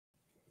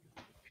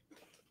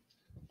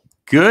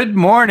Good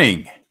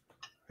morning.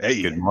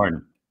 Hey. Good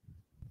morning.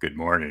 Good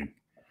morning.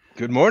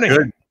 Good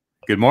morning.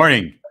 Good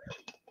morning.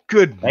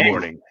 Good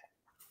morning.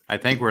 I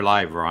think we're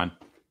live, Ron.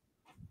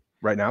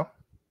 Right now?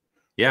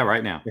 Yeah,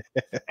 right now.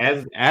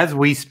 As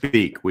we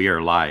speak, we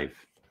are live.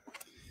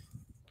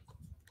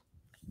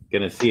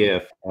 Gonna see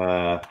if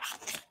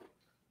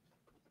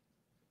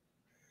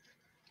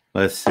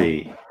let's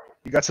see.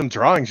 You got some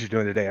drawings you're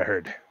doing today, I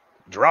heard.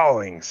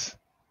 Drawings.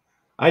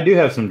 I do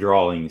have some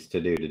drawings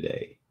to do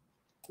today.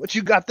 What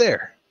you got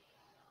there?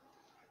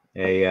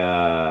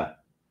 A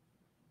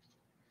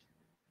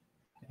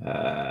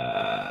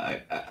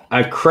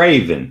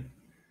craven.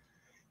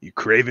 You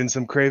craving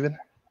some craven?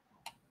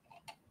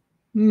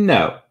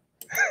 No.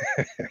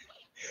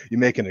 You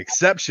make an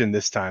exception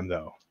this time,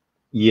 though.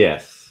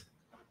 Yes.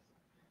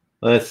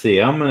 Let's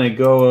see. I'm going to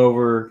go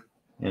over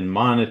and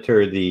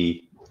monitor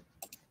the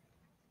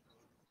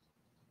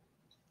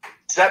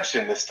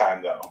Exception this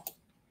time, though.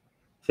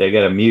 See, I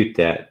got to mute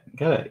that.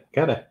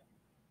 Gotta.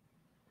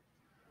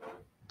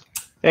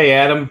 Hey,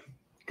 Adam.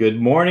 Good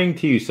morning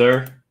to you,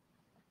 sir.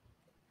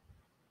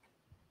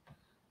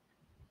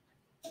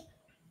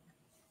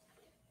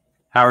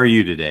 How are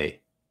you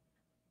today?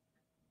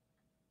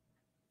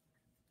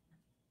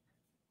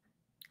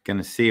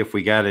 Gonna see if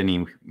we got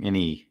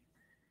any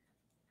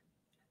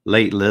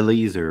late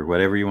lilies or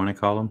whatever you want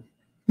to call them.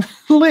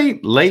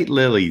 late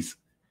lilies.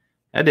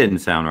 That didn't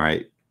sound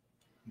right.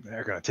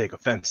 They're going to take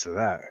offense to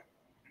that.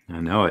 I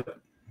know it.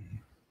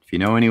 If you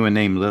know anyone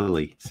named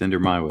Lily, send her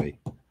my way.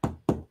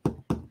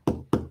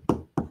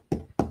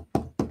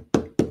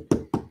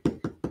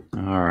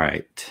 All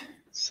right.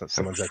 So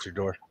someone's at your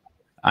door.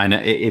 I know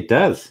it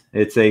does.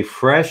 It's a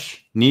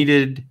fresh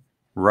kneaded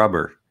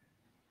rubber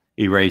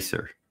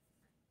eraser.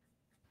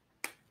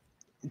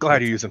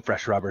 Glad you're using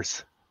fresh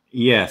rubbers.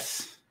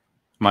 Yes.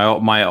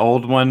 My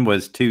old one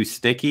was too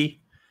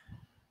sticky.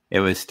 It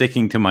was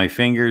sticking to my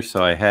fingers,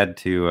 so I had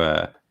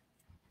to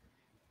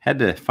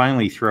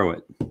finally throw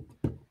it.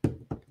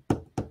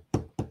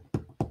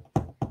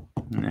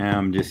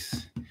 Now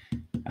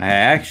I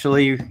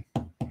actually,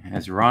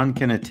 as Ron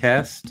can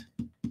attest,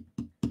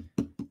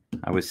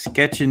 I was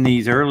sketching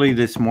these early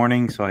this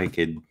morning so I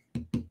could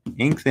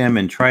ink them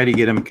and try to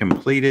get them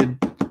completed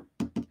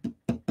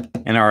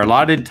in our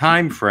allotted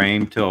time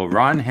frame till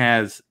Ron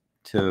has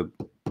to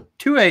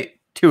 2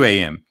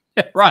 a.m.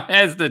 Ron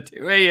has the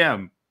 2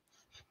 a.m.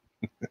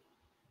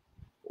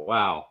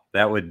 Wow,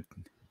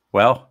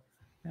 well,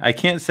 I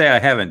can't say I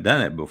haven't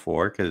done it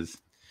before because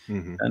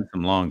I've done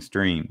some long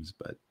streams,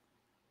 but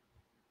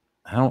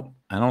I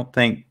don't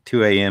think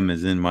 2 a.m.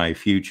 is in my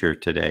future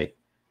today.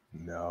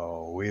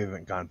 No, we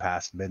haven't gone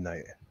past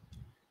midnight.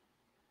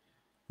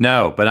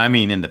 No, but I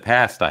mean in the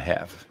past I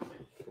have.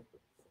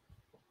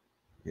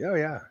 Oh,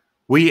 yeah.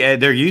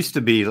 There used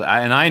to be,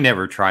 and I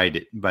never tried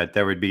it, but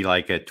there would be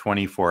like a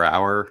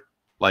 24-hour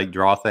like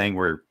draw thing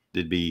where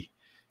it'd be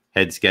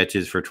head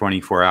sketches for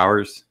 24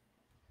 hours.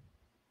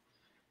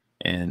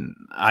 And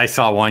I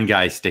saw one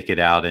guy stick it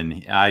out,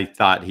 and I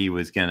thought he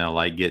was gonna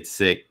like get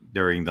sick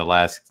during the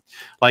last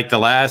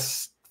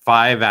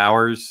 5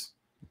 hours.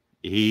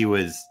 He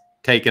was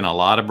taking a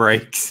lot of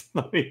breaks.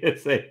 Let me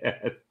just say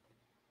that.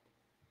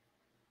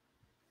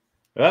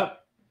 Well,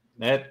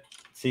 that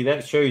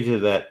shows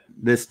you that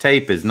this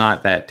tape is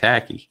not that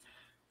tacky.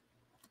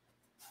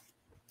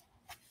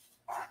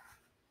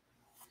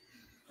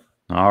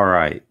 All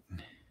right.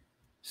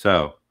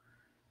 So,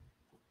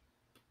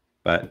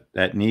 but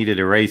that kneaded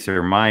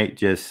eraser might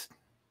just,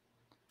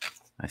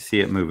 I see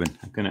it moving.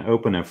 I'm going to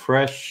open a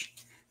fresh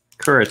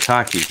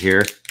Kuretake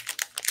here.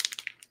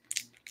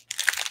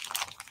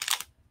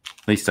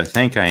 At least I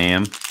think I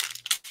am.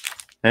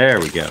 There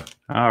we go.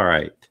 All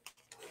right.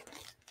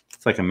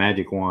 It's like a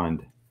magic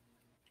wand.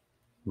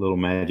 A little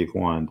magic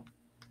wand.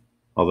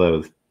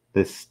 Although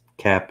this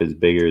cap is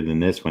bigger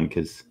than this one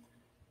because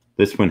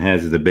this one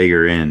has the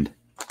bigger end.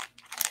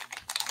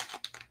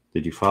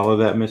 Did you follow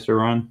that, Mr.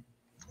 Ron?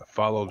 I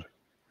followed.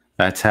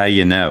 That's how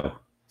you know.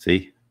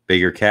 See?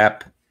 Bigger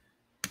cap,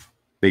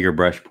 bigger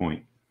brush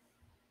point,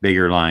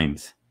 bigger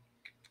lines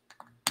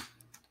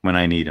when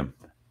I need them.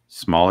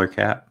 Smaller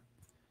cap,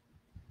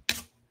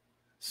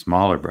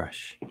 smaller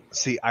brush.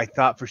 See, I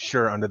thought for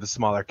sure under the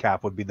smaller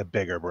cap would be the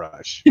bigger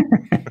brush.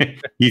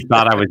 You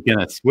thought I was going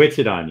to switch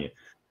it on you.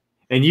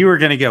 And you were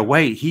going to go,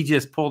 wait, he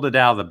just pulled it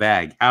out of the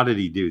bag. How did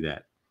he do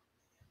that?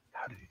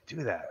 How did he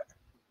do that?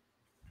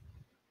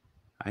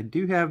 I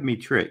do have me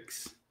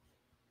tricks.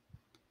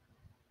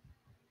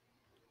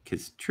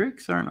 Because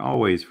tricks aren't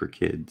always for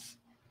kids.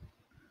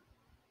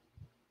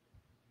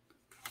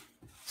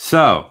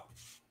 So,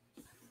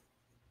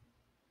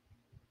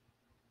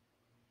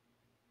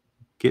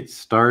 get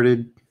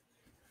started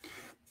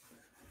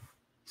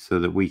so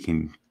that we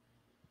can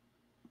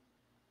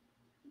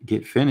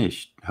get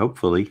finished,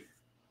 hopefully.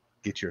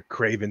 Get your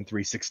Craven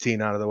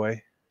 316 out of the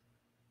way.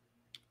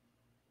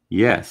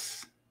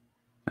 Yes,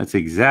 that's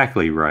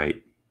exactly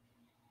right.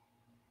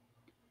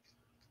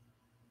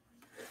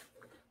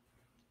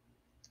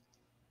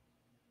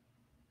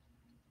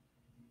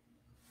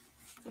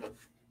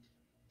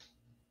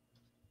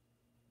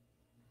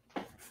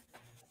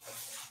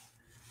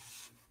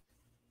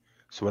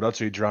 So what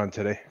else are you drawing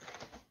today?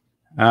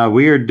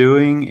 We are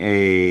doing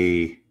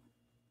a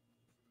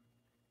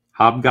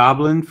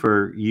hobgoblin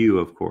for you,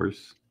 of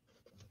course.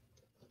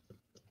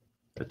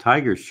 A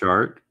tiger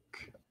shark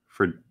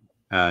for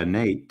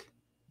Nate.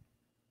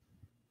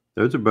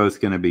 Those are both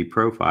going to be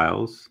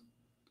profiles.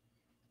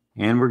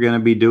 And we're going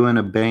to be doing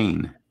a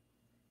Bane.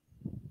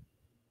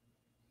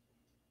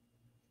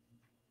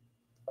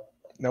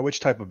 Now,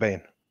 which type of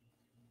Bane?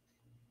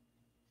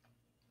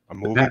 A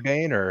movie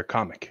Bane or a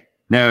comic?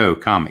 No,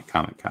 comic.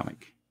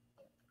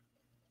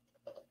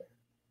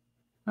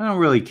 I don't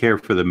really care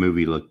for the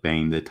movie look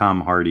Bane, the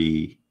Tom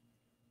Hardy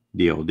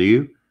deal. Do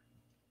you?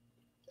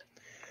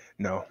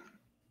 No.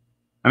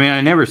 I mean,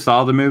 I never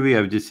saw the movie.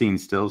 I've just seen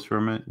stills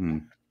from it,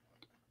 and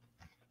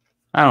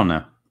I don't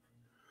know.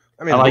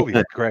 I mean, the movie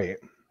was great.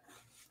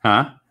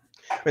 Huh?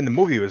 I mean, the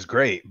movie was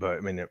great, but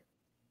I mean,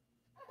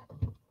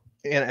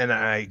 and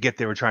I get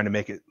they were trying to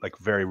make it like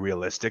very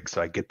realistic,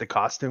 so I get the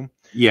costume.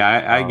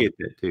 Yeah, I get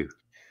that too.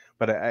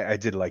 But I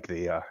did like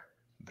the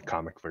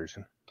comic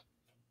version.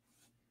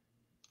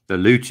 The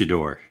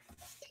luchador.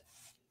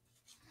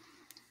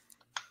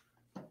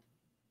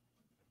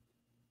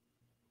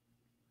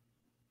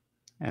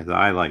 As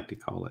I like to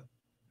call it.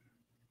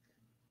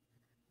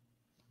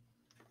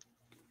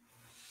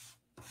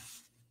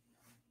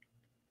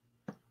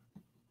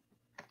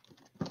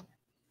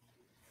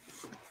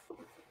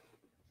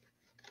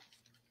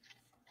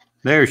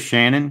 There's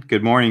Shannon.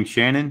 Good morning,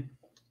 Shannon.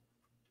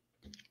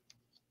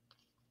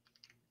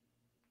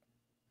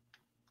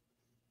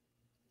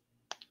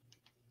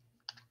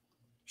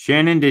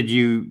 Shannon, did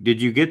you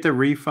get the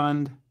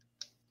refund?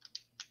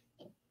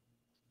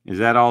 Is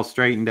that all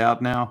straightened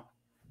out now?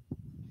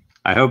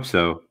 I hope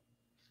so.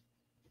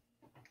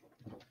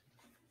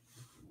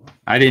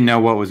 I didn't know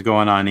what was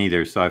going on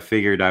either, so I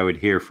figured I would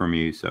hear from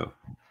you. So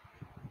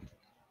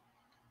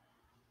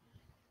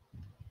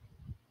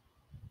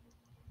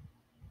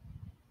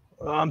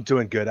I'm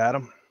doing good,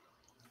 Adam.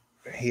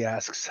 He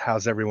asks,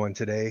 how's everyone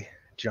today,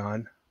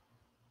 John?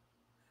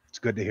 It's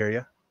good to hear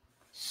you.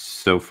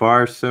 So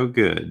far, so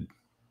good.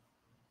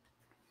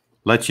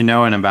 Let you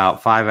know in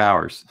about 5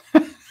 hours.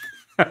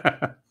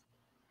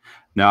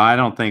 No, I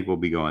don't think we'll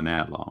be going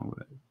that long.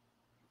 But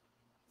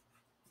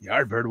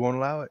Yardbird won't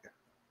allow it.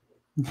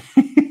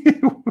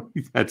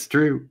 That's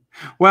true.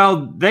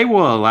 Well, they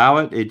will allow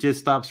it. It just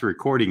stops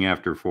recording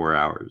after 4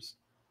 hours.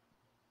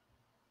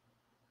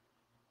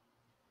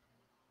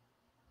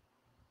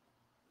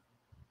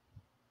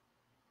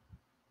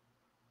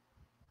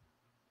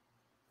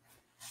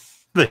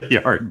 The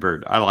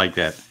Yardbird. I like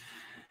that.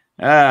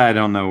 I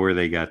don't know where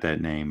they got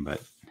that name,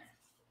 but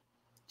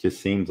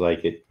just seems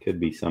like it could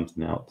be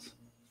something else.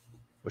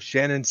 Well,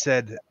 Shannon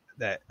said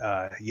that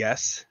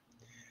yes,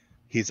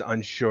 he's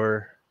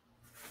unsure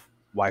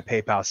why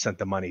PayPal sent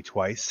the money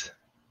twice.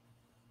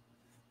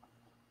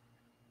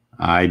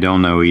 I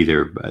don't know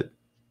either, but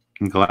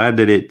I'm glad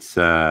that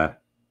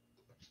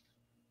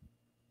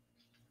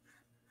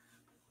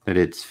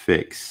it's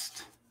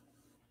fixed.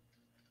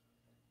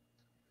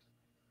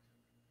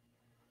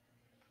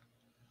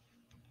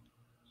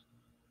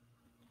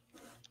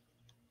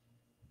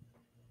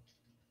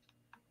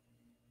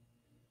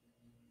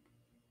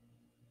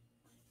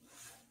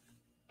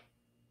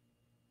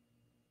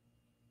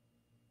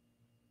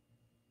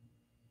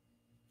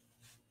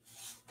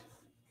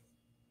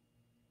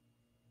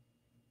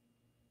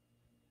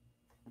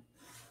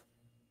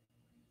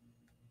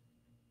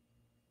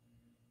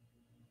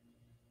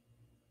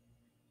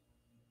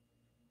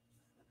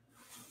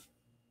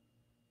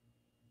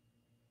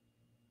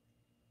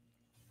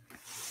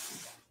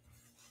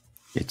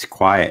 It's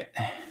quiet.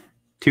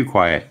 Too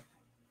quiet.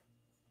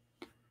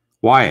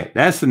 Wyatt,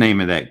 that's the name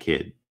of that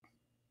kid.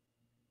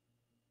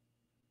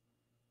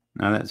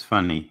 Now that's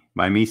funny.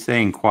 By me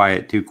saying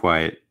quiet, too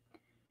quiet,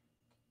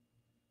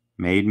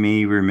 made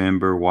me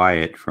remember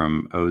Wyatt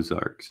from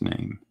Ozark's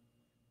name.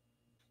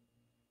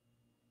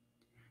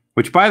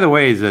 Which, by the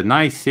way, is a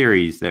nice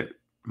series that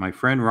my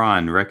friend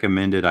Ron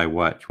recommended I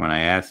watch when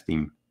I asked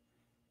him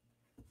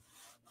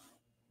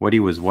what he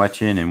was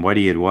watching and what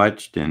he had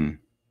watched. And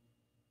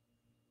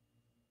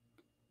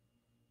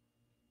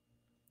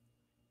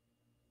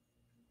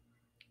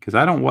because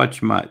I don't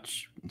watch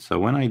much. So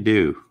when I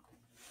do,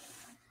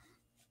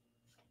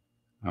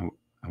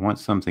 I want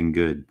something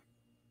good.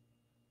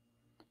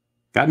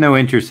 Got no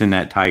interest in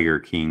that Tiger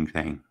King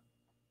thing.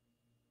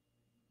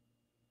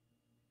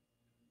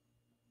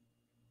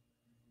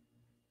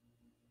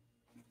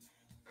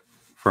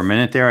 For a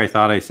minute there, I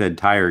thought I said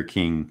Tiger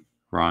King,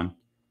 Ron.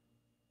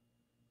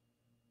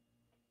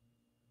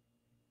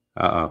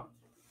 Uh-oh.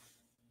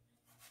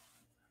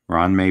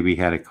 Ron maybe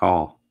had a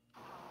call.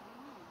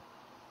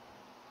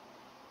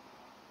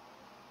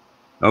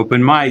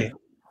 Open mic. Hey,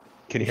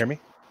 can you hear me?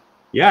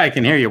 Yeah, I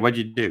can hear you. What'd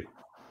you do?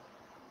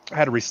 I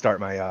had to restart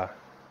my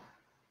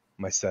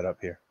my setup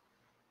here.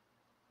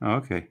 Oh,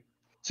 okay.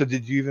 So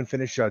did you even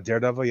finish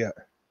Daredevil yet?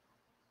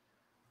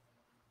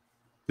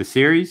 The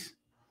series?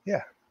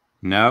 Yeah.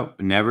 No,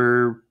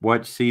 never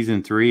watched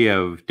season 3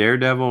 of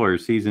Daredevil or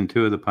season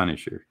 2 of The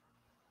Punisher.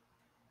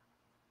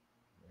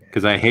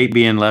 because I hate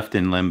being left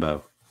in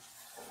limbo.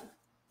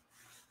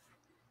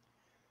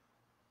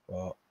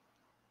 Well,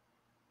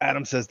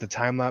 Adam says the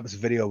time-lapse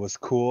video was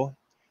cool.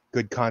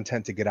 Good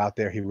content to get out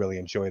there. He really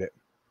enjoyed it.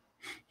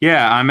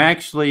 Yeah, I'm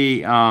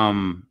actually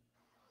I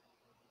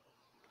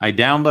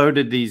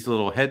downloaded these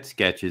little head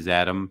sketches,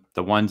 Adam,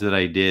 the ones that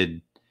I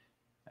did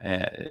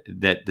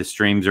that the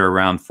streams are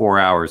around 4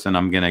 hours, and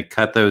I'm going to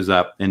cut those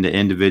up into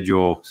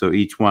individual, so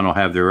each one will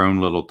have their own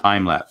little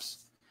time lapse.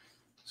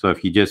 So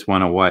if you just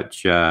want to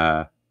watch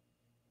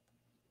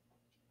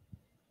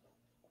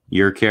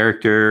your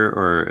character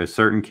or a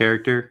certain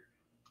character,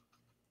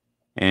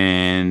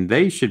 and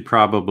they should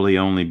probably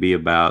only be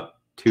about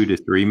 2 to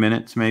 3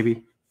 minutes,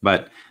 maybe.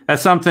 But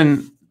that's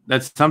something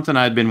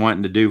I'd been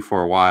wanting to do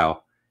for a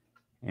while,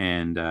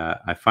 and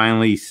I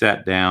finally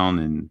sat down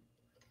and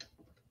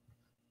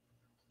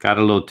got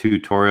a little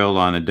tutorial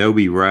on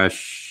Adobe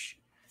Rush.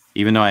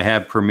 Even though I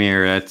have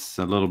Premiere, that's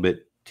a little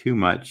bit too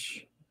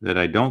much that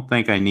I don't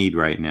think I need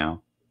right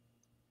now.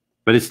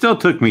 But it still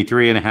took me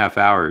 3.5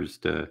 hours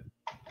to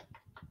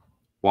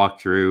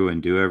walk through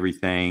and do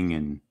everything.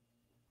 And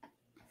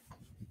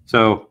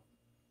so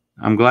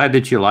I'm glad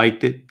that you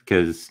liked it,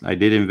 because I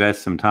did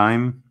invest some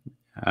time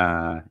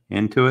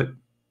into it.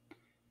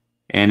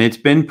 And it's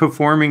been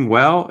performing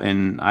well,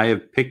 and I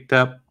have picked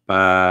up,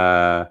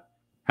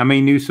 how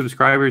many new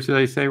subscribers did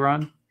I say,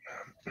 Ron?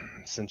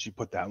 Since you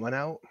put that one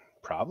out,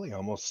 probably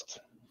almost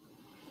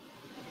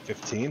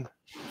 15.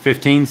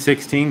 15,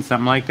 16,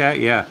 something like that,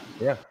 yeah.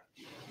 Yeah.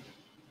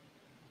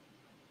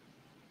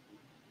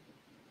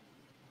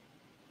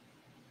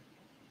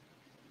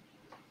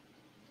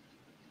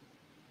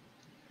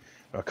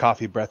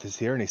 Coffee Breath is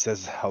here, and he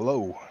says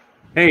hello.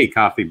 Hey,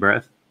 Coffee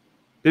Breath.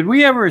 Did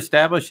we ever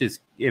establish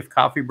if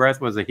Coffee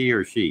Breath was a he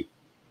or she?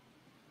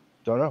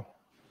 Don't know.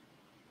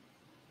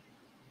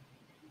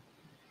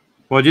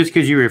 Well, just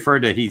because you referred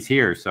to he's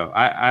here, so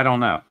I don't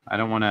know. I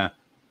don't want to.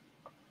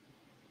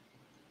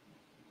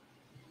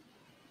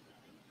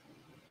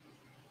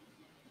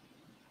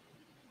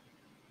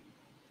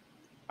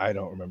 I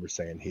don't remember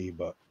saying he,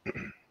 but.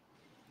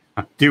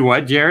 Do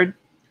what, Jared?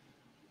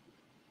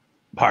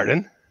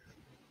 Pardon?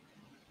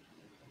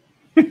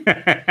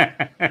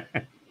 I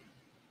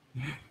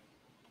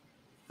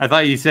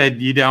thought you said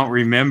you don't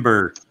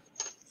remember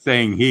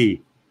saying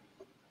he.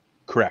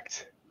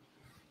 Correct.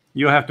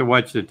 You'll have to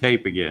watch the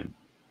tape again.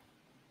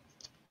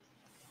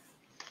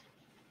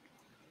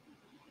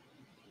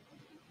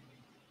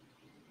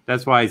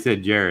 That's why I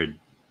said Jared.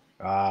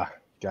 Ah,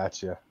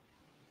 gotcha.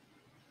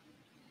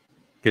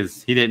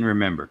 Because he didn't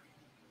remember.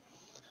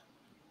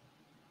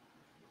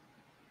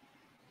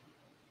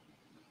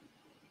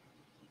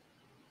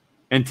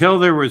 Until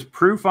there was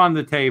proof on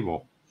the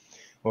table.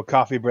 Well,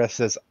 Coffee Breath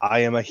says, I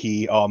am a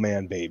he, all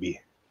man,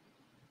 baby.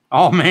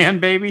 All man,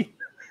 baby?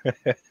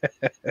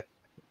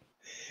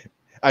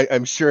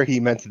 I'm sure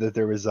he meant that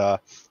there was a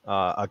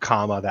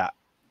comma that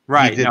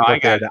right. he did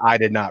put there that I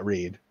did not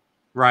read.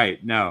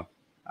 Right. No.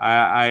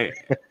 I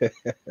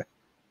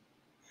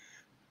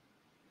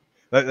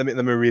let me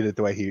read it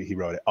the way he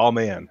wrote it. All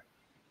man,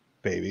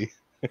 baby.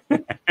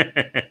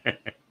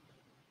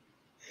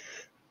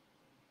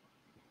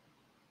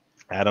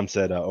 Adam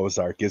said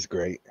Ozark is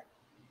great.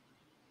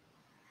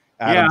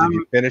 Adam, did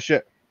you finish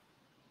it?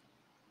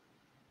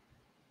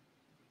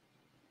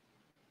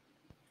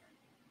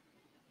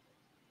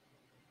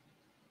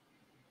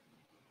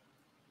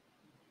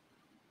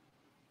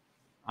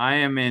 I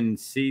am in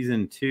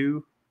season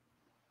 2.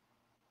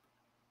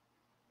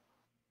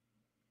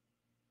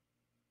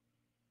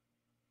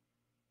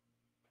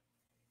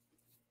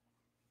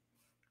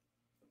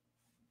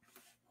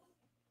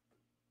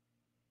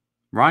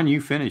 Ron,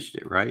 you finished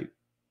it, right?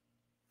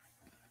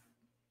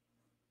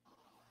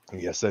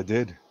 Yes, I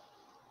did.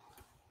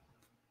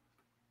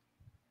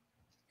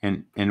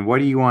 And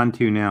what are you on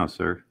to now,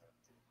 sir?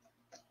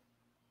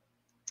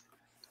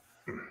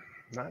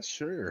 Not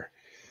sure.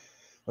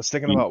 I was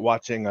thinking about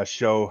watching a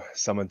show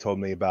someone told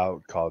me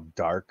about called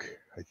Dark,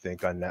 I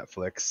think, on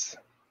Netflix.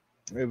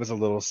 It was a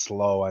little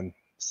slow on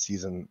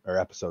season or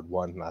episode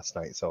 1 last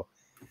night, so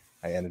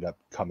I ended up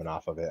coming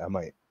off of it. I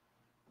might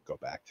go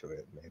back to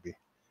it, maybe.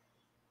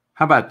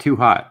 How about Too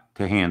Hot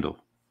to Handle?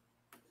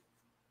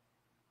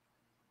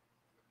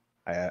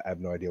 I have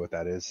no idea what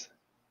that is.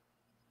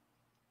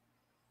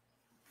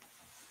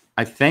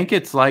 I think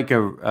it's like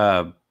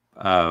a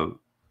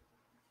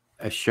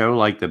show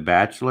like The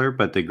Bachelor,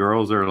 but the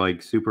girls are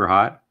like super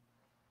hot,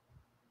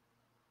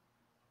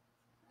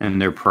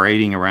 and they're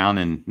parading around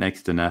in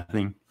next to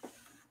nothing.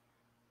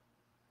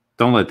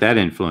 Don't let that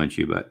influence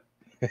you, but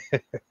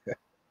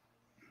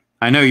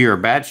I know you're a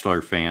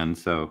Bachelor fan,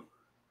 so.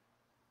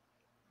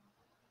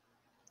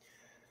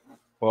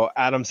 Well,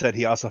 Adam said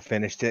he also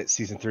finished it.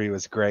 Season 3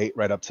 was great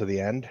right up to the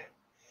end.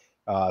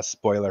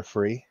 Spoiler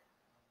free.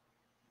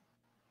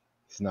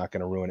 He's not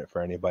going to ruin it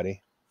for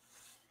anybody.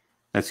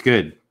 That's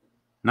good.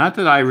 Not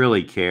that I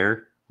really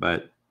care,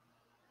 but.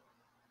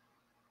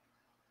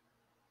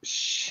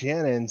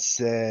 Shannon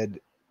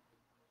said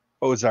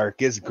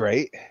Ozark is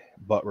great,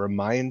 but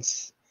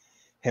reminds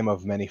him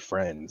of many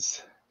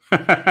friends.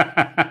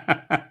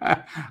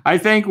 I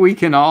think we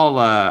can all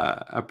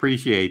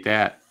appreciate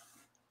that.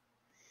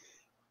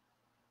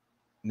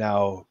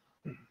 Now,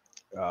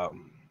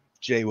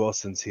 Jay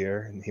Wilson's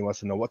here, and he wants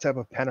to know, what type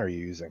of pen are you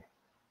using?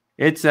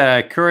 It's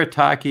a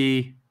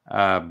Kuretake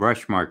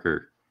brush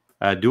marker,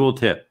 dual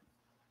tip.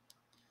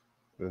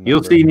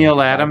 You'll see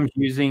Neil Adams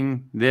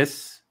using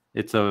this.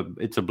 It's a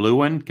blue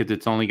one because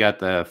it's only got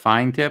the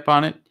fine tip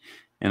on it,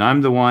 and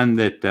I'm the one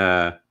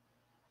that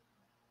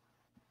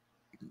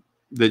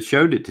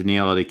showed it to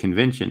Neil at a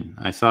convention.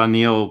 I saw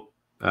Neil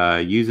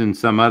using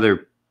some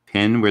other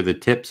pen where the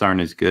tips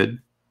aren't as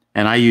good,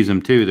 and I use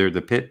them too. They're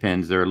the Pitt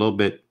pens. They're a little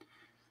bit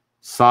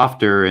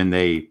softer, and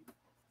they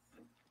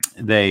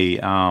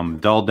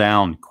dull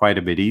down quite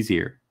a bit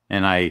easier.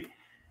 And I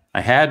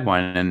had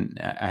one, and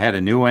I had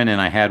a new one,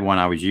 and I had one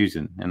I was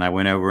using, and I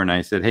went over and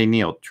I said, "Hey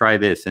Neil, try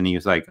this," and he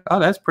was like, "Oh,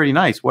 that's pretty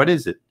nice. What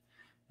is it?"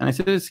 And I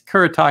said, "It's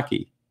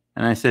Kuretake."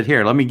 And I said,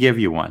 "Here, let me give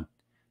you one."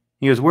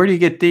 He goes, "Where do you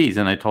get these?"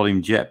 And I told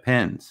him Jet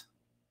Pens.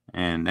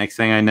 And next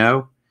thing I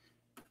know,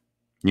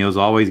 Neil's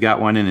always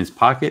got one in his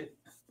pocket.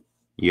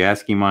 You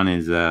ask him on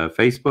his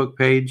Facebook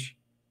page,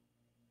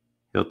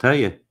 he'll tell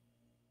you.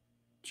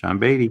 John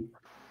Beatty.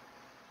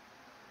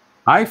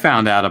 I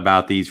found out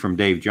about these from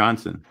Dave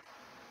Johnson.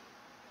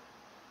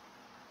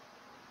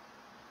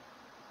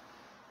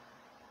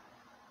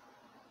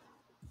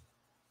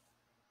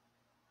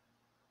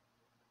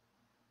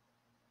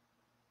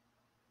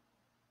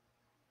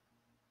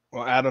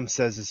 Well, Adam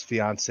says his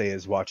fiance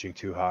is watching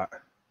Too Hot.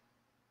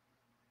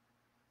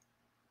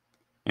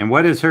 And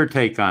what is her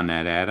take on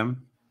that,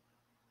 Adam?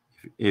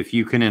 If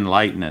you can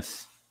enlighten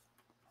us,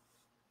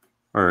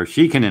 or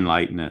she can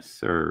enlighten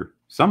us, or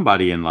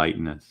somebody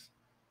enlighten us.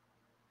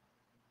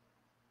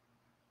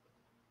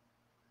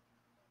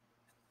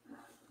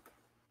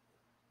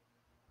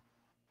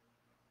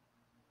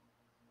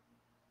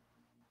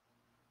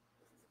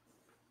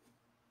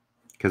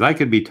 Because I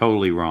could be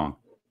totally wrong.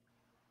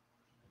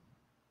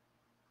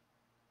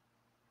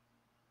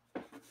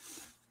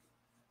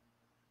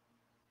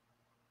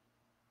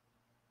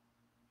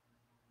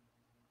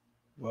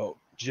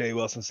 Well, Jay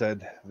Wilson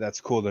said, "That's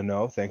cool to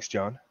know. Thanks,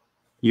 John."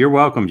 You're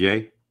welcome,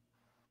 Jay.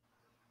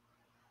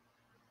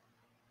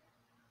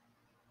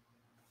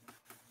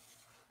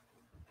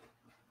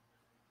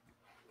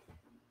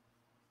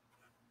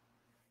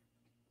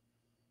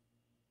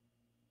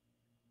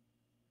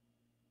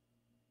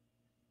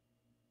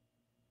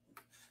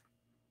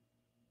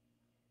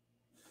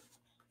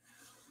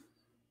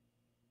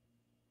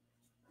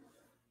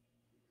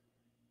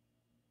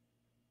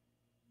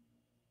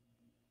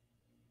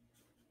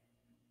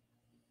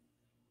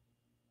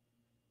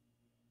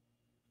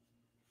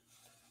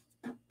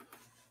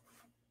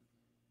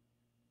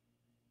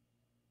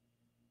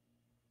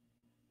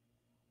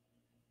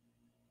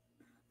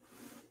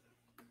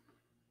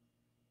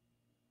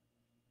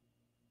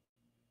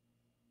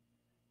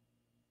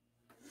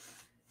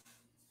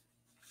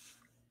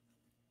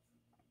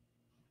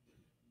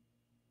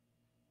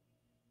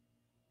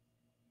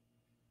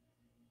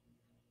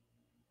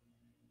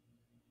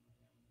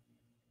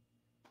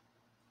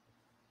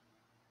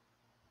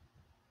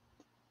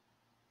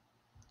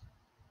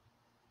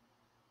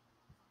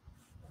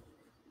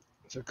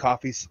 So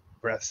Coffee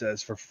Breath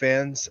says, for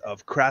fans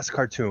of crass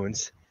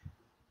cartoons,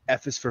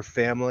 F is for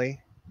Family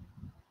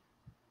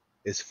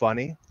is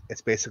funny.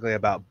 It's basically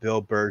about Bill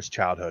Burr's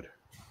childhood.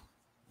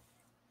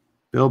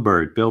 Bill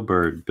Bird.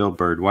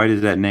 Why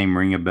does that name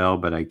ring a bell,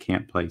 but I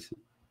can't place it?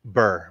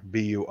 Burr,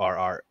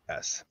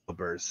 B-U-R-R-S, Bill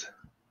Burr's.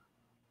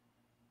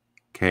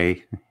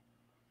 Okay.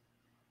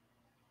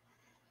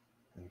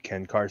 And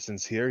Ken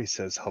Carson's here. He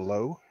says,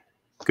 hello.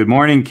 Good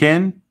morning,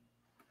 Ken.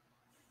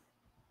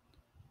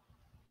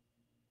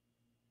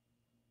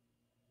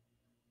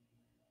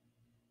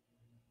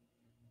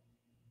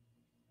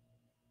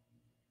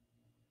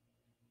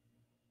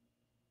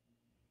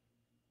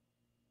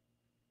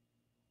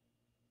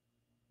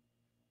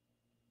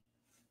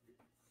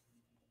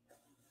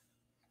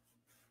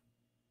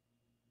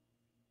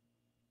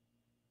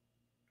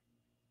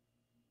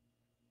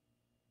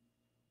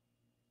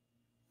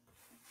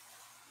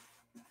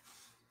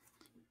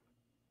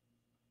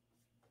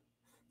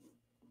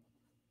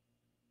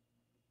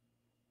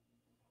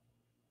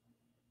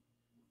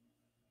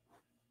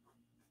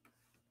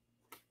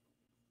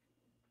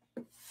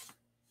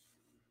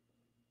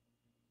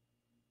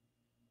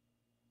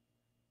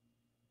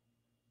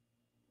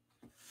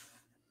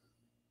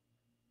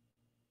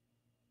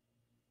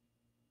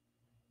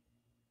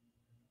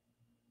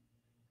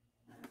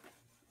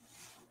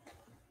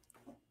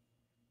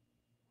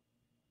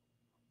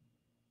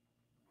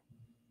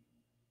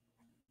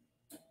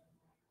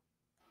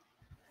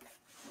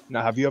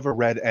 Now, have you ever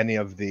read any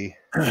of the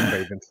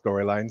Craven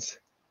storylines?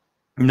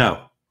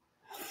 No.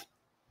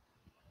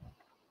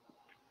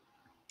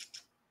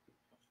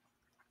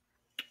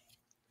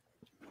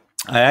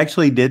 I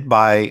actually did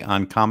buy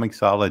on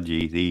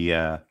Comixology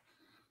the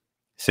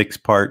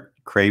 6-part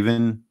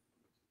Craven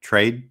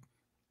trade.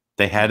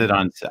 They had it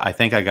on, I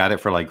think I got it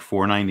for like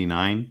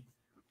 $4.99,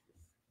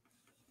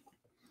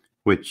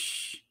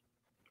 which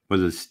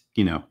was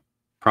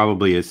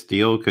probably a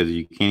steal because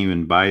you can't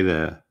even buy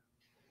the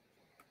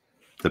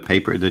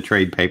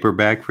trade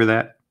paperback for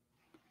that.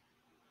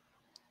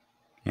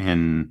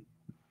 And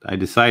I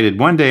decided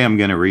one day I'm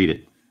going to read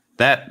it.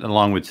 That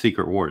along with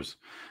Secret Wars.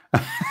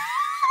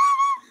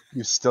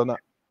 You've still not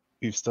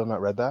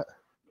read that?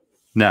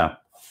 No.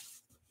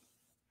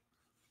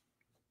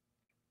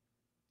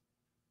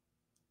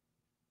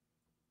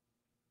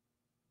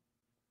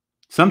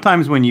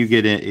 Sometimes when you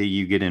get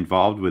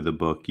involved with a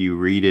book, you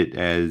read it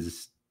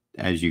as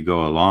you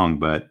go along.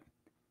 But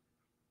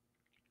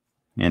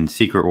in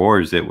Secret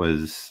Wars, it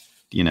was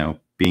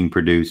being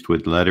produced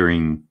with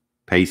lettering,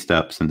 paste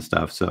ups, and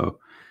stuff. So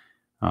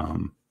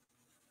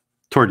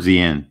towards the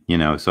end,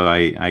 so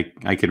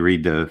I could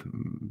read the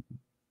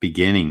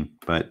beginning,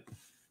 but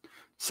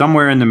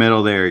somewhere in the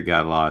middle there, it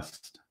got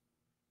lost.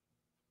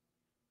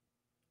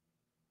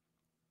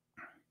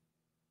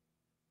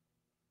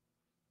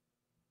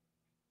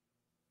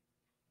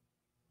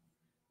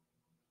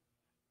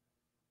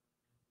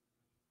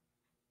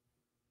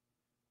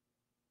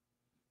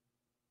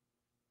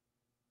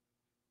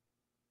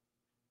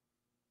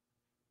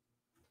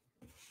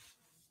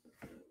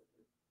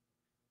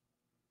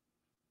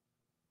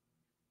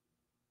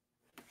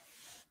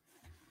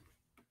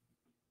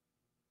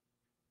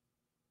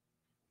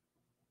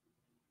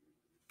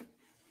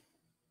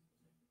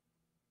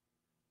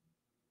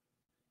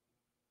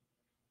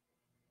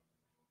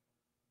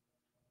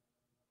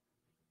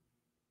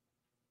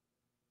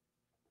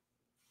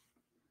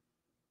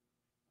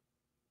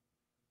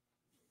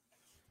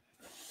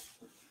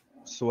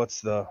 So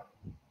what's the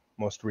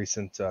most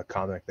recent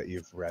comic that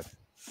you've read?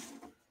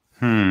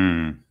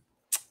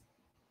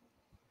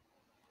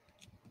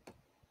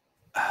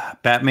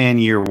 Batman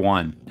Year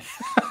One.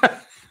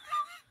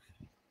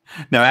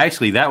 No,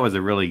 actually, that was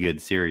a really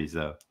good series,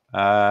 though.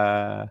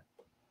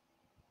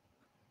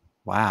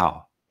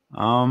 Wow.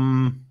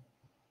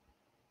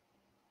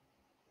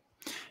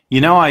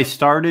 I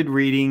started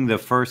reading the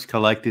first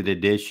collected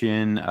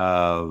edition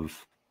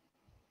of,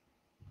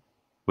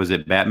 was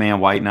it Batman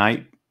White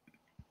Knight?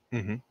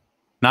 Mm-hmm.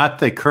 Not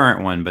the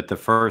current one, but the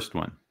first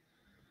one.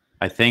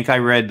 I think I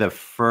read the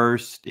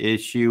first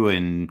issue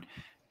and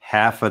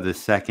half of the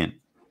second.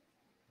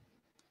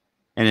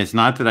 And it's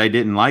not that I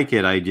didn't like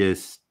it. I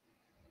just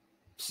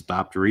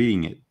stopped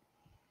reading it.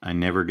 I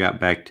never got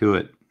back to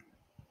it.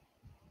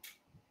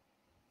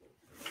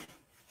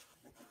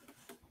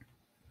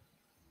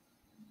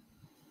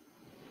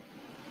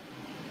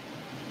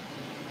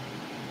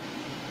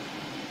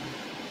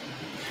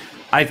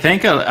 I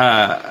think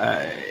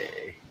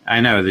I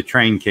know the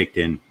train kicked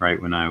in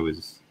right when I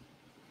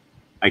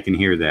can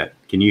hear that.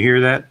 Can you hear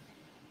that?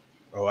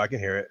 Oh, I can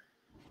hear it.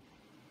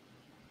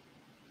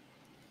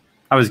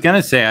 I was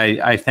going to say,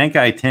 I think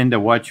I tend to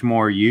watch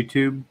more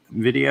YouTube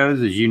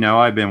videos. As you know,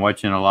 I've been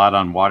watching a lot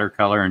on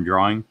watercolor and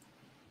drawing.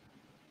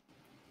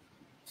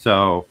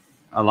 So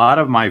a lot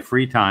of my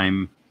free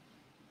time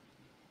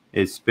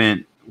is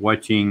spent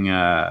watching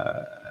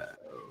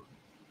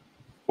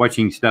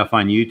stuff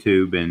on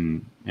YouTube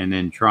and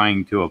then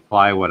trying to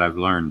apply what I've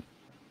learned.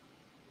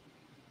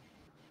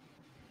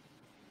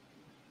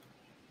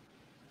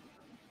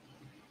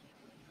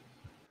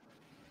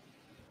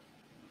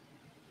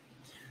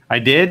 I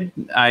did.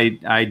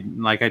 I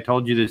like I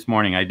told you this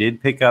morning, I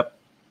did pick up,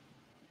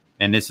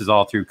 and this is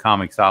all through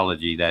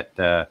Comixology,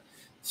 that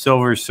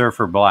Silver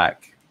Surfer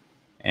Black.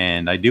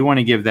 And I do want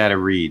to give that a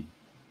read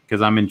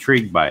because I'm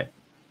intrigued by it.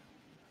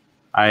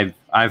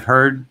 I've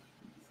heard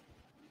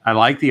I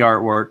like the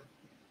artwork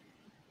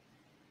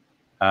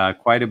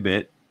quite a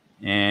bit,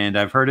 and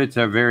I've heard it's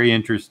a very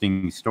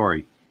interesting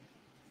story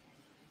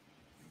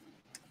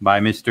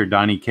by Mr.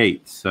 Donny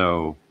Cates.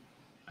 So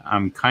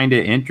I'm kind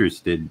of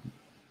interested.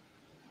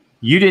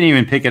 You didn't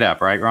even pick it up,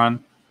 right,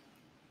 Ron?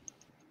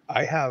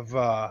 I have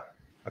a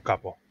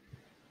couple.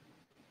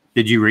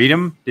 Did you read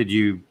them? Did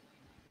you?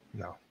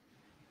 No.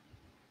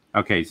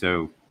 Okay,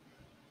 so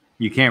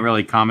you can't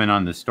really comment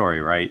on the story,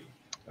 right?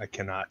 I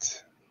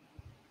cannot.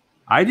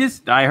 I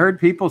heard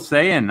people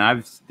saying,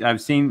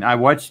 I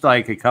watched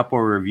like a couple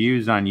of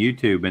reviews on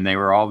YouTube and they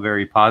were all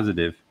very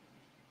positive.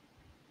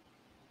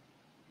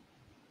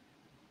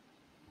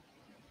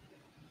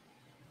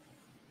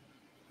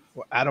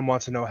 Well, Adam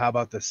wants to know, how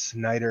about the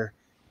Snyder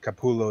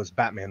Capullo's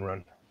Batman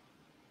run?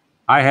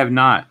 I have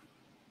not.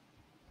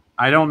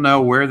 I don't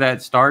know where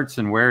that starts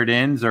and where it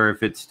ends, or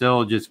if it's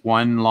still just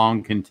one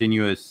long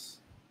continuous.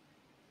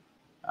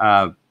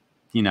 I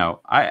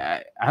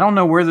don't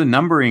know where the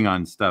numbering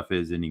on stuff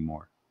is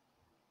anymore.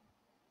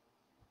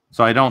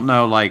 So I don't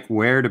know like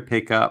where to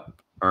pick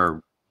up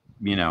or,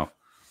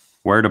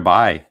 where to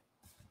buy.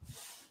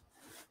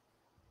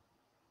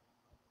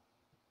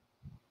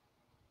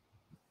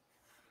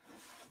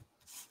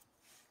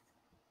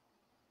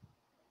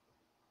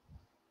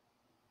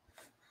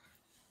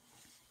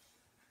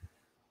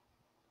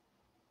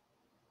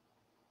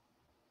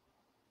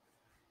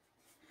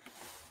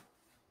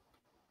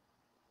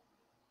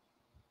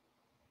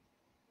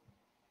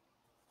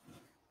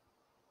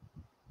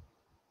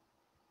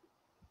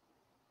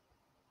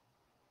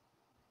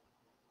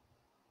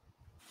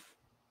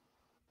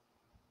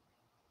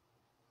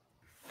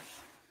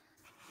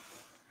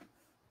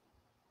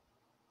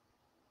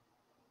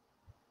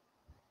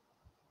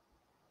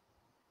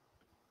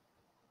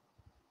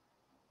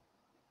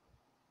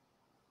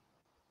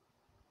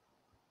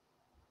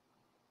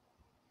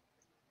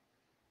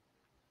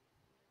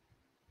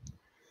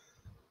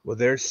 Well,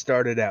 theirs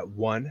started at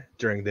 1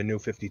 during the New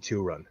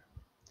 52 run.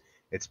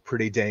 It's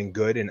pretty dang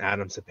good in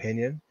Adam's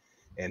opinion,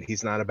 and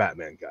he's not a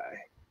Batman guy.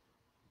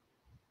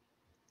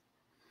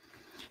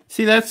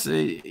 See, that's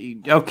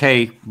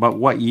okay, but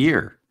what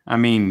year? I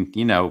mean,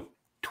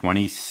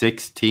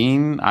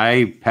 2016.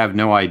 I have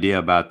no idea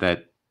about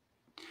that.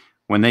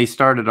 When they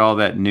started all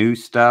that new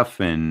stuff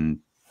and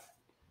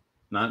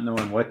not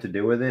knowing what to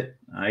do with it,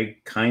 I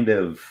kind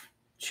of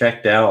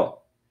checked out.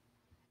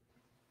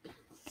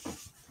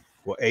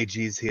 Well,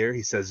 AG's here.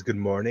 He says, good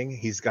morning.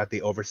 He's got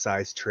the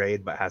oversized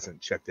trade, but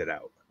hasn't checked it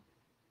out.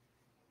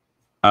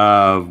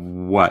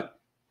 What?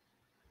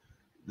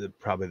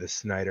 Probably the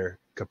Snyder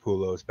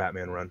Capullo's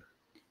Batman run.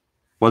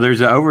 Well, there's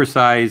an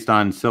oversized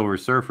on Silver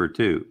Surfer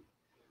too.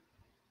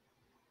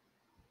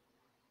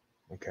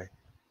 Okay.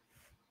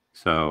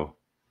 So,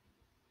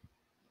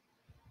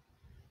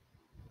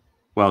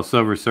 well,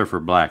 Silver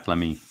Surfer Black. Let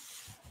me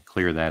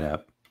clear that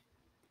up.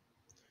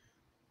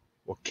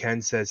 Well,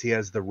 Ken says he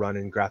has the run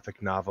in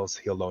graphic novels.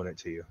 He'll loan it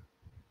to you.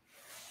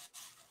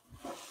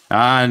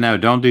 No,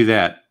 don't do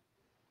that.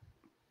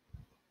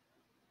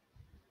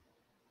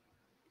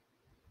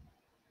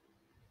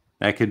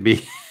 That could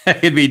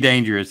be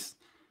dangerous.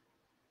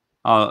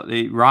 Oh,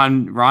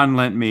 Ron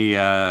lent me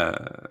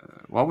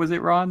what was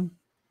it, Ron?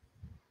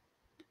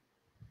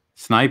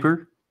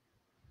 Sniper?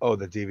 Oh,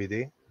 the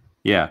DVD?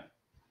 Yeah.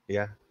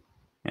 Yeah.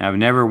 I've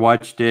never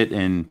watched it,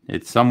 and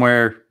it's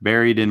somewhere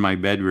buried in my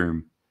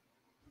bedroom.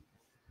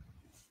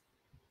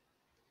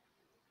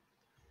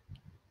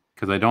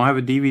 Because I don't have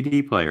a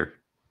DVD player.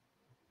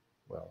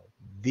 Well,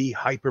 the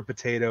Hyper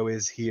Potato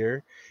is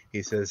here.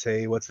 He says,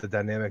 hey, what's the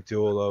dynamic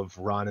duel of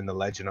Ron and the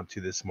Legend up to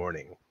this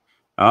morning?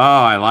 Oh,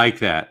 I like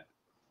that.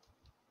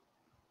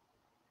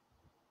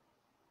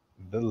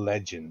 The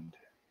Legend.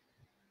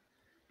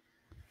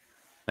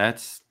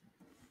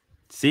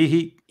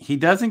 See, he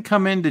doesn't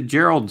come into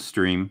Gerald's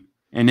stream.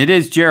 And it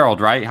is Gerald,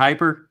 right?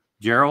 Hyper?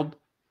 Gerald?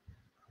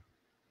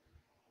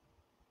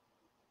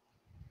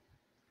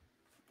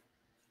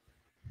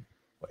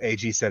 Well,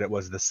 AG said it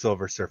was the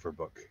Silver Surfer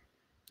book.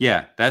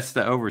 Yeah, that's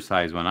the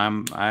oversized one.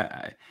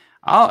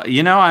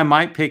 I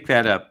might pick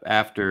that up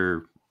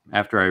after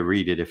I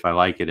read it if I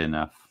like it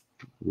enough.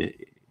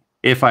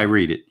 If I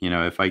read it,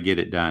 if I get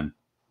it done.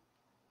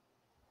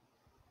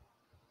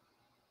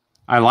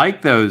 I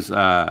like those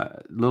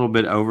little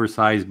bit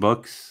oversized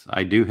books.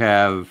 I do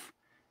have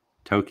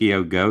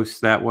Tokyo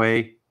Ghost that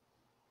way.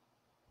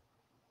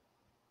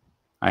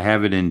 I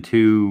have it in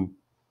two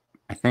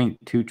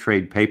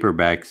trade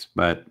paperbacks,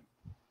 but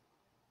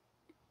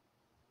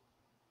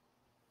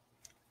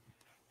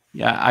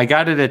yeah, I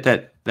got it at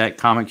that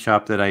comic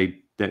shop that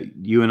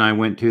you and I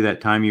went to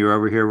that time you were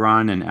over here,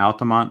 Ron, in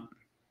Altamont.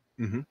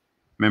 Mm-hmm.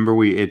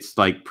 Remember, it's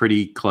like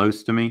pretty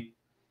close to me.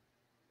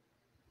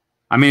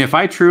 I mean, if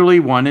I truly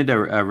wanted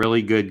a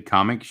really good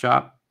comic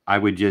shop, I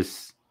would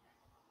just.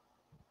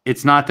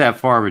 It's not that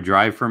far of a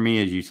drive for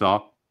me, as you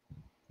saw.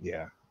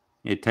 Yeah.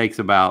 It takes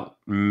about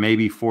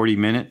maybe 40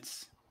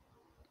 minutes.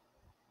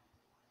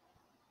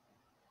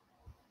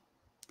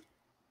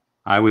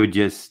 I would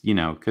just,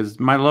 because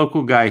my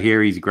local guy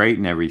here, he's great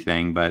and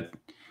everything, but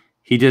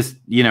he just,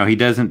 he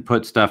doesn't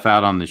put stuff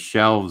out on the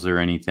shelves or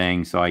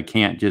anything. So I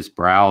can't just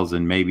browse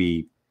and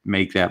maybe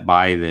make that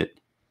buy that,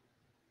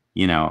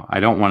 I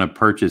don't want to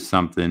purchase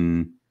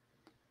something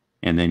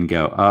and then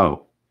go,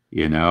 oh,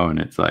 and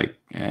it's like,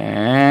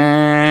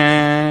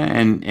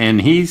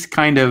 and he's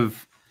kind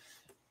of,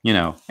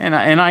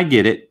 and I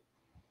get it.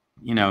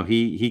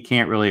 He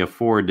can't really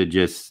afford to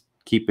just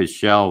keep his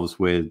shelves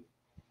with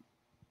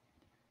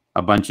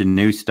a bunch of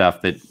new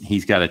stuff that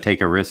he's got to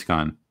take a risk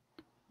on.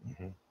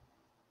 Mm-hmm.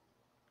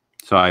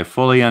 So I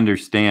fully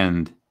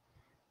understand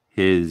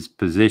his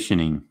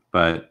positioning,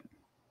 but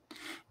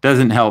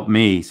doesn't help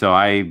me. So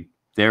I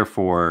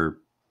therefore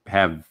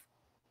have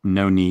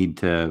no need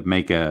to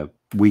make a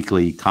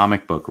weekly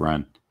comic book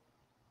run.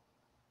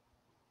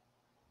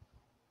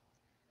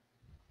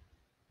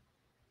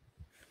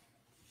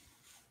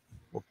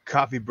 Well,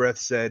 Coffee Breath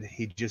said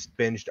he just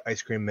binged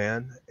Ice Cream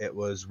Man. It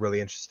was a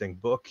really interesting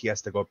book. He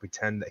has to go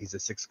pretend that he's a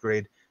 6th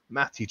grade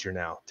math teacher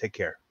now. Take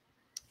care.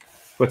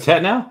 What's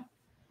that now?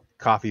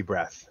 Coffee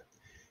Breath.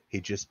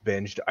 He just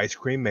binged Ice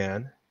Cream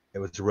Man. It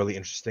was a really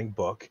interesting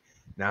book.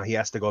 Now he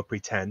has to go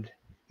pretend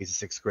he's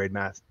a 6th grade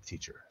math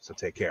teacher. So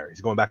take care.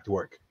 He's going back to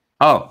work.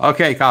 Oh,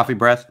 okay, Coffee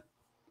Breath.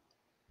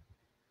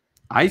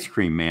 Ice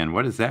Cream Man,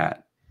 what is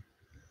that?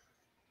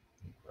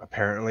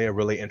 Apparently a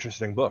really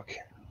interesting book.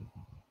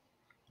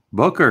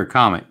 Book or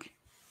comic?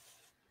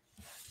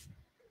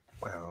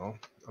 Well,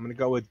 I'm going to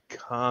go with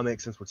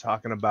comic since we're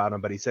talking about him,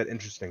 but he said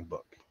interesting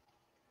book.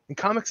 And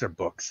comics are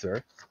books,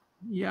 sir.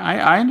 Yeah,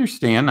 I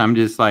understand. I'm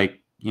just like,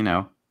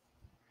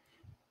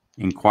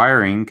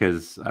 inquiring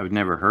because I've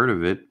never heard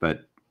of it,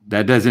 but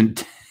that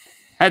doesn't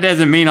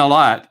mean a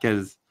lot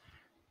because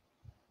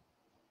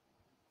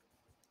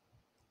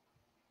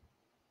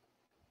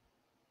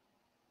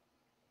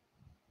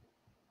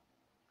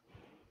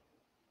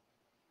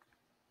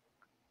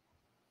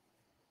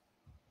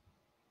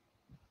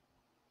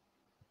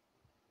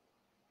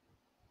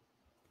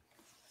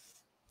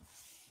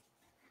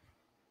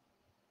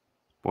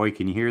Boy,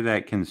 can you hear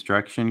that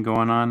construction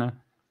going on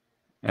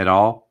at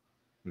all?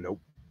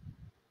 Nope.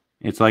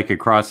 It's like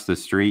across the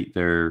street.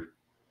 They're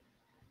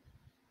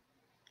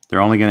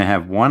only going to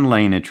have one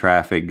lane of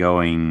traffic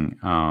going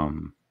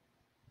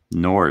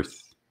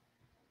north,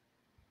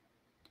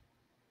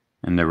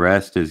 and the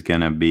rest is going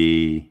to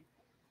be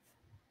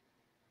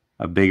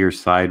a bigger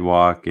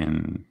sidewalk.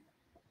 And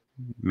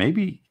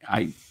maybe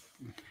I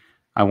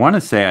want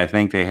to say I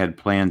think they had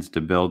plans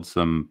to build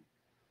some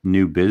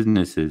new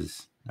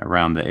businesses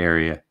around the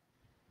area.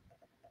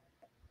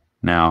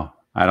 Now,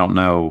 I don't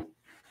know,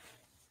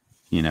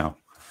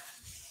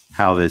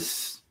 how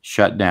this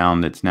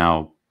shutdown that's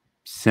now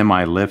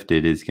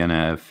semi-lifted is going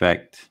to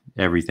affect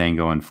everything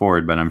going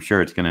forward, but I'm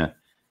sure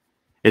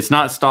it's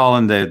not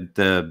stalling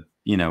the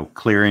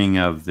clearing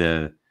of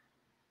the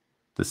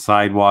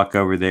sidewalk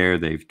over there.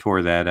 They've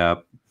tore that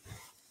up.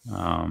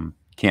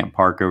 Can't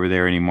park over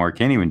there anymore.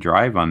 Can't even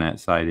drive on that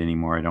side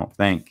anymore, I don't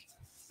think.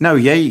 No,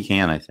 yeah, you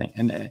can, I think.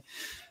 And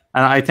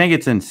I think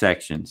it's in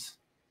sections,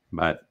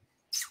 but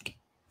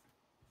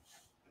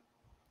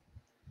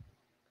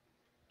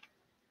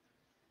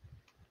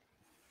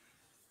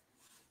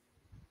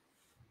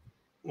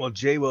Well,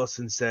 Jay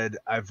Wilson said,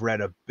 I've read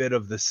a bit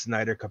of the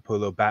Snyder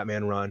Capullo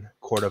Batman run,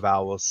 Court of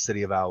Owls,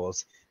 City of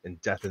Owls, and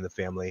Death in the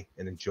Family,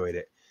 and enjoyed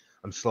it.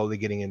 I'm slowly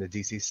getting into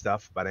DC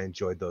stuff, but I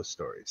enjoyed those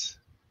stories.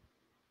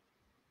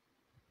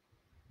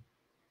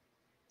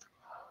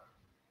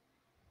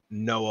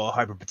 Noah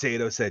Hyper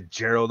Potato said,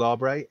 Gerald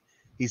Albright,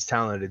 he's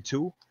talented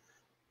too.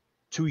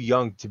 Too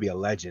young to be a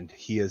legend.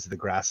 He is the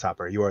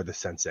grasshopper. You are the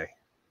sensei.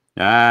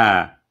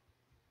 Ah.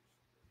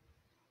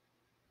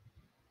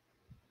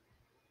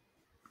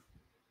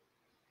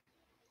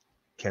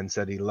 Ken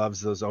said he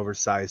loves those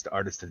oversized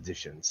artist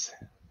editions.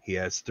 He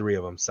has 3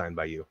 of them signed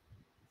by you.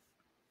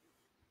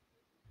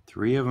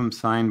 3 of them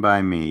signed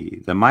by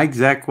me. The Mike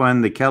Zeck one,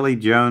 the Kelly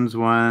Jones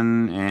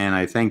one, and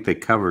I think the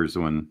Covers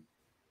one.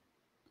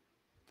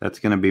 That's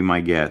going to be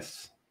my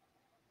guess.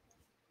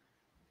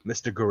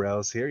 Mr.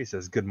 Gorell's here. He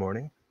says, good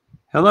morning.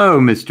 Hello,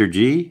 Mr.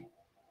 G.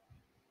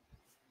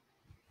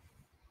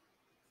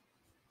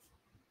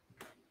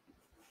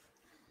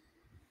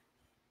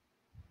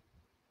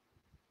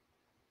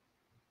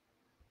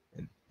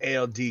 And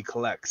ALD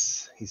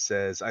Collects. He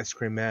says, Ice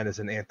Cream Man is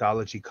an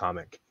anthology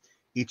comic.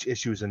 Each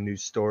issue is a new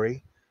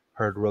story.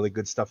 Heard really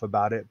good stuff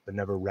about it, but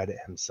never read it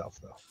himself,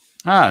 though.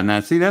 Ah, now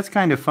see, that's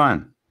kind of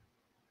fun.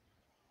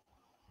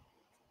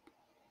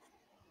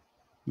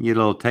 You get a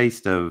little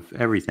taste of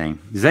everything.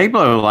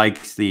 Zablo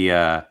likes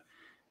the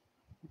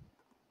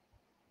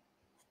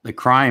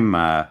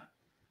crime,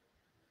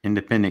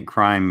 independent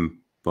crime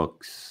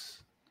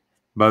books,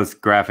 both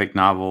graphic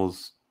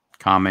novels,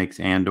 comics,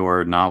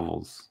 and/or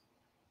novels.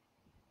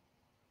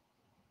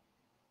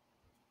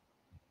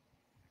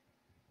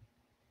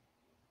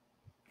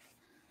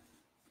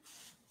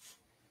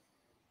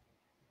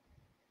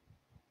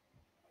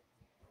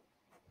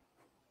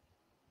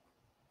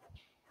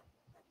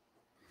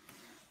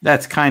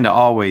 That's kind of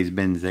always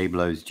been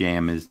Zablo's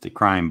jam, is the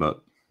crime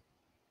book.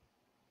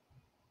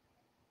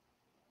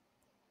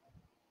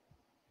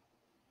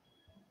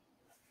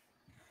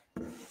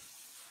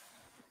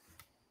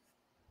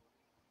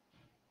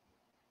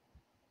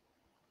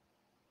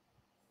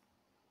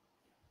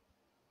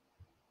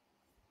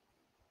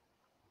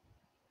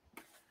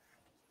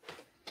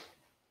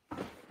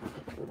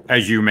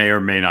 As you may or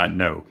may not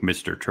know,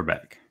 Mr.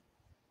 Trebek.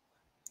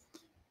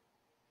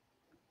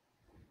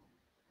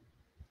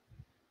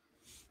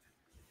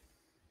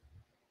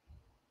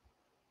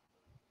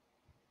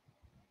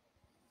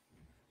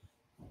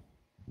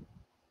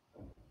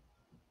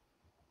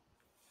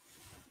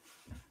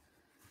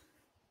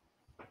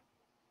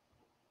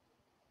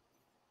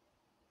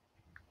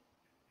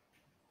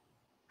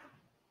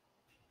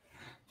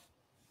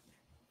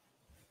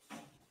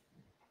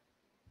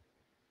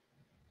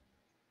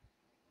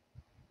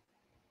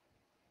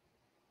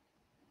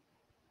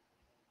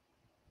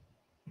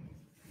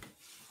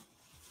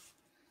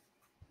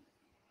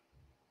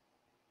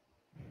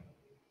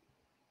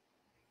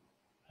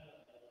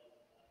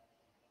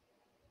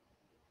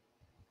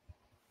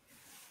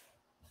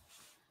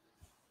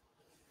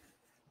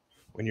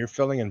 When you're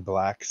filling in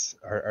blacks,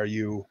 are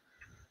you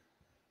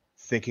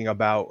thinking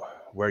about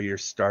where you're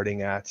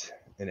starting at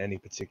in any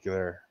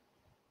particular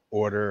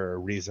order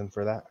or reason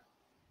for that?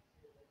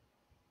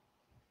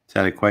 Is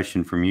that a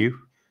question from you?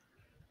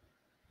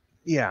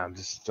 Yeah, I'm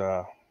just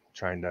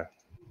trying to.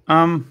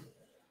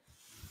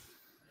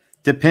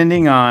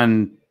 Depending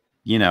on,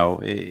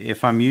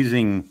 if I'm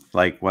using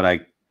like what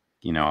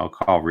I'll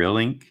call real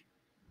ink,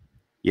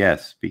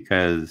 yes,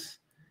 because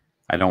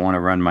I don't want to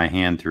run my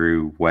hand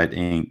through wet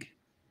ink.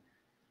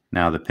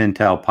 Now, the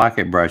Pentel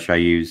pocket brush I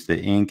use, the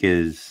ink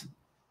is,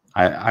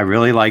 I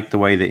really like the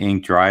way the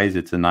ink dries.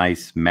 It's a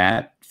nice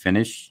matte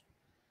finish.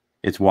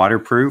 It's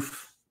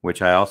waterproof,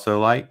 which I also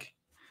like.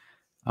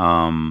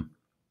 But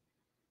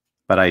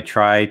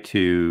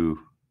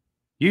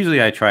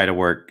usually I try to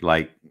work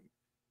like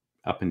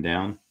up and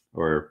down,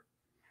 or,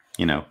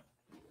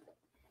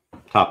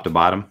 top to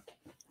bottom,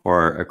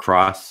 or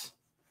across.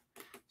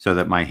 so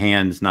that my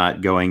hand's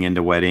not going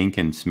into wet ink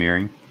and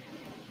smearing.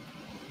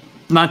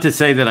 Not to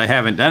say that I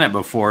haven't done it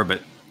before,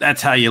 but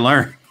that's how you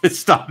learn to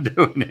stop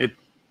doing it.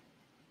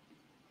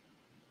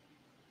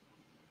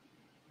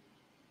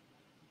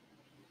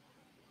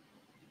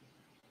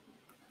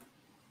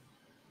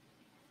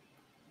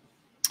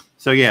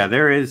 So yeah,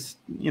 there is,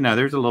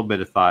 there's a little bit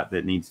of thought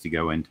that needs to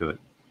go into it.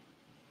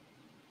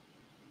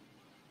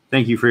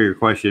 Thank you for your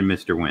question,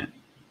 Mr. Went.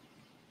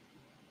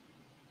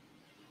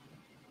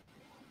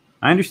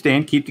 I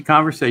understand. Keep the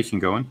conversation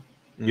going.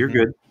 Mm-hmm. You're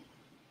good.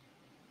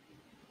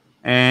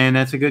 And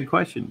that's a good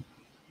question.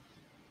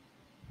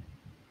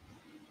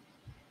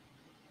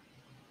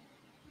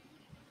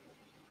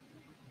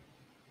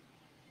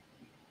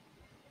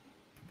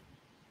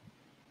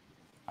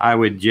 I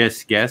would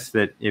just guess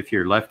that if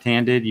you're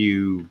left-handed,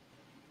 you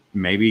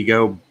maybe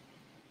go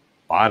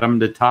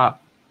bottom to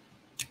top,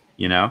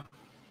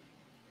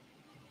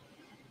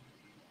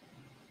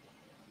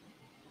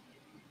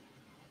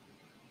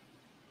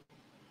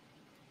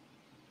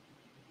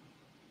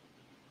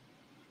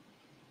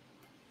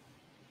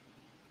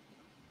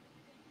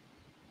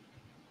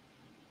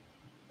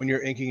 When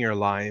you're inking your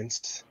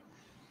lines,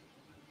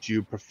 do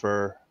you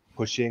prefer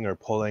pushing or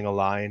pulling a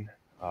line?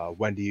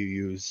 When do you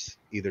use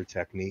either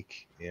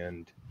technique,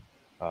 and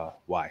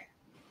why?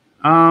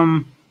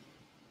 A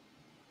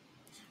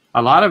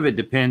lot of it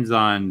depends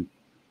on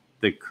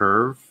the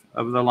curve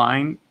of the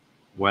line,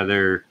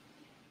 whether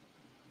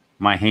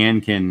my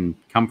hand can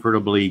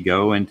comfortably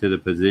go into the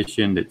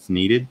position that's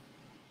needed.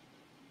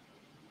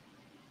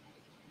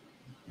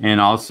 And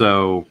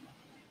also,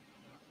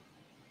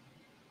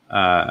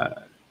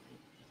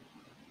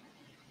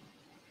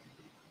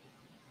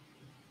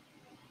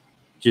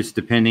 just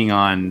depending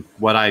on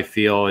what I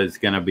feel is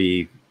going to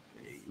be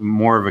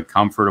more of a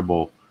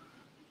comfortable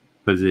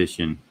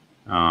position.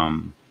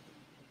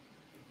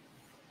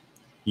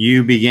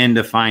 You begin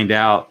to find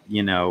out,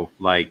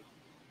 like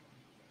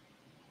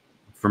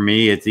for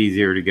me, it's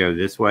easier to go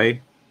this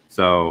way.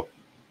 So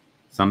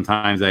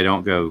sometimes I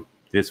don't go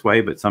this way,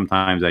 but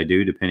sometimes I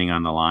do, depending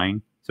on the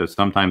line. So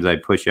sometimes I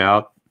push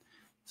out.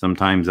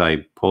 Sometimes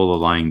I pull the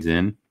lines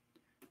in.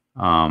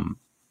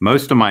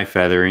 Most of my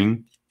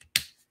feathering,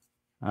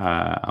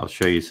 I'll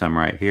show you some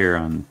right here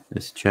on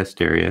this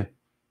chest area.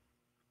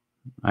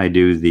 I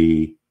do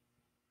the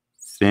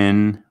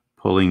thin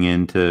pulling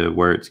into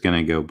where it's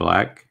going to go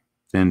black,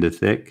 thin to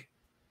thick.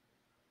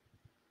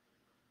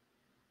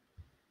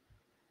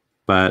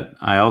 But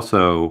I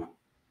also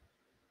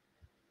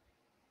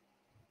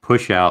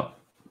push out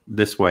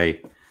this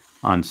way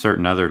on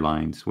certain other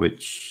lines,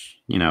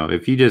 which,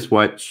 if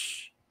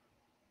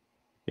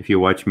you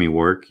watch me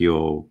work,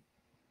 you'll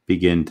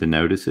begin to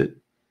notice it.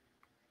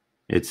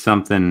 It's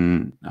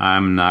something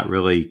I'm not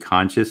really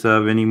conscious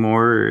of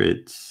anymore.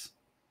 It's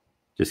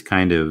just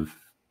kind of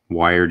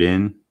wired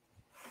in.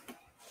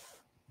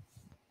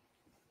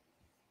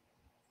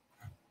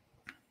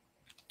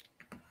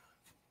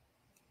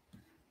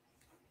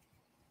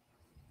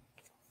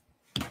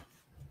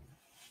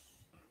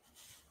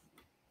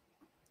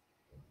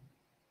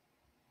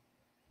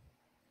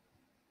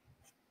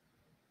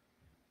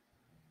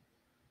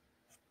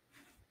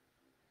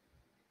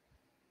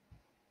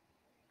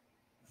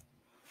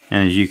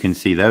 And as you can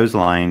see, those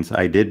lines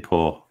I did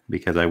pull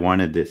because I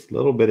wanted this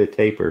little bit of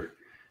taper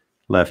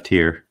left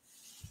here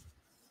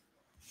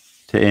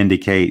to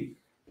indicate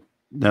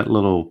that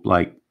little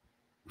like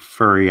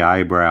furry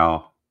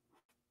eyebrow.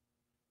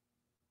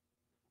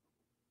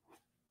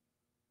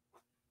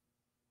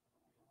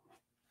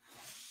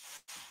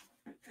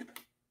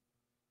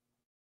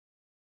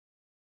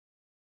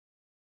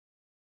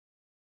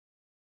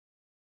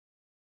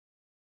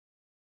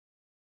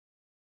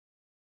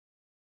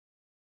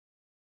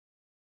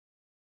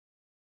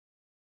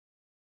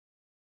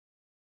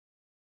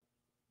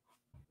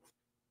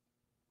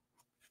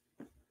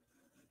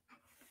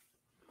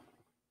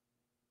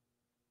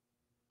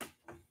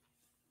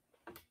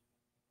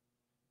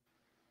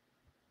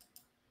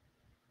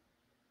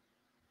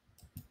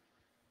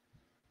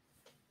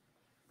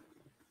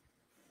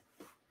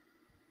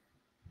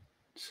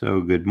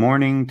 So good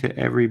morning to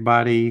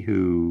everybody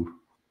who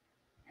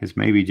has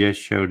maybe just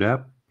showed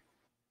up.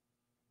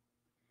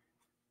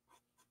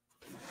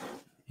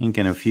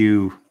 Inking a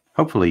few,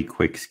 hopefully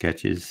quick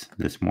sketches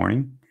this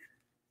morning.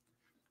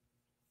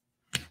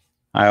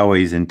 I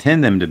always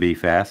intend them to be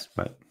fast,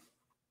 but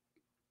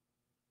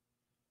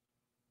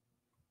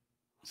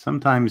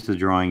sometimes the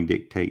drawing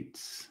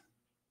dictates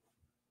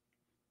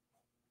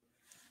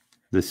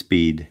the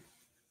speed.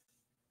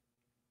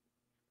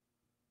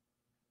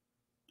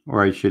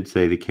 Or I should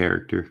say the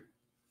character.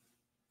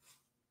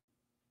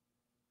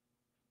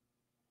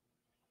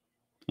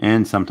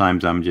 And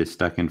sometimes I'm just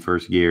stuck in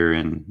first gear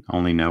and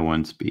only know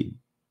one speed.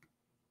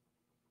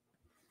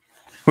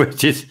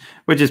 Which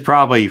is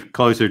probably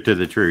closer to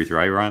the truth,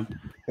 right, Ron?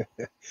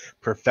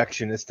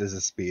 Perfectionist is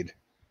a speed.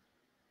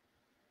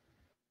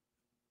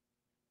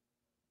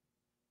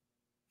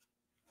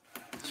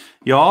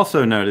 You'll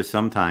also notice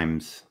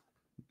sometimes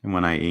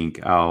when I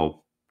ink,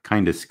 I'll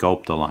kind of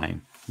sculpt a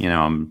line.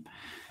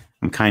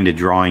 I'm kind of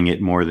drawing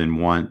it more than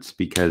once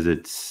because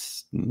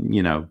it's,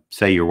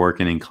 say you're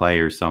working in clay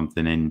or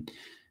something, and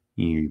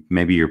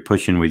maybe you're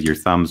pushing with your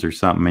thumbs or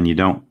something, and you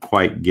don't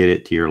quite get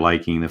it to your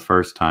liking the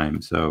first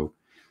time. So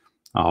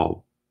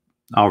I'll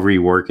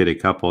rework it a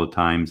couple of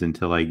times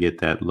until I get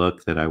that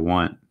look that I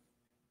want.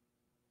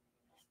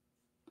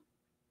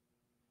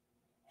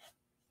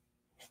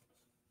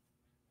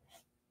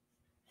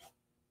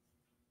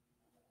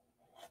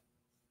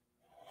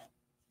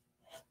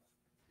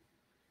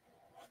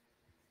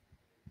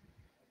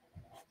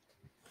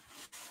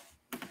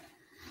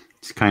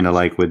 It's kind of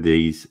like with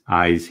these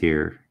eyes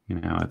here,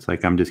 it's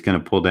like I'm just going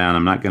to pull down.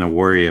 I'm not going to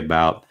worry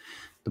about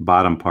the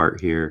bottom part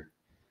here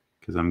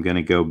because I'm going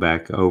to go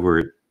back over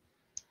it.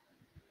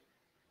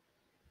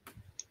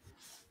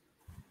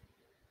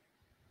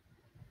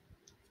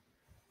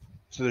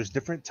 So there's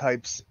different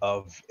types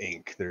of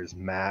ink. There's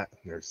matte,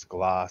 there's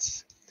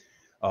gloss.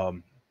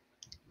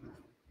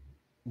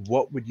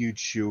 What would you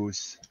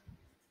choose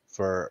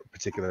for a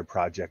particular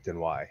project and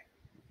why?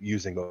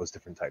 Using those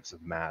different types of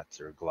mattes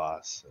or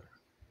gloss?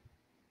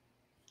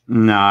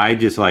 No, I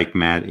just like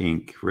matte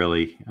ink,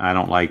 really. I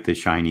don't like the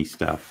shiny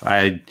stuff.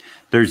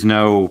 There's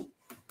no,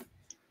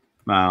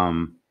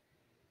 I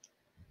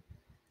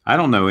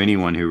don't know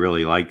anyone who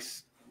really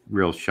likes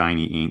real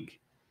shiny ink.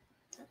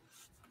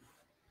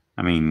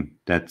 I mean,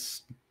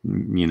 that's,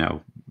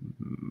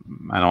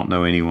 I don't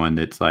know anyone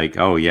that's like,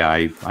 oh yeah,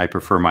 I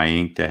prefer my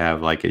ink to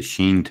have like a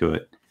sheen to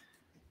it.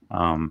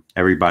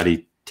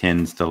 Everybody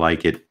tends to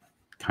like it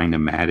kind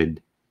of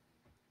matted.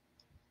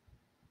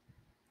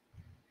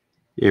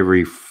 It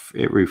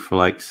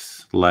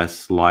reflects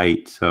less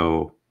light,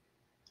 so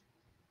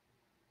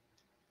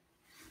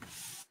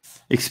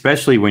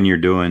especially when you're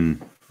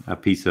doing a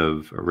piece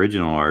of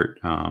original art.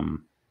 And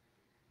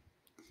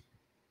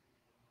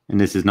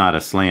this is not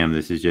a slam.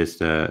 This is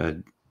just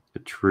a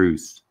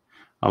truth.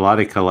 A lot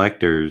of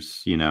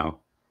collectors,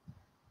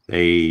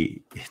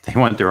 they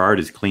want their art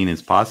as clean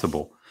as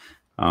possible.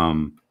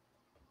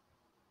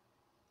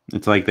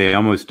 It's like they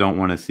almost don't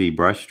want to see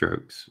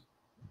brushstrokes,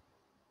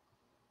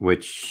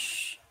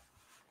 which,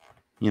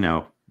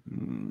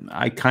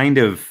 I kind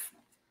of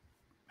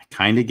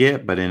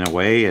get, but in a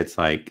way, it's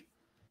like,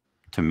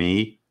 to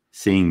me,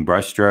 seeing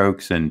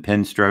brushstrokes and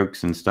pen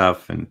strokes and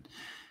stuff, and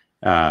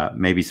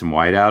maybe some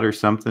whiteout or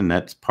something,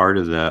 that's part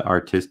of the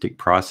artistic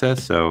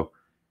process. So,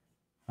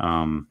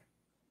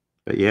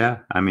 but yeah,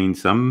 I mean,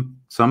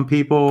 some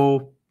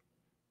people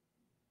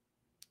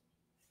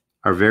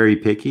are very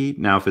picky.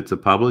 Now, if it's a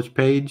published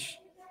page,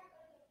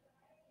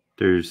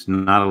 there's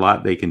not a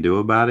lot they can do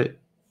about it.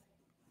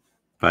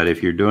 But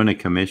if you're doing a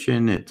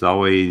commission, it's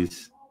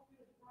always,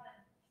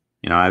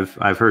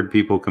 I've heard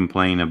people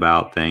complain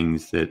about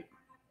things that,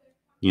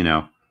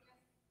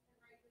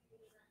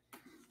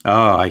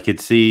 oh, I could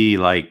see,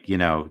 like,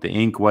 the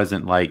ink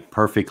wasn't like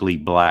perfectly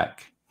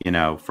black,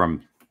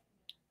 from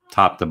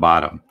top to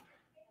bottom.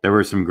 There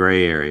were some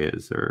gray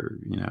areas or,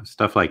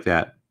 stuff like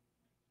that.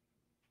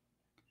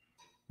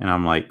 And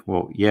I'm like,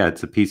 well, yeah,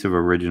 it's a piece of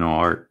original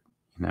art,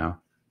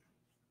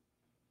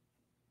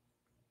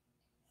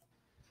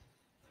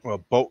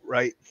 Well,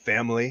 Boatwright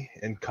Family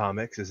and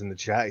Comics is in the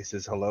chat. He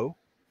says hello.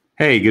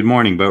 Hey, good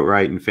morning,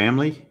 Boatwright and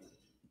family.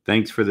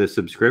 Thanks for the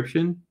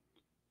subscription.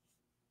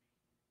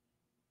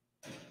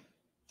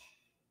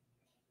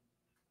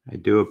 I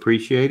do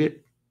appreciate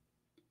it.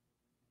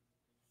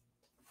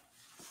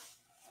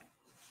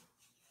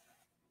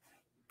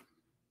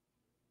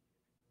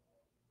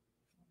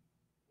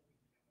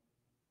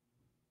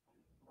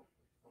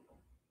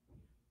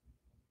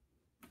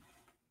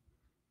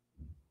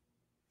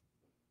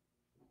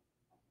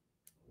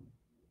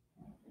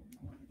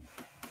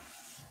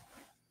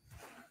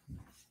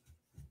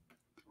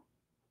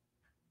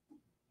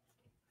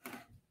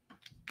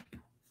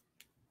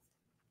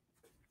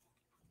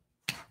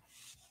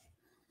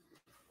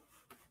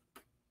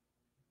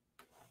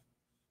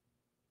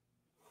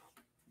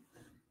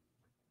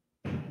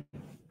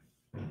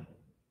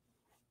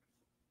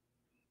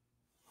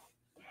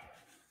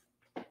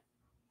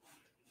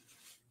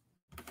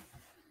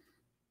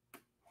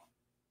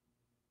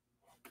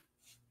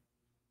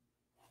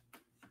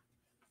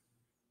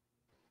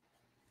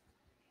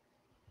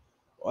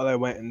 Well, I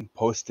went and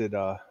posted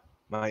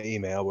my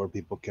email where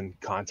people can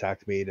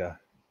contact me to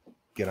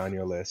get on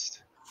your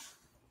list.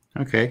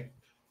 Okay.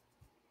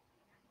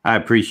 I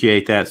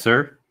appreciate that,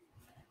 sir.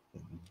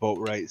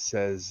 Boatwright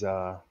says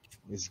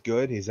he's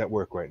good. He's at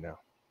work right now.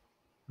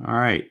 All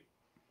right.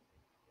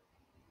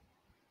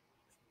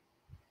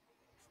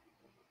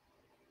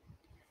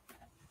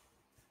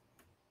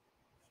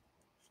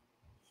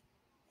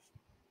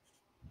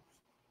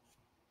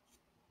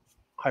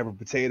 Hyper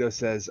Potato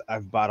says,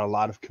 I've bought a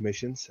lot of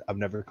commissions. I've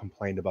never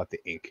complained about the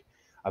ink.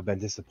 I've been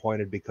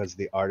disappointed because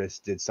the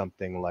artist did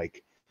something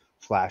like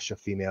flash a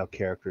female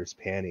character's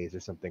panties or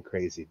something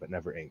crazy, but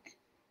never ink.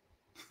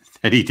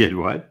 That he did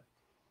what?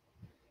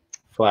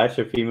 Flash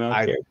a female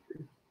character?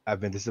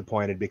 I've been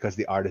disappointed because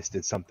the artist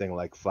did something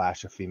like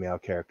flash a female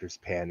character's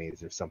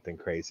panties or something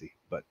crazy,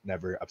 but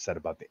never upset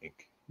about the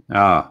ink.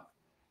 Oh.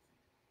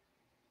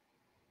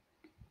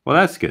 Well,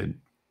 that's good.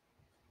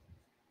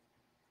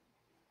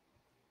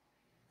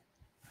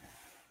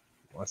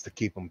 Wants to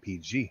keep them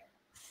PG.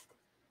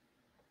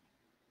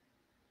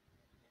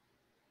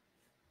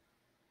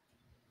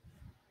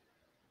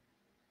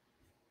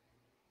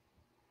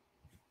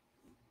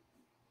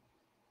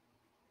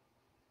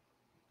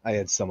 I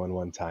had someone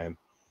one time.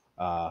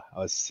 I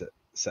was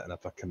setting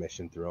up a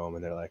commission through them,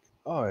 and they're like,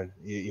 "Oh, and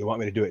you want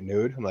me to do it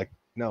nude?" I'm like,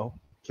 "No,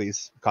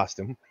 please,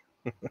 costume."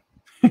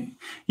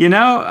 You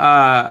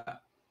know,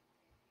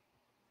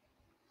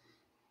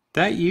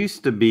 that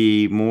used to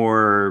be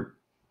more.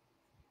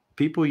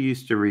 People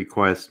used to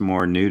request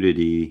more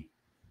nudity,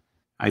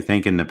 I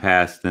think, in the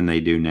past than they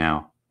do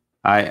now.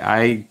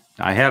 I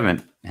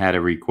haven't had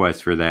a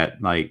request for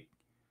that like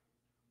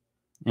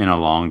in a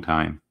long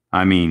time.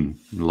 I mean,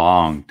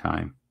 long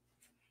time.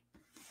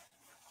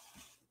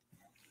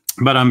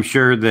 But I'm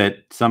sure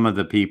that some of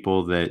the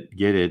people that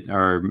get it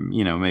are,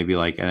 you know, maybe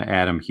like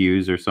Adam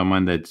Hughes or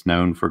someone that's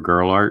known for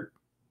girl art,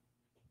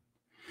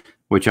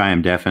 which I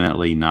am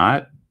definitely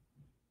not.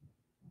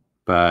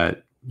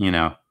 But, you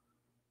know,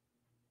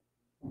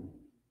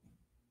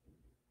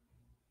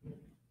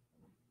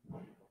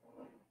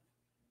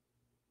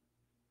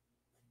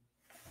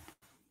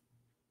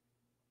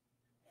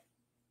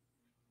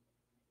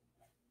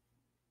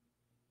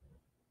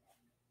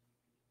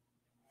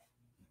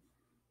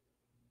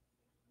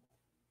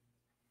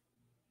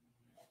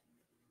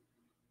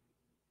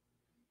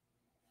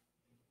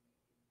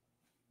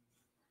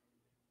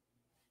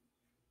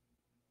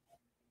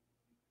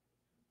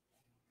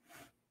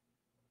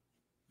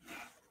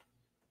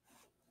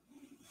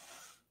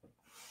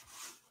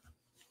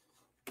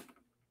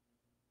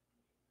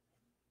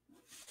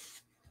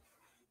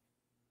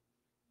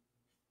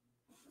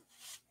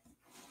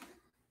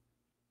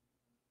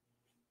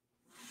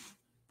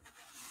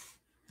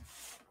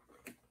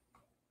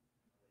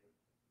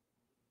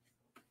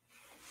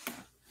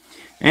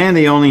 and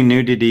the only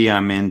nudity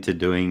I'm into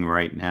doing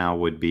right now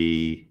would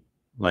be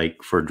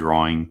like for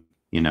drawing,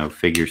 you know,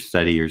 figure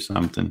study or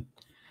something.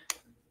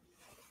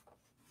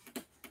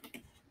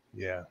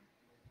 Yeah.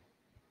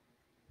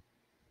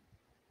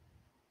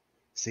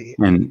 See,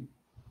 And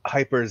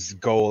Hyper's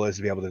goal is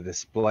to be able to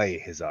display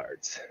his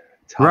art.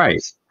 Top right.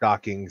 of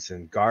stockings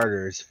and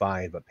garters,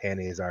 fine, but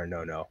panties are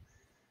no.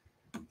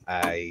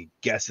 I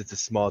guess it's a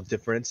small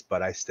difference,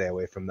 but I stay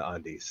away from the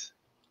undies.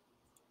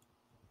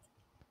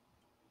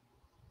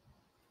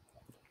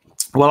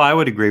 Well, I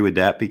would agree with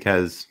that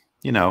because,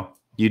 you know,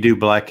 you do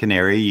Black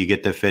Canary, you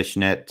get the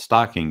fishnet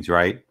stockings,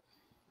 right?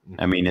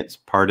 I mean, it's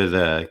part of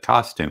the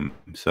costume.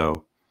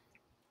 So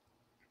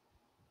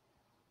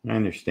I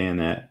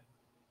understand that.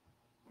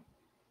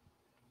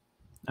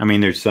 I mean,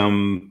 there's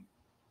some,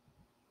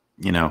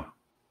 you know,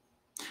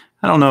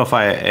 I don't know if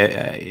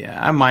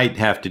I might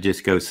have to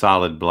just go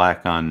solid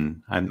black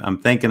on. I'm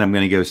thinking I'm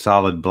going to go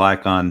solid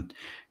black on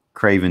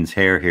Craven's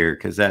hair here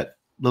because that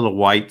little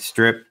white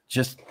strip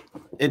just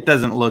it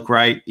doesn't look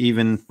right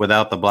even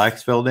without the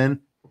blacks filled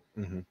in.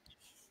 Mm-hmm.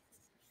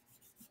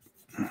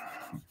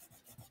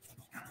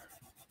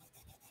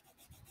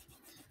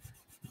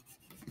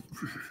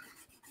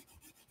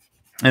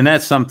 And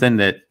that's something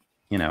that,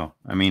 you know,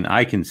 I mean,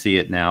 I can see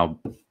it now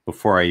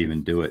before I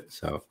even do it.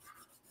 So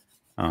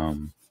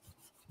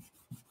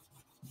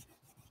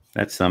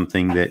that's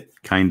something that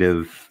kind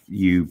of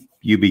you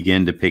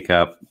begin to pick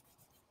up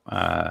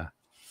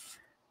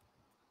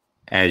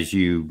as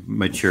you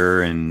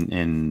mature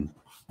and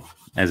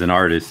as an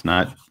artist,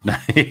 not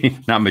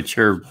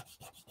mature,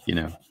 you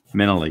know,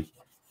 mentally.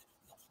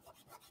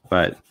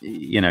 But,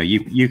 you know,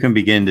 you can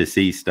begin to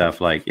see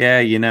stuff like, yeah,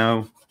 you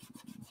know,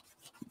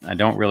 I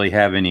don't really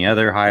have any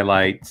other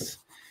highlights.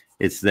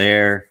 It's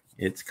there.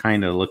 It's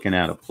kind of looking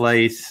out of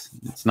place.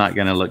 It's not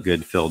going to look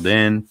good filled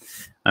in.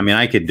 I mean,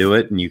 I could do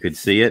it and you could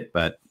see it,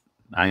 but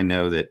I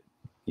know that,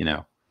 you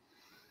know,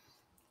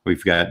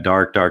 we've got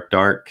dark, dark,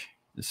 dark.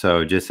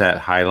 So just that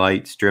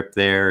highlight strip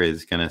there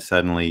is going to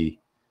suddenly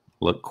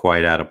look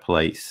quite out of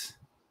place.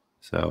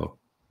 So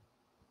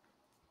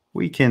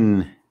we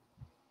can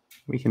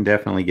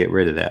definitely get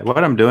rid of that.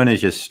 What I'm doing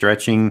is just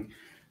stretching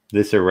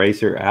this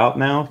eraser out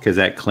now because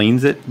that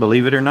cleans it,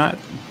 believe it or not.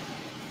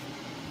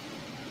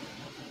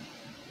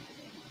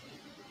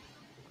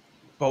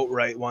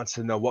 Boatwright wants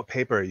to know what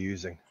paper are you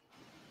using?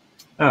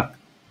 Oh,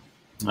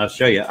 I'll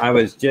show you. I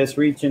was just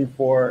reaching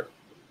for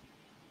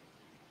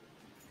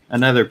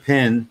another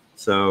pen,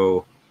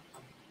 so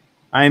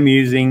I'm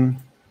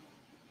using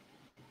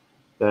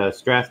the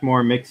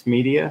Strathmore Mixed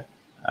Media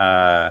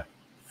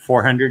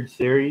 400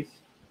 series,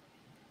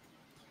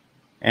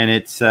 and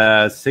it's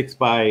 6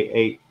 by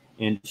 8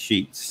 inch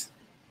sheets.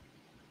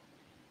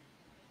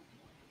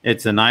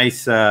 It's a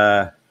nice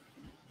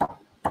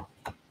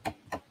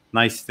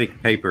nice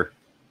thick paper.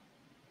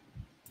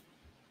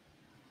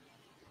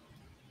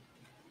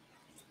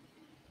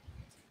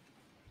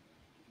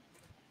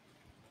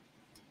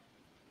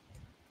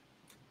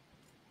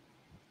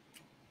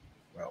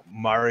 Well,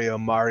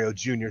 Mario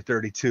Jr.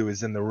 32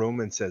 is in the room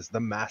and says the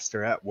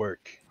master at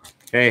work.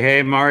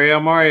 Hey,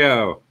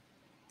 Mario.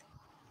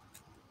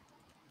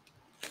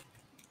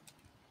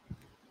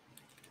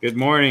 Good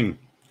morning.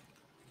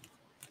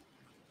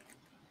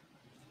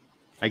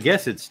 I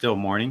guess it's still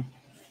morning.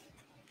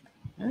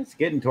 It's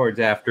getting towards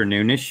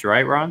afternoonish,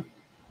 right, Ron?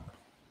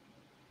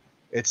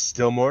 It's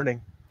still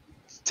morning.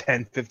 It's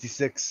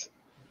 10:56.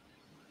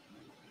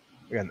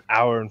 We got an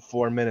hour and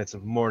 4 minutes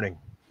of morning.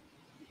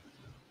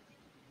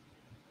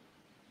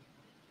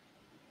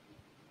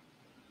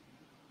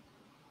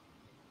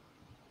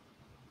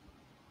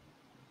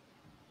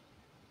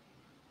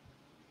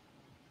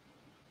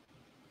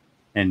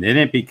 And then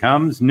it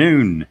becomes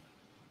noon.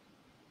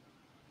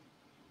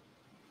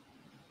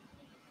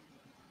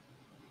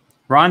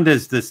 Ron,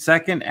 does the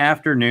second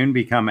afternoon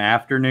become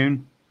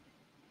afternoon?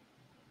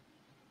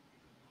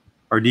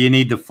 Or do you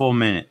need the full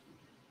minute?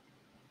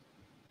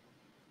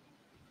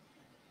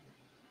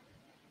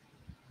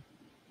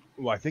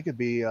 Well, I think it'd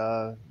be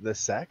the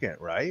second,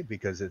 right?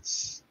 Because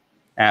it's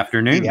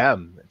Afternoon.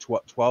 PM.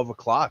 12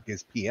 o'clock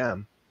is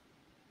PM.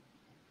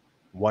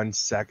 1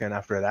 second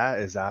after that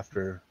is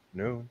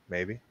afternoon,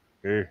 maybe.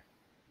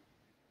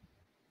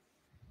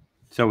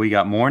 So we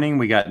got morning,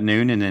 we got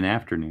noon, and then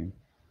afternoon.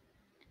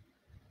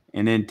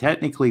 And then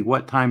technically,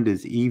 what time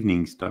does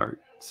evening start?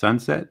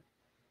 Sunset?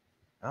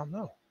 I don't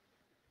know.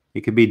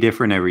 It could be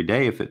different every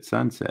day if it's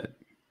sunset.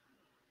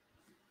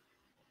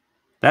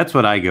 That's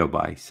what I go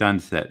by,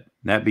 sunset.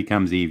 That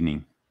becomes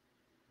evening.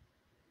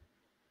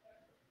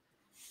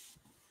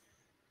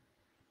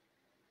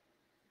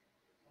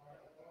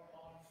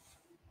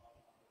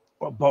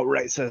 Well,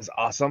 Boatwright says,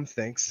 awesome,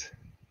 thanks.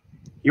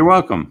 You're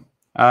welcome.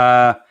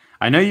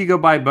 I know you go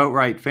by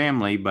Boatwright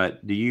Family,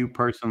 but do you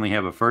personally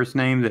have a first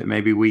name that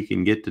maybe we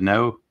can get to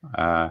know?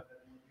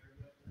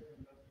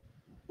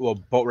 Well,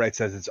 Boatwright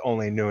says it's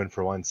only noon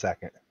for 1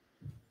 second.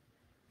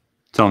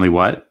 It's only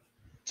what?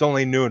 It's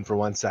only noon for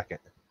 1 second.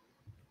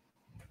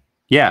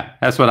 Yeah,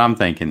 that's what I'm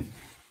thinking.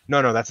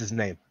 No, that's his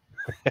name.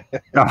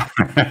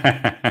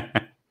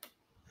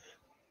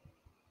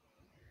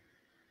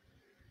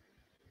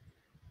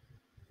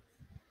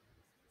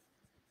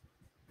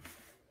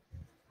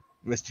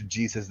 Mr.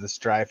 G says the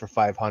strive for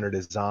 500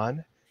 is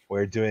on.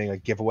 We're doing a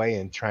giveaway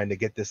and trying to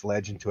get this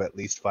legend to at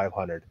least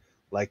 500.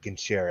 Like and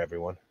share,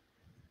 everyone.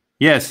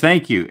 Yes,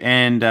 thank you.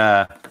 And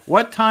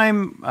what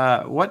time?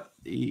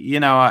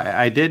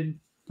 I did.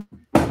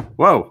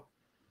 Whoa,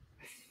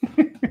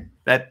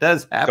 that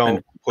does happen.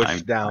 Don't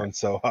push down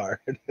so hard.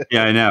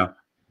 Yeah, I know.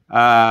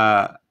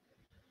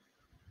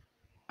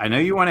 I know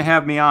you want to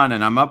have me on,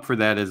 and I'm up for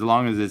that as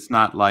long as it's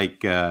not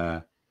like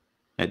at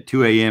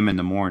 2 a.m. in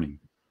the morning.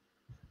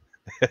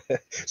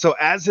 So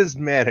as his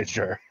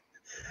manager,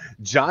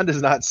 John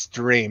does not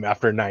stream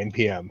after 9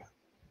 p.m.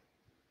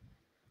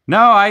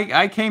 No,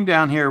 I came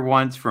down here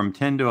once from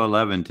 10 to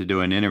 11 to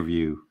do an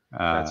interview.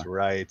 That's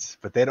right.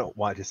 But they don't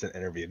want just an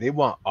interview. They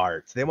want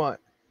art. They want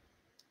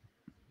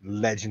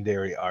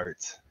legendary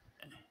art.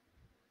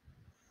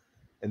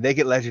 And they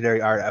get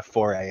legendary art at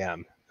 4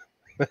 a.m.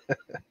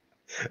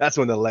 That's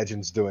when the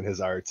legend's doing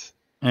his art.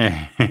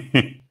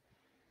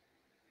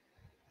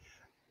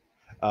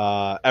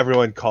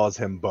 Everyone calls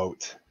him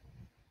Boat.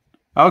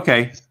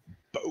 Okay.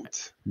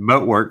 Boat.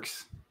 Boat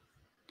works.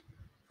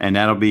 And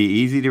that'll be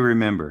easy to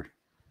remember.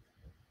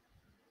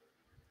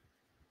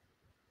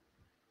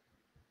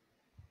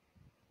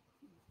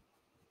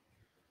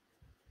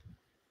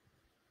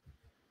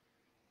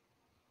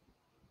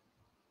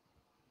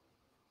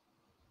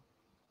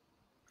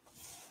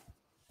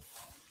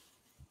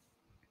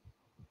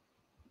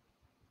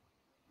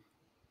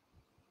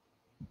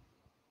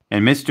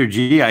 And Mr.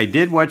 G, I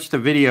did watch the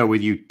video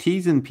with you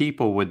teasing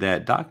people with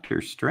that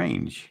Doctor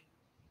Strange.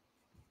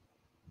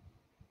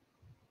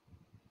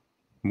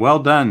 Well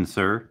done,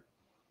 sir.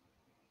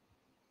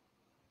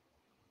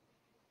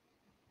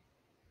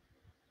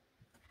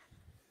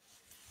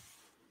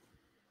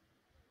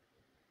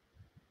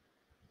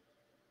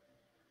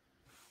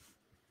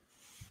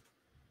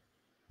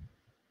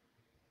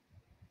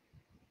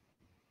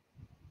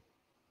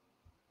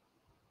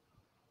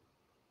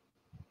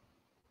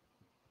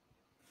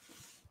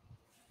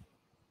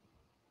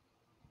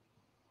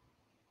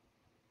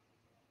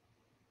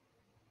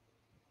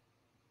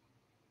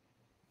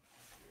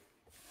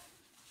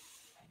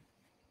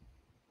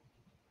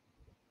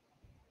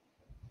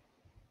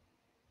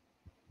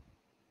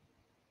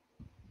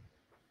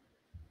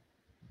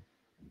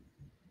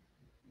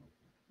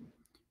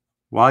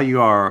 While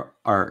you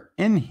are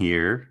in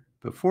here,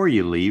 before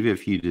you leave,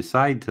 if you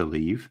decide to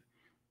leave,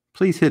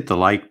 please hit the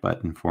like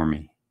button for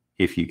me,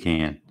 if you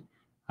can.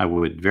 I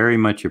would very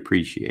much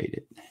appreciate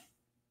it.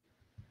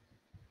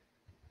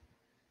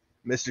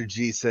 Mr.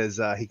 G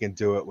says he can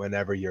do it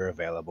whenever you're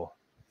available.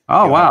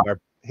 Oh, wow.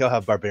 He'll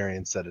have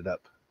Barbarian set it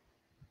up.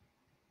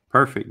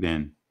 Perfect,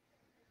 then.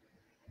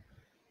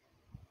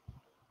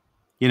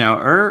 You know,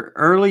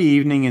 early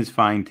evening is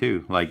fine,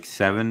 too. Like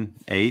 7,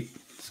 8,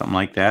 something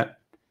like that.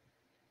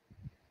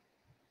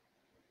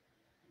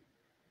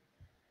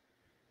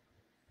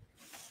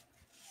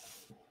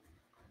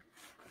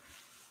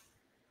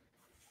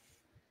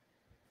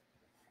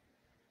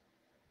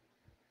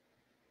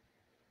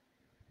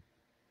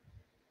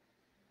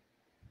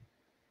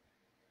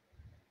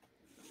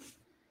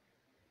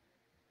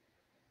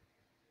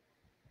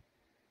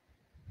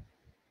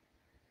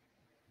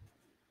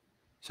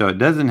 So it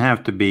doesn't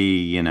have to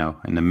be, in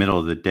the middle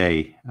of the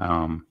day.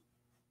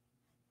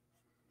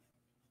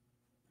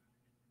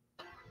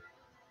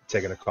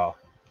 Taking a call.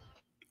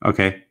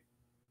 Okay.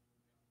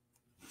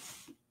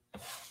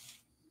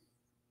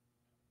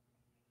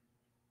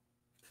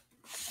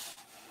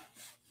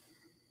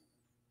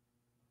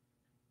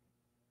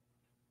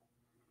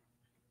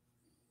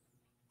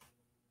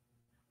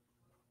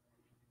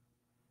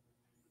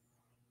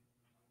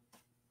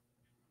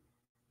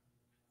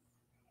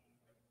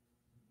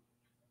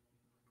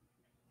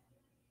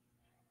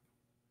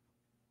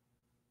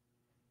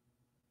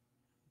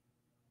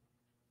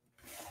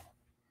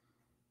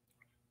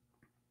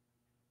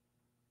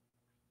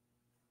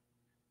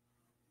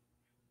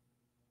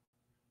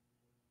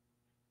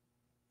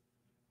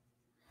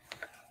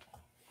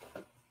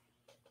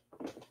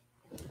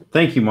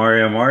 Thank you,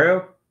 Mario.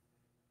 Mario.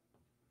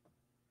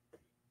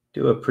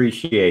 Do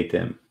appreciate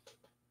them.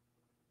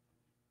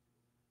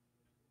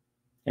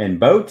 And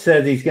Boat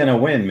says he's going to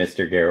win,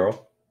 Mr.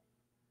 Garrell.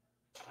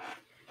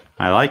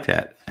 I like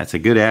that. That's a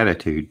good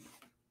attitude.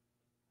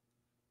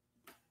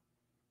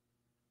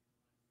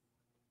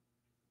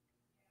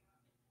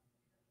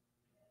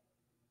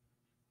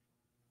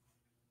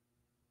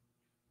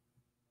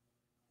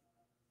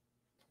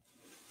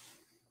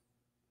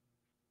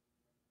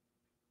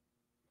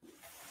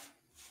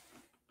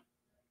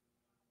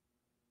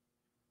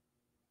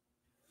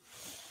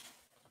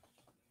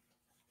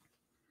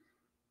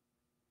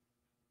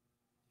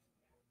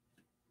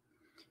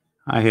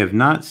 I have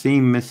not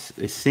seen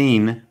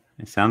it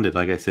sounded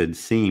like I said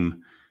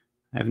seam.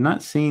 I have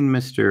not seen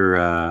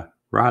Mr.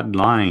 Rod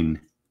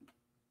Line,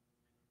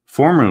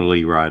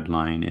 formerly Rod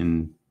Line,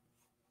 in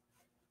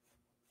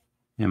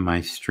my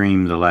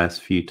stream the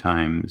last few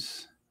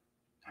times.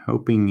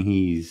 Hoping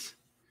he's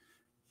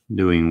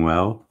doing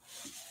well.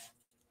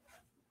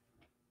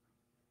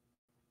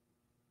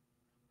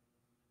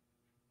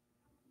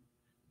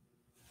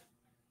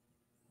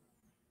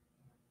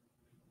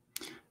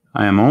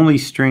 I am only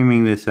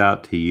streaming this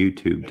out to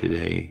YouTube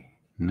today.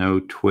 No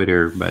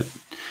Twitter, but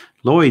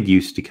Lloyd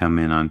used to come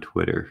in on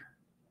Twitter.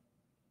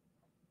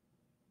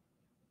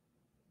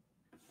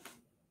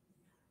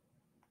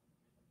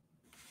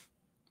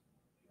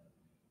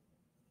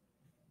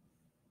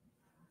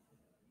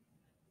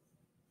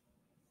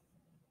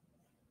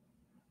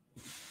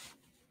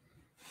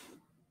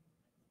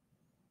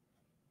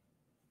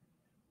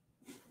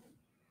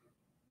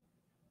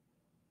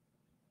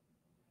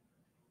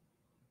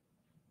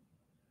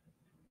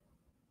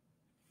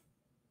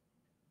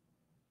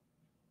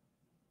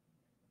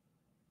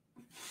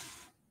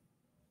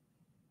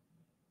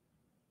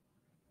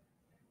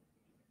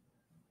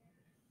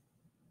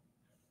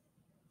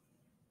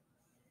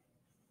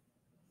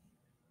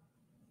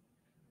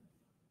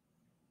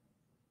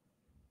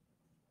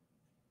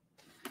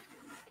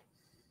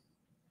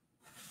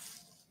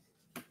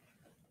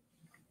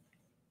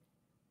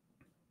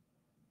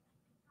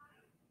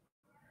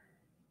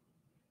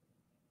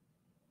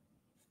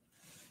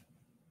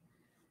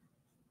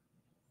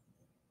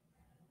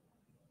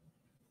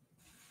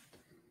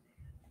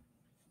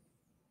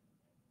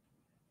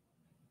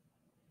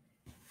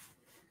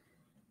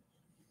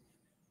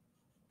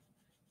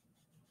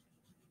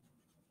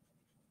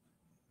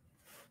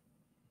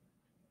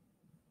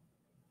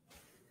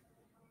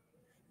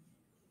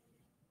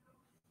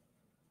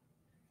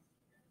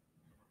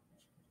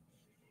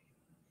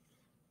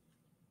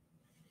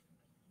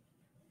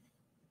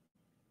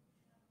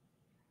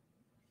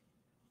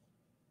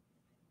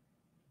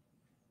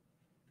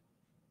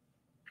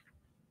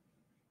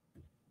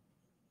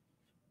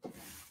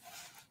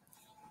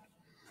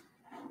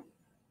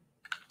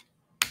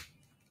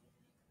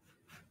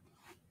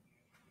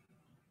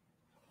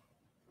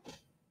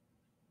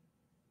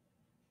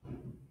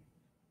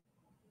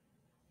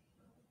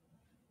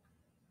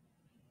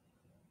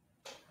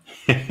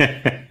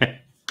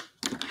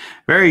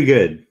 Very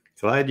good.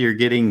 Glad you're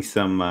getting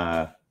some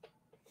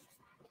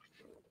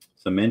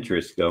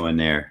interest going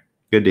there.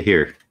 Good to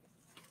hear.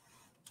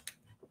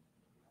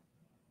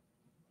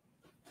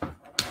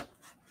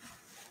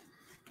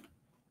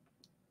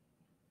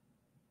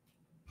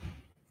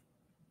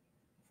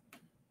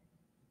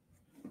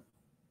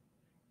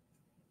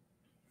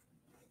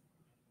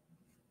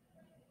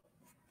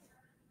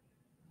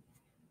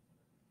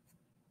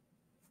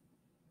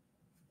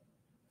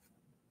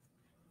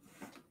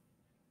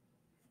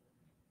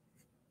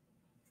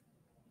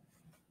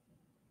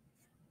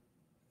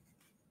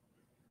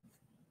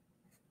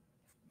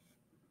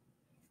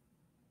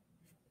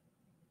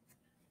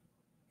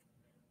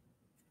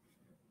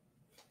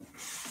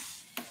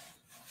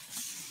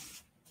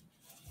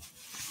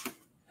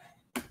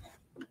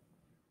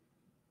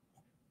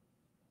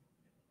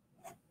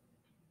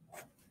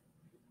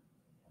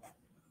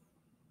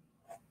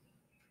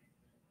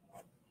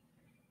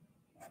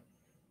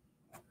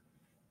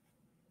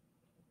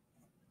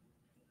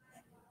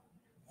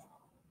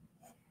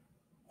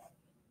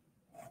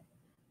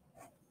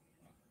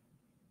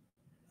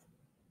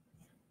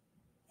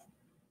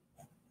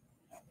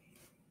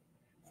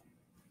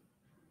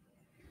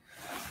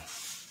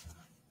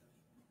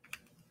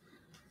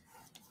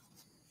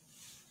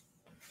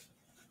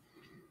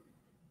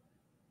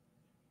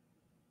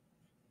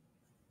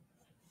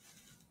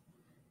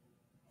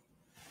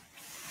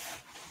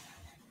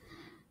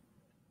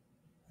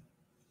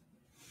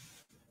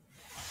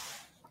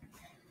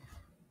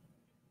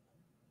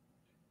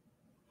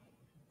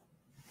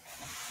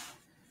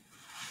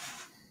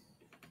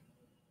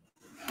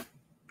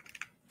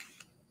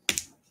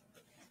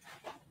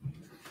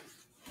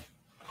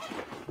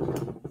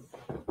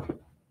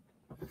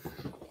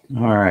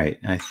 All right.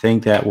 I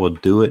think that will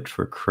do it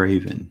for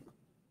Craven.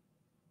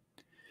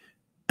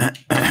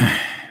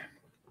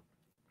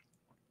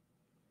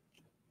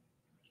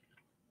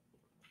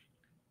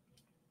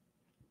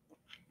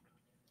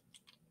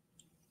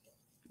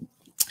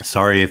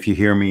 Sorry if you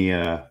hear me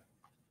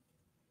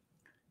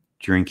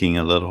drinking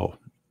a little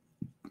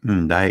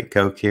Diet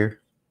Coke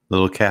here, a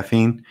little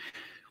caffeine.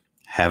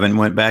 Haven't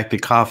went back to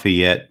coffee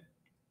yet,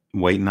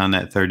 waiting on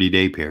that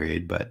 30-day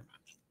period, but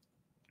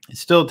it's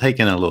still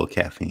taking a little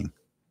caffeine.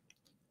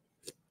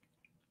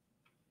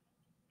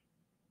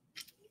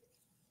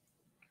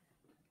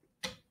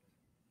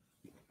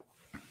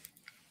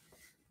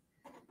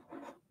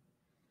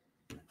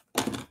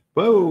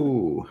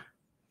 Whoa.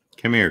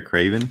 Come here,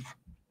 Craven.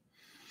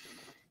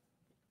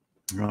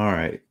 All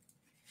right.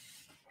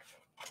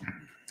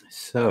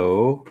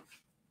 So,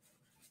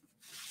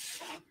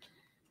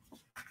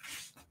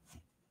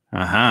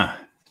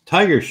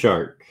 Tiger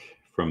Shark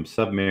from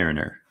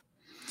Submariner.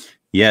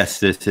 Yes,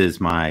 this is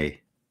my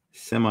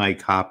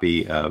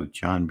semi-copy of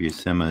John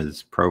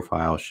Buscema's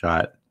profile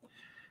shot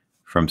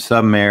from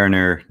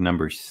Submariner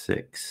number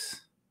 6.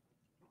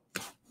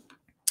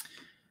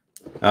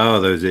 Oh,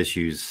 those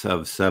issues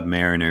of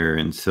Submariner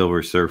and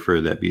Silver Surfer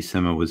that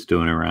Buscema was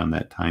doing around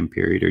that time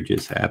period are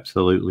just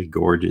absolutely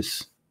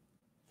gorgeous.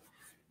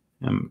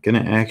 I'm going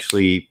to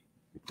actually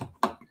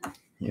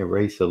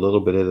erase a little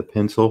bit of the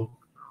pencil.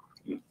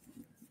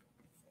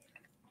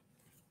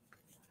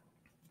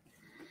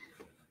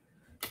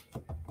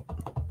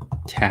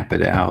 Tap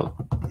it out.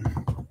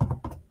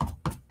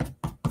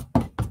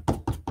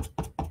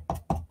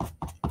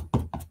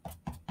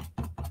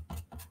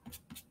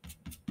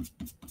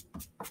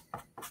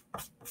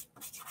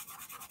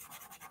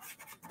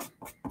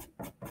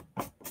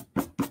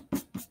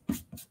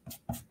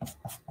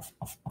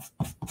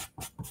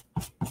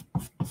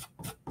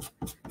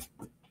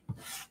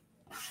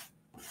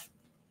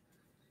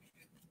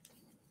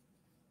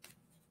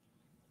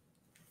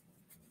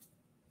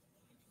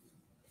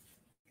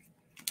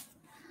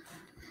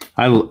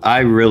 I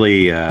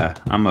really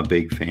I'm a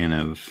big fan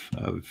of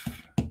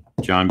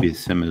John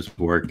Buscema's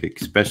work,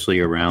 especially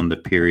around the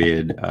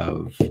period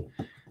of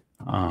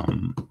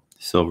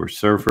Silver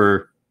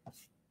Surfer,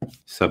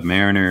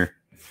 Submariner,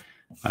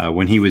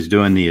 when he was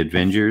doing the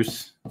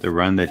Avengers, the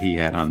run that he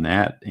had on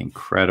that,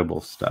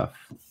 incredible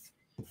stuff.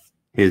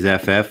 His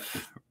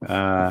FF,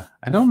 I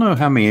don't know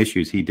how many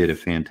issues he did a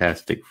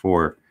Fantastic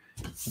Four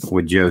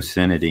with Joe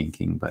Sinnott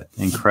inking, but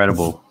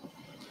incredible.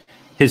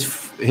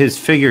 His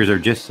figures are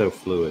just so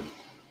fluid.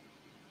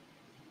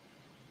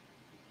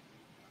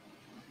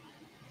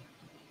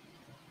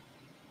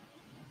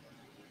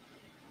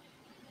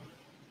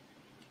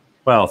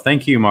 Well,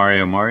 thank you,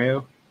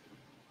 Mario.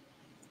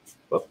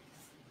 Whoop.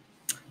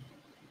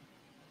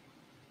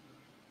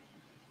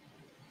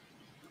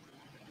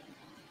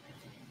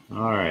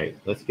 All right,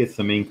 let's get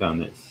some ink on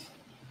this.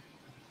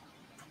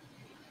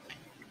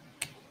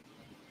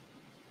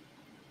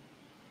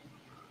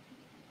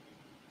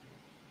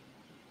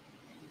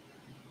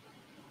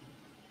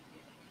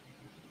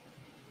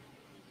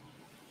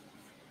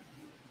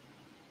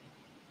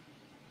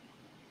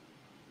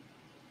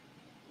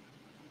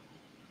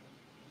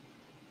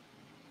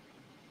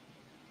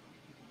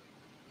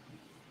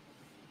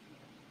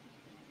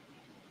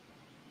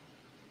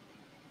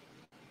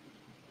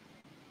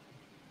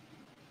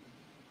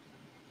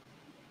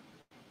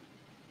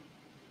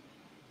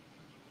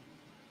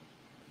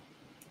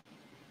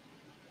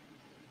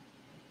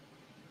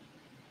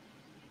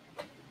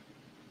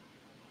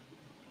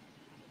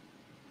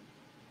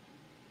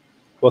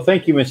 Well,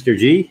 thank you, Mr.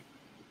 G.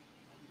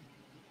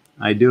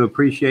 I do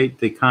appreciate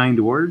the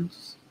kind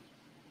words.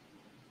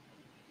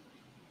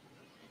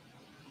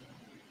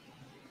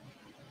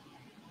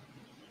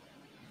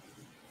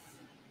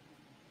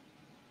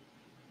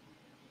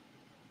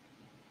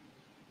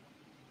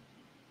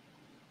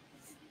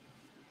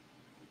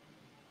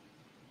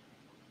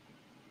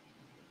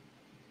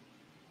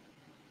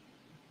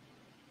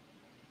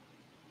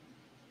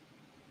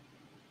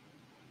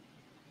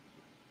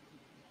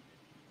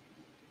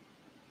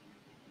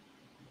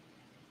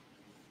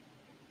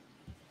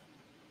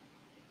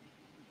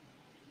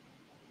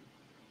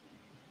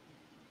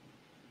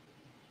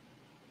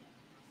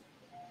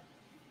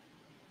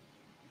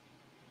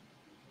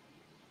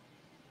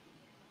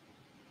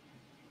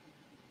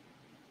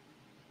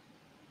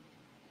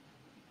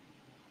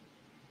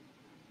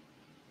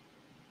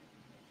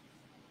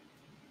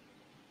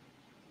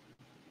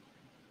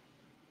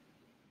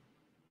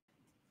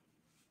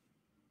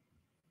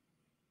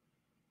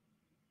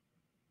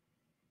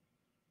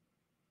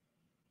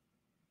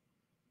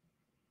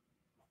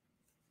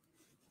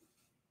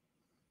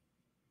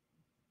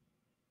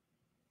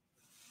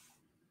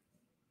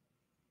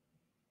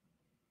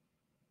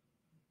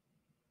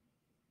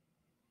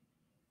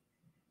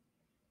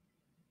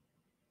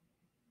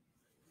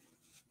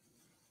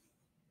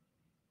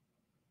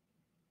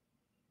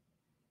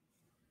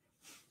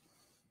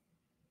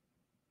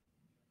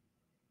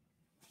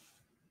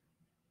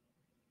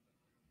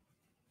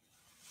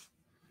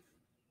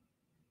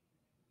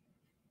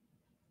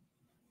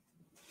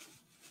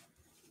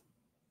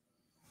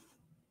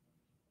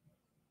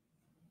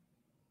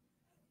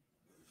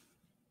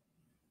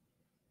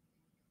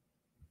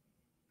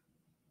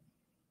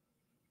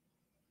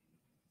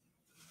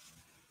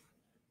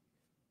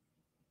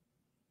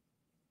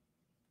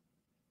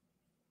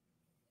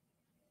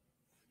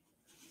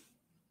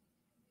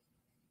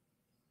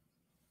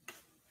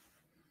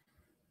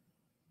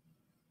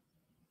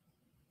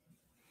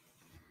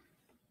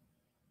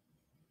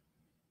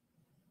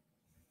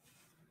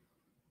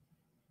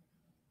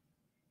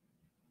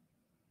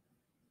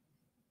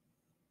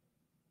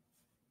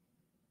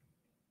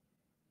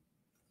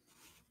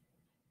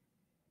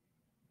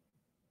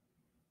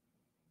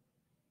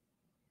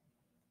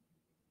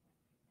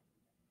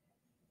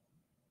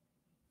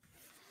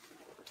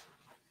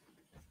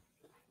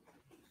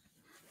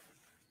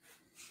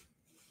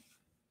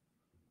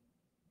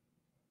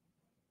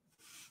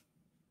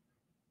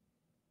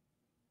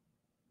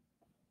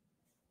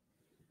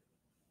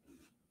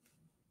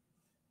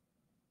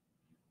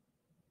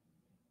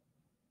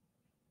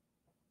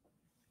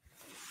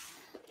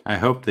 I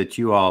hope that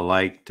you all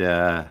liked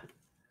the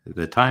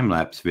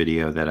time-lapse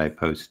video that I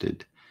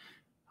posted.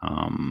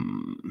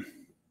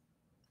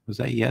 Was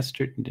that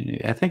yesterday?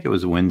 I think it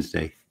was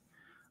Wednesday.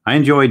 I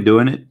enjoyed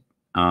doing it.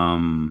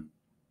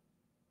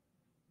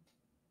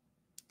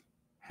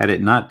 Had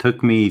it not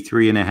took me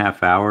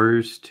 3.5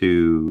 hours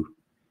to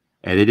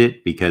edit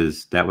it,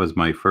 because that was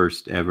my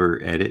first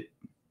ever edit,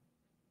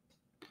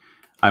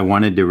 I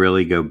wanted to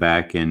really go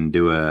back and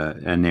do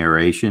a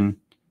narration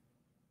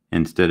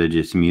instead of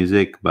just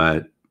music,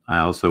 but I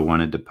also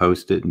wanted to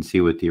post it and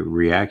see what the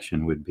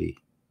reaction would be.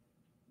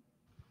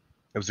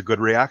 It was a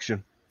good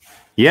reaction.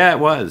 Yeah, it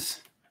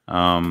was.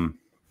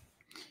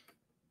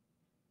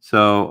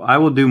 So I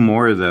will do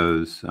more of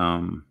those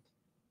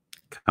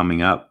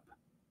coming up.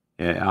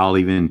 I'll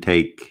even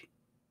take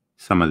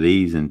some of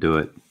these and do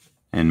it,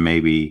 and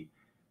maybe,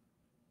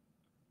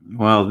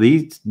 well,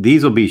 these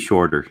will be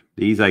shorter.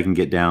 These I can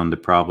get down to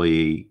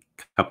probably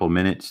a couple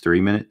minutes,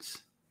 3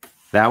 minutes.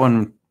 That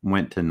one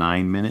went to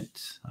 9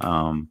 minutes.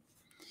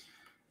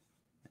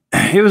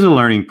 It was a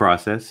learning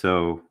process,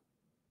 so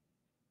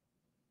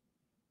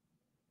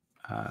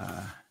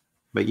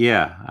but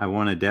yeah, I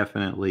want to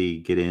definitely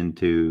get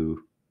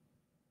into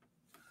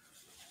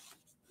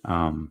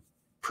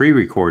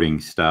pre-recording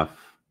stuff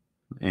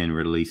and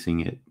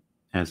releasing it,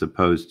 as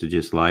opposed to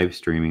just live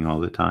streaming all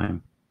the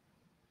time.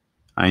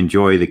 I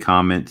enjoy the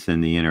comments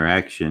and the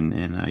interaction,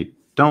 and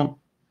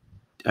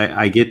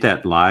I get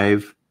that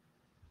live,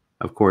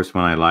 of course,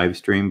 when I live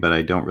stream, but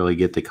I don't really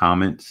get the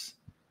comments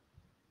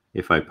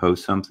if I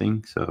post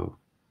something. So,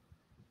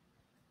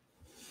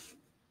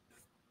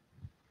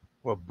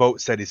 well,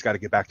 Boat said he's got to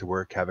get back to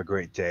work. Have a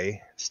great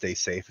day. Stay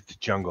safe. It's a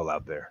jungle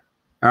out there.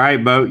 All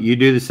right, Boat, you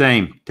do the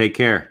same. Take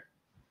care.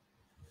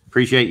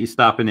 Appreciate you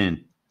stopping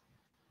in.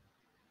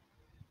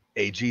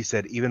 AG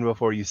said, even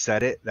before you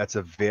said it, that's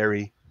a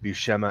very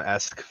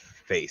Buscema-esque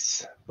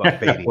face,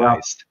 but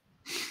Beatty-iced.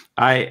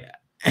 I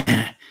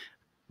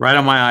right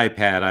on my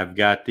iPad, I've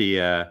got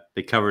the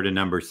cover to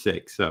number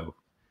 6. So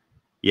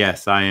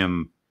yes, I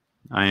am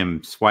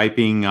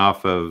swiping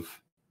off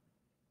of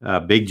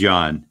Big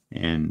John,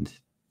 and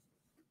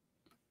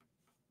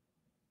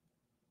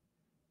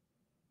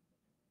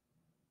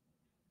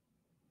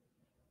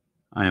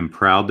I am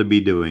proud to be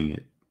doing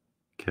it,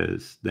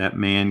 because that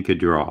man could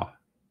draw.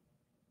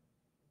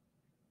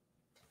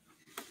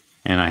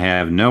 And I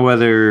have no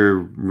other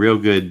real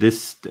good.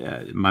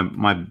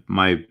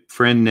 My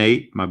friend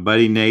Nate, my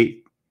buddy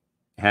Nate,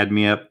 had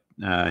me up,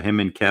 him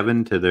and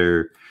Kevin, to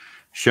their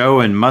show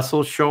in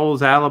Muscle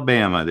Shoals,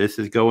 Alabama. This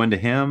is going to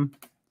him,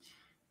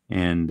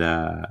 and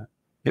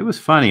it was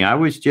funny. I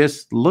was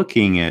just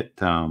looking at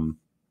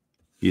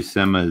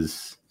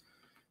Buscema's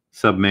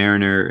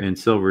Submariner and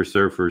Silver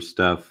Surfer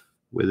stuff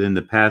within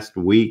the past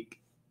week,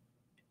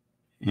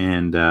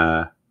 and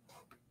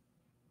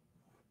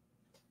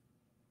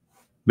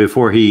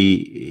before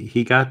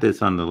he got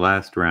this on the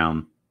last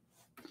round,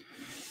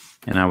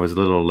 and I was a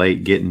little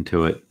late getting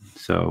to it,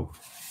 so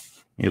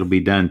it'll be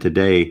done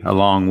today,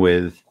 along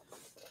with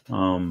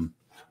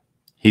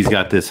he's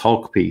got this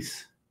Hulk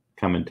piece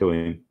coming to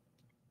him.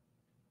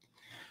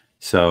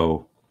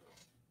 So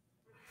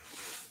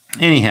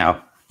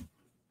anyhow,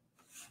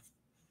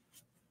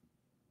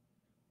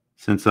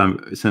 since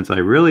I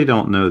really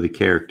don't know the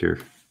character,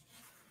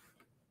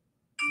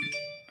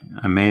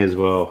 I may as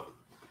well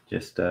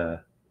just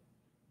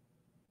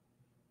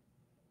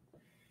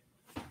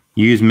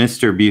use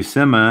Mr.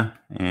 Buscema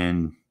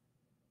and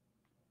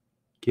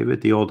give it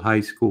the old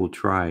high school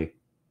try.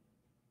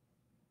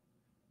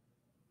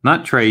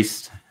 Not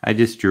traced. I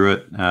just drew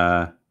it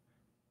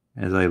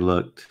as I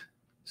looked.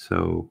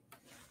 So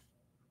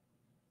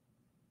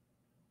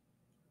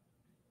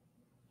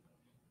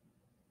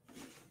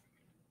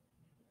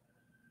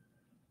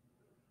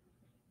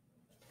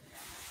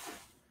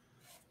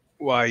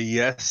Why,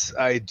 yes,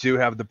 I do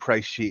have the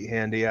price sheet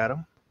handy,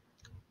 Adam.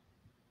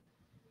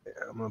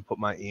 I'm going to put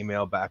my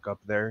email back up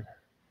there.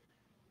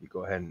 You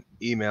go ahead and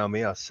email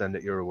me. I'll send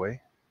it your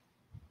way.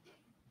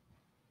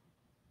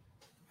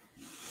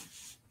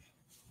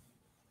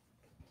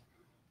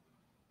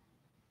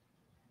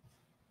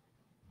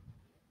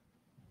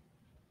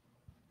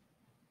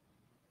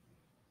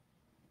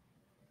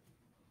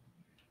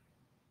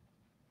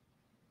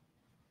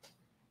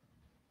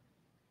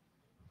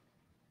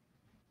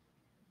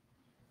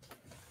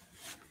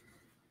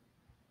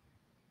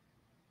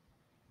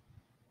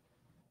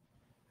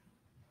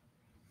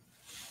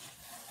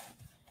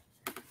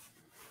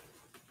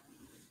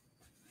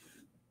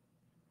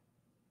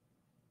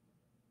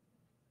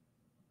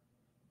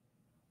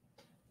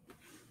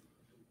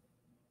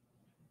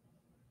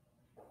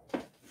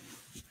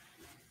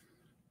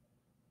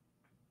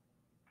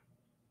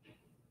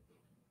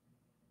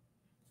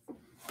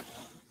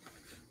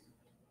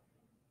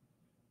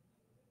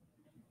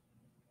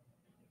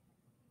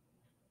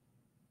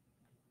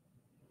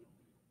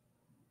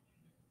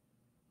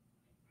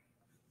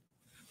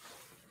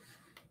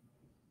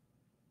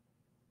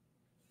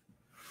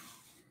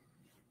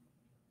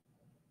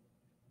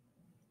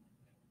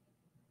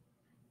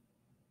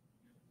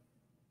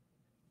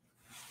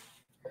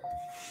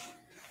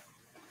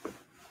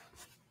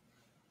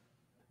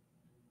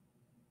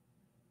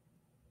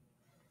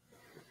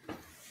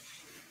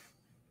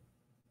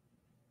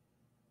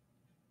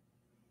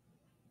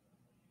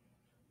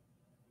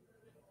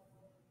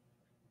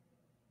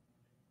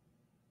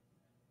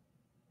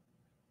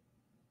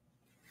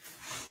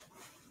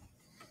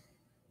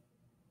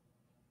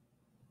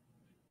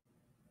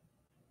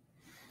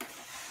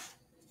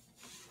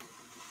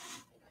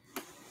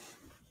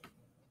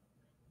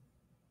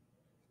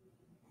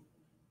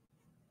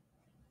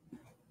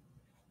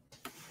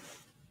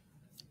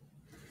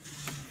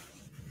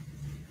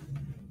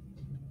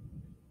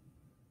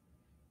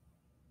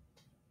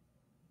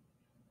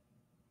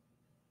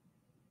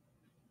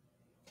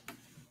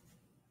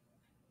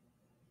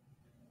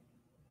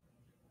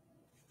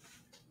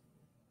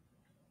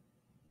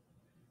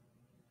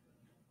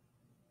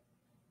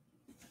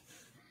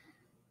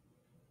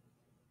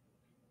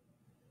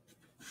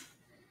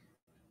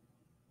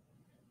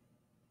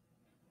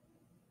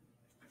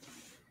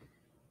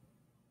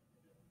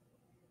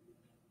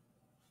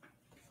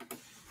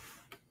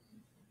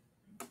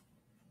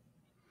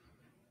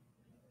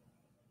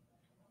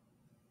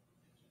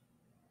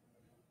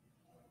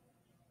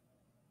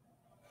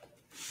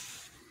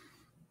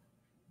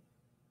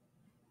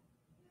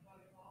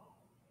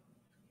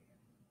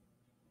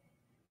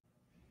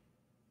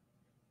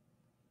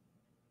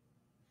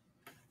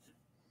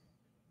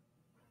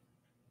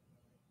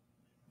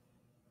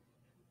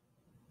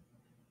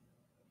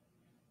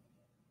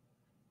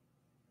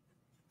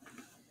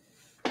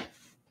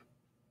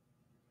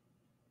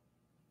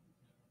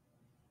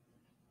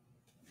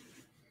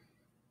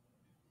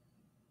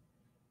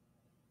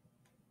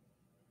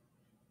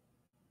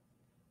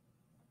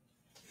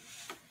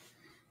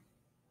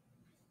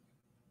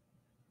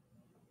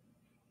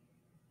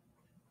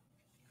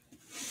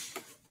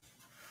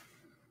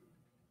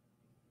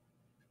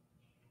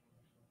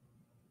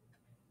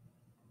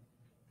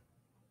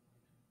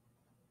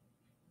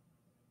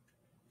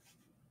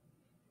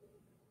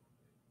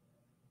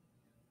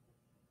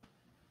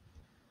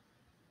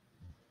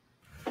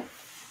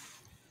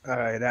 All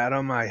right,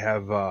 Adam, I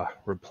have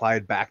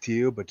replied back to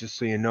you, but just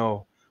so you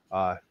know,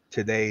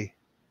 today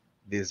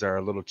these are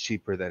a little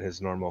cheaper than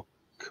his normal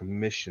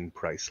commission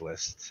price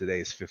list. Today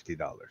is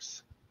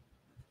 $50,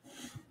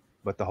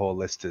 but the whole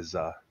list is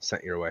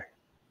sent your way.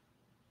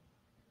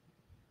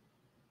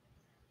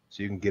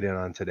 So you can get in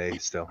on today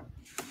still.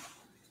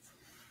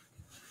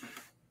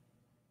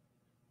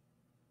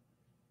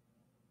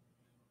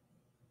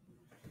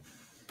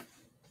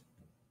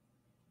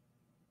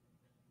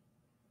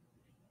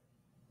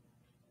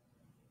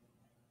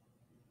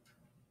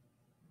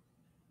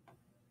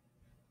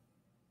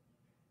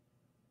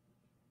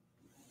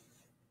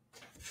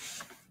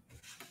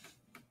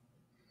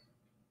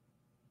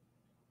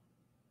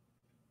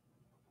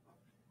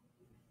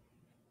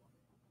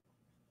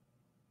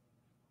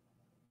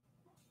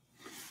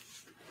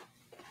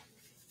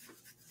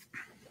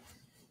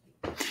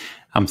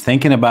 I'm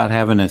thinking about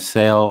having a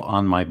sale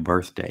on my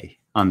birthday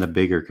on the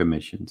bigger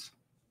commissions.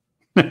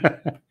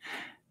 That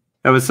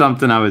was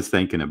something I was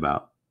thinking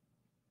about.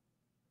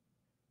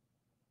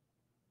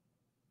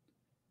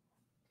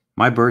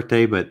 My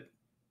birthday, but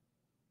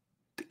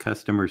the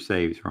customer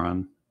saves,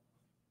 Ron.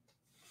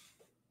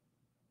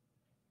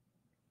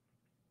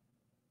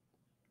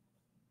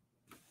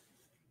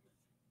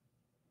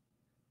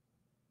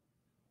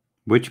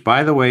 Which,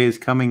 by the way, is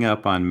coming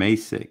up on May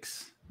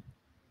 6th.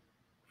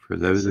 For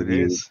those of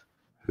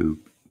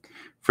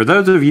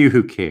you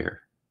who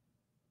care.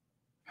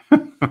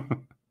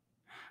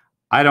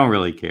 I don't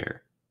really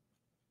care.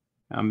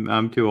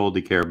 I'm too old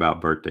to care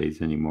about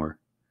birthdays anymore.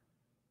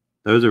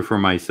 Those are for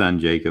my son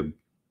Jacob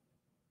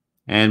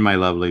and my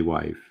lovely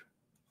wife.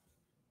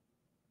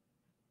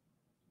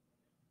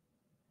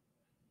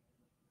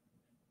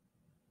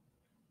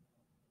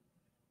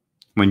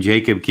 When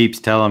Jacob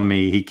keeps telling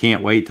me he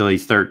can't wait till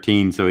he's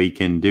 13 so he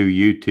can do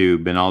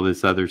YouTube and all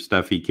this other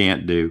stuff he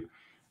can't do,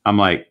 I'm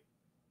like,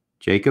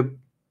 Jacob,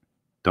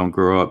 don't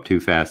grow up too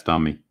fast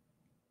on me.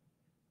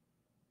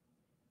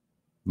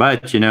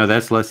 But, you know,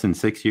 that's less than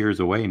 6 years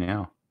away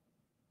now.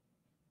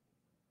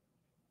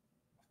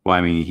 Well, I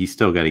mean, he's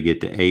still got to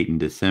get to 8 in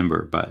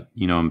December, but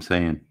you know what I'm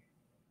saying?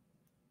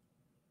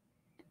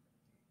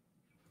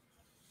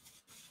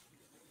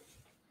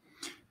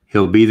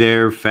 He'll be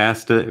there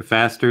faster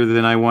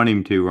than I want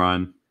him to,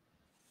 Ron.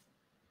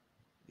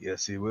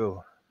 Yes, he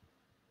will.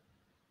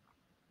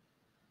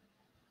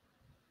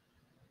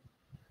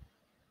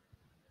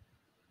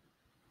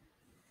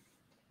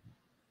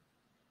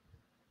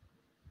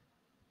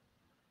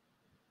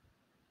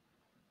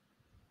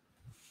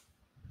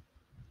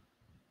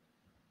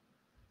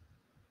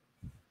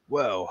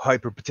 Well,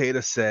 Hyper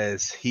Potato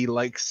says he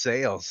likes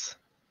sales.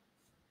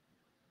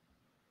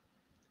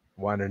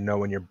 Wanted to know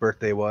when your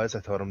birthday was.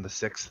 I told him the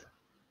 6th.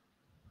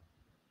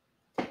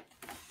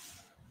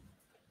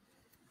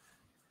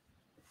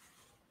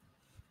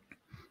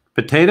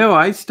 Potato,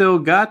 I still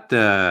got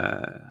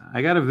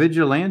I got a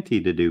vigilante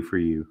to do for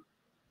you.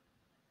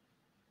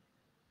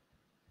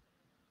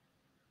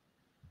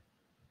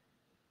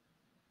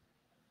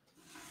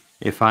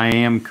 If I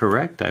am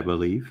correct, I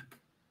believe.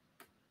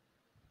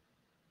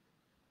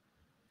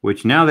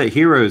 Which now that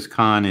Heroes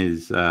Con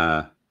is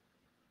not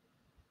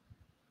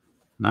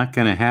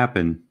going to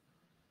happen,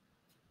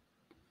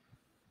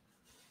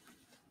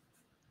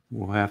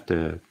 we'll have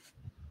to,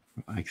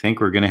 I think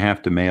we're going to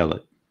have to mail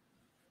it.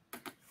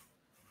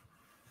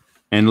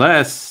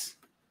 Unless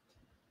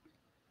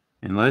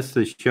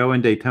the show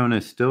in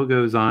Daytona still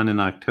goes on in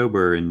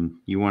October and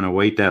you want to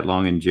wait that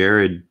long, and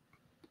Jared,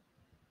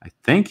 I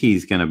think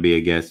he's going to be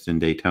a guest in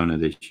Daytona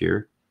this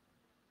year.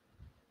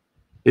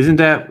 Isn't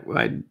that,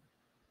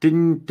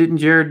 didn't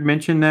Jared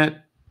mention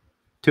that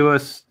to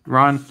us,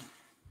 Ron?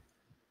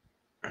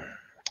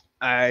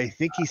 I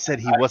think he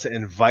said he wasn't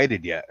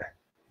invited yet.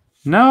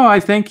 No, I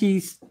think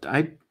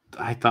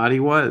I thought he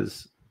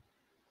was.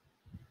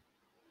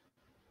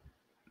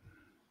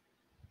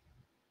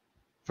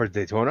 For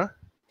Daytona?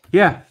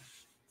 Yeah.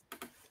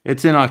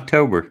 It's in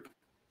October.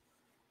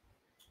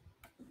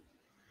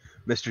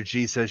 Mr.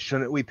 G says,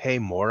 shouldn't we pay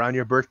more on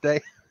your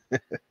birthday?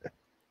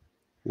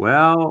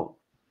 Well,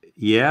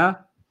 yeah.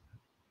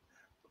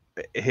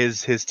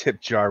 His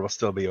tip jar will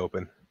still be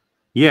open.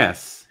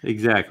 Yes,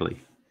 exactly.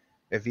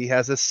 If he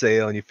has a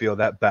sale and you feel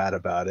that bad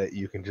about it,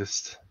 you can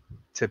just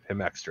tip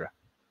him extra.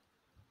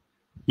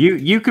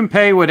 You can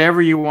pay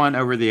whatever you want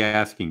over the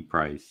asking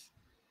price.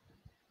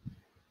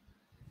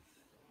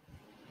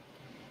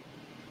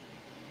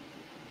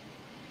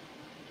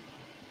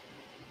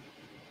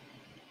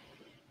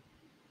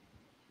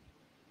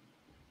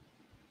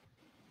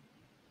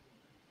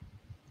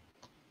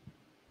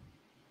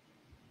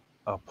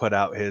 I'll put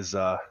out his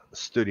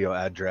studio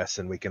address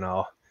and we can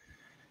all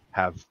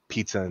have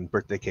pizza and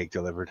birthday cake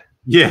delivered.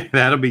 Yeah,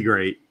 that'll be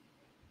great.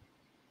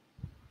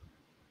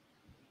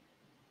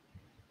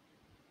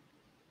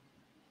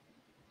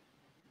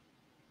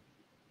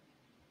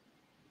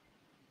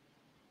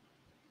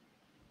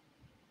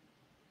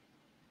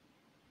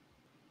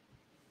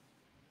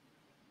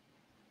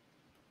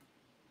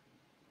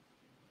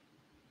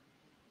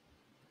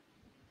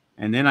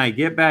 And then I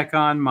get back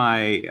on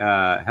my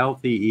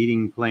healthy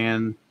eating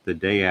plan the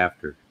day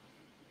after.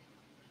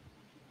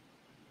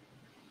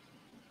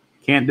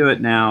 Can't do it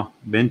now.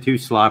 Been too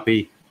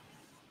sloppy.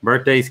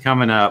 Birthday's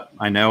coming up.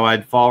 I know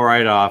I'd fall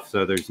right off,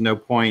 so there's no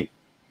point.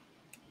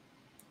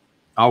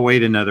 I'll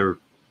wait another,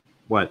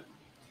 4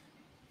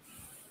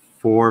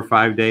 or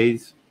 5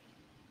 days?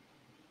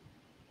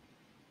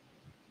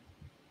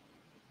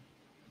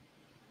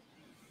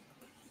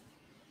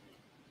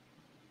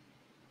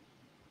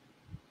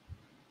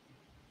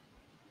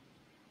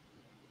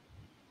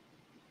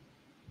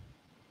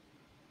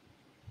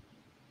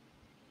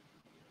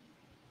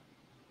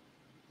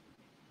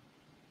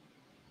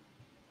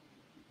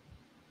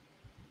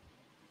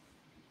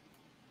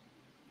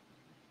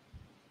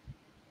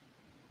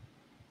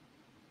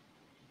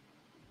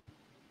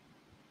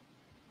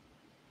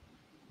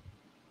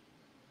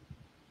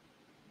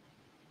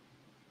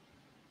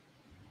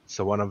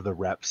 So one of the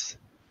reps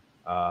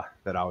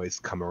that always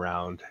come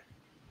around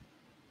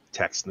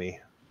text me,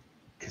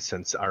 because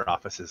since our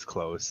office is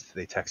closed,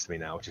 they text me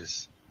now, which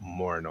is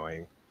more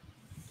annoying.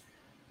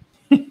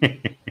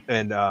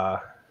 And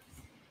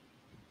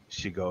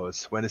she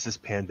goes, "When is this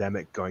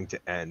pandemic going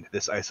to end?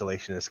 This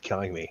isolation is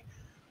killing me."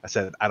 I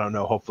said, "I don't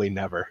know. Hopefully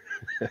never."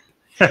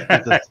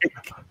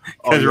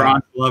 Because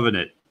Ron's loving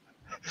it.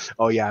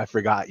 "Oh yeah, I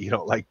forgot you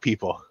don't like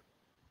people."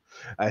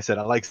 I said,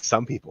 "I like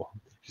some people."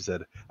 She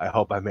said, "I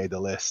hope I made the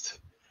list."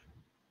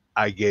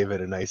 I gave it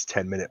a nice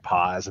 10-minute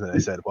pause, and then I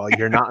said, "Well,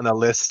 you're not on the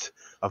list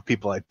of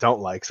people I don't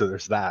like, so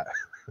there's that."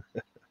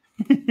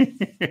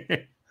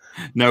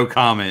 No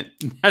comment.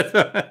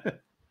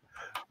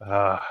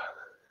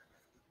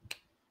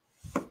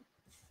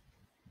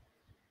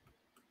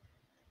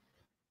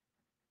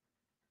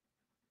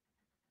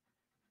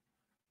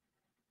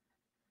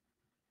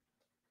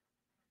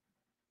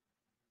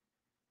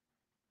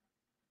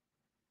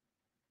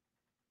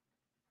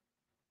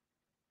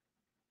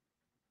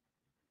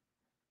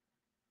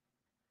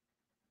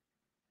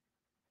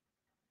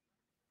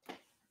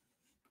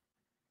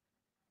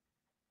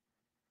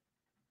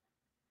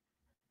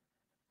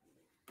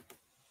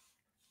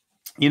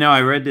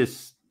 I read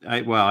this.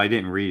 I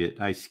didn't read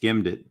it. I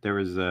skimmed it. There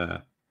was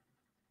a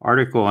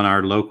article in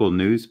our local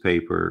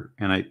newspaper,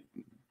 and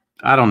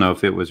I don't know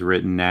if it was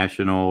written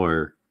national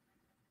or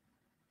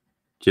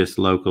just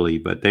locally,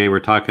 but they were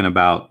talking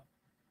about,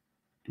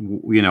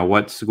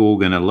 what's school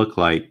going to look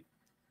like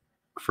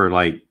for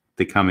like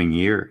the coming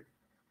year.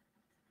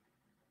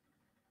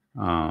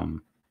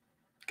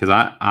 Because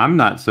I'm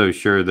not so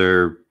sure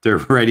they're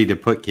ready to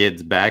put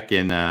kids back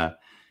in a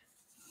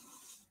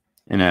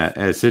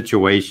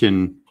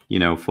situation,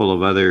 full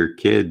of other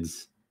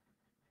kids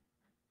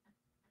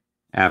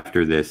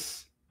after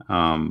this.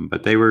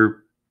 But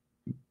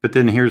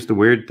then here's the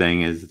weird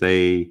thing is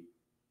they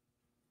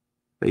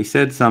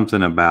said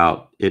something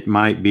about it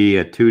might be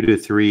a 2 to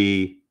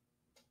 3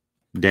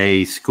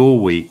 day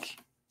school week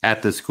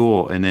at the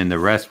school, and then the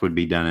rest would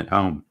be done at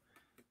home,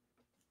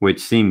 which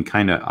seemed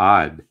kind of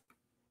odd.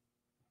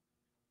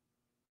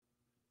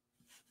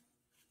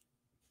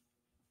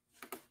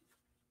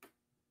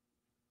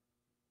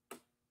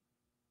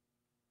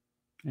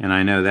 And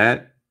I know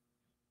that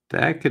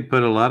could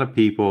put a lot of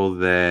people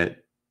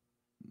that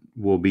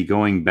will be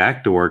going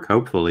back to work,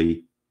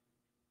 hopefully,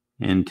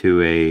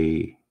 into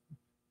a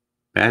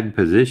bad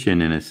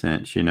position in a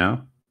sense,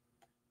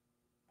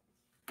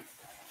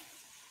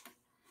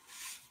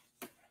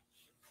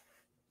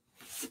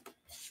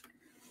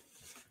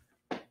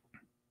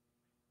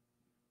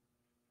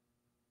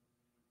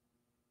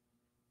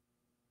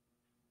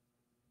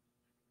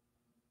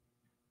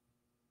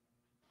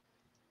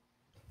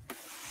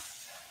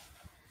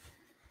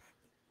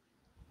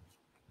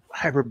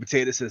 Hyper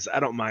Potato says, "I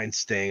don't mind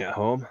staying at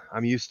home.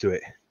 I'm used to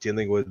it.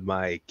 Dealing with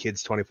my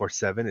kids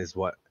 24/7 is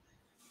what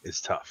is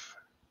tough.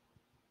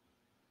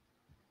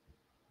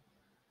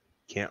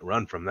 Can't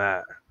run from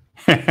that."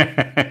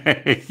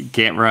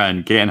 Can't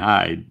run, can't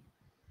hide.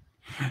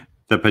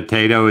 The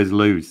potato is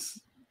loose.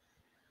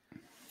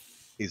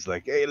 He's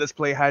like, "Hey, let's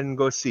play hide and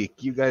go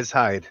seek. You guys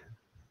hide."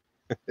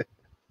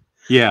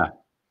 Yeah.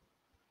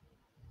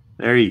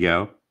 There you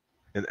go.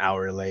 An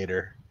hour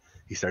later,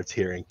 he starts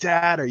hearing,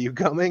 "Dad, are you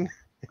coming?"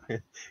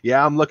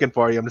 "Yeah, I'm looking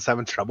for you. I'm just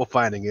having trouble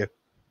finding you."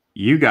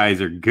 You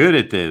guys are good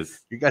at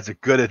this. "You guys are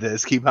good at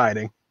this. Keep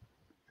hiding."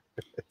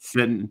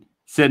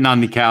 Sitting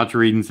on the couch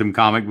reading some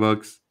comic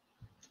books.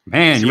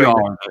 Man, you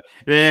all are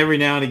every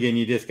now and again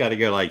you just got to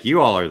go like,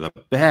 you all are the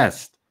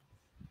best.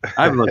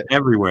 I've looked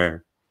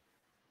everywhere.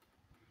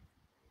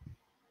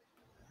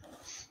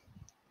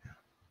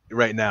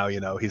 Right now,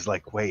 he's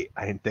like, "Wait,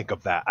 I didn't think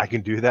of that. I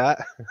can do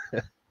that."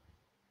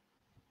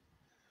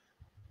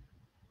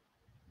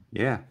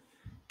 Yeah.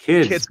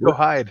 Kids go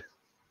hide.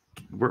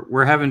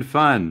 We're having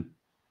fun.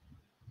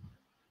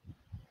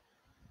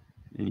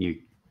 And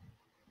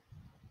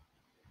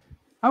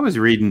I was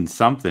reading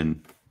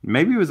something,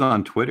 maybe it was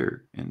on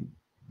Twitter, and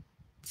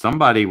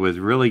somebody was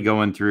really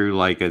going through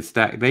like a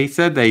stack. They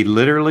said they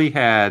literally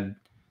had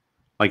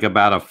like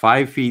about a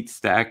 5 feet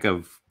stack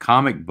of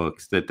comic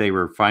books that they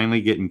were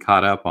finally getting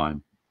caught up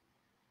on.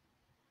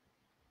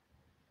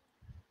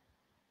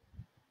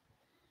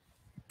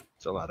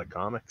 It's a lot of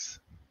comics.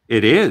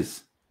 It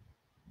is.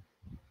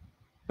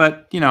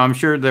 But, you know, I'm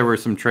sure there were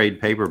some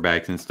trade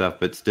paperbacks and stuff,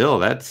 but still,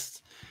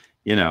 that's,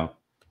 you know,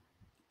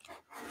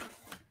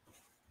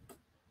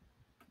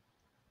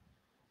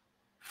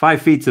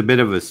 5 feet's a bit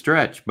of a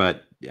stretch,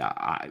 but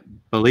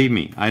believe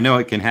me, I know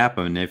it can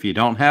happen. If you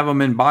don't have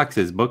them in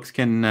boxes, books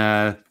can,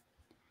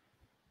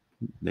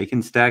 they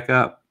can stack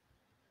up.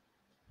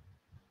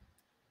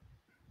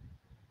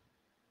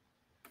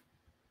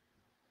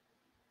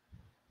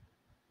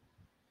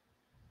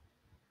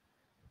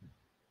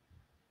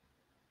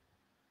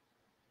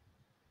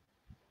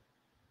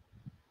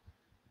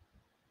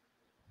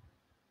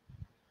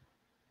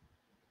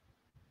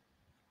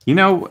 You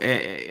know,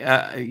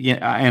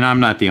 yeah, and I'm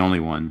not the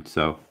only one,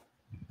 so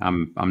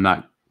I'm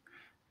not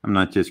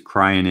just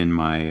crying in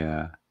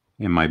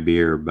my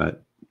beer,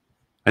 but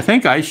I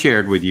think I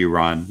shared with you,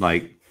 Ron,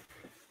 like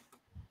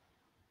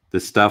the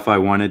stuff I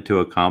wanted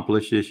to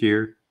accomplish this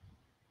year.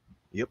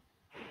 Yep.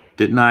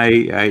 Didn't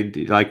I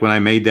like when I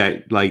made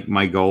that, like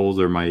my goals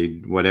or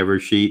my whatever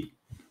sheet?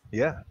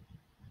 Yeah.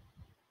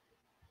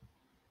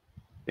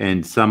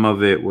 And some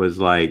of it was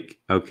like,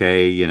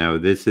 okay, you know,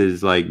 this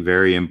is like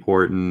very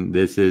important.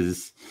 This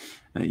is,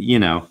 you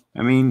know,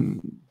 I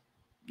mean,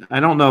 I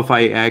don't know if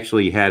I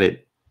actually had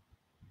it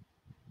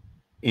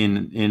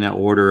in an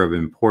order of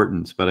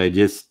importance, but I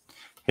just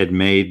had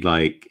made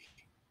like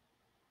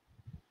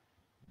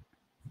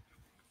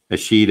a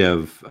sheet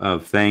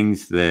of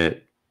things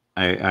that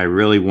I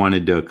really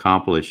wanted to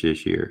accomplish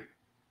this year.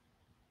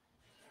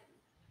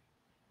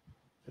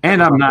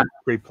 And I'm not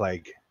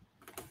pre-plague.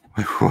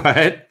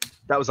 What?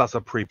 That was also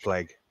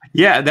pre-plague.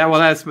 Yeah,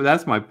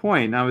 that's my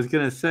point. I was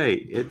gonna say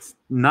it's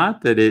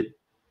not that it,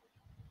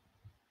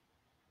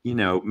 you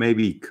know,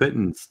 maybe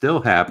couldn't still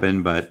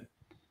happen, but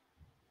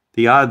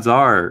the odds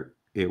are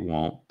it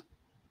won't,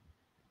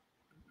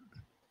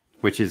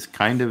 which is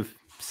kind of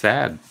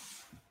sad.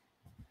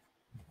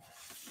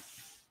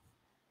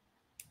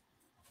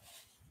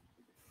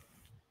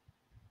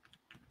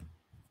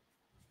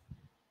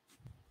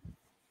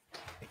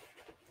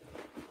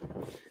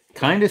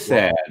 Kind of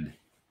sad.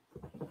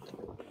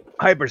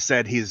 Hyper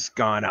said he's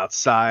gone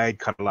outside,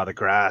 cut a lot of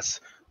grass,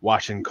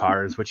 washing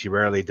cars, which he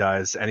rarely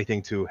does.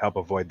 Anything to help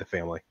avoid the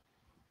family.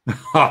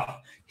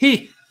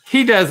 He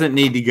doesn't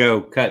need to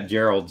go cut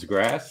Gerald's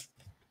grass.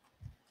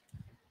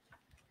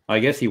 I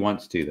guess he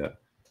wants to, though.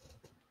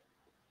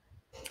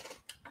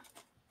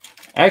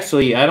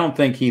 Actually, I don't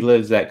think he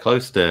lives that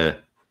close to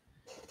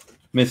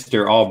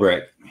Mr.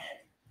 Albrecht.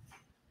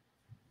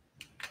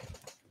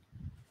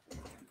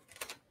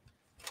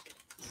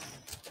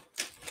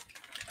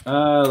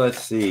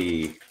 Let's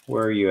see.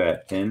 Where are you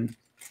at, Ken?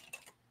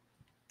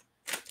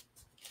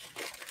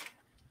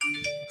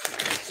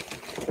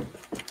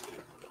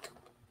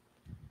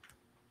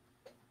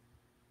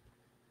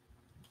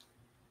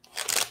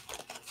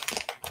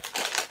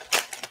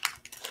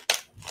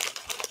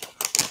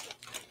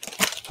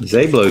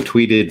 Zablo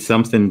tweeted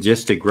something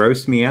just to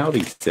gross me out,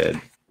 he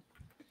said.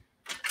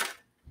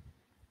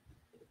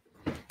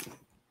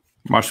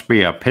 Must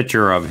be a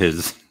picture of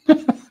his.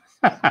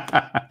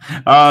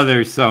 Oh,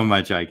 there's so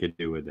much I could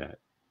do with that.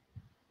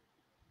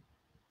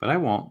 But I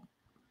won't.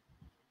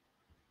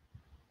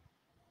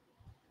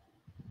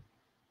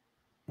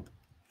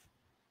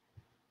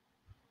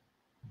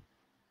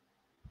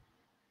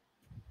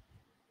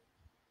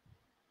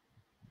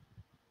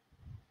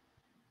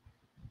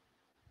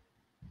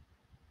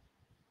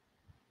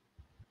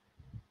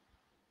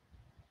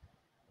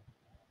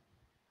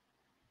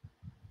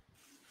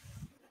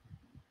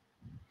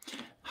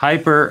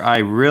 Hyper, I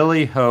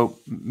really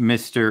hope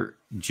Mr.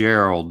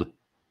 Gerald,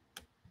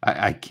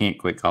 I can't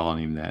quit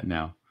calling him that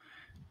now,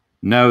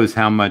 knows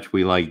how much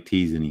we like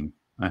teasing him.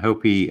 I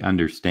hope he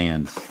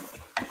understands.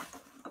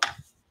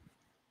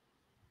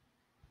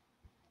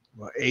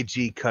 Well,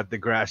 AG cut the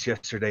grass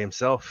yesterday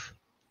himself.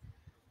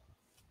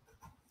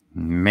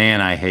 Man,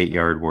 I hate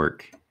yard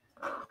work.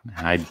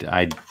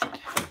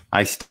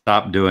 I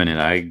stopped doing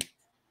it.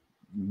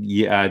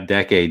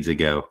 Decades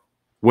ago.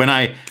 When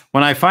I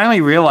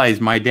finally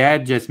realized my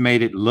dad just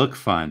made it look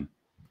fun.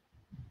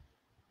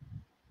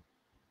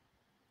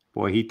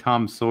 Boy, he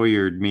Tom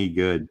Sawyered me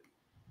good.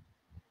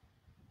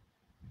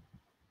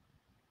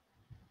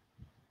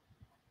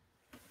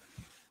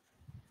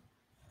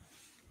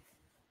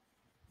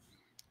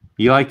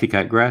 You like to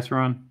cut grass,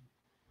 Ron?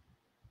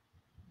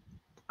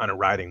 On a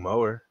riding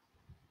mower.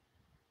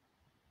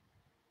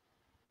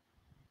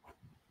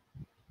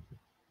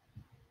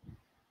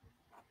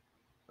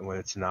 And when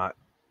it's not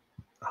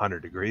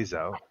 100 degrees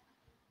out.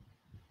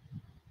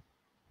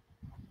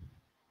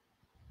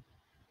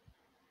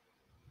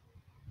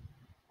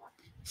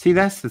 See,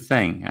 that's the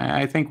thing.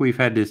 I think we've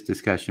had this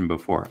discussion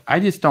before. I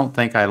just don't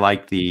think I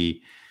like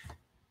the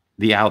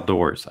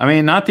outdoors. I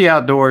mean, not the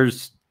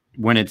outdoors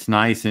when it's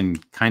nice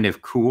and kind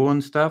of cool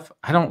and stuff.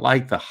 I don't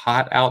like the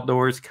hot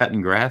outdoors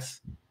cutting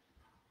grass.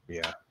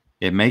 Yeah.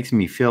 It makes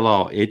me feel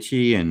all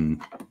itchy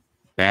and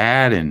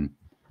bad and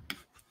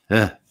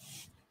ugh.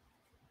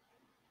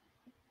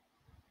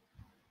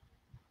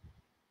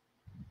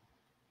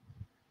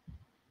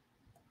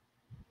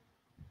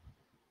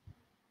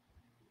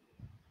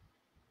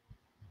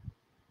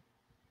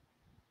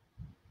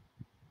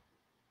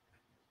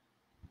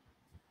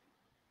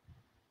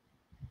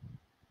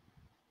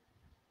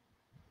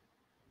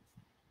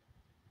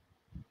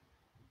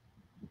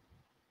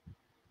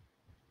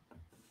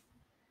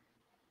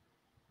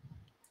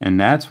 And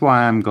that's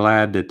why I'm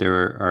glad that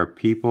there are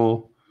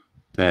people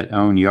that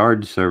own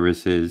yard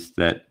services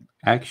that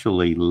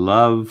actually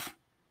love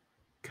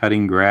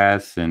cutting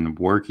grass and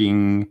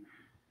working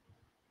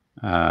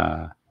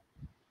uh,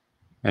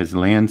 as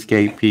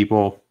landscape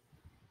people,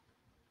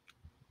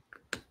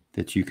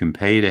 that you can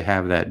pay to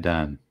have that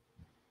done.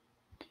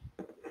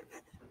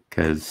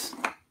 Because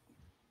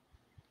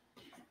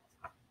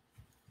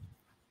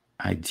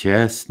I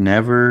just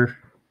never,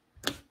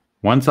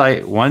 once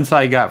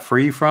I got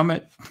free from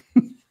it,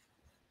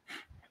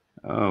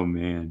 oh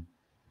man.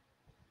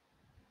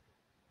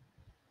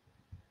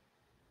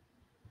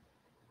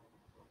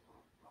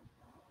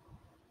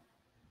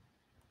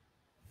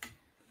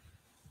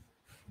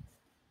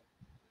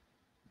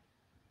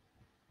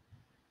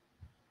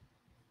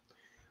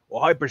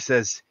 Well, Hyper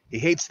says he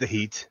hates the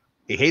heat,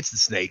 he hates the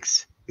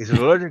snakes, he's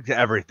allergic to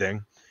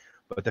everything,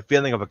 but the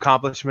feeling of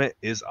accomplishment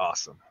is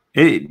awesome.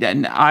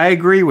 And I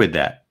agree with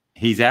that.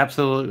 He's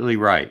absolutely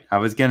right. I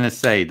was going to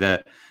say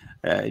that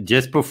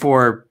just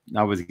before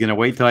I was going to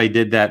wait till I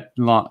did that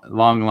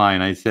long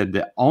line, I said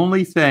the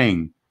only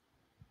thing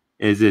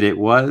is that it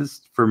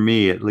was, for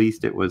me at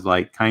least, it was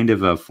like kind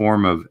of a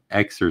form of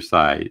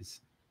exercise.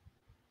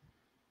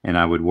 And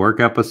I would work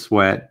up a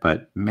sweat,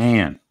 but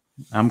man,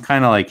 I'm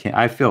kind of like,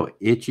 I feel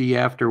itchy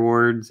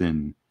afterwards.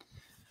 And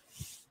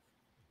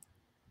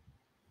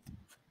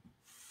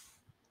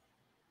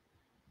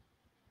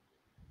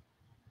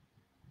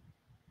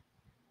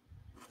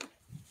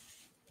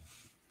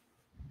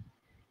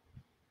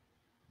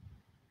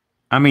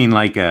I mean,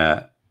 like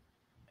an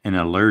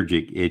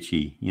allergic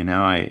itchy,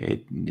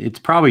 it's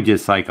probably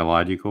just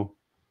psychological.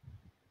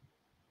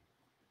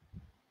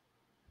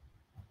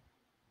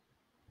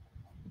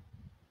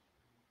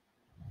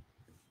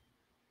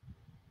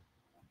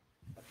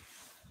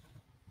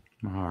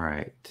 All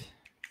right.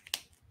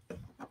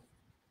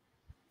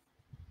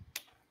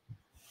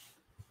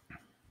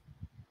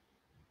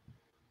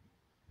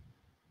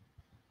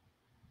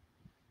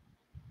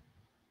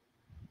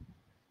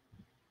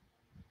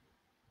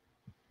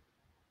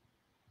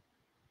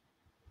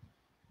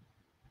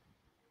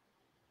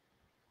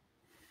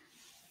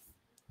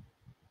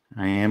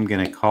 I am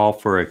going to call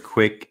for a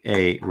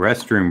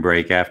restroom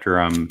break after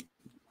I'm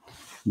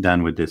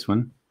done with this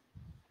one.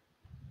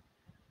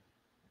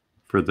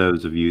 For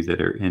those of you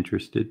that are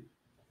interested.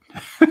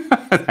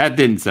 That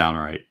didn't sound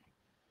right.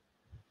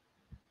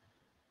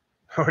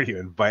 Are you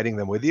inviting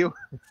them with you?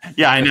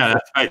 Yeah, I know.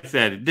 That's why I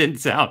said it didn't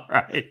sound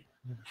right.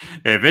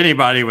 If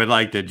anybody would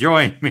like to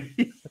join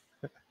me.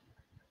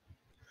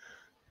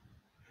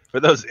 For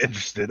those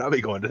interested, I'll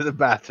be going to the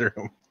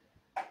bathroom.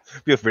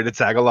 Feel free to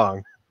tag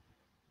along.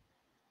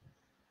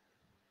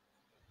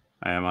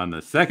 I am on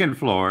the second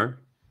floor.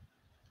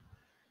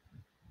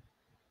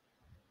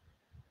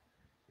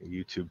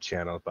 YouTube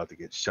channel about to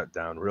get shut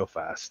down real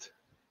fast.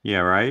 Yeah,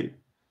 right?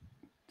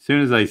 As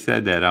soon as I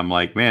said that, I'm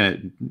like, man,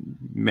 it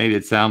made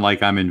it sound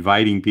like I'm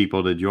inviting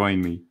people to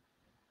join me.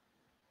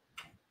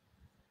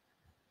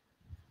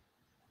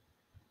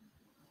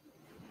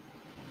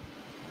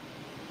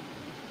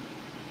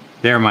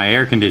 There, my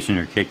air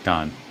conditioner kicked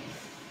on.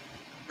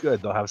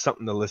 Good, they'll have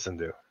something to listen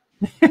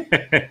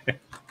to.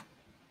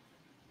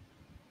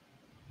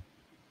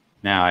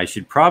 Now, I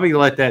should probably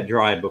let that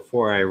dry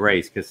before I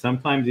erase, because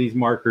sometimes these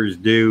markers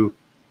do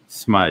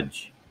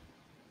smudge.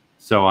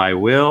 So I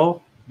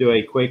will do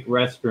a quick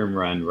restroom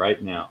run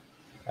right now.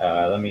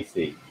 Let me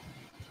see.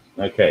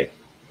 Okay,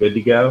 good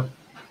to go.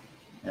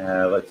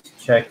 Let's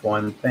check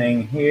one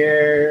thing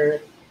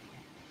here.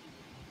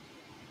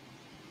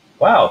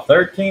 Wow,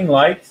 13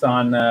 likes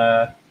on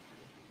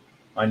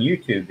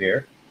YouTube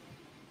here.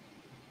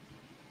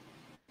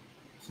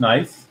 It's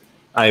nice.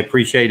 I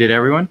appreciate it,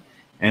 everyone.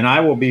 And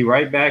I will be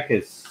right back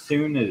as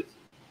soon as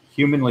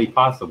humanly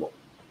possible.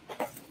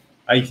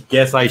 I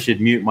guess I should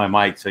mute my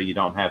mic so you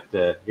don't have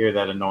to hear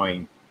that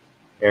annoying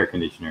air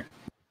conditioner.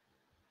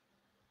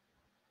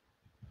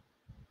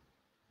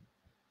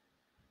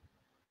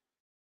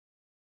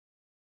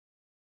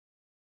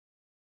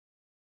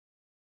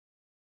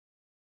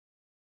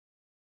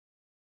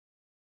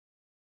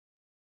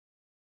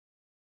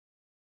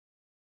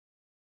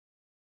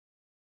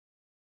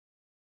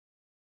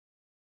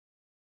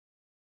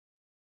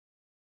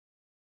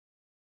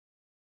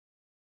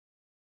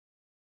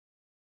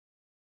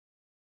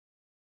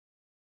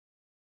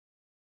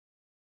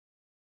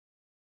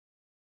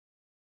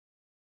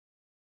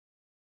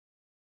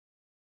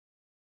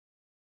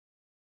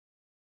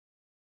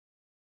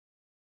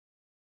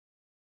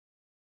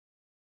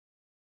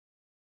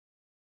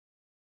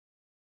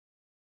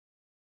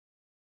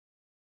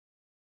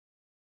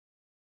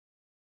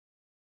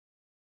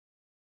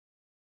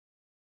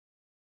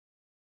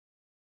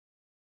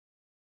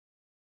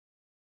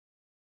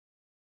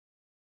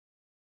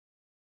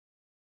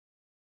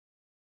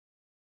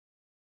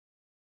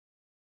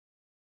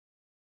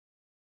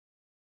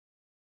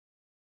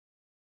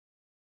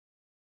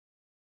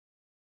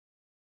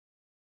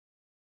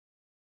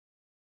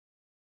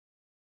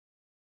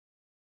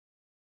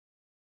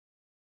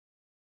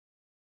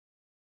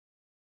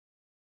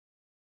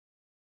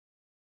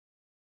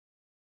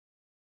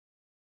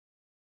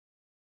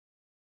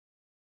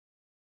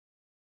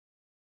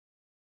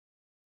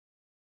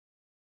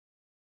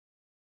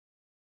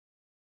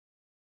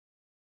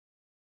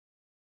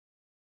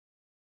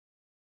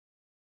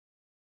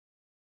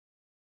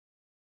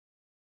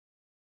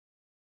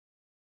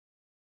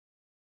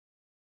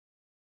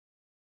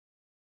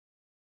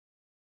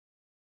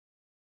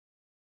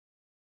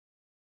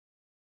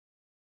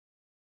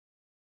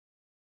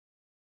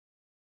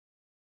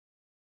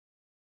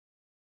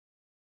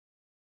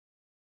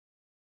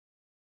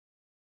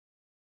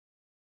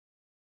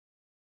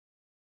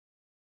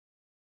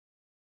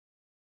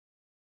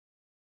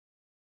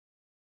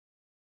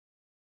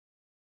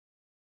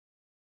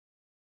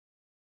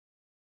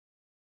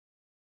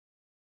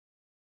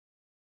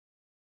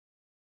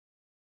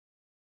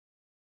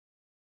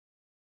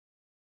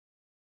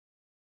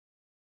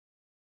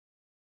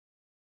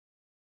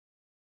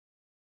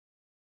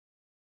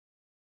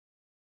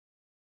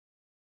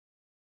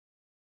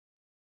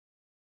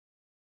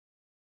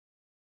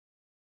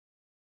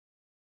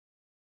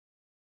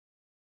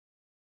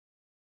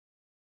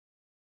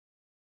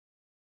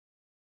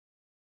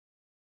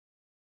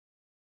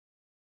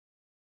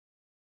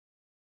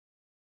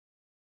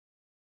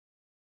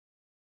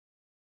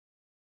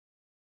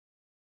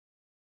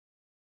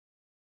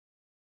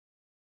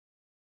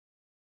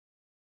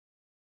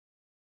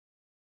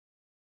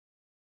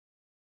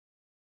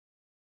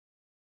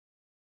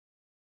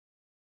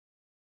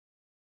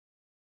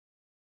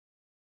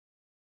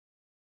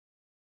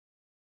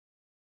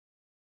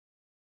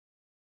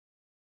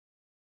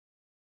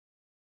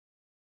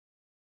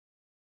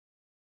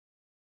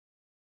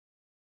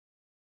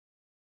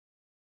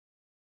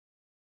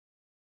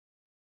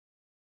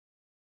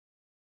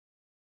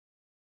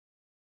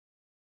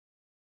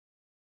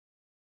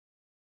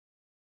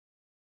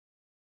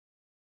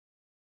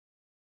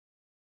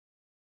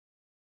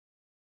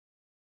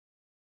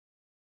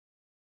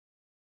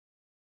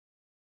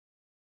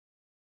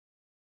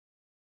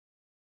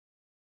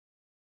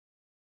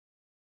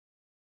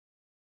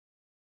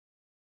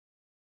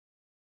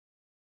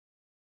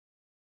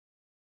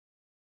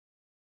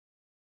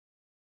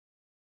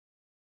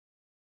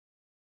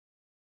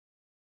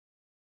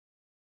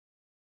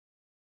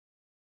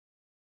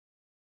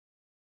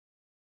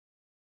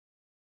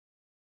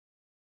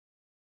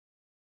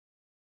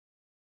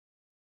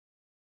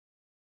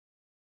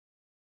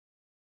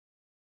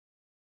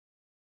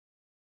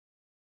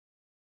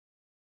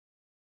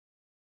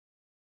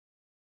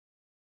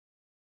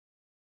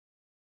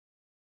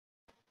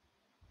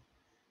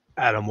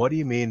 Adam, what do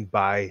you mean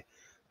by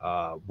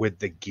with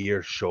the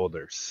gear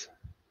shoulders?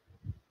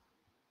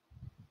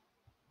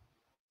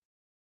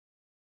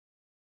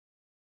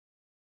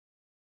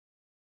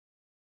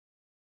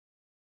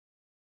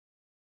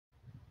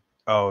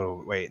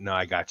 Oh, wait, no,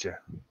 I got you.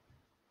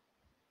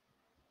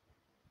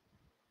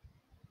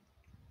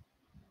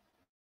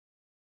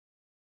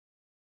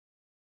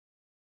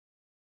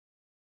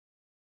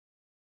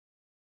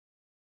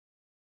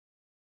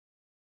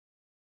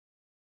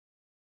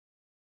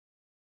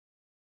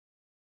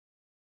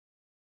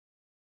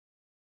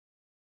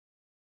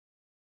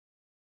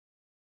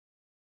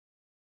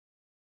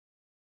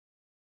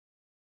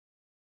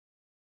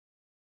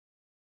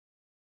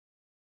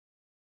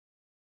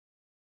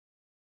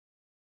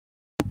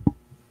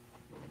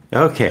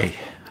 Okay,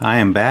 I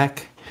am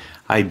back.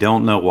 I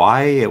don't know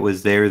why it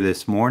was there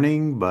this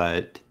morning,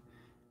 but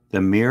the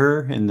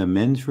mirror in the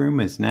men's room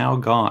is now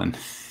gone.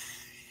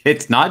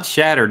 It's not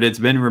shattered, it's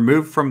been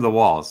removed from the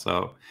wall.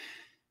 So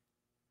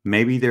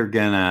maybe they're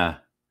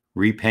gonna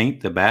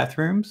repaint the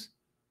bathrooms.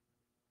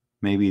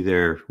 Maybe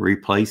they're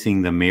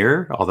replacing the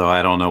mirror, although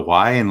I don't know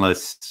why,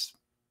 unless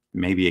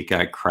maybe it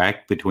got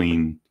cracked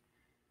between.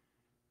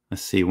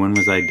 Let's see, when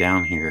was I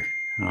down here?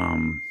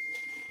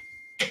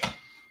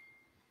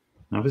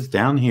 I was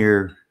down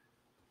here,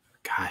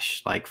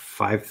 gosh, like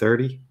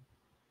 5:30.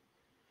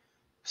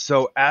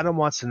 So Adam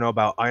wants to know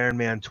about Iron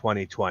Man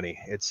 2020.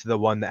 It's the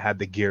one that had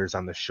the gears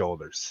on the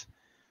shoulders.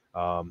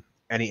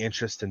 Any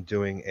interest in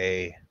doing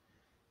a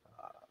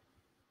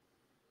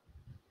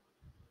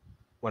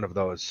one of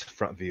those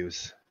front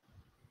views?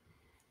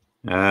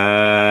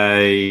 Yeah,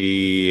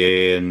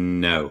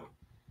 no.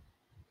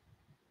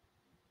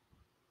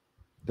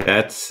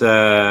 That's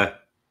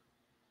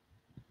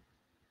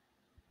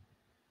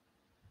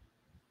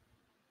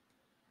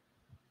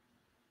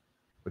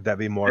Would that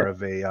be more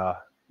of a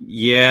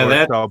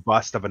yeah, torso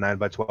bust of a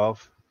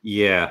 9x12?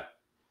 yeah.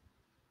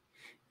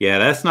 Yeah,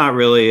 that's not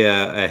really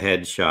a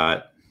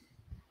headshot.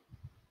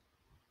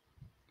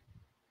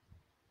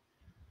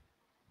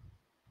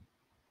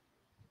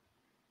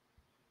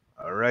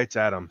 All right,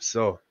 Adam.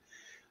 So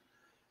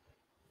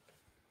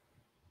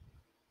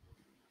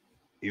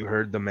you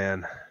heard the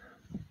man.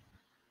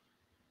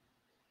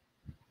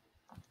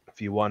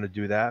 If you want to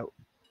do that,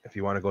 if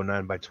you want to go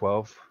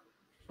 9x12,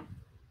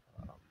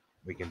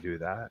 we can do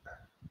that.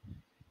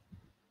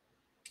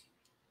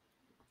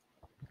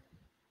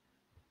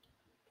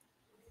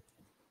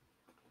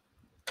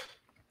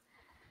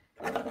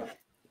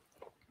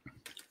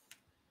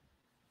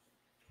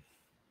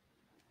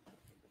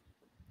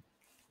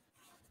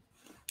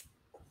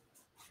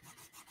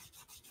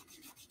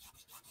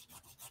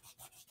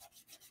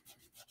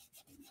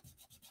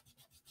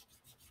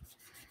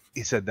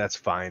 He said that's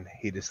fine.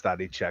 He just thought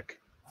he'd check.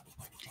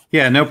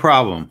 Yeah, no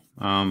problem.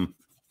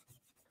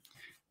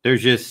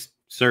 There's just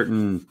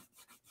certain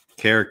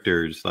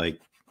characters like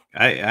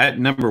I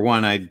number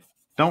one, I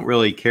don't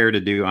really care to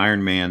do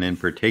Iron Man in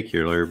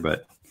particular,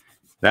 but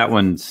that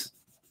one's,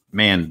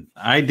 man,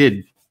 I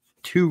did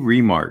 2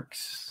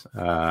 remarks.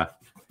 I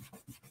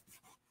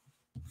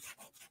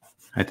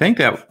think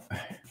that I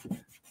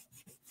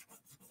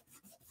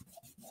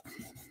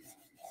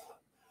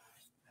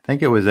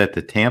think it was at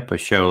the Tampa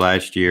show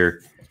last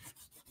year,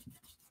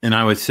 and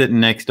I was sitting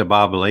next to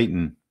Bob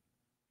Layton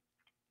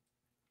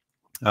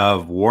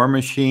of War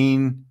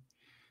Machine.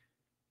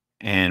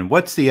 And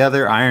what's the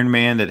other Iron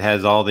Man that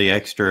has all the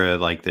extra,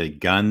 like the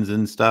guns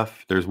and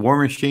stuff? There's War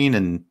Machine,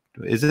 and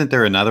isn't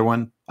there another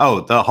one?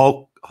 Oh, the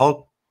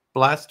Hulk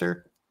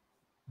Blaster?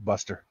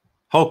 Buster.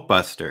 Hulk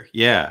Buster.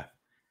 Yeah.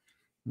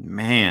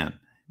 Man,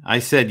 I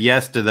said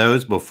yes to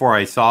those before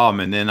I saw them,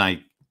 and then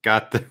I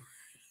got the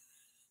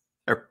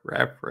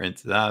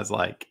reference, and I was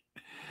like,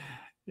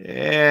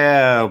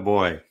 yeah,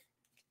 boy.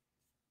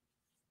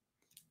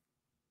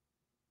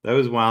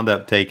 Those wound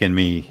up taking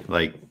me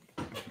like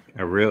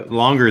a real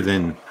longer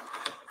than,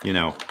 you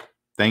know,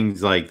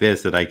 things like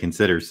this that I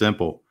consider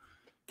simple.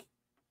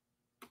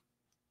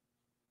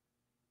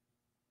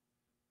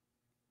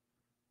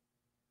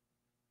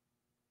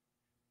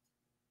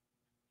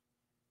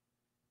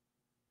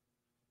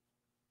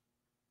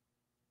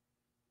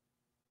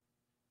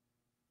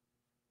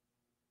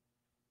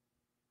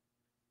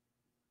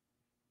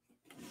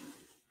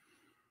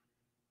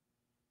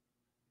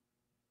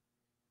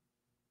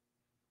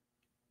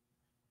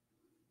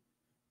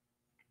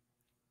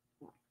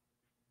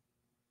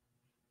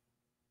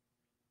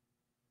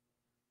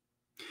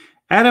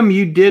 Adam,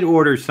 you did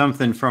order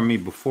something from me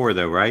before,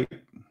 though, right?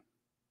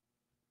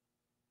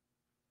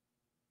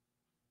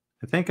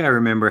 I think I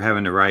remember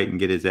having to write and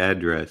get his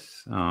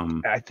address.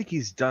 I think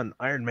he's done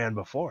Iron Man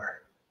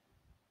before.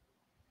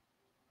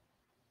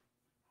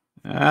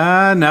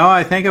 No,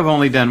 I think I've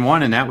only done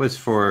one, and that was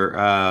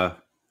for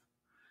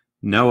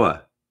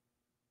Noah.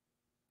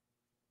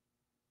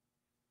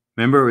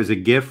 Remember, it was a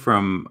gift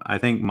from, I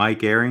think,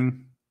 Mike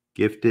Airing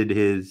gifted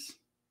his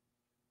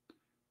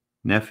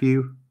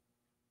nephew.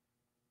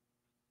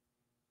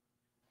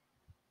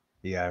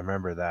 Yeah, I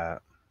remember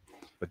that.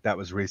 But that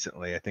was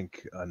recently, I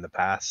think, in the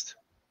past.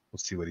 We'll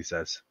see what he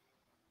says.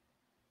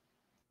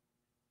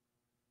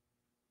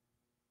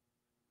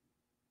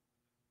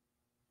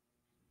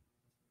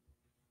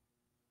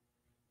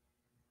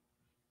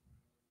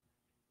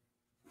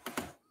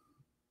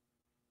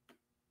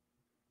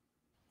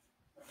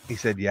 He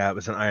said, yeah, it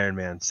was an Iron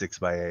Man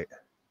 6x8.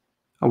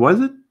 Oh,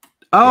 was it?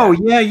 Oh,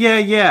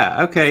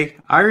 yeah. Okay.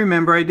 I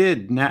remember I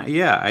did. Now,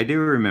 yeah, I do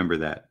remember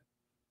that.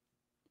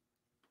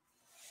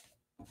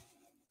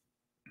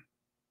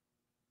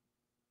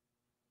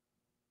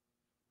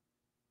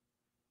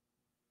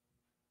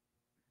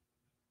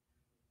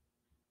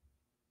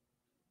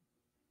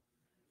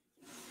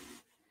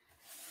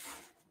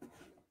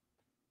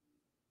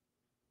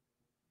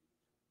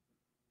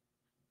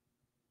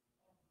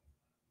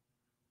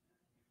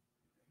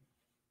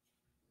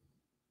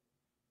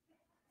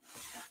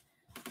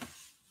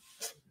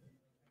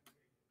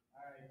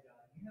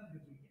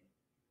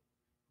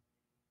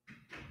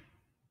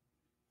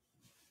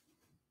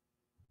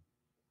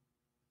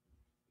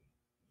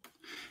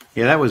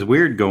 Yeah, that was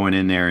weird going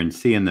in there and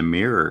seeing the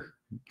mirror.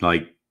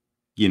 Like,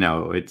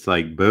 it's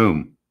like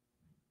boom.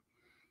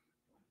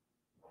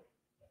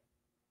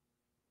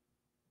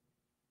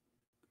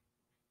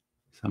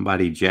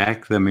 Somebody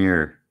jacked the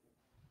mirror.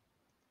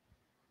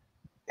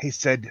 He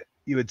said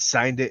you had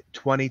signed it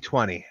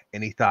 2020,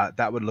 and he thought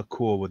that would look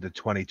cool with the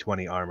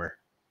 2020 armor.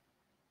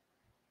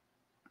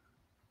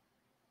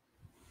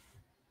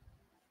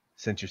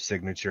 Since your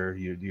signature,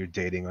 you're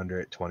dating under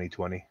it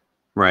 2020.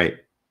 Right.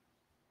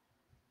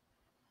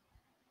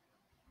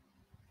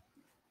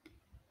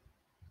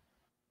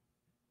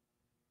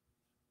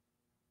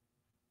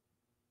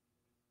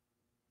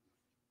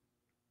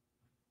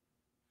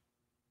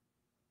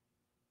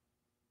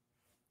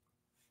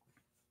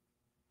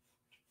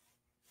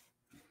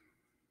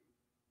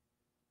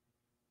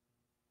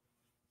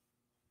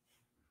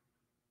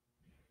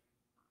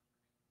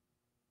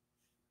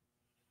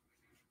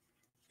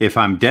 If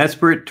I'm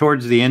desperate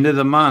towards the end of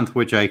the month,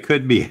 which I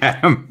could be,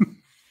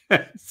 Adam,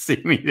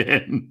 see me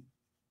then.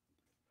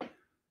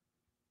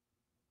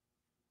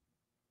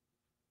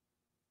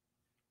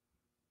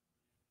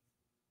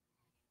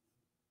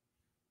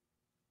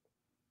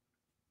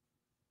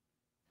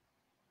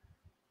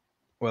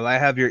 Well, I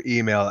have your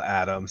email,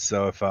 Adam.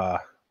 So if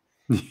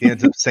he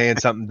ends up saying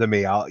something to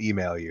me, I'll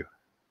email you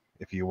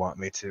if you want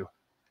me to.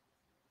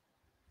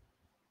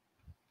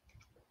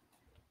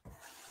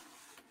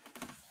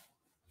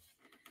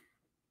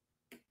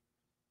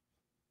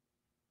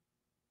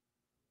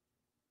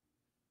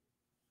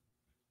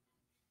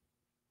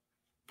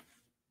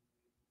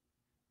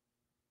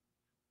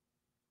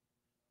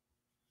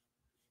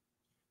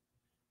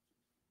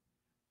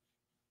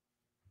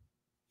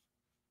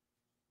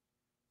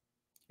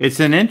 It's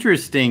an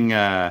interesting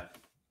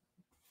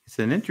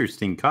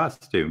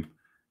costume.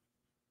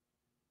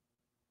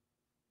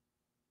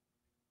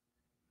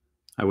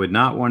 I would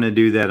not want to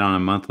do that on a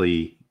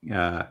monthly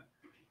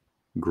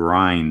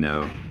grind,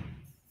 though.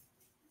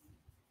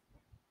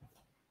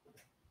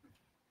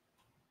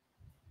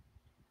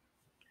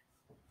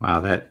 Wow,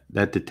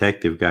 that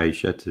detective guy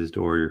shuts his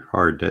door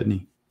hard, doesn't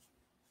he?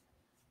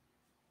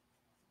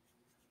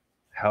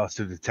 How else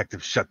do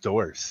detectives shut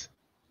doors?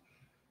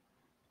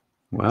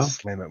 Well,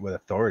 slam it with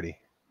authority.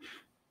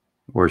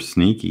 Or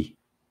sneaky.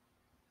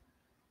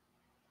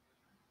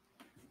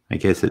 I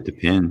guess it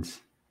depends.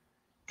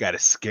 Got to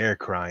scare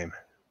crime.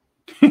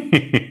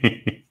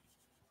 I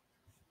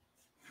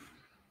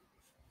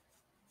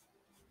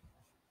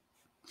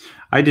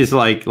just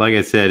like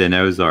I said in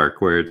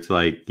Ozark, where it's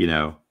like,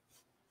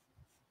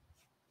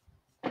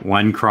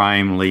 one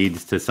crime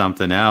leads to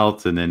something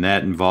else, and then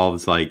that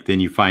involves then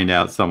you find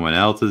out someone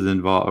else is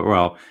involved.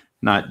 Well,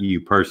 not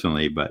you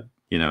personally, but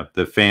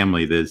the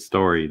family, the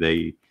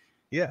story,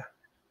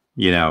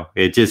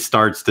 it just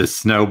starts to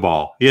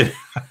snowball.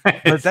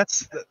 But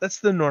that's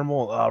the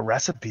normal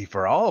recipe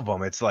for all of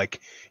them. It's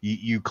like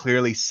you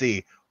clearly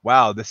see,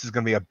 wow, this is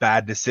going to be a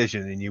bad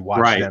decision, and you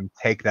watch them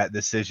take that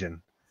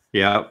decision.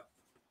 Yeah.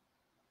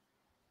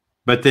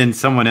 But then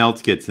someone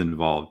else gets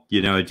involved,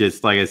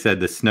 just like I said,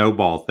 the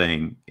snowball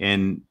thing.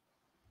 And,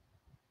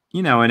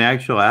 in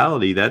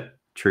actuality,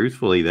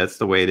 truthfully, that's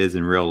the way it is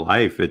in real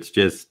life. It's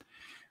just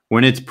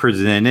when it's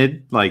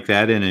presented like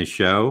that in a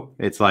show,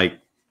 it's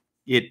like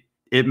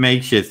it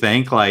makes you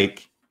think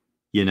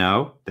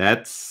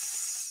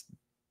that's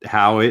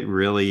how it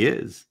really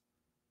is.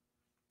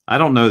 I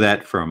don't know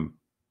that from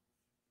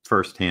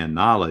firsthand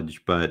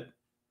knowledge, but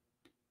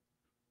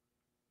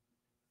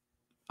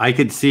I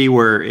could see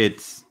where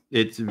it's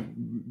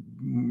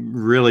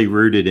really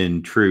rooted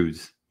in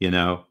truths,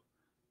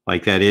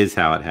 like that is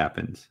how it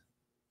happens.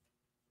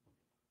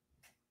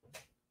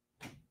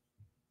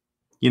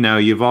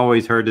 You've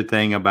always heard the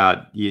thing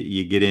about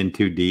you get in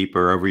too deep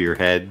or over your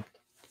head,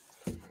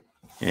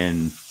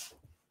 and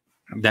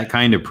that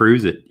kind of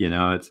proves it.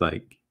 It's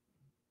like,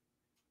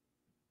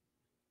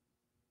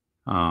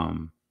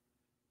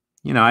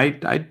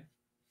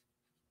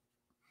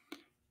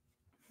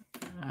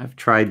 I've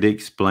tried to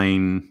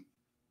explain,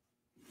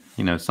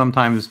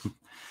 sometimes,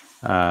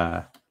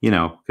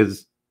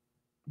 because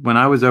when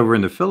I was over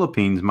in the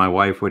Philippines, my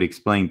wife would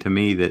explain to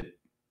me that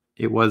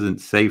it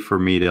wasn't safe for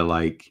me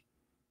to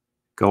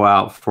go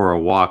out for a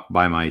walk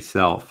by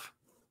myself.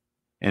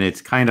 And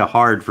it's kind of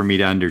hard for me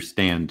to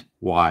understand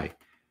why,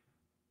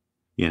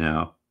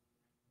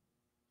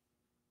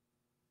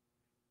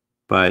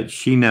 but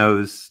she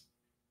knows,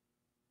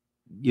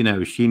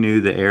 she knew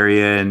the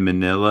area in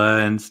Manila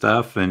and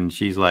stuff. And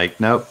she's like,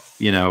 nope,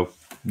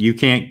 you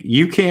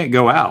can't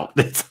go out.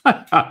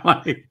 I'm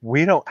like,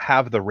 we don't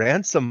have the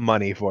ransom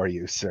money for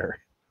you, sir.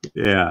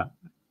 yeah.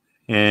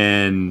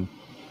 And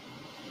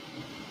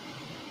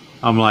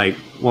I'm like,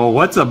 well,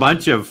 what's a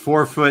bunch of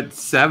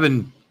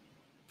 4'7"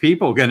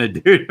 people gonna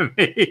do to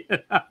me?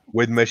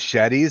 With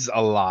machetes,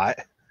 a lot.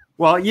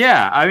 Well,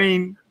 yeah. I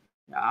mean,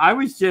 I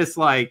was just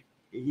like,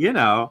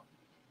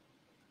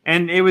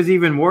 and it was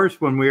even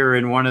worse when we were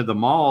in one of the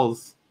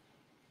malls,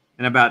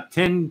 and about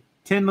 10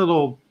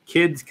 little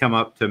kids come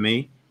up to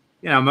me,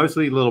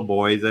 mostly little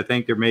boys. I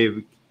think there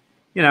may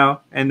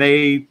have, and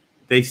they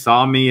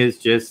saw me as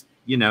just,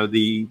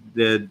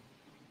 the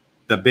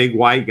big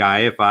white guy,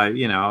 if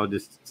I'll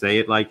just say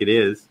it like it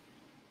is.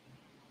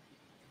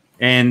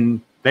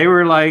 And they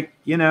were like,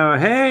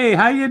 hey,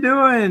 how you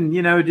doing?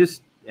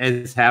 Just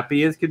as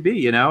happy as could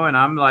be, and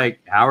I'm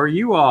like, how are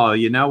you all?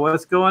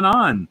 What's going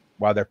on?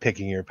 While they're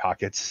picking your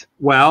pockets.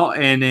 Well,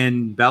 and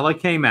then Bella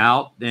came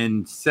out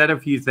and said a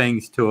few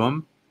things to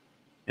him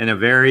in a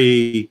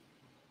very,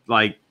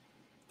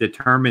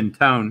 determined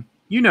tone.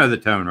 You know the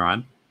tone,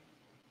 Ron.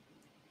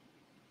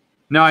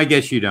 No, I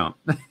guess you don't.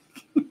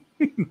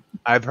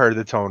 I've heard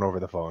the tone over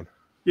the phone.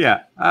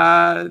 Yeah.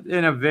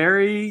 In a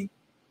very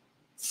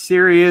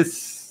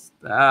serious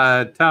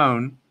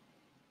tone,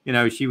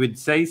 she would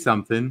say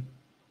something.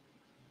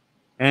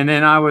 And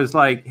then I was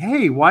like,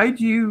 hey, why'd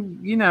you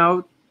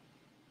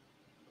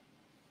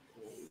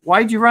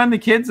run the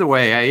kids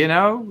away?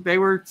 They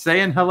were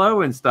saying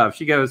hello and stuff.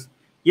 She goes,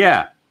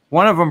 yeah,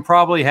 one of them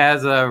probably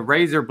has a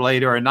razor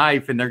blade or a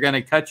knife, and they're going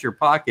to cut your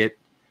pocket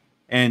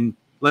and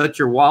let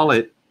your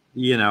wallet,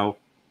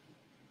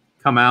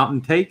 come out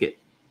and take it.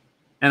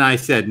 And I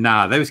said,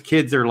 nah, those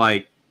kids are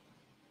like,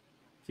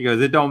 she goes,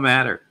 it don't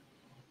matter.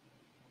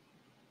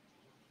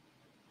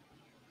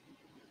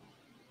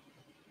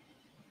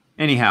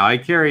 Anyhow, I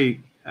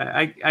carry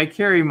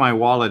my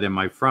wallet in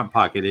my front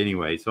pocket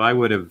anyway, so I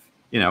would have,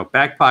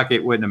 back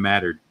pocket wouldn't have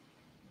mattered.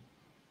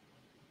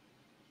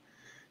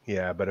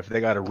 Yeah, but if they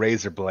got a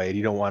razor blade,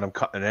 you don't want them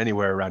cutting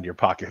anywhere around your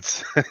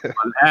pockets.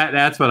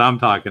 That's what I'm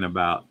talking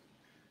about.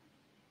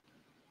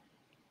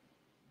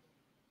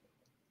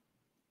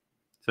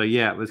 So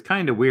yeah, it was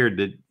kind of weird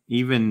that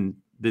even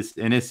this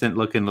innocent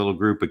looking little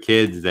group of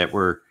kids that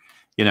were,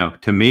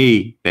 to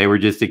me, they were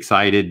just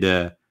excited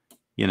to,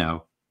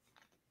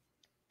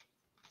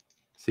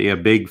 see a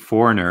big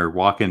foreigner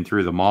walking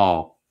through the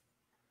mall.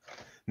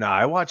 Nah,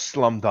 I watched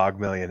Slumdog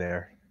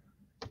Millionaire.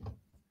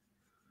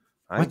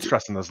 I ain't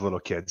trusting those little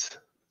kids.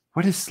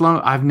 What is Slum?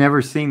 I've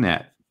never seen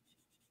that.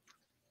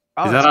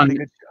 Oh, is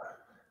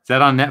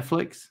that on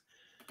Netflix?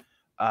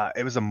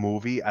 It was a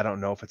movie. I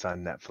don't know if it's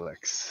on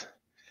Netflix.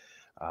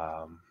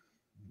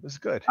 It was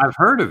good. I've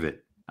heard of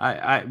it.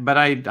 But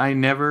I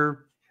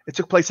never. It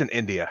took place in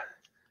India.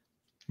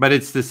 But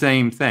it's the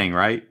same thing,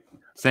 right?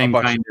 Same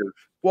kind of.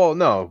 Well,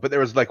 no, but there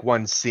was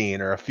one scene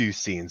or a few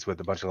scenes with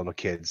a bunch of little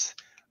kids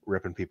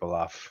ripping people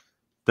off.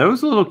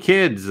 Those little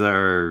kids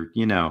are,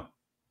 you got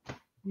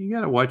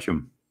to watch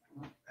them.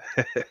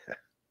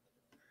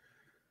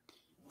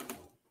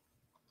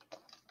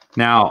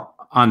 Now,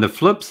 on the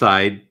flip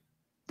side,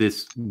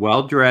 this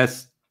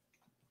well-dressed,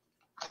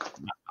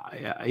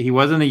 he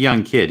wasn't a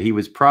young kid. He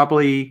was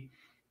probably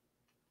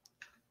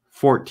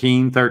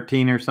 14,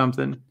 13 or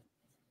something.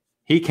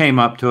 He came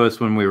up to us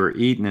when we were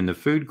eating in the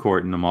food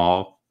court in the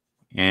mall,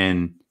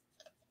 and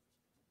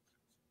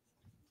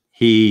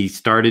he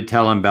started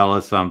telling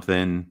Bella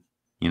something.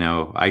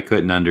 I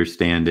couldn't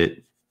understand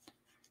it.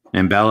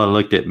 And Bella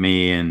looked at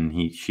me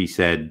and she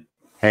said,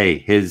 hey,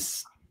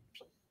 he's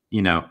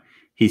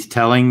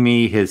telling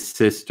me his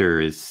sister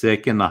is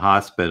sick in the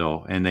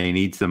hospital and they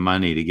need some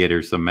money to get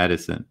her some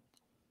medicine.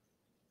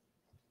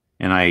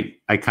 And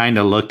I kind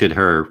of looked at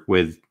her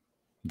with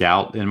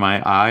doubt in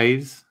my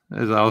eyes,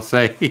 as I'll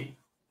say,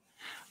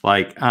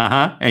 like,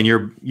 and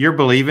you're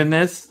believing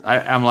this?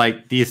 I'm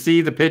like, do you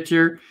see the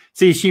picture?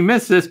 See, she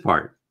missed this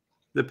part.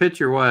 The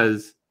picture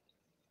was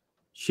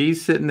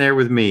she's sitting there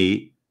with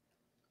me,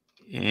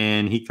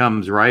 and he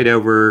comes right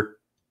over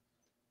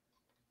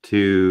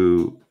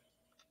to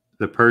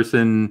the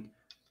person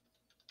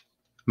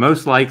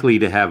most likely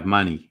to have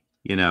money,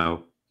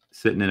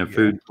 sitting in a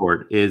food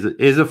court is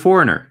a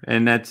foreigner.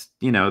 And that's,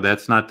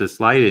 that's not to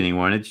slight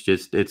anyone. It's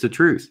just, it's a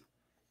truth.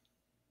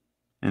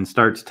 And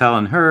starts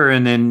telling her.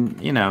 And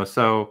then,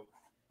 so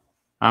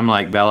I'm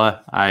like,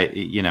 Bella, I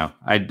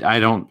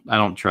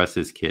don't trust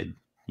this kid,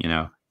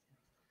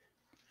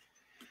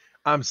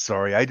 I'm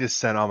sorry. I just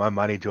sent all my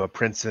money to a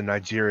prince in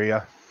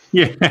Nigeria.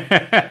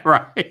 Yeah,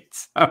 right.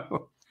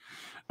 So,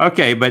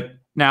 okay, but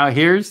now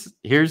here's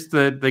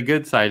the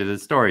good side of the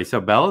story.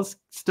 So Bella's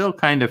still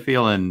kind of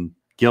feeling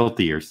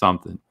guilty or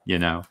something,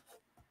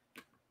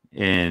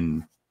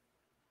 and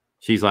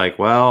she's like,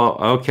 well,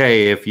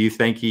 okay, if you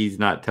think he's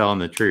not telling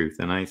the truth.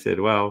 And I said,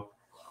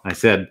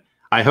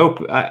 I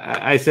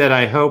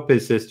hope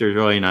his sister's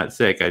really not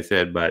sick. I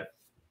said, but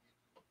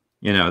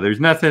there's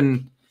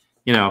nothing,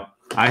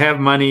 I have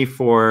money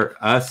for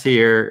us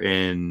here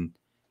and,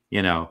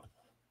 you know,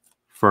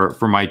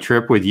 for my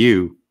trip with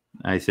you.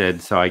 I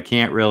said, so I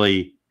can't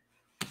really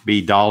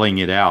be dolling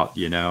it out,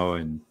 you know,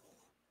 and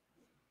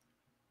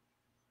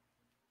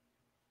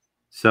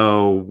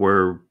so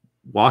we're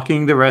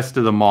walking the rest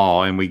of the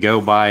mall and we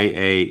go by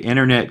a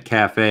internet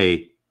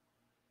cafe,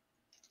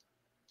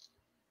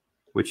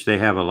 which they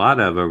have a lot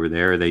of over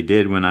there. They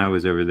did when I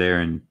was over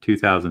there in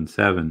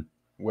 2007.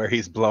 Where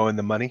he's blowing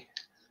the money?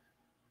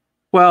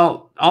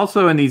 Well,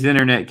 also in these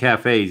internet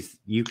cafes,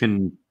 you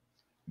can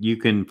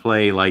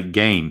play like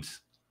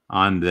games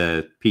on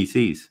the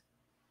PCs.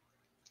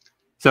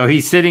 So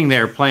he's sitting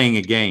there playing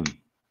a game.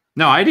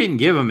 No, I didn't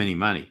give him any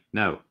money.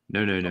 No.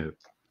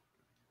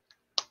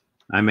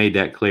 I made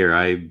that clear.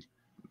 I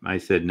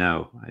said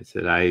no. I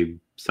said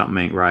something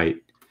ain't right.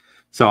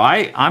 So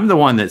I'm the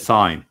one that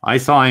saw him. I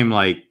saw him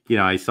like, you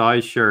know, I saw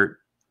his shirt.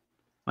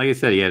 Like I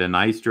said, he had a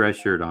nice dress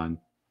shirt on.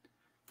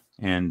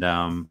 And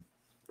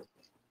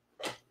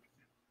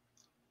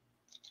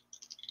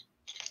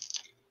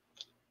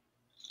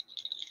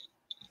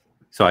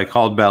so I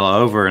called Bella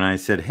over and I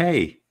said,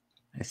 hey,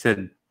 I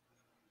said,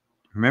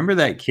 remember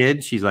that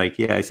kid? She's like,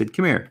 yeah. I said,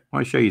 come here. I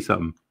want to show you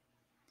something.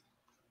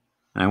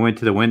 And I went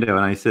to the window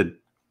and I said,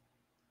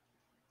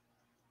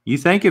 you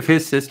think if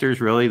his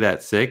sister's really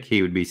that sick,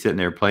 he would be sitting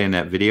there playing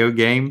that video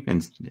game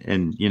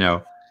and you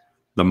know,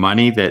 the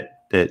money that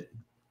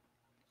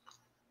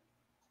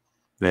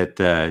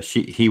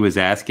he was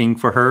asking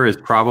for her is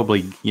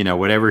probably, you know,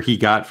 whatever he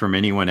got from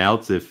anyone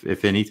else,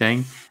 if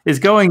anything, is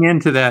going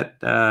into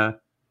that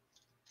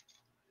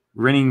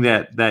renting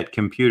that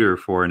computer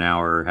for an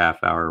hour or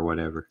half hour or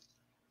whatever.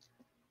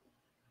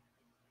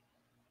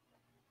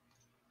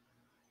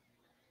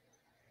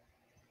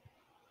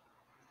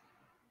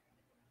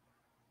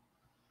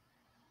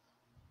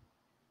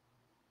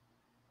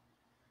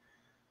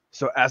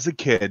 So as a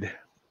kid,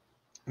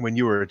 when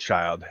you were a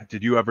child,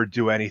 did you ever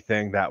do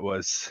anything that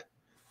was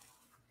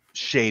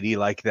shady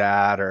like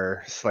that,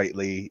 or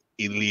slightly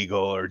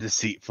illegal or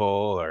deceitful?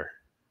 Or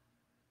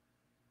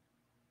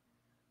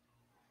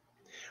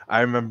I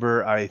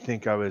remember, I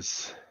think I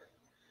was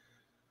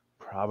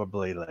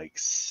probably like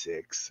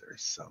 6 or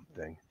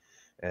something,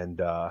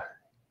 and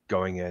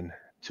going in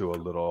to a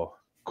little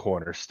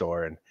corner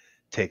store and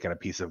taking a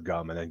piece of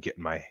gum and then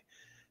getting my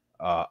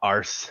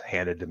arse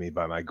handed to me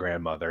by my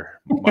grandmother.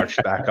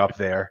 Marched back up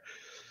there,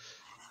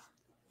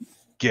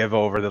 give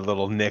over the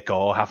little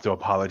nickel, have to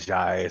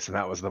apologize, and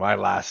that was my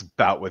last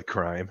bout with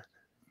crime.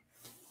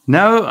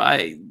 No,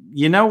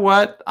 you know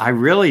what? I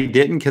really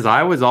didn't, because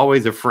I was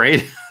always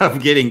afraid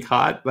of getting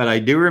caught. But I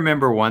do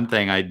remember one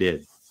thing I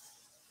did.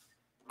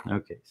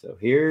 Okay, so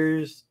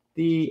here's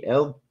the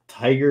El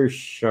Tiger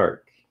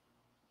Shark.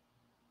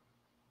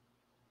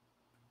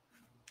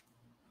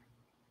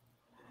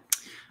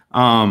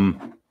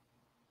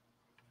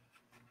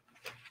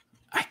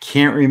 I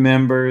can't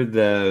remember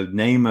the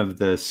name of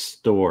the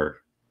store.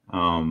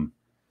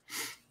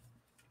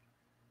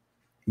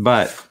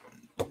 But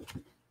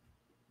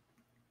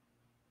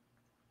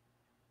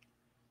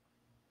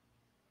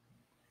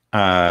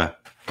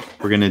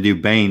we're going to do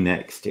Bane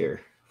next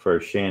here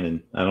for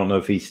Shannon. I don't know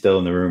if he's still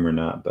in the room or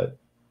not, but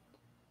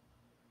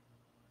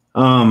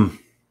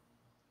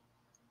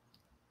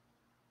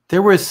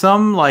there was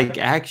some like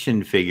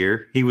action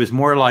figure. He was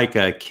more like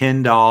a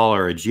Ken doll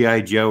or a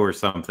G.I. Joe or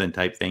something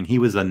type thing. He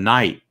was a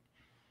knight,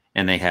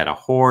 and they had a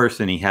horse,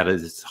 and he had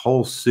this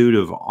whole suit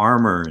of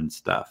armor and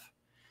stuff.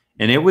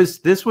 And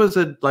this was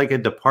like a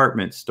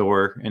department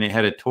store, and it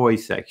had a toy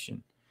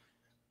section.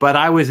 But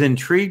I was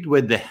intrigued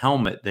with the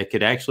helmet that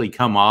could actually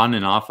come on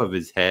and off of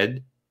his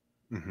head.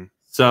 Mm-hmm.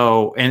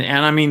 So,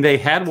 and I mean, they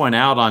had one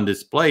out on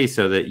display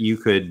so that you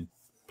could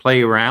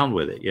play around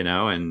with it, you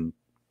know. And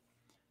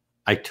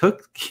I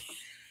took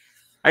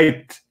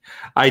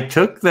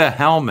the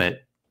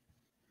helmet,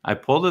 I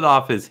pulled it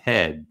off his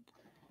head,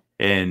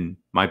 and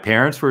my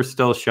parents were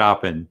still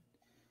shopping,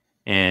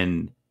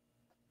 and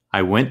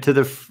I went to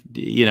the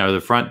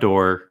front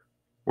door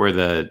where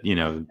the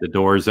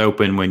doors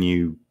open when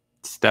you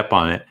step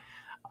on it.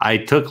 I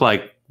took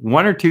like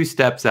 1 or 2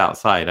 steps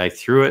outside. I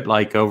threw it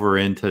like over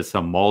into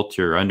some mulch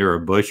or under a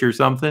bush or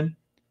something,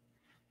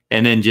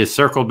 and then just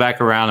circled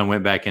back around and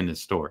went back in the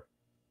store.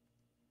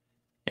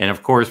 And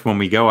of course, when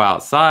we go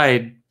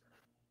outside,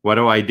 what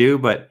do I do?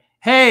 But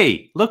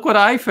hey, look what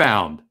I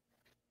found.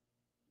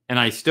 And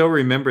I still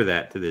remember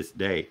that to this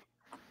day.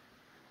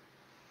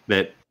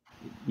 That,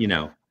 you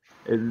know,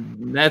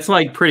 that's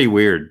like pretty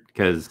weird,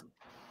 because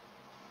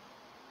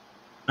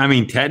I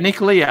mean,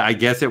 technically, I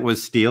guess it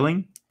was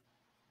stealing.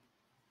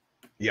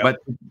 Yeah.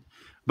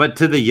 But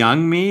to the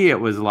young me, it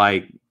was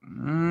like,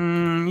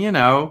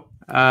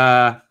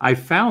 I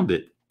found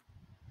it.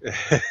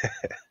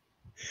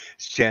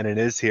 Shannon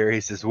is here. He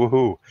says,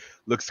 woohoo,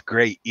 looks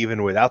great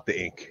even without the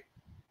ink.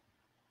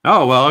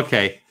 Oh, well,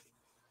 okay.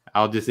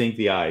 I'll just ink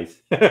the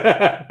eyes. No,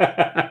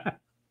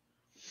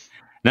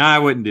 I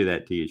wouldn't do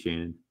that to you,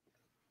 Shannon.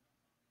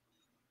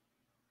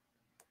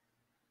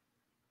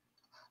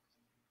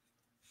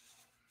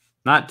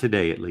 Not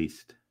today, at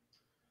least.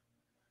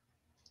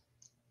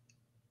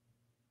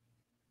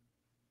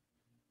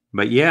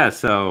 But yeah,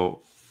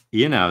 so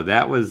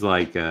that was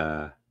like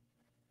that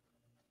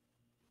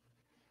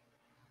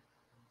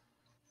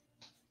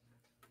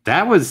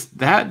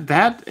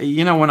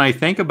when I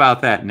think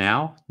about that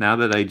now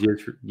that I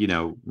just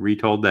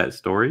retold that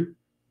story,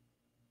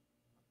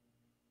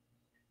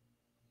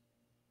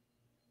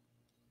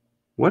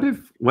 what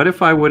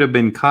if I would have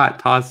been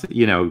caught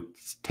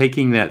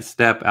taking that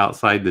step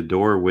outside the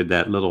door with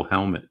that little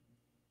helmet?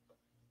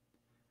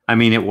 I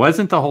mean, it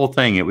wasn't the whole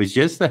thing, it was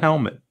just the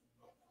helmet.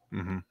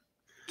 Mm-hmm.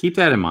 Keep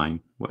that in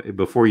mind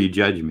before you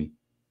judge me.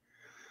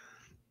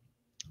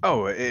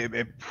 Oh,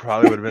 it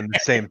probably would have been the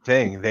same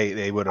thing.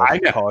 They would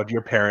have called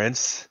your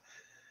parents.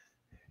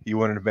 You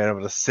wouldn't have been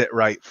able to sit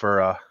right for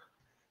a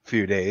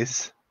few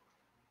days.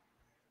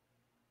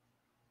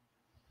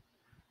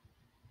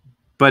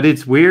 But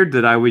it's weird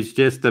that I was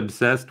just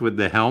obsessed with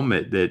the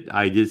helmet, that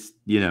I just,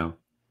 I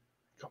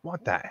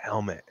want that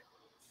helmet.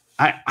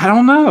 I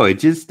don't know.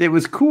 It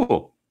was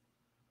cool.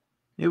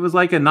 It was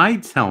like a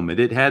knight's helmet.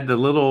 It had the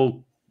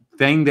little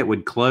thing that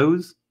would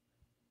close.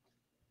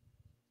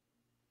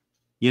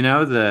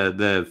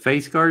 The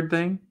face guard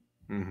thing.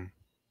 Mm-hmm.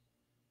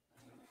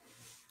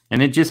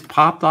 And it just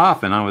popped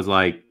off, and I was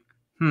like,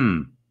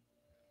 I'm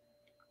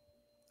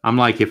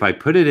like, if I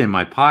put it in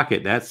my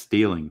pocket, that's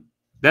stealing.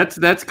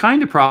 That's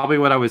kind of probably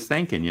what I was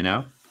thinking,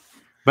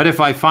 But if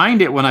I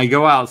find it when I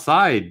go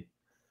outside,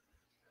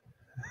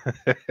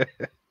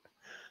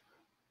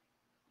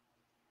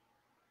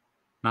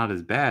 not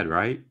as bad,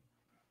 right?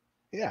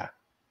 Yeah.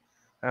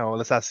 Oh, well,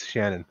 let's ask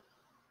Shannon.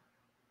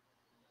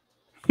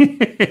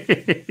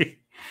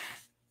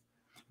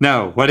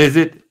 No, what is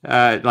it?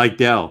 Like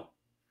Dell,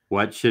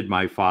 what should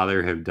my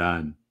father have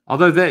done?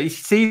 Although they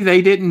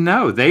didn't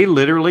know. They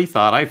literally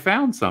thought I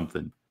found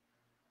something.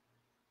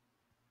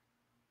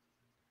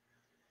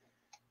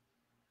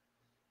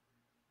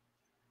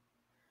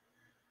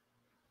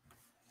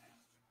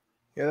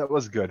 Yeah, that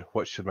was good.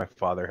 What should my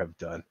father have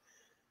done?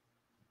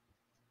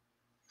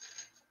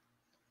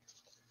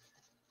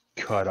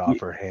 Cut off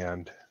her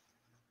hand.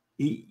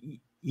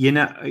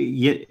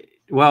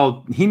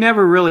 Well, he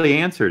never really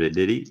answered it,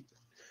 did he?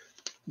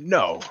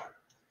 No.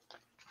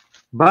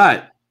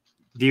 But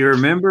do you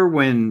remember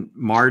when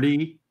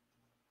Marty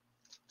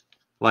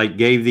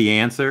gave the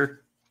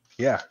answer?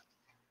 Yeah.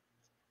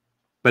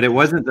 But it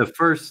wasn't the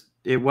first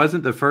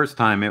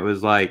time.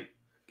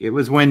 It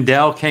was when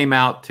Dell came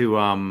out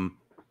to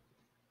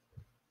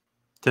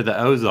the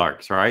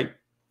Ozarks, right?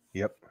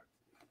 Yep.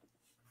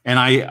 And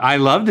I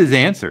loved his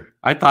answer.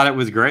 I thought it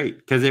was great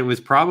because it was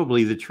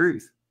probably the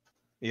truth.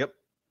 Yep.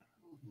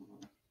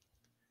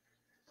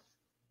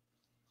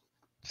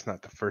 It's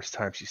not the first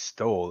time she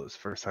stole. It was the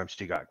first time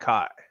she got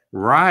caught.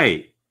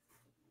 Right.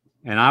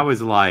 And I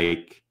was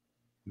like,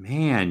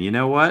 man, you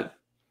know what?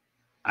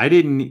 I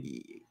didn't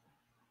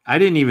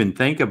even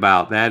think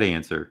about that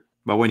answer.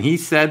 But when he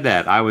said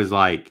that, I was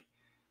like,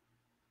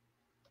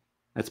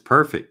 that's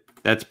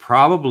perfect. That's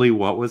probably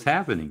what was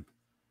happening.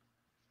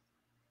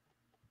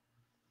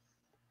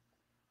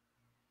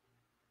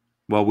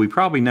 Well, we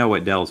probably know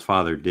what Dell's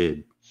father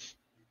did.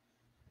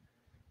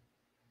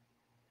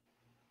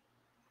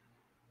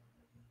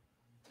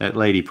 That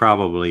lady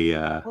probably...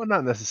 well,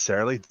 not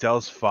necessarily.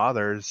 Dell's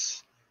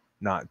father's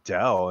not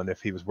Dell. And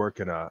if he was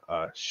working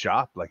a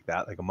shop like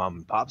that, like a mom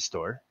and pop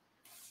store...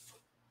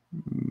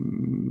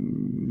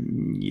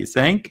 You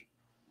think?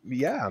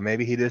 Yeah,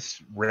 maybe he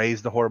just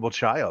raised a horrible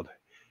child.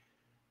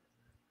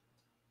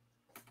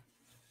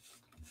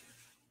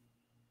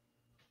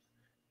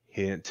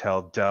 He didn't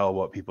tell Dell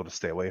what people to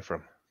stay away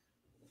from.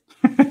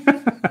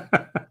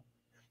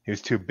 He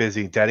was too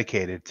busy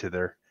dedicated to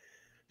their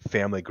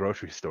family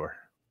grocery store.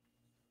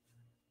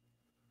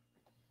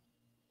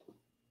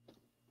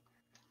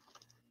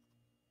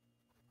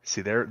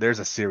 See, there's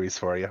a series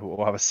for you.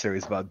 We'll have a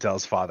series about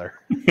Dell's father.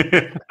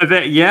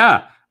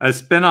 Yeah, a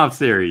spinoff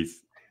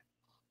series.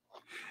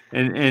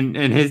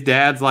 And his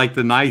dad's like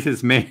the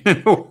nicest man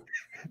in the world.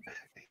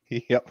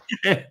 Yep.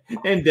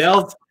 And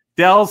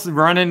Dell's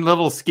running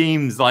little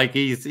schemes like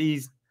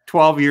he's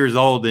 12 years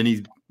old, and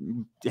he's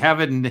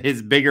having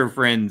his bigger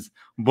friends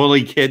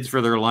bully kids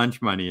for their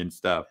lunch money and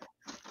stuff.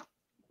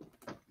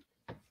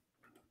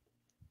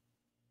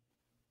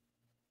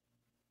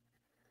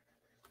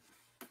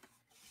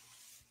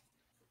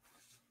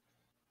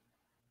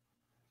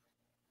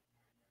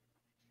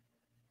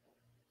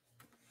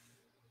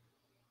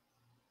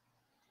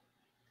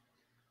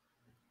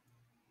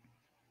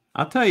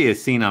 I'll tell you a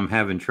scene I'm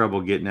having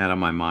trouble getting out of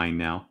my mind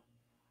now.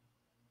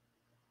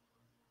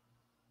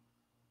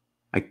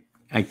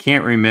 I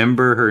can't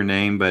remember her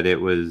name, but it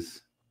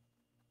was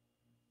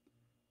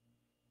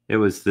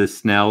the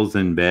Snells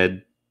in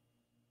bed.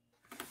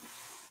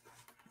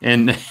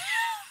 And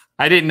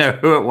I didn't know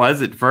who it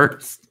was at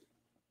first.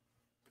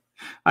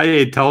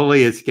 It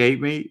totally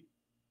escaped me.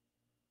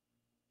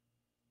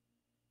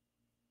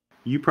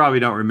 You probably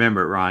don't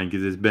remember it, Ron,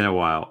 because it's been a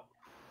while.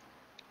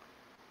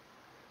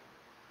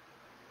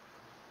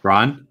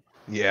 Ron?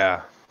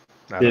 Yeah.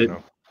 I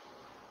don't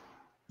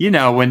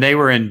know. When they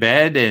were in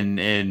bed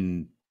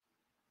and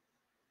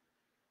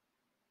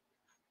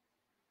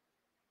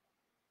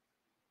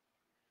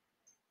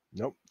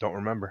Nope, don't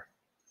remember.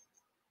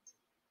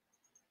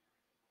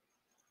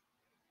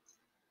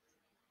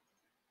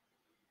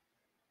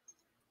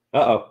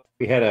 Uh-oh.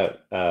 We had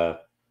a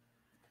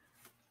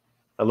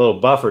little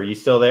buffer. You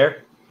still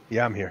there?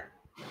 Yeah, I'm here.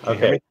 Can you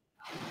hear Okay. me?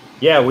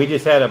 Yeah, we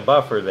just had a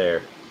buffer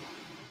there.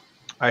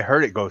 I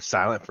heard it go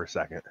silent for a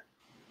second.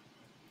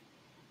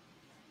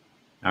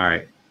 All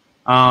right.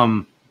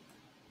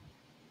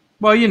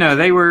 Well,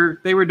 they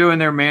were doing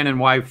their man and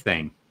wife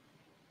thing.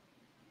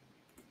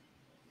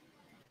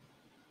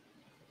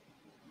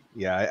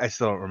 Yeah, I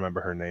still don't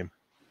remember her name.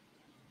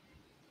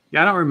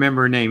 Yeah, I don't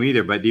remember her name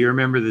either, but do you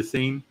remember the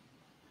scene?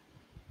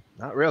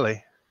 Not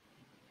really.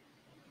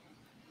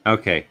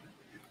 Okay.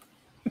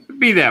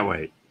 Be that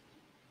way.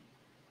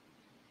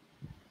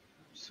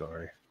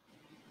 Sorry.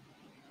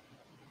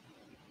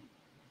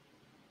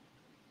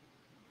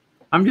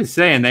 I'm just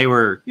saying they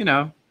were,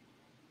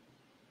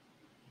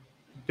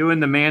 doing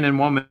the man and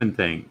woman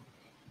thing.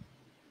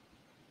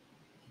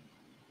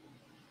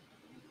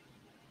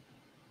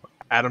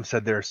 Adam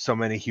said there are so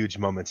many huge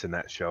moments in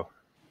that show.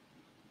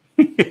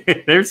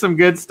 There's some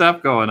good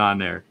stuff going on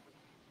there.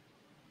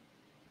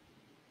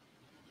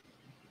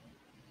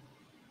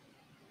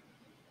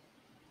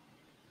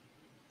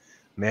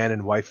 Man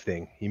and wife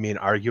thing. You mean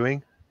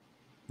arguing?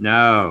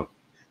 No.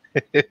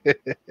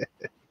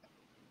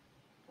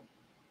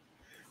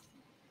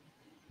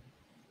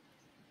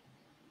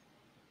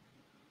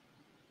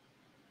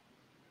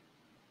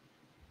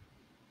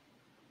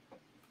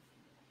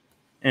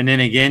 And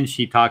then again,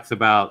 she talks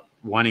about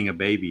wanting a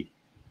baby.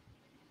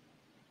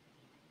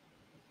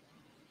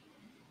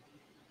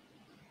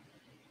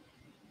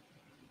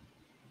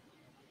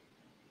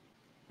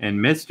 And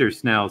Mr.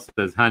 Snell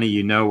says, honey,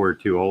 you know we're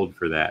too old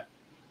for that.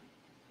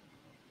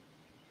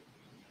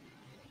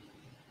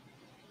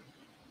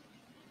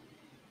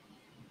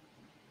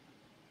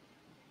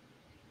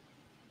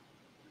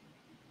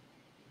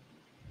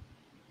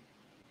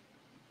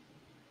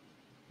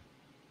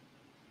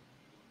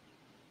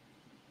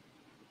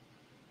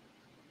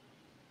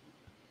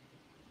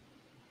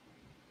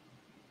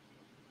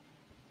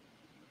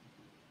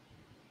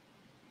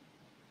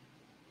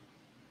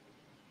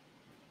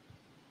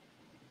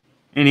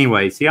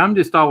 Anyway, see, I'm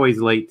just always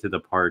late to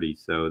the party,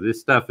 so this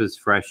stuff is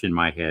fresh in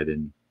my head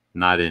and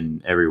not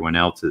in everyone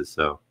else's.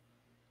 So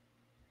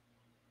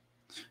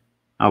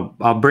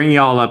I'll bring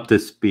you all up to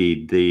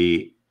speed.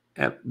 The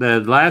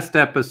last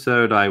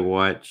episode I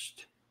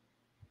watched,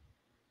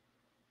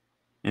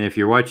 and if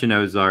you're watching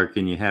Ozark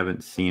and you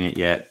haven't seen it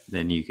yet,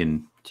 then you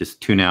can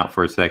just tune out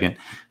for a second.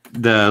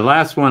 The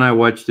last one I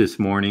watched this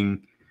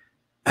morning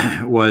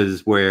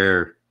was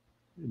where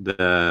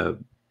the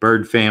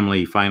Bird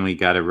family finally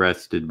got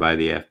arrested by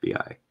the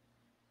FBI.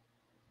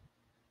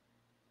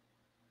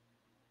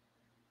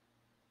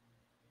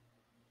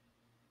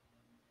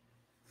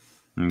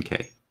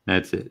 Okay,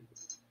 that's it.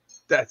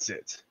 That's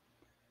it.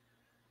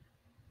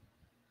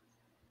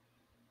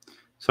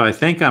 So I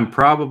think I'm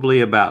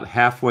probably about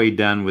halfway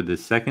done with the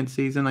second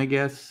season, I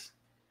guess,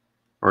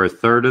 or a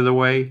third of the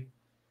way.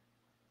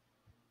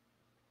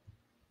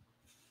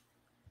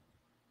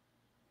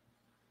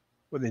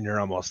 Well, then you're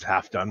almost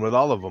half done with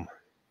all of them.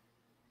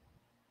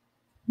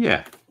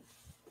 Yeah,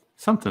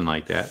 something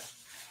like that.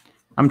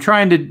 I'm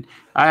trying to,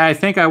 I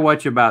think I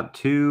watch about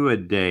 2 a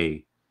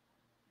day.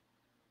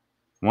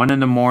 One in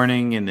the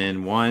morning and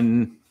then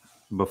one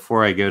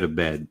before I go to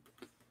bed.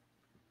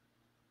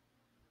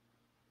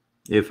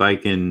 If I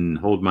can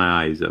hold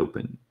my eyes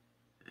open.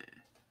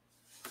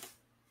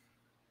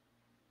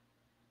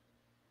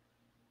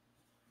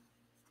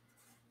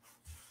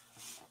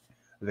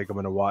 I think I'm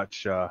going to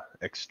watch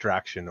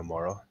Extraction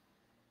tomorrow.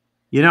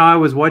 I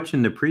was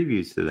watching the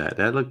previews to that.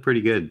 That looked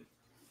pretty good.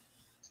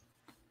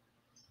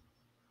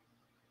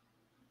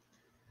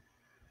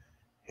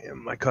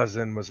 And my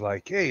cousin was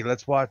like, hey,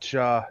 let's watch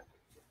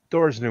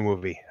Thor's new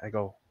movie. I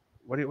go,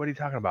 what are you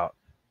talking about?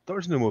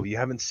 Thor's new movie. You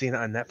haven't seen it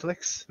on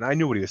Netflix? And I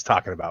knew what he was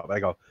talking about. But I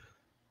go,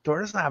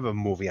 Thor doesn't have a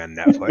movie on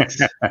Netflix.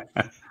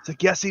 It's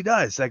like, yes, he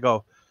does. I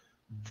go,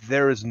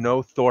 there is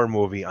no Thor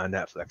movie on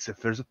Netflix. If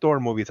there's a Thor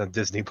movie, it's on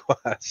Disney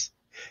Plus.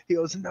 He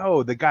goes,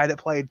 no, the guy that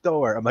played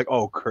Thor. I'm like,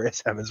 oh,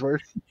 Chris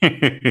Hemsworth.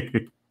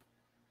 I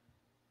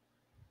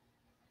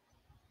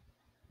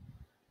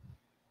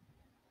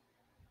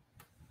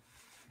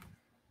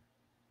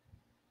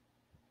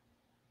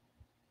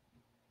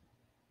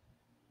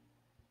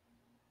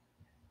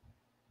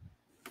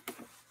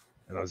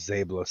know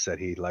Zablo said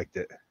he liked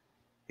it.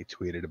 He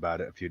tweeted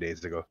about it a few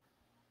days ago.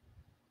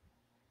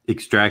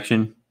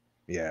 Extraction?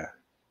 Yeah.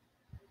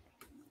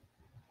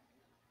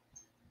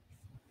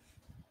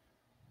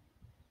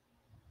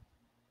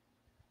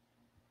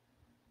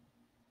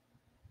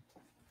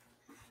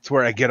 It's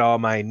where I get all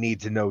my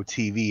need to know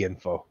TV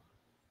info.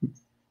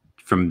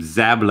 From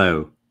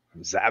Zablo.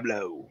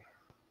 Zablo.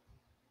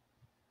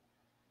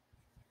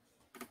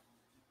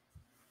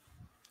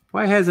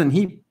 Why hasn't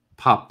he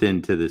popped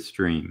into the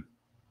stream?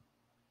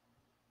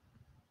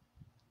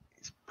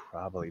 He's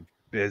probably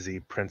busy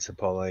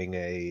principaling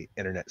a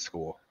internet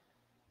school.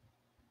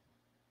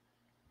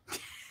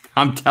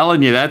 I'm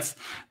telling you, that's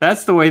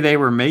the way they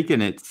were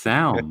making it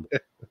sound.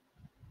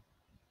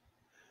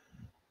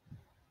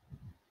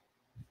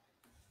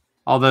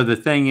 Although the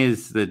thing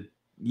is that,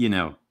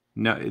 no,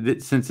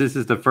 since this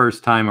is the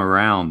first time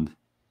around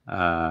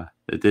that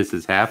this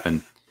has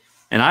happened,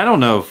 and I don't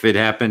know if it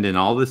happened in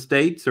all the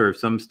states or if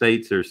some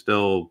states are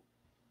still,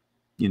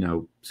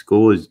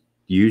 school as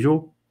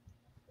usual.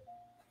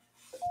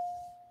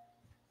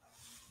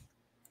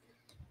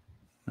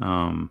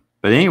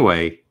 But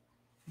anyway,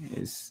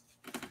 it's,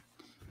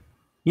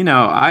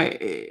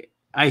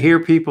 I hear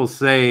people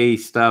say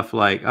stuff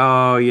like,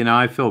 oh,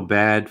 I feel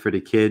bad for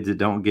the kids that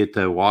don't get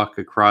to walk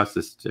across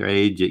the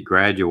stage at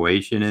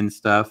graduation and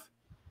stuff.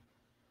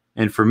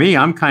 And for me,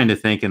 I'm kind of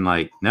thinking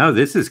like, no,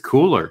 this is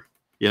cooler.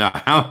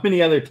 How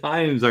many other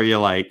times are you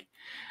like,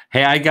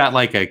 hey, I got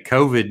like a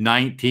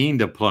COVID-19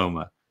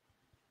 diploma?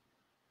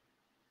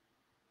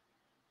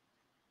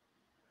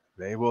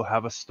 They will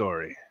have a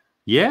story.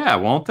 Yeah,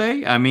 won't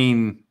they? I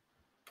mean,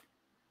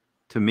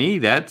 to me,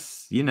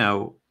 that's,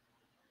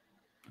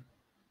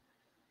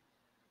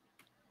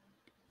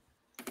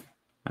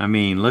 I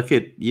mean, look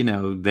at,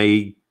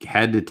 they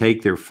had to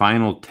take their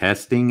final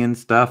testing and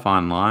stuff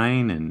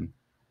online, and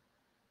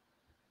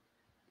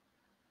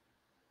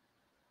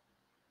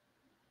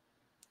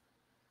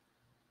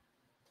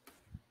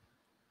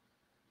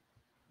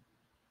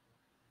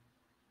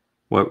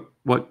what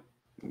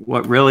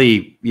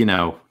really,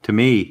 to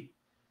me,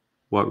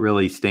 what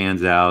really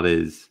stands out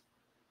is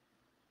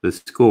the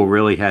school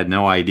really had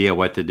no idea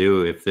what to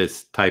do if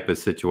this type of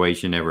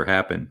situation ever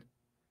happened.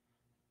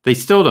 They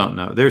still don't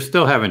know. They're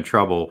still having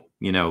trouble,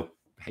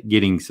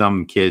 getting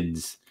some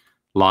kids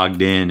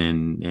logged in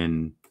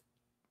and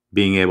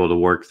being able to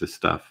work the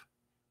stuff.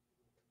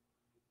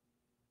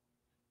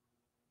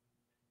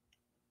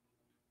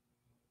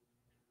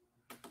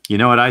 You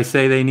know what I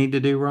say they need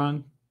to do,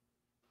 Ron?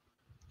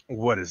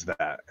 What is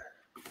that?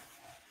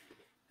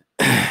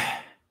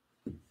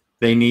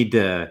 They need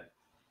to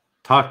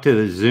talk to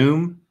the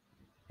Zoom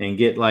and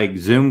get like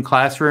Zoom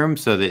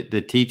classrooms so that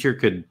the teacher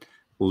could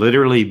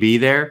literally be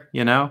there,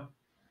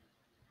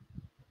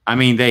 I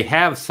mean, they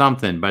have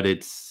something, but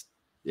it's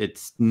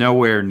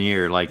nowhere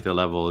near like the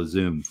level of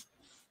Zoom.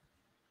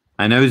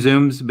 I know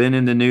Zoom's been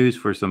in the news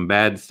for some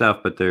bad stuff,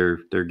 but they're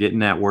getting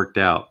that worked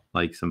out,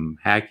 like some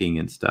hacking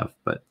and stuff,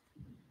 but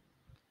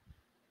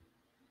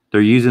they're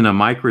using a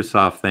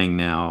Microsoft thing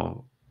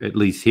now, at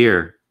least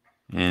here,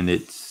 and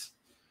it's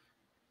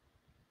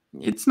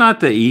not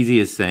the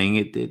easiest thing.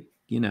 It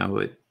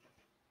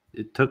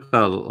took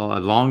a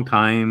long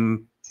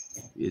time.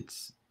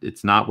 It's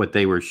not what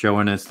they were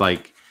showing us.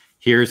 Like,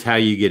 here's how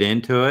you get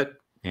into it.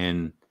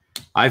 And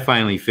I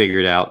finally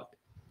figured out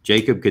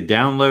Jacob could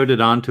download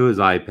it onto his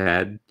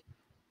iPad.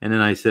 And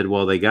then I said,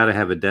 well, they got to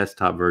have a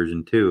desktop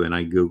version too. And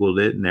I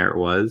Googled it and there it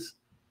was.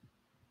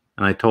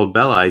 And I told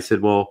Bella, I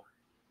said, well,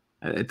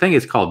 I think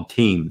it's called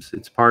Teams.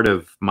 It's part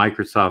of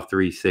Microsoft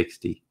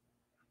 360.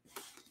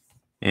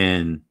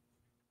 And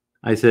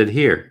I said,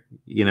 here,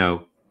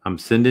 I'm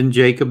sending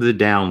Jacob the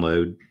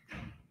download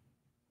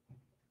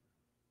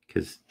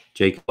because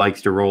Jacob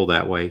likes to roll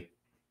that way.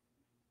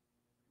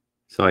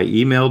 So I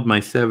emailed my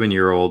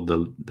 7-year-old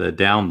the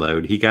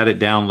download. He got it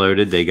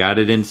downloaded. They got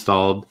it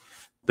installed.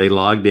 They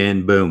logged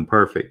in. Boom.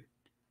 Perfect.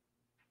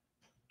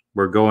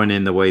 We're going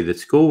in the way the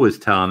school was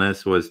telling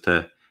us was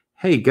to,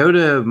 hey, go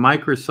to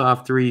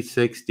Microsoft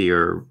 360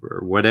 or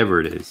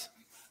whatever it is.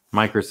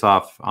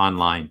 Microsoft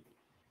Online.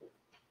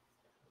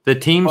 The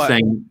Teams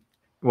thing.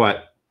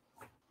 What?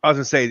 I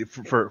was going to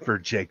say for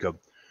Jacob,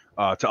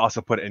 to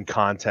also put it in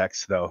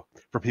context, though,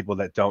 for people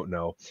that don't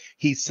know,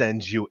 he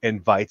sends you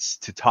invites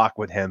to talk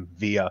with him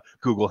via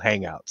Google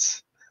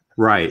Hangouts.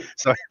 Right.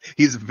 So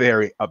he's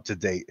very up to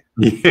date.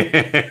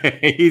 Yeah,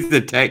 he's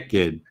the tech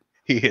kid.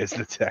 He is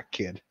the tech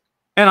kid.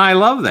 And I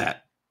love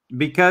that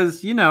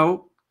because,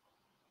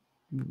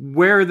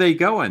 where are they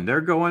going?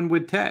 They're going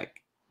with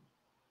tech.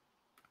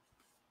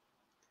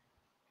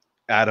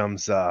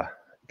 Adam's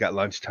got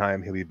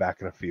lunchtime. He'll be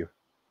back in a few.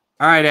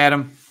 All right,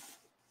 Adam.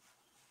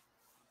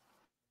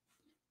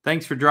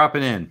 Thanks for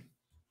dropping in.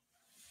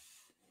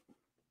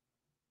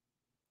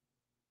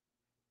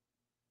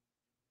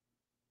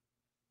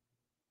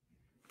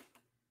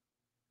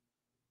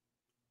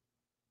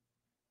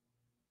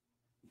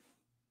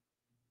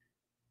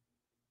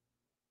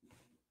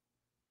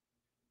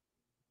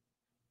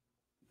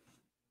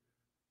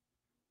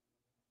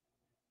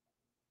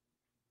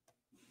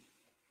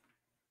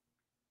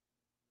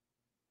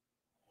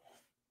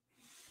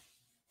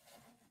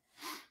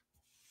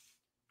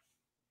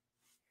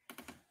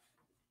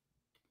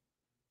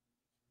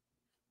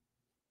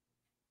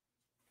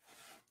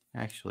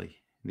 Actually,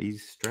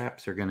 these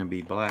straps are going to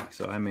be black,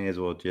 so I may as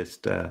well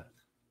just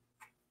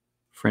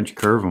French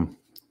curve them.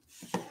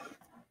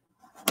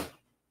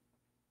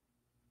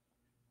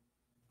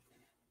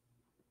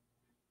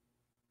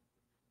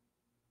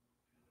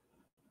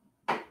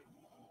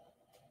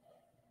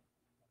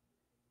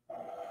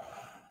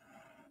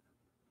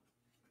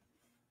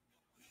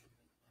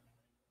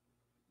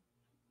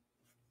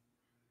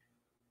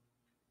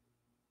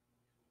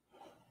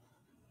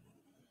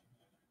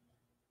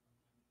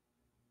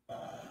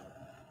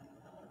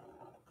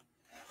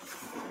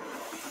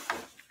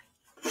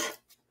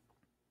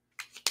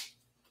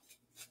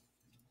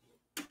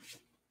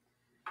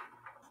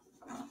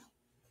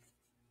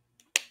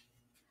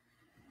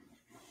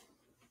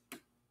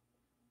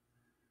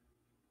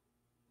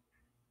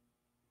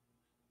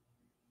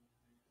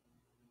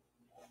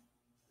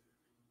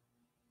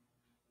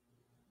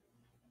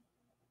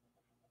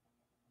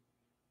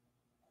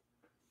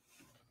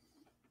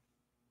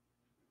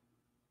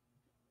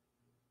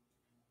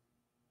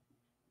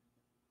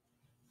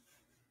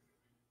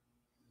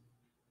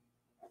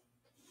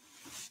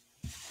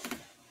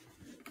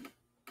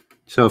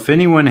 So if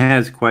anyone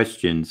has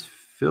questions,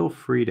 feel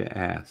free to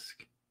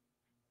ask.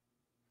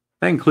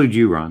 That includes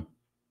you, Ron.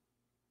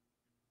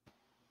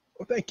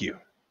 Well, thank you.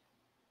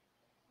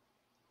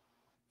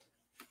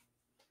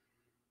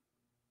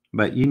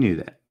 But you knew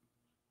that.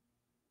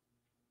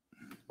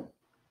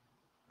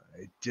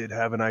 I did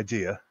have an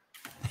idea.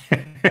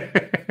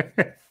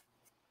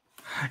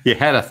 You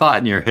had a thought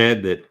in your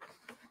head that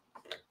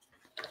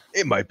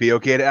It might be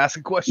okay to ask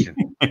a question.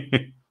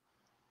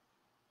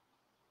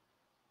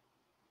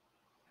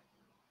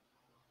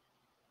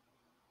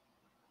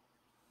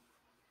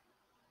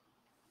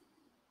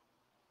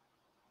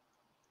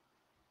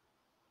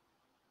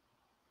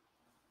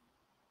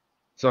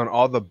 So, in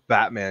all the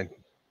Batman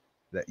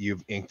that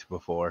you've inked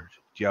before,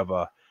 do you have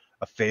a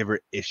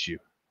favorite issue?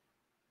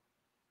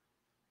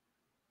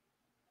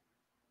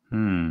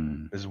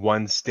 Does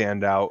one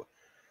stand out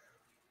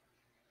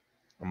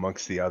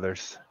amongst the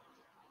others?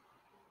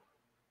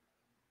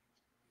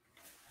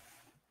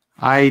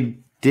 I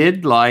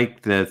did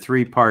like the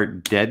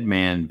 3-part Dead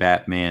Man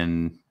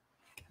Batman,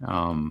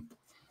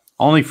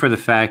 only for the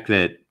fact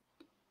that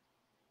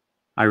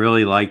I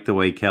really liked the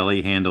way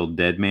Kelly handled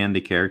Dead Man,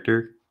 the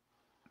character.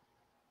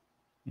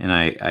 And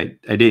I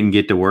didn't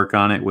get to work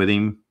on it with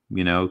him,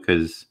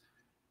 because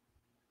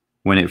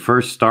when it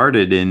first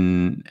started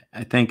in,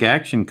 I think,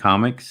 Action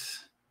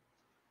Comics,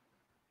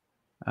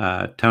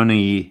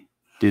 Tony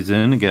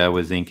DeZuniga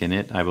was inking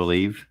it, I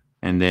believe.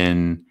 And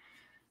then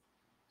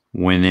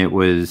when it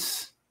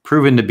was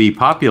proven to be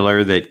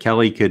popular that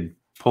Kelly could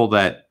pull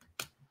that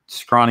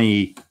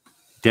scrawny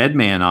Dead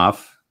Man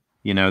off,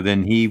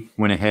 then he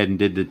went ahead and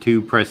did the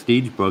 2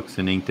 Prestige books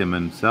and inked them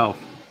himself,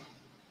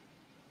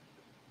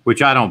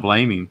 which I don't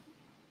blame him.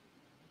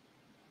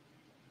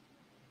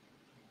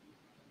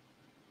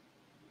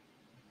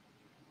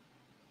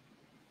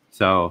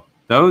 So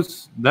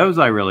those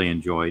I really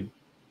enjoyed.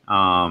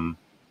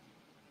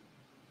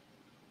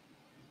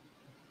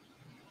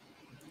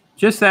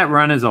 Just that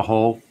run as a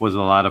whole was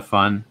a lot of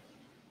fun.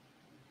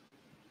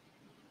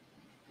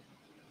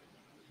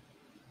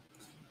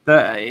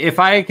 If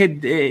I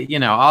could,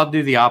 I'll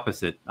do the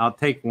opposite. I'll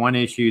take one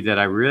issue that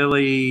I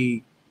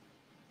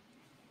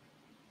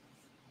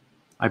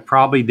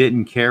probably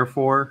didn't care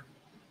for.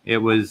 It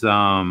was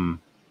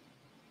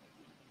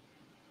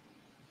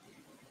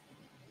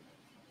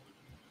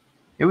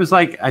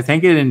like, I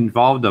think it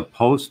involved a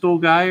postal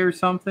guy or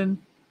something.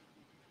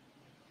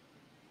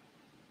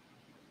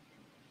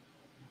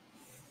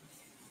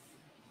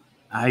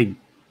 I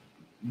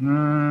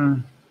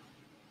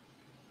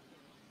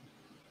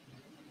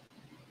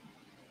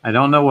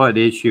don't know what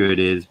issue it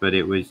is, but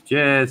it was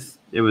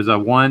a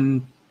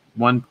one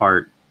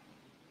part.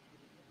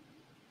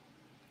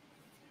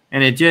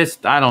 And it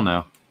just, I don't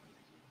know.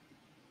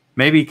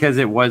 Maybe because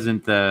it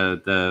wasn't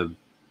the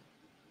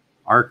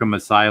Arkham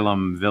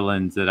Asylum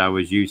villains that I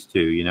was used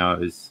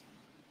to,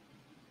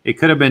 it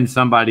could have been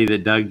somebody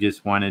that Doug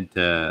just wanted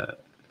to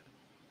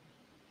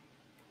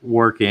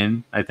work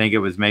in. I think it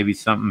was maybe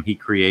something he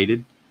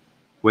created,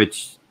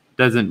 which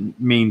doesn't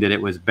mean that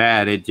it was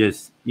bad. It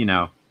just,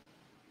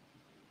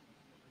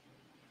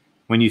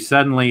 when you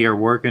suddenly are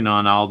working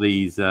on all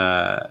these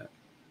Batman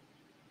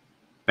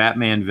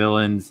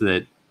villains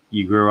that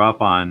you grew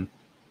up on,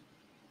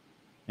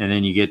 and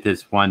then you get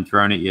this one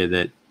thrown at you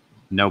that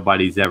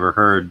nobody's ever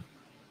heard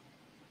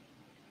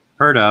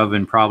of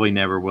and probably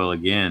never will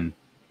again.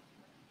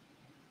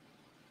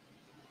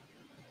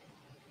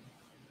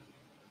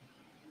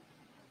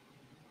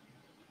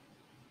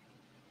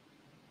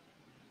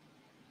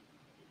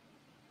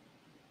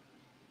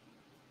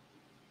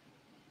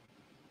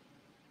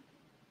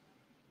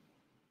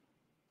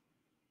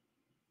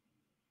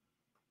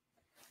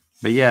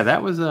 But yeah,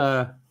 that was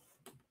a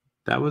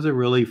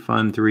really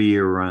fun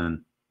 3-year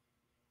run.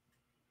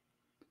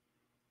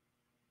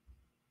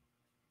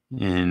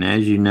 And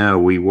as you know,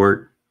 we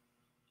worked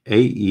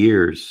 8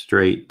 years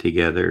straight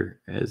together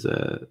as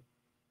a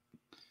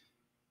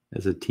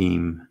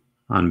team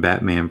on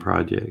Batman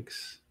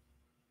projects.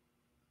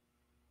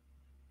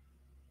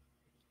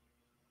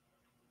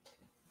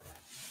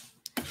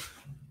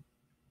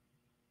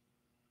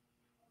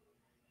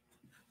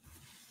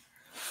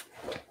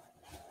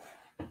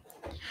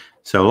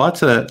 So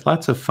lots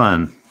of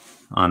fun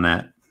on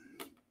that.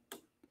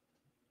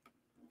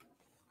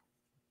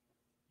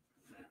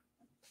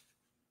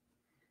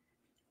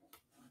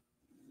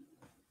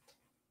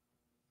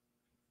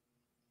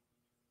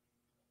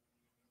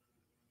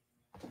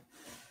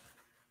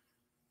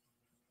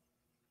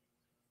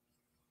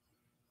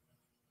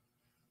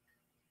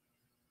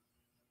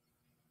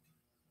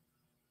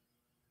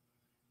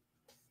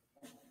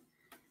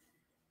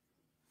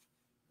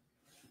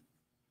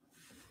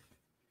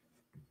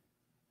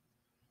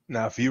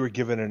 Now, if you were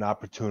given an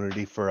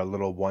opportunity for a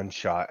little one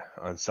shot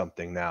on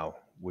something now,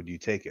 would you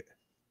take it?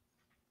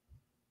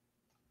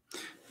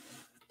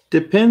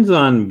 Depends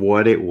on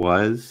what it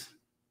was.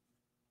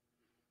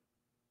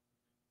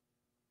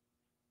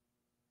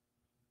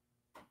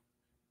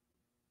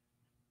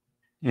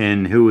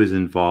 And who was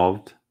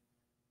involved.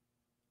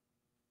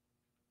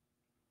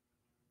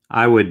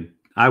 I would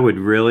I would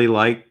really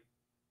like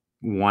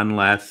one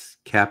last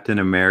Captain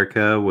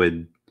America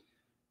with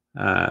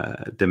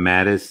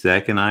DeMatteis,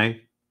 Zach, and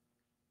I.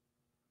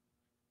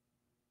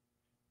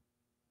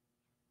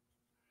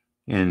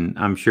 And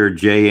I'm sure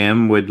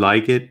JM would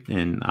like it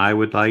and I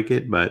would like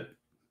it, but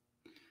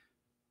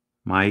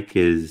Mike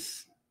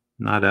is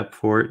not up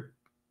for it.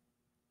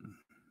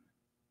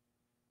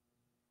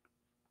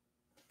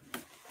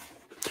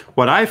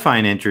 What I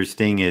find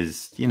interesting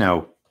is,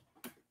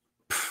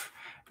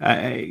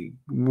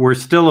 we're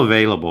still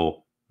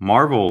available.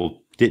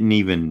 Marvel didn't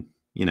even,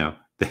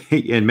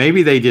 and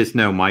maybe they just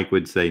know Mike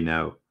would say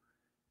no.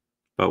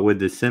 But with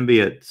the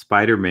symbiote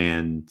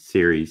Spider-Man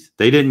series,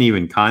 they didn't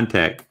even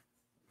contact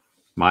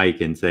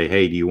Mike and say,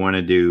 hey, do you want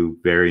to do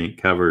variant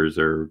covers?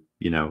 Or,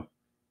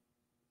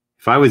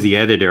 if I was the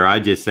editor,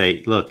 I'd just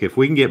say, look, if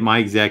we can get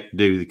Mike Zeck to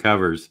do the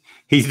covers,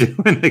 he's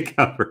doing the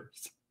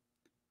covers.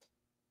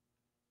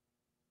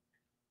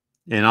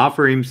 And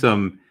offer him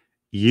some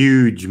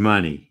huge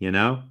money,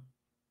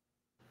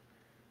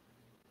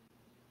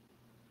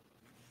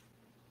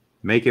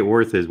 Make it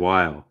worth his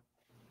while.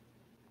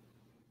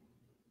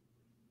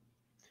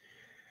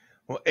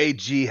 Well,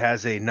 AG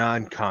has a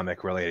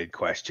non-comic related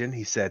question.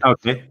 He said,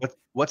 Okay.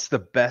 What's the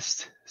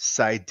best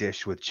side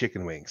dish with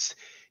chicken wings?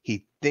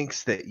 He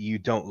thinks that you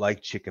don't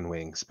like chicken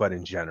wings, but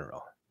in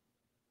general.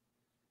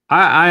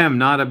 I am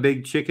not a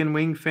big chicken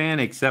wing fan,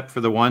 except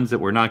for the ones that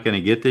we're not going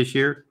to get this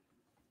year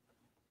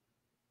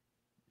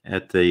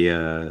at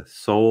the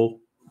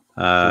Seoul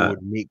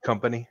Food Meat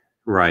Company.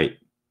 Right.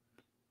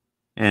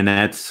 And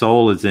that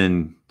Seoul is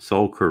in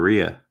Seoul,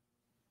 Korea.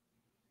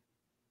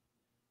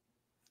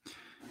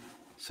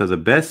 So the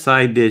best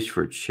side dish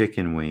for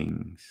chicken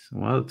wings.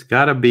 Well, it's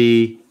got to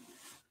be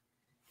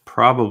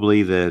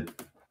probably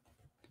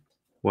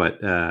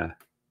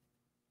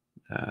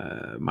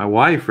my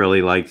wife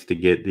really likes to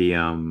get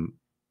the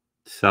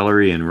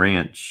celery and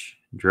ranch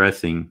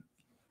dressing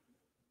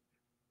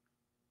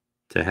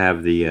to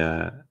have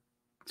the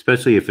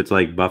especially if it's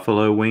like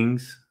buffalo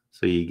wings,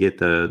 so you get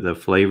the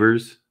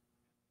flavors.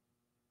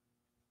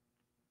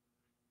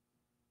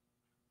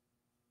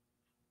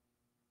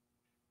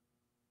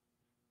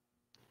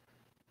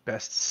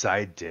 Best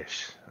side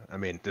dish. I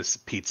mean, does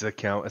pizza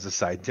count as a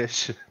side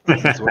dish?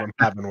 That's what I'm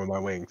having with my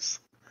wings.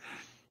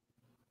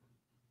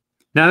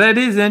 Now that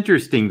is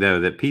interesting, though,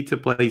 that pizza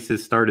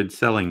places started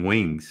selling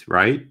wings,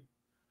 right?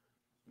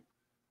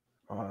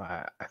 Oh,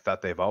 I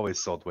thought they've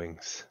always sold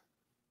wings.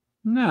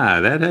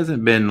 Nah, that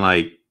hasn't been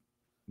like.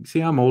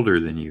 See, I'm older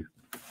than you.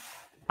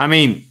 I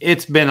mean,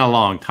 it's been a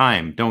long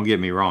time. Don't get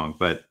me wrong,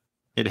 but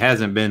it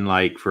hasn't been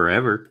like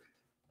forever.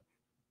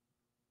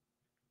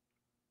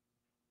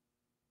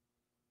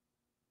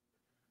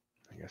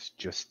 I guess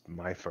just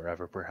my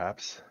forever,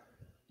 perhaps.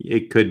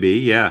 It could be,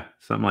 yeah,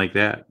 something like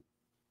that.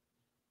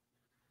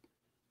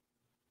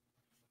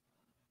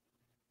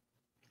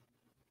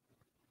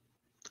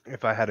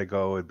 If I had to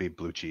go, it would be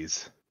blue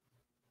cheese.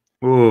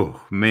 Oh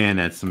man,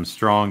 that's some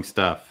strong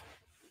stuff.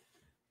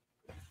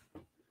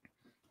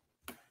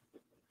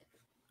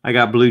 I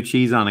got blue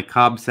cheese on a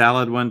Cobb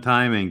salad one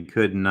time and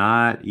could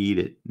not eat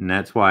it. And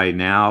that's why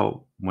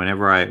now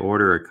whenever I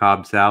order a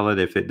Cobb salad,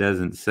 if it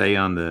doesn't say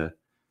on the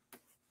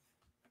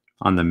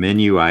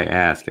menu, I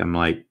ask. I'm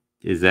like,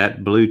 is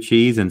that blue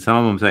cheese? And some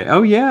of them say,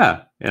 oh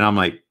yeah. And I'm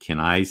like, can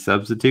I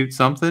substitute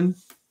something?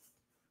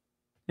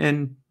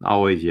 And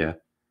always, yeah.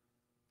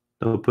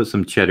 They'll put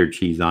some cheddar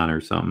cheese on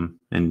or something.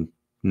 And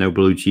no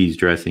blue cheese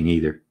dressing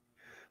either.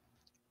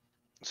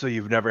 So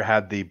you've never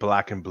had the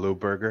black and blue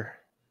burger?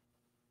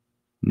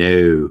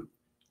 No.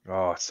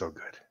 Oh, it's so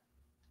good.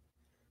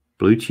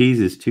 Blue cheese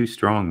is too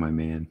strong, my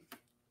man.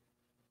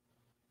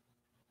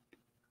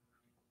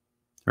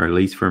 Or at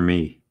least for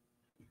me.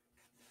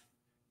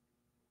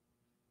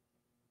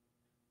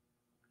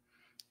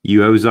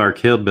 You Ozark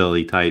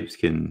hillbilly types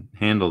can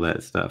handle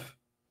that stuff.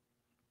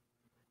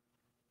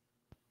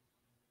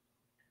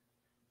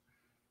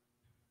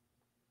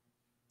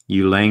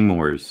 You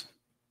Langmores.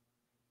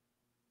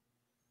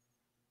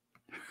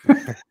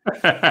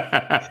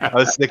 I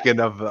was thinking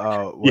of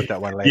what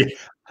that one like.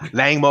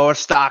 Langmore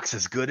stocks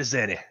as good as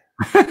any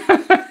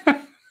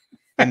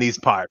in these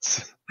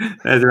parts.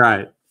 That's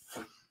right.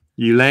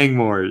 You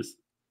Langmores.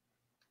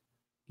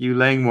 You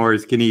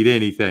Langmores can eat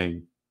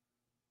anything.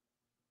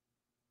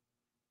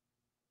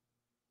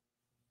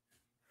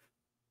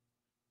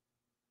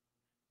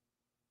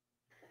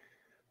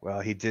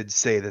 Well, he did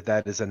say that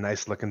that is a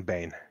nice looking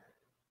Bane.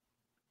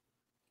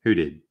 Who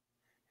did?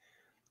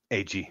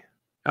 AG.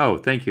 Oh,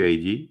 thank you,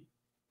 AG.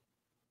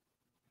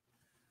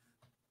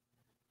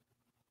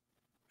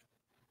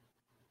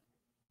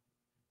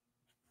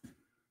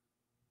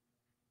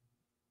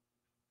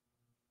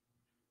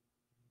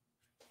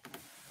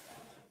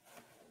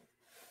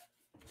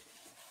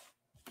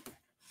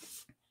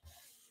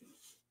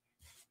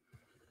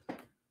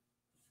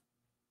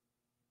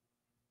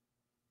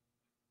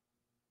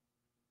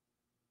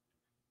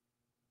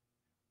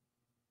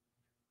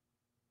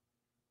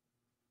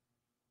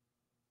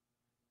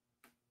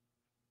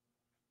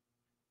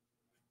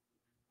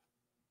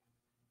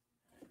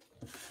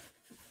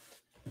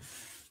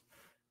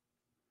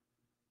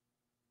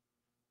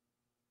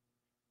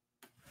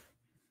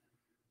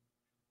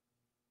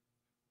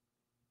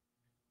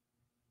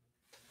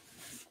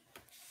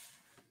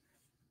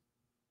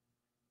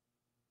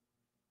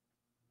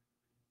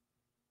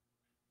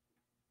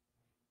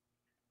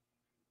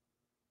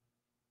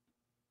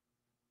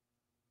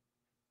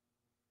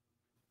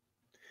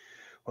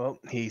 Well,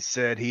 he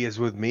said he is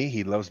with me.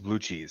 He loves blue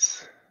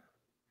cheese.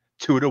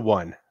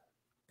 2-1.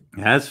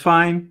 That's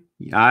fine.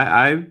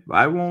 I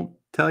won't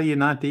tell you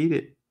not to eat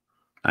it.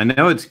 I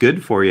know it's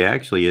good for you,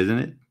 actually, isn't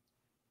it?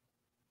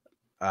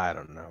 I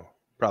don't know.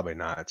 Probably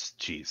not. It's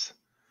cheese.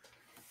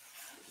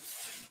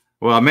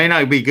 Well, it may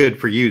not be good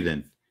for you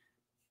then.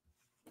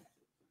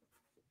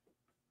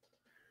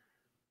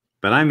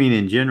 But I mean,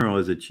 in general,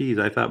 as a cheese,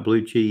 I thought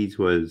blue cheese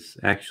was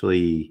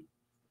actually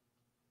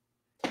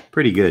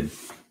pretty good,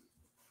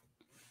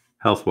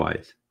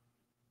 health-wise.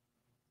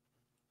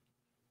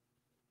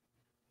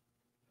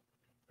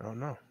 I don't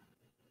know.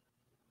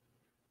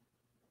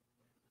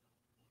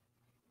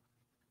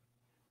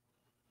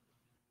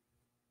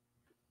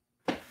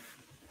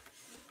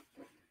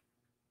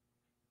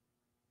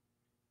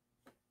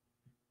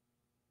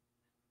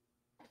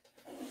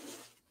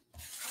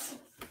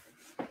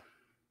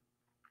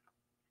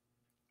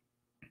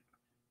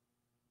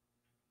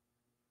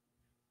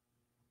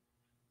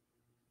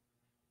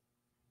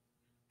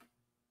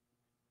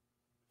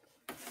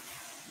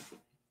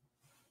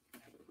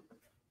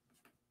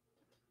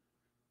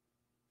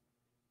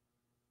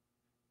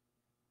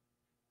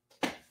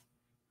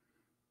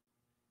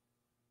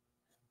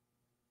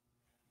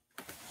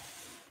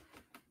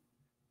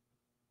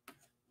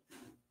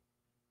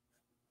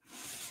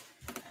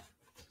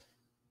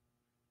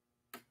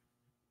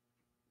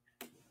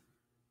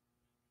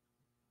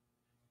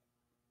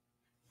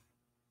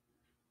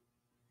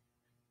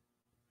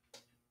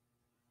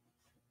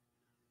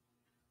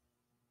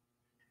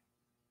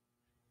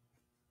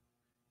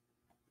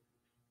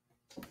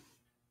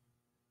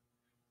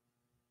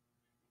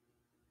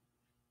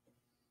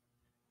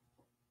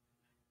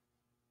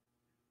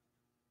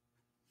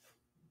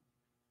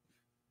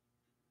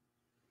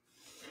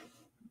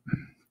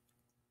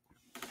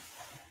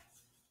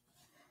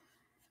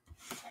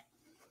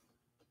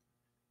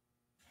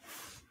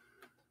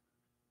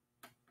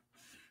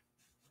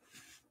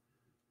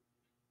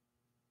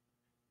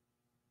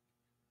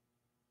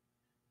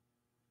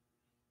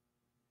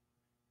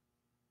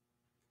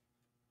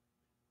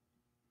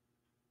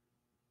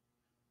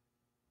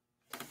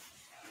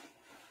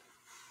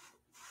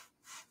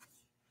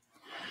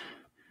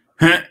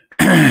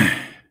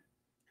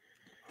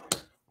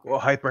 Well,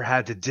 Hyper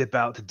had to dip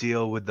out to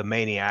deal with the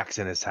maniacs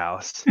in his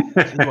house.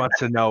 He wants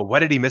to know,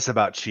 what did he miss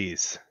about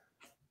cheese?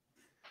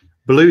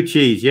 Blue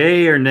cheese,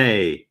 yay or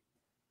nay?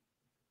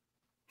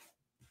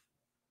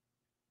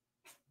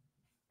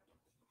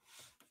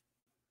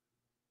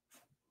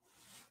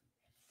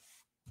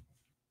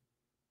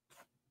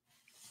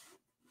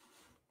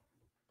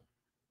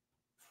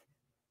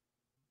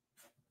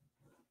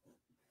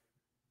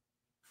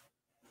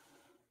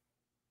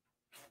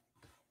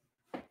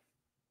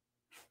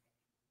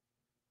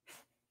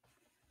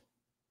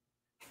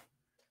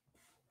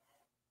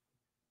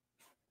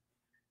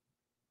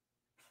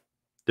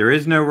 There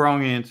is no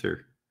wrong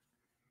answer.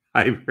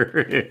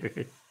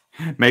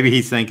 Maybe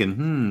he's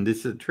thinking, this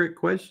is a trick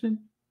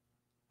question.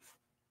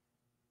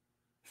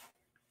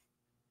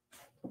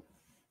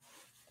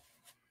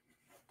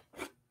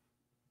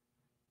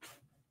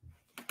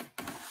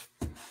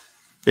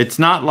 It's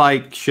not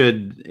like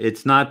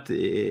it's not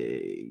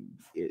the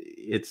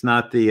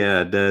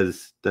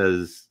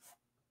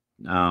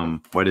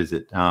what is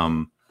it?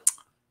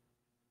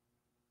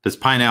 Does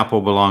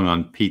pineapple belong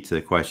on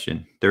pizza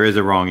question? There is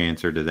a wrong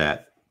answer to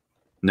that.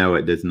 No,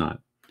 it does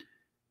not.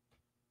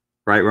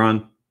 Right,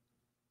 Ron?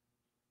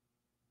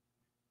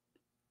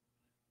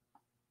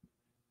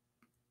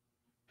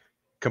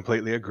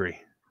 Completely agree.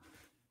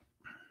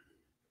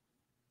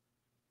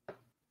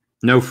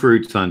 No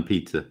fruits on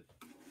pizza.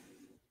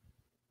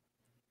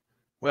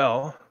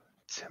 Well,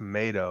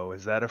 tomato,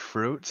 is that a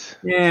fruit?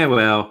 Yeah,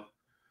 well,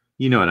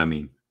 you know what I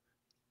mean.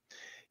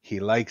 He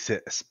likes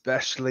it,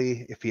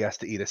 especially if he has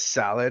to eat a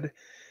salad.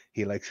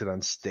 He likes it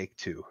on steak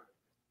too.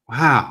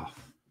 Wow.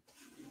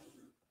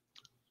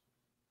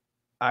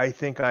 I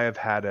think I have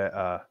had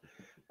a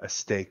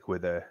steak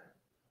with a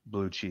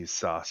blue cheese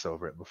sauce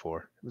over it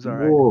before. It was all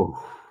right. Whoa.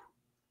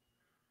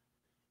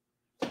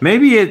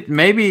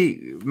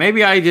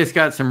 Maybe I just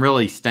got some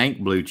really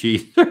stank blue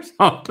cheese or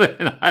something.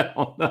 I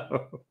don't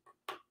know.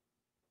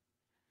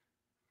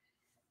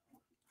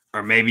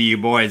 Or maybe you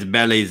boys'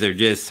 bellies are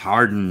just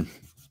hardened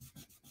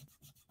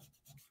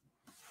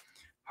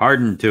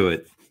to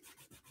it.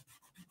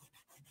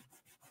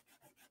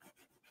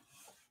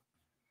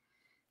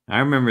 I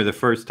remember the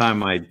first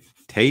time I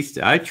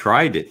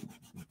tried it.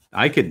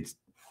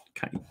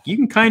 You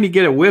can kind of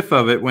get a whiff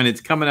of it when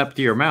it's coming up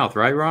to your mouth,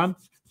 right, Ron?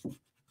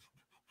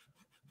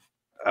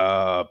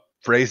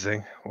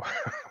 Phrasing.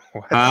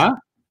 Huh?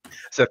 I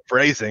said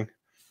phrasing.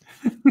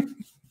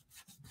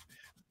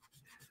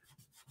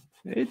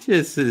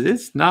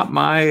 It's not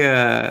my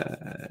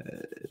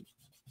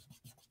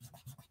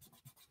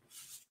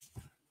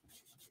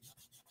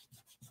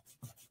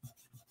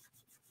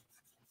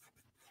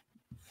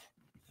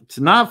it's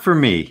not for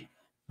me.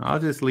 I'll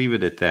just leave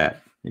it at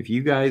that. If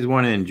you guys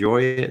want to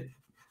enjoy it,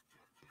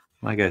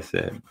 like I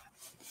said,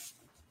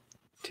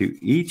 to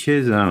each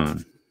his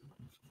own.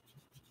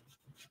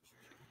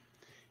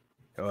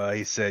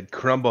 He said,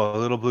 crumble a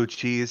little blue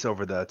cheese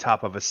over the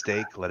top of a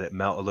steak, let it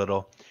melt a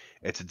little.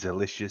 It's a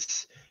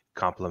delicious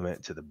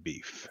complement to the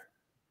beef.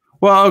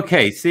 Well,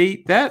 okay,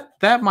 see,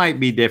 that might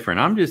be different.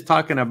 I'm just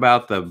talking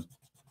about the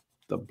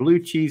blue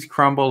cheese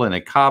crumble in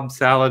a Cobb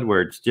salad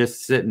where it's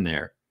just sitting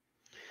there.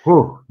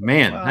 Oh,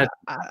 man. Well,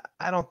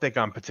 I don't think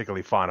I'm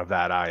particularly fond of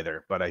that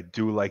either, but I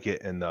do like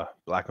it in the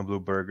black and blue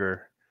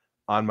burger,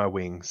 on my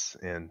wings,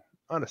 and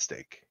on a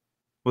steak.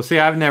 Well, see,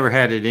 I've never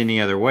had it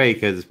any other way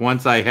because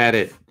once I had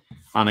it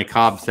on a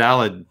Cobb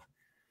salad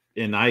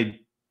and I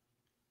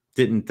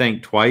didn't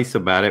think twice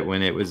about it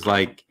when it was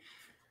like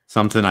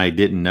something I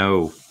didn't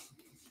know.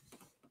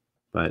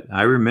 But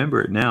I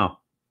remember it now.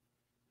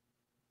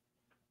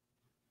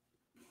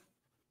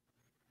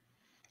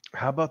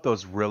 How about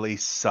those really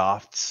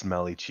soft,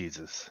 smelly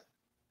cheeses?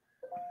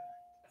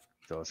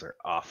 Those are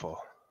awful.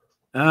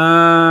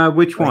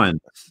 Which one?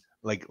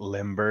 Like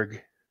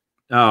Limburg.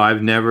 Oh,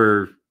 I've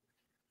never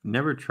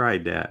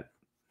tried that.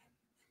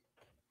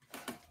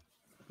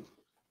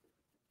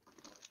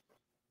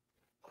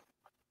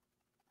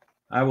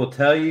 I will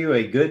tell you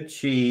a good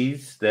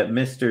cheese that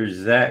Mr.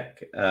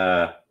 Zek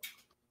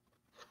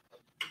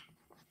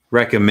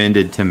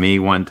recommended to me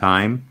one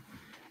time.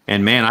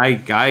 And man,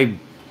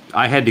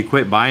 I had to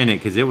quit buying it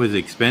because it was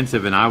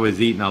expensive and I was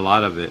eating a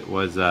lot of it.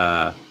 Was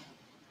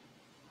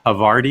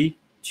Havarti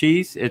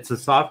cheese. It's a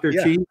softer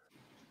cheese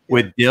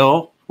with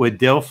dill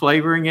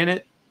flavoring in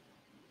it.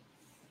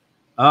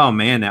 Oh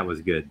man, that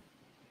was good.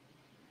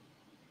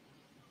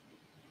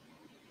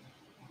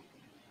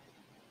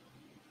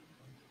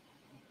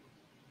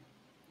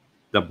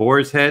 The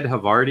Boar's Head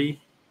Havarti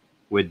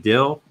with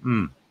dill.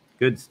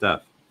 Good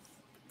stuff.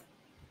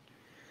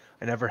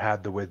 I never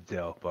had the with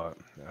dill, but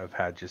I've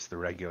had just the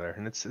regular,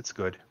 and it's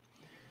good.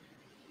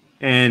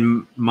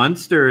 And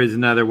Munster is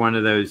another one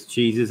of those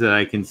cheeses that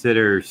I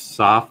consider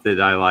soft that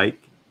I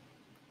like.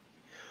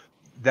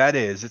 That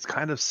is, it's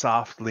kind of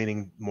soft,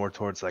 leaning more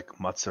towards like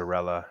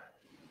mozzarella.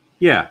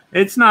 Yeah,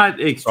 it's not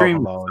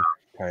extreme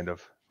kind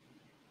of.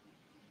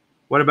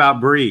 What about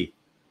brie?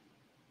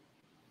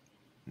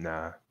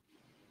 Nah.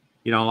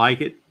 You don't like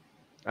it?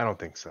 I don't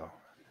think so.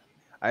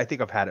 I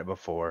think I've had it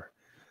before.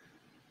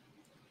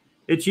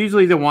 It's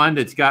usually the one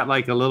that's got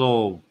like a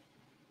little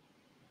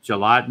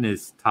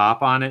gelatinous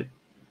top on it.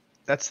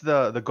 That's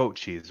the goat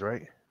cheese,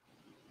 right?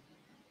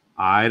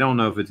 I don't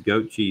know if it's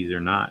goat cheese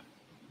or not.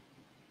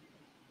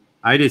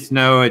 I just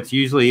know it's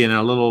usually in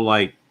a little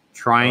like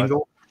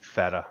triangle.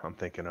 Feta, I'm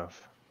thinking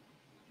of.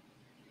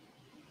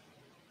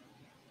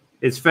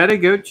 Is feta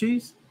goat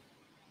cheese?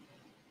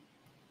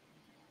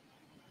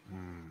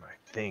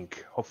 I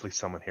think. Hopefully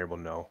someone here will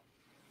know.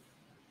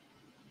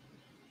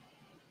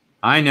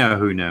 I know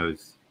who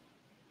knows.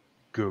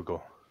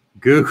 Google.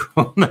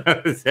 Google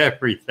knows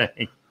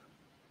everything.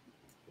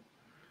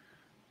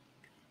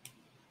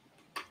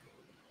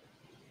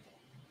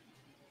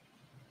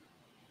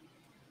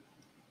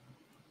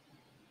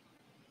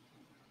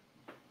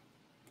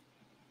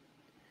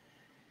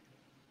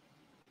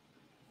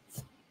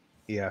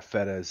 Yeah,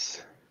 feta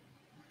is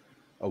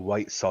a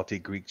white salty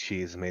Greek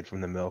cheese made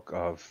from the milk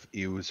of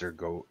ewes or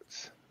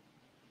goats.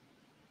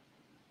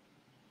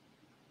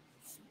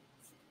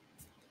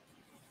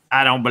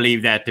 I don't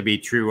believe that to be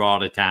true all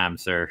the time,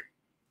 sir.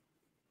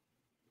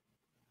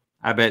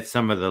 I bet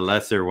some of the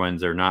lesser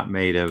ones are not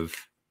made of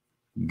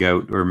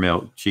goat or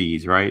milk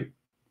cheese, right?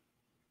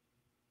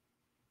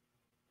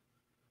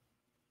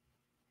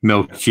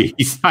 Milk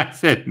cheese. I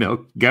said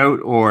milk,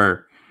 goat,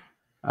 or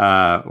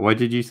what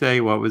did you say?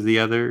 What was the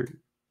other?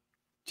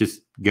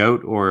 Just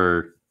goat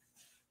or?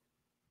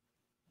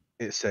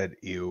 It said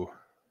ewe.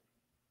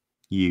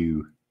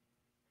 Ewe.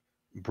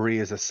 Brie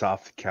is a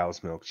soft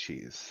cow's milk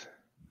cheese.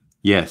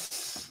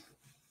 Yes.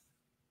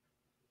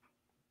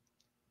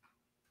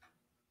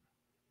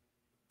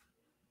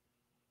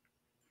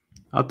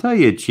 I'll tell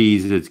you a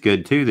cheese that's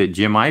good too that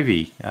Jim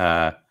Ivey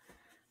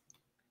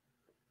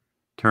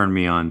turned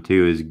me on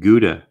to is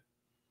Gouda.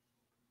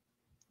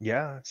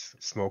 Yeah, it's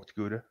smoked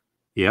Gouda.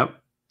 Yep.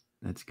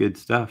 That's good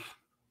stuff.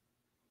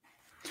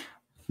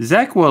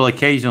 Zach will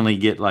occasionally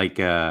get like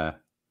a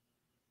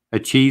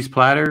cheese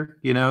platter,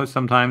 you know,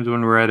 sometimes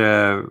when we're at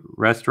a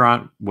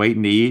restaurant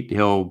waiting to eat,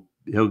 he'll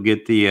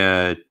get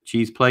the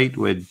cheese plate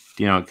with,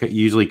 you know, it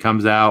usually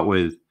comes out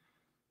with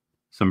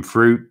some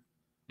fruit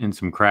and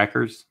some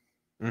crackers.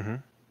 Mm-hmm.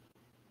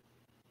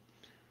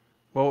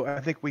 Well,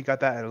 I think we got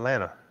that in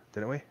Atlanta,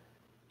 didn't we?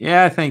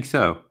 Yeah, I think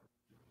so.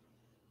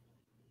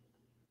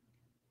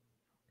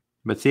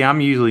 But see, I'm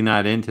usually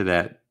not into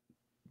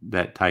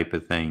that type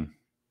of thing.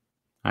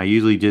 I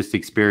usually just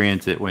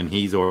experience it when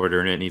he's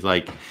ordering it and he's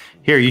like,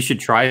 here, you should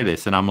try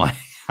this. And I'm like,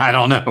 I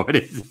don't know. What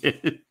is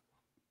it?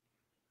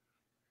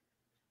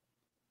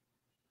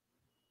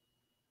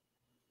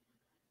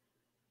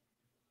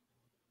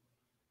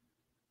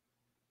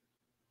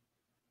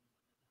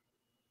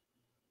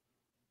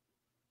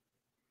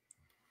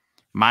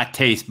 My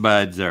taste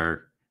buds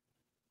are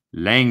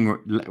now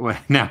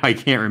I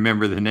can't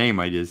remember the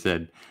name I just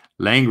said.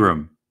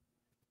 Langram.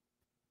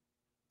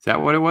 Is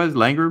that what it was?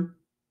 Langram?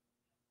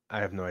 I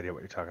have no idea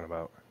what you're talking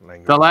about.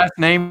 The last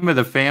name of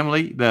the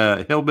family,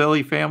 the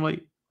hillbilly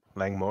family?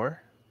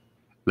 Langmore?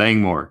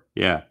 Langmore,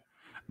 yeah.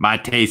 My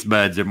taste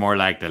buds are more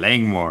like the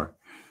Langmore.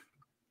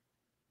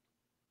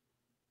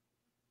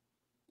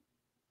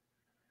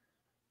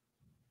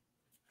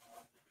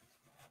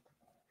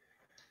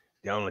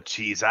 The only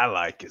cheese I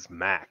like is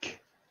Mac.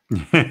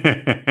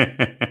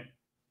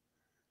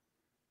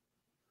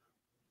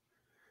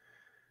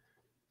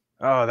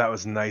 Oh, that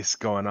was nice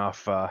going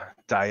off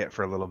diet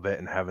for a little bit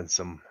and having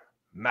some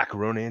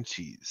macaroni and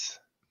cheese.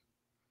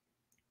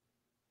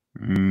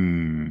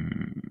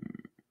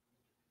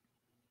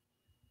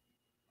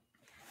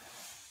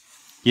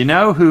 You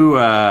know who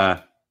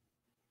I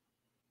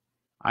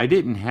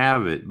didn't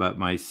have it, but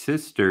my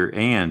sister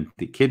Ann,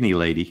 the kidney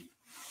lady,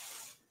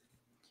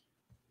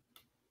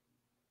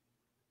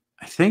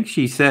 I think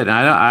she said,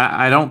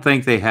 I don't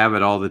think they have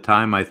it all the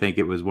time. I think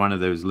it was one of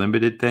those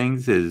limited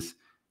things. Is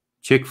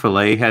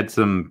Chick-fil-A had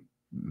some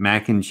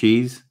mac and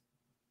cheese,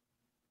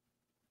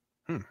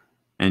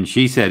 and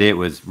she said it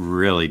was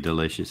really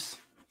delicious.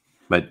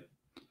 But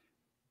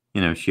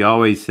you know, she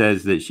always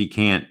says that she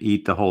can't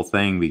eat the whole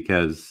thing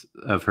because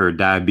of her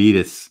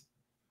diabetes.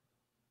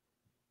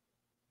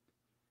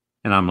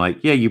 And I'm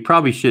like, yeah, you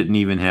probably shouldn't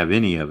even have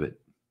any of it.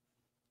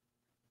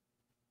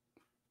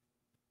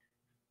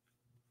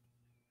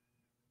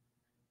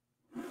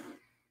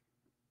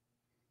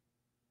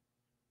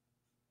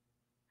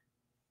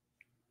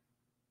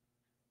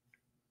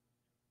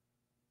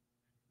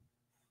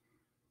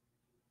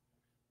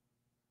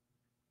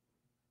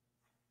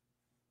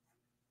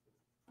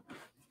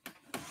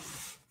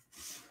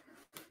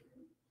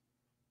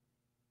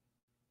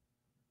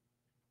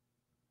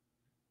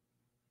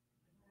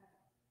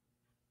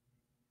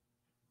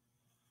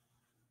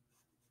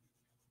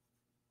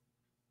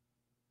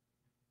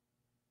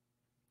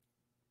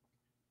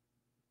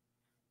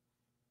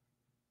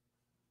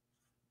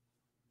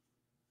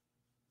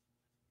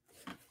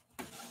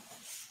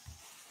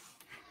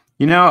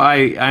 You know,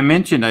 I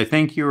mentioned, I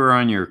think you were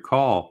on your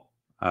call,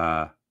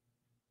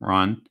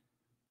 Ron.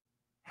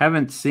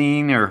 Haven't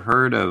seen or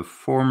heard of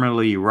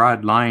formerly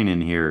Rod Line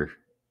in here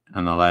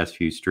on the last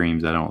few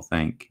streams, I don't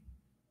think.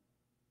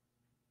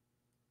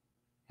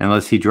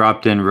 Unless he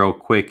dropped in real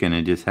quick and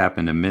it just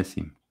happened to miss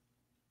him.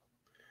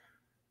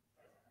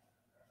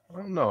 I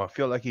don't know. I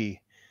feel like he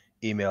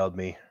emailed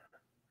me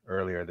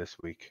earlier this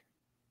week.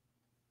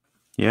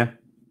 Yeah.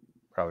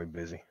 Probably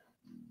busy.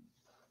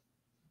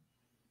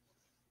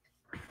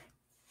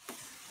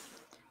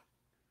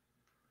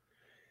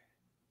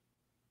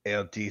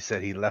 ALD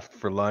said he left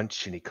for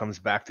lunch and he comes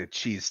back to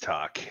cheese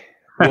talk.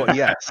 Well,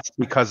 yes,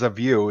 because of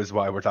you is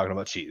why we're talking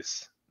about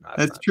cheese. No,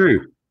 that's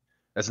true.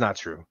 That's not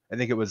true. I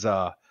think it was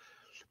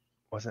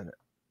wasn't it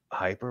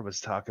Hyper was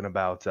talking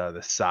about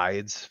the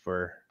sides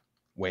for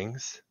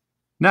wings?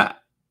 No,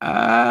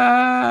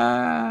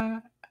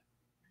 I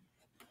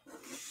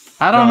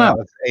don't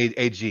know. It's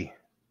AG.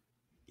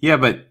 Yeah,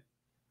 but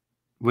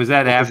was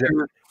that after?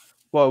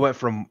 Well, it went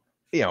from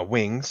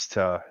wings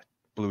to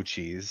blue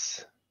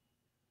cheese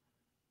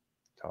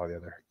to all the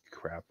other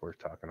crap we're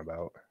talking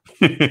about.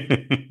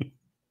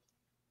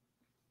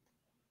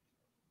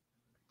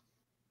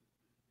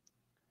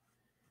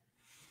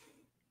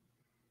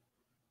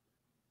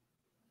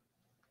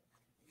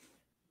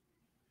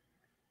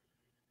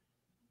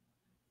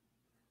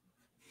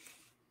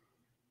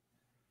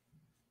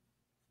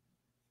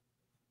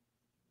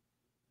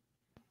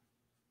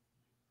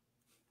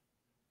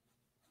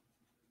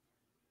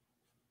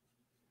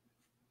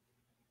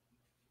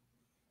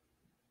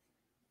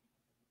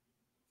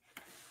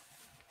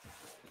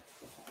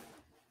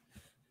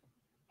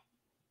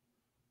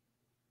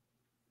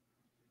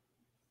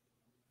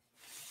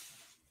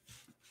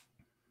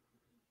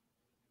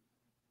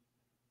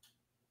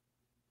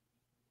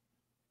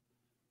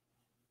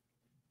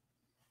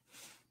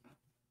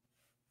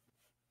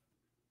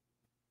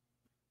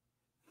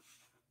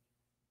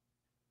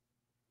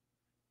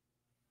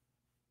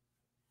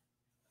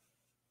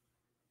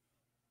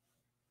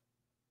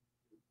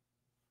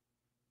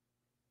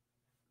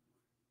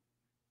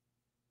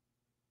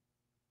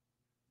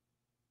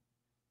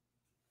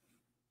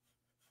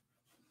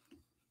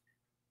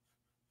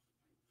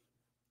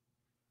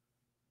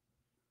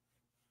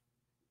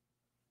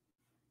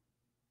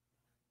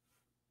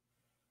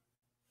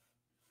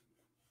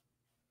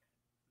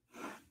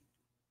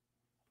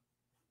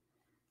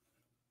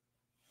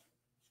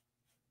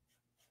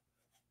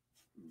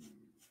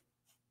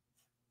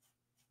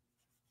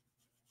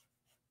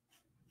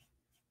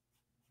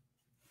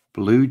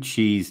 Blue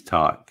cheese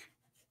talk.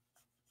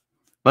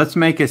 Let's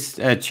make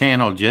a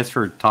channel just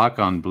for talk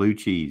on blue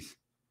cheese.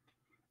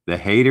 The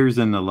haters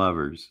and the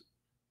lovers.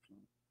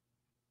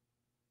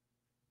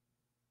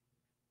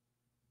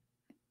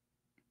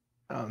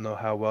 I don't know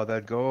how well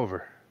that'd go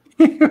over.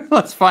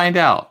 Let's find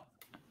out.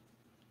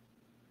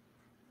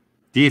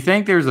 Do you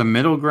think there's a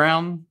middle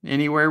ground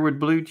anywhere with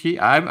blue cheese?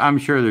 I'm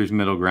sure there's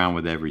middle ground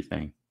with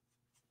everything.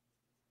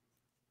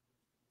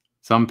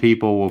 Some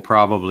people will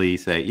probably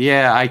say,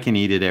 yeah, I can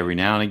eat it every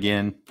now and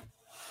again.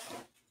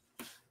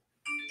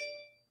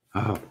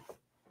 Oh.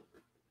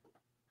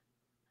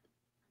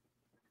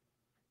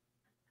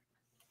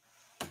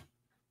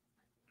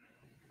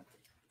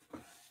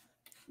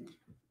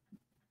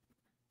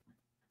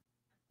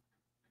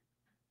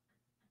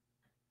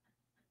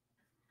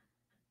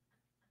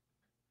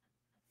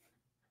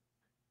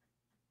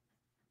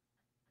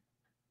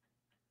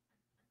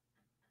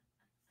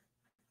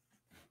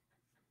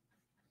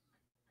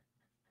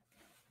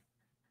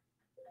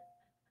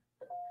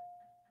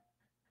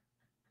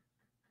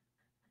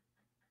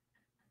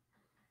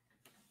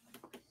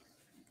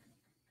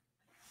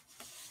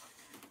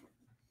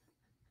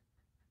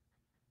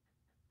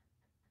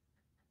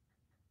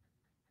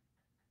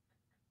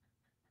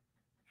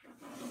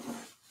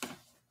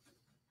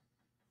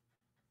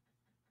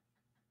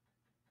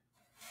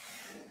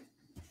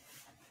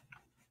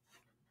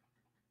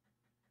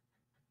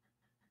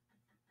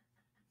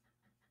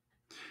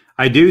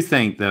 I do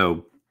think,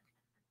 though,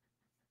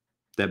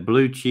 that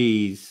blue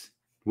cheese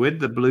with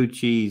the blue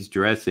cheese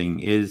dressing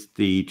is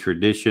the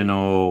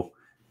traditional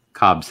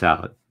Cobb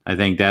salad. I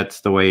think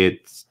that's the way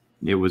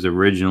it was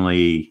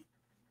originally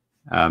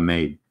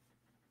made.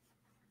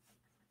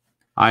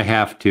 I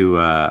have to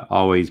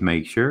always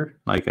make sure,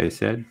 like I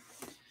said,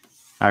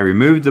 I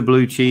remove the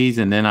blue cheese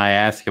and then I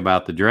ask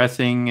about the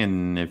dressing.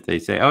 And if they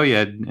say, oh,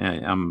 yeah,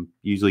 I'm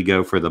usually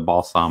go for the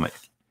balsamic.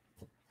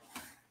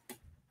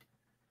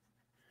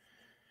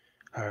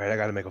 All right, I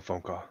got to make a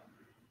phone call.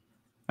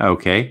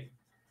 Okay.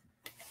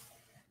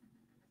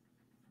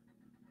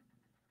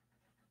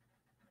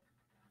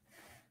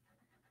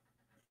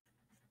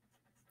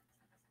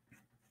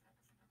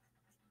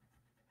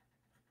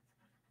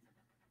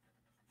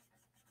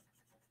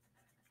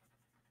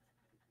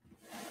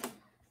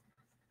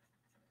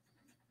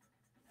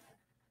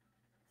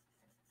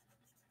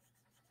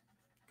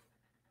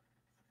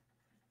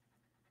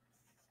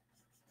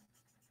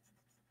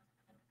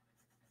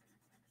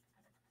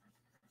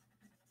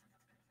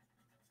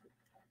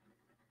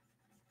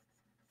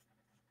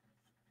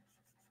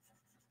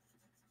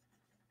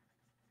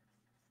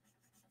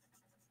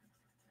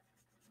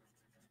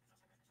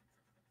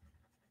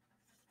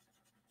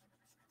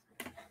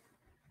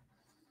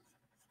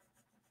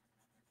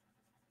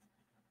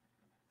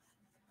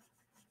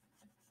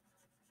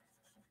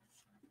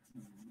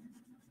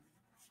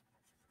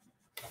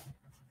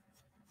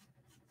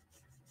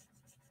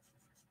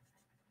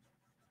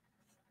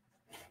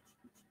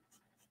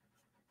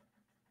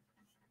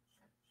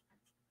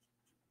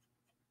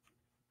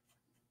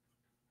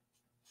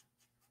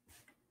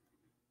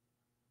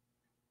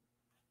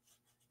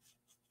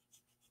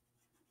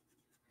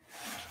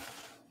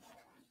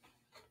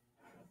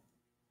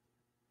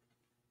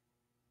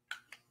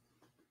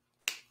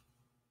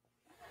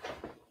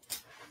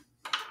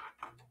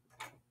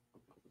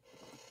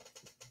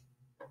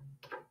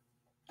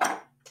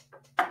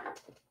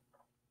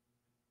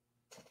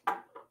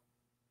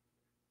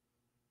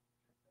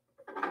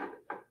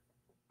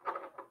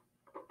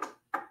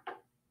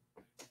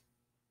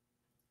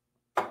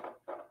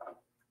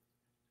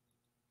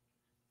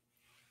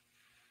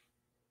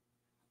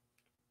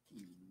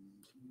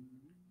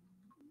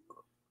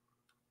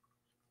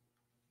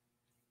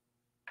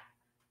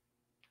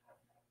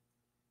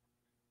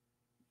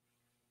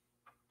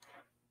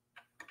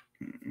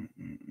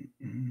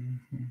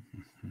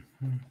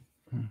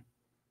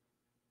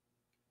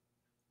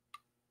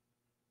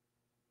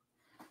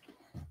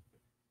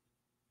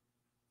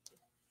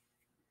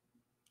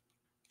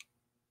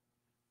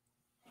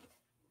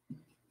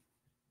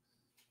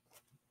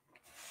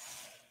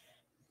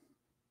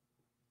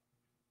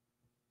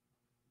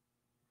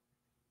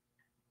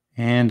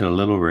 And a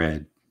little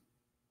red.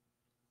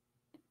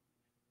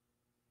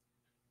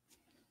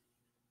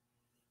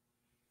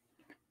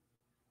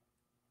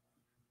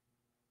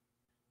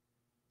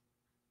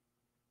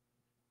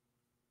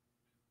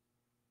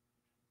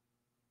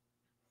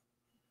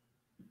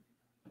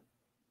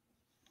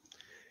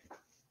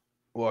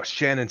 Well,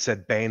 Shannon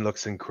said Bane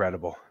looks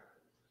incredible.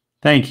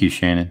 Thank you,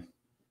 Shannon.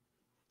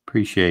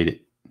 Appreciate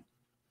it.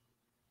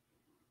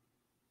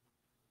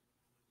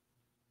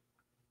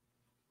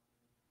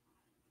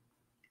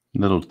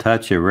 Little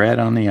touch of red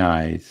on the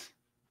eyes.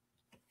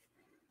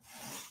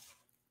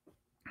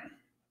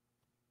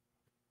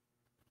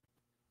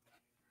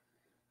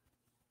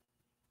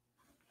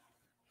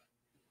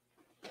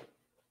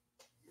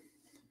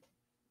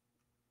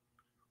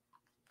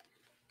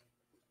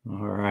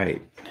 All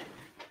right.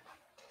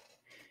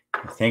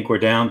 I think we're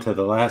down to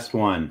the last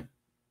one.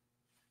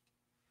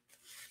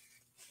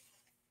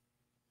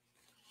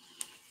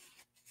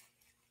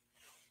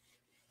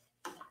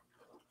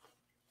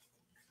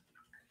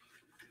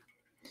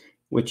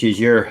 Which is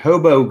your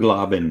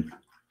hemoglobin.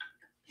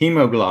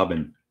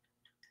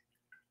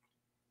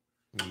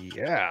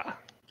 Yeah.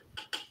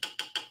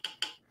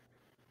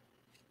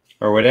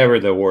 Or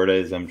whatever the word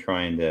is I'm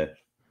trying to...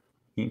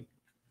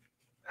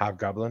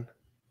 Hobgoblin?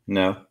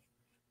 No.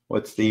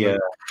 What's the...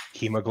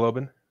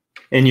 Hemoglobin?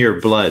 In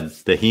your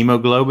bloods, the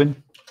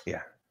hemoglobin?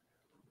 Yeah.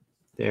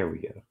 There we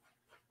go.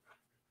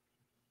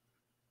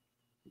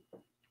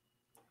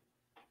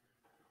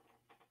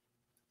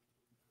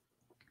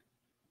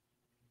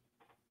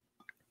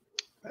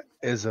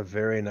 is a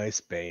very nice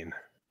Bane.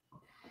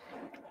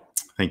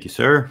 Thank you,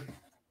 sir.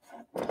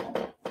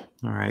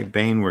 All right,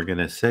 Bane, we're going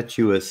to set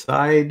you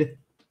aside.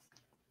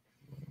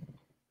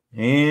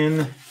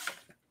 And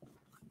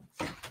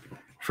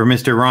for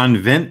Mr. Ron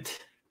Vint,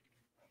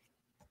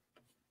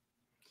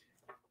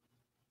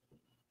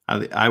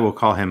 I will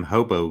call him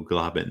Hobo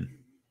Globin.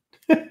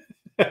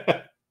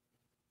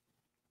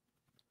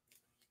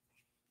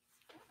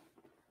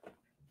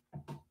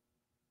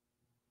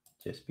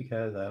 Just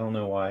because, I don't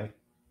know why.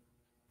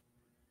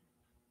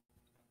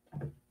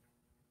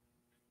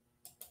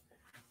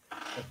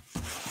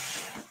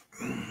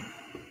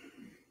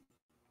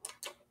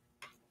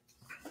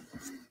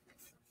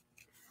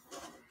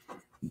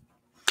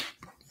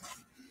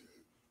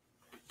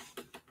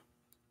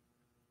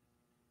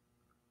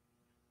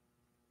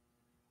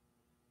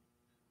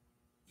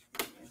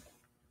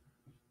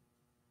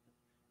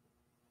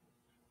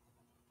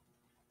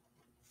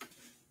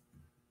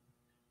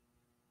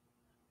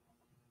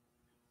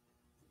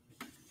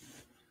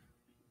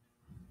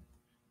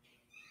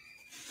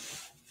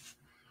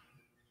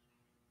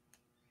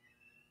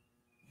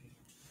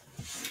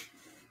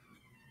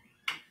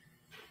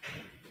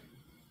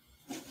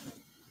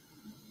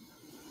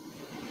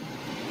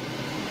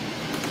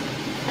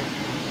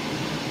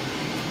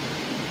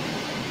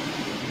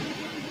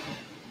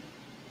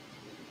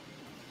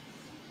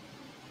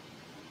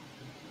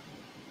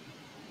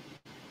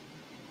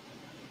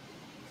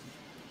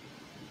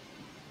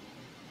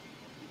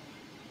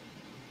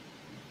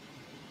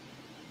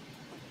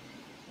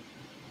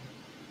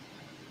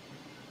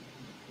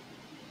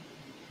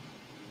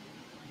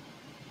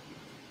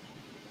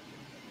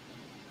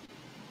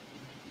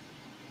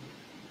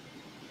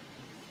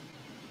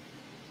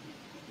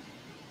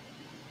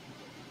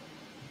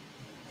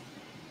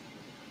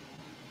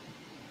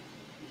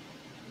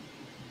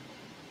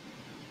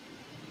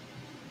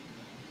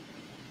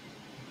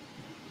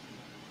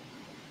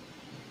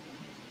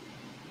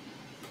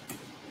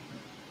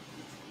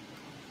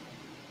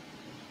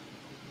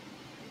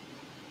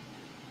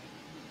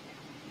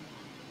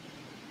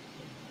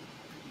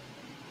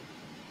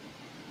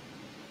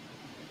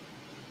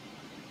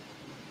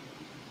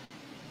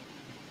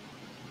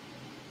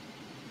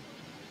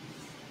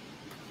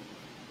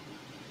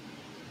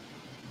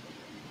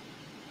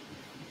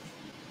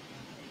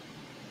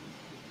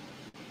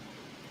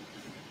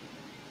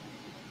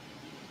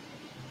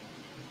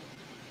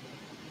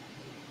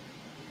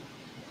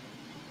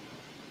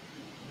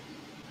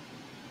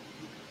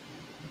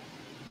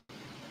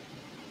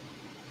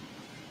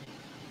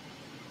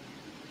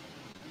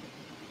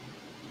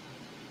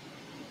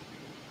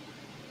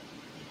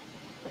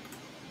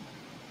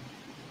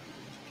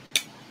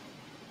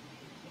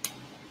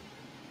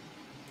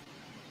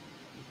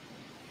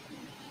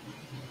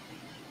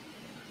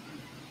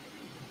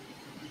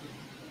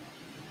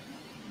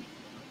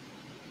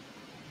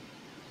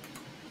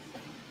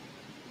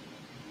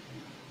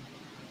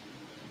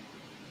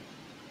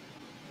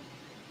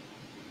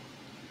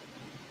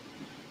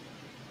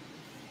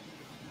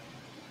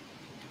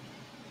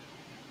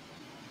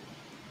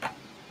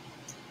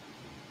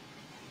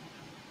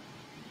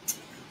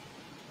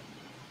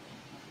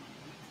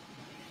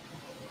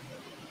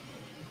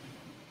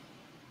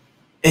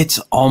 It's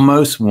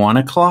almost 1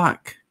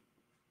 o'clock.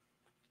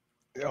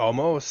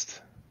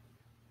 Almost.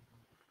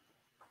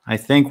 I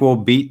think we'll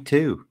beat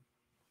 2.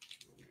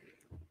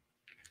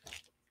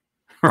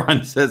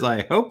 Ron says,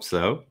 I hope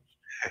so.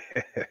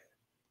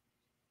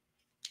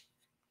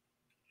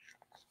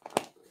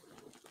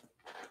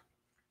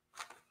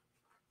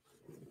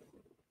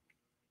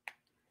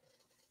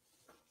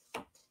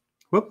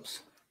 Whoops.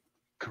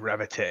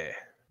 Gravity.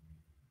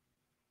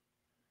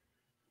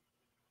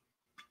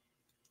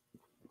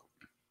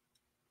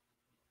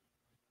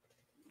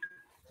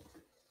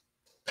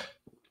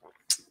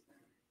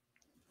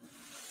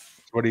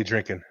 What are you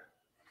drinking?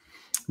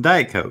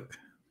 Diet Coke.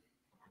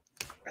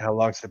 How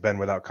long's it been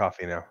without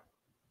coffee now?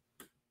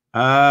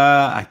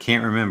 I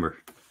can't remember.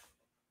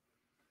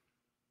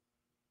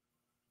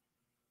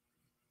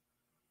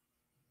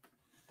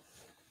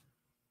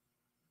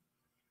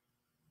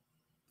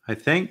 I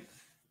think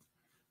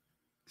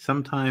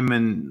sometime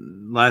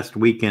in last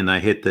weekend I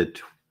hit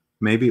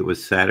maybe it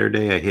was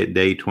Saturday, I hit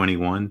day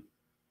 21.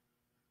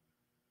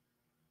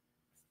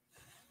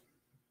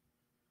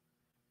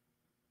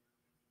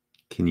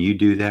 Can you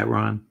do that,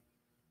 Ron?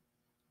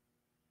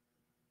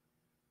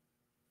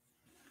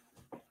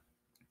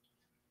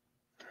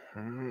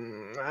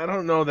 I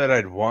don't know that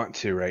I'd want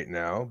to right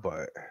now,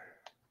 but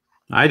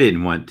I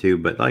didn't want to,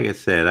 but like I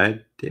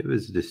said, it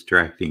was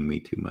distracting me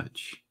too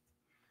much.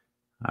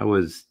 I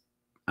was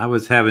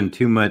having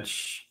too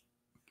much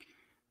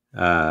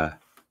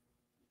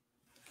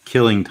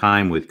killing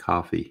time with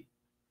coffee.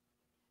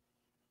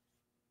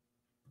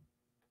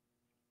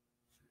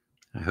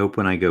 I hope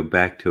when I go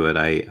back to it,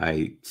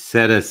 I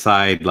set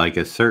aside like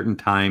a certain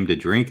time to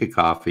drink a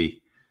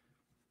coffee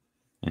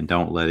and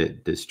don't let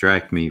it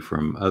distract me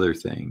from other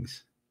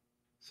things,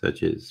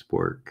 such as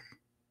work,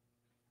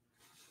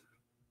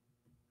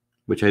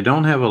 which I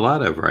don't have a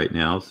lot of right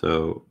now.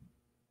 So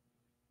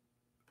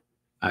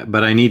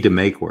But I need to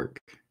make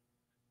work.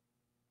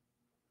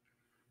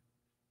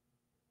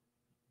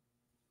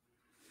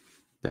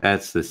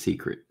 That's the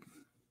secret.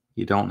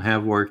 You don't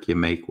have work, you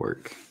make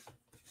work.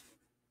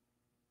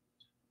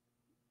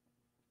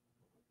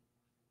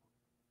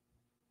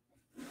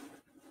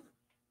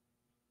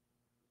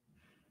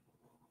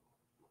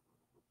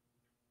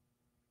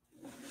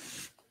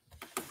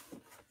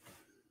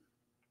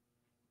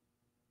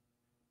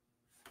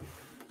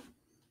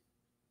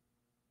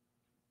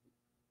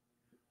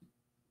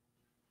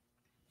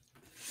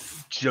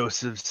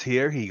 Joseph's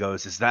here. He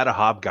goes, "Is that a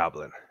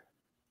hobgoblin?"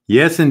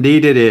 Yes,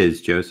 indeed it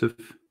is, Joseph.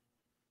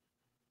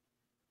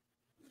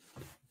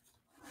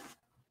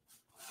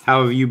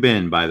 How have you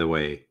been, by the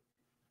way?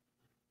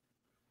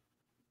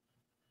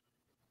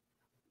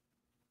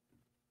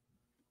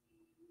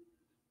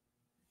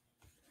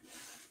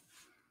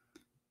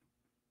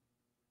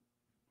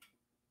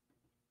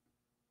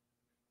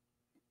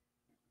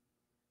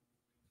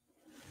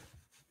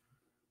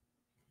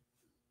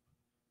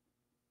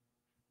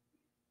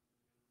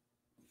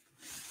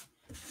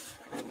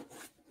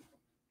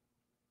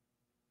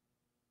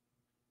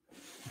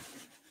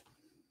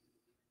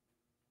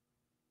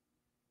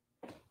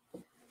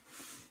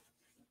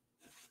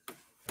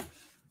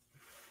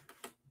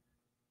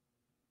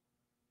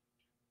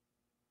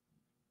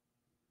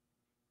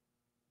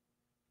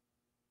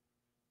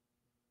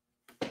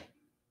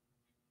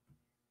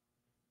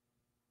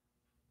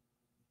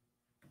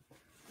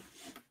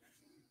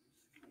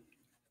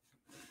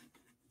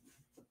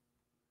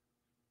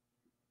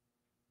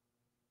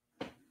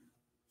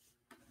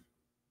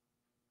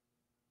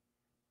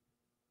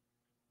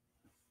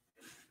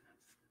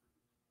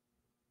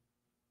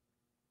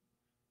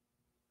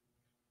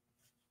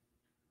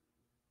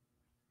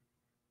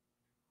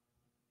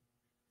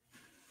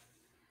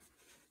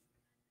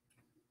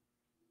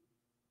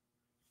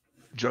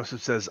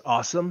 Joseph says,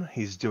 "Awesome.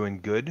 He's doing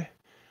good.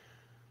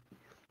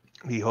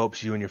 He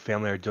hopes you and your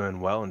family are doing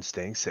well and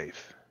staying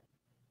safe."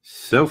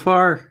 So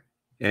far,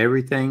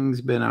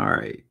 everything's been all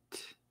right.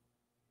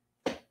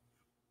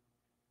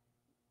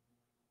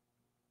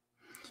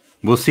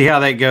 We'll see how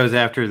that goes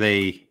after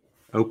they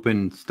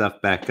open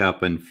stuff back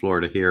up in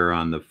Florida here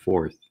on the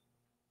 4th.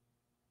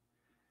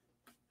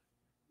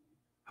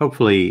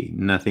 Hopefully,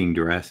 nothing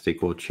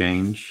drastic will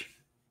change.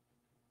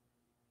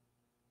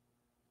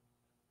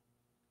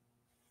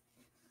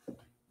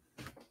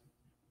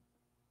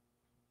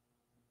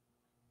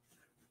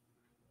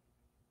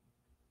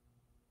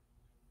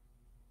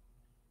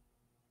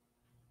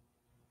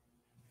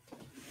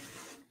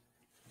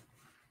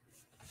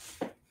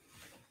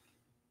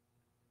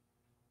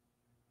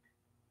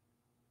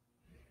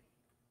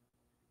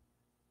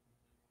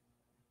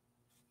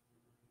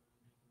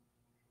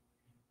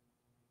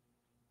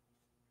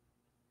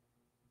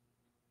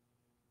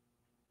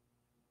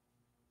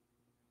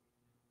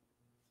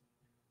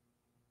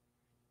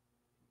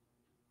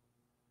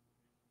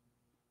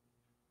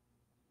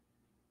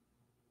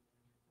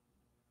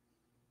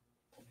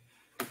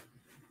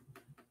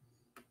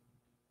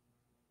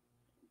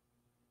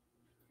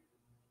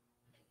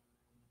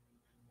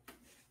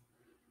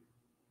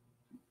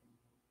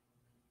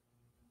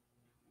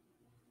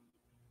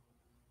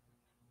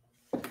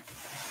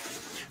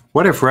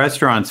 What if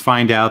restaurants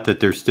find out that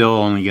they're still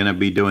only going to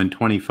be doing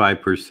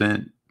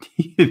 25%,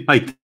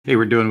 like they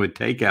were doing with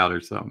takeout or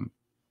something?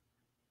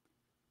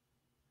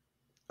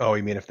 Oh,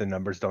 you mean if the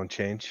numbers don't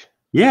change?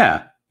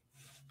 Yeah.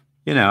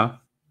 You know,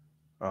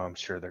 Oh, I'm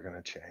sure they're going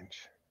to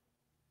change.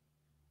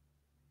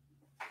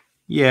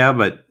 yeah,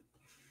 but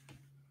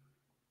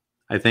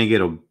I think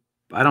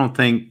I don't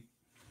think,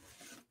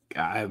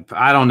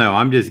 I don't know.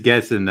 I'm just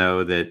guessing,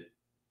 though, that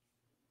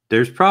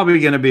there's probably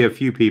going to be a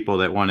few people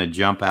that want to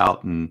jump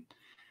out and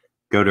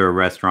go to a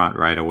restaurant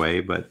right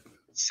away. But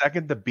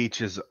Second the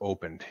beaches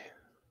opened,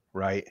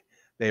 right?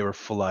 They were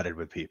flooded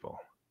with people.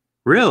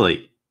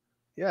 really,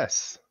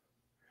 Yes.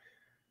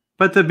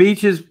 but the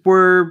beaches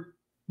were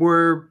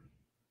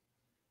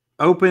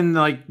open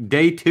like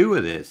day 2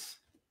 of this.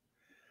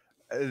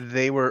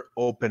 They were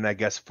open, I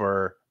guess,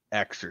 for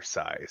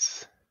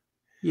exercise.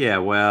 Yeah,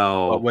 But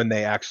well, when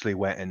they actually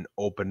went and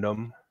opened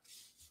them,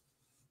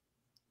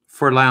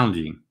 for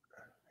lounging.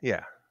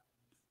 yeah.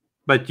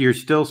 But you're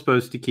still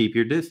supposed to keep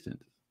your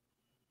distance.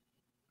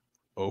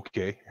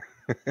 Okay.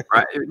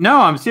 Right?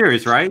 No, I'm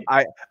serious, right?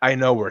 I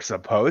know we're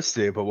supposed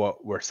to, but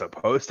what we're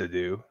supposed to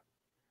do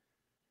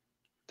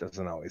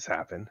doesn't always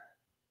happen.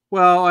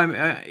 Well,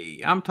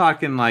 I'm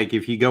talking like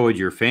if you go with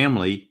your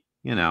family,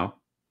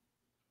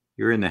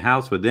 you're in the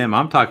house with them.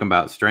 I'm talking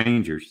about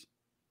strangers.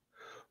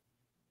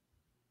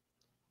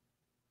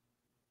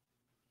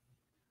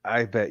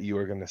 I bet you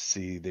are going to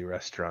see the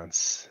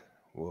restaurants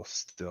will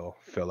still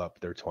fill up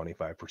their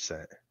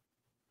 25%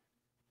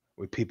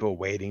 with people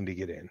waiting to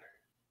get in.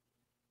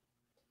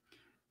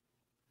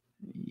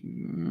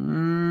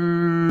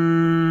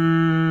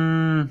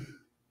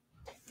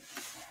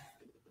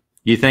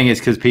 You think it's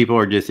because people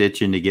are just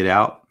itching to get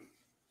out?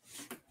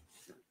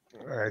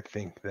 I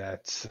think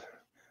that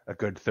a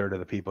good third of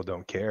the people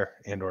don't care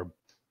and or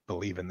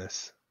believe in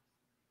this.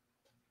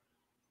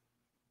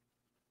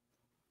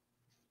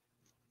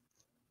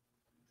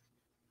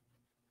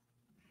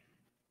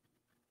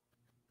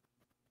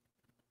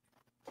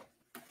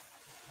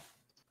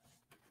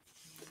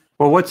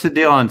 Well, what's the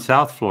deal on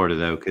South Florida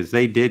though? Because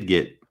they did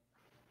get,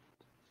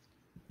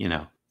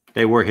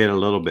 they were hit a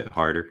little bit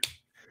harder.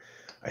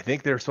 I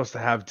think they're supposed to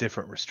have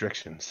different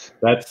restrictions.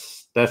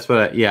 That's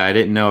what. I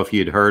didn't know if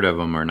you'd heard of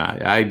them or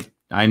not.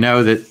 I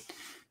know that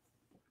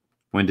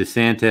when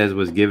DeSantis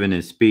was giving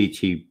his speech,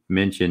 he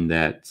mentioned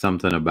that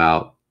something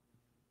about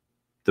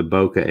the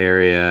Boca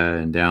area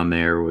and down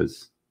there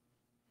was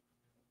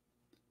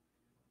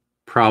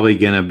probably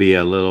going to be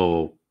a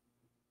little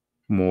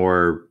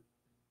more,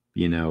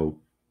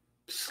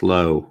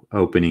 slow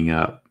opening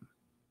up.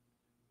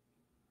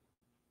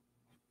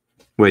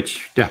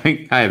 Which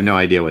I have no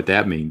idea what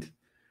that means,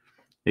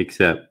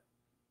 except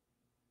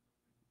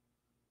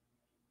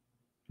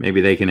maybe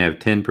they can have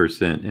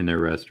 10% in their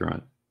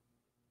restaurant.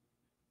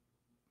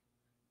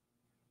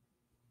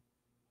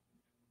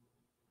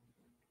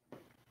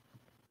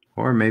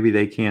 Or maybe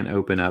they can't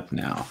open up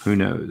now. Who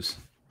knows?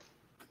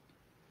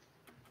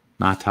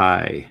 Not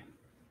high.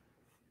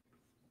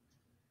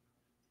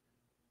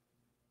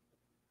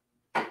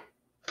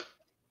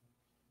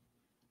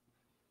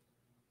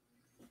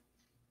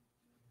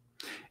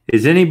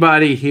 Is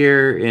anybody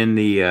here in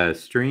the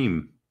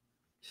stream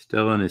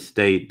still in a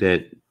state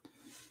that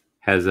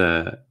has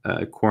a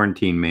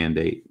quarantine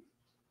mandate?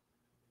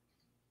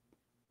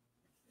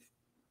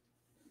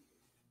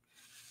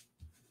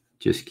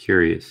 Just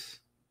curious.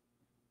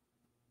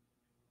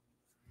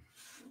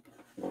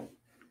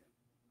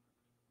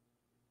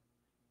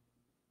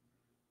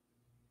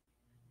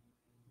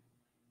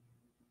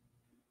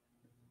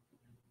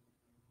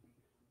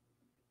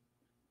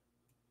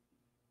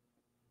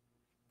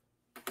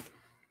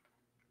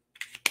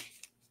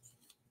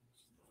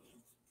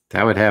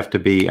 That would have to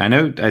be,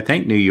 I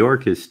think New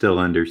York is still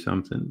under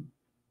something.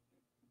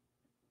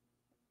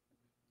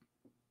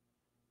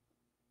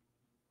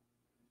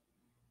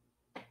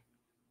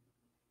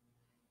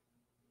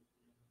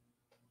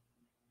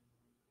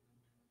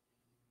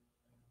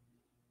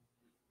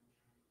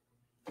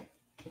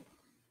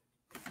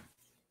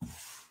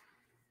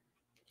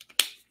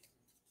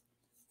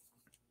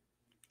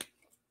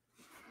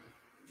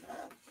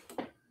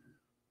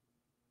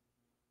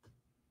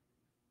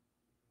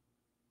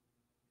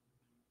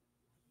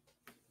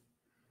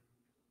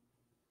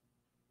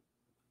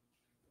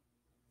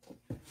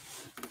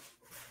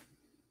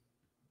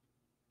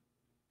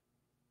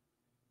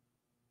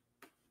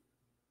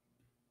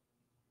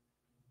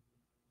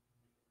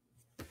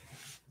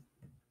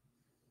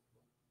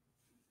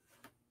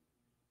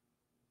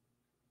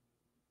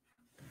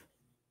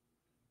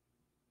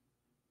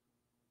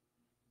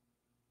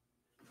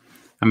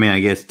 I mean,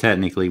 I guess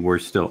technically we're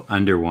still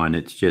under one.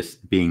 It's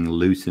just being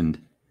loosened.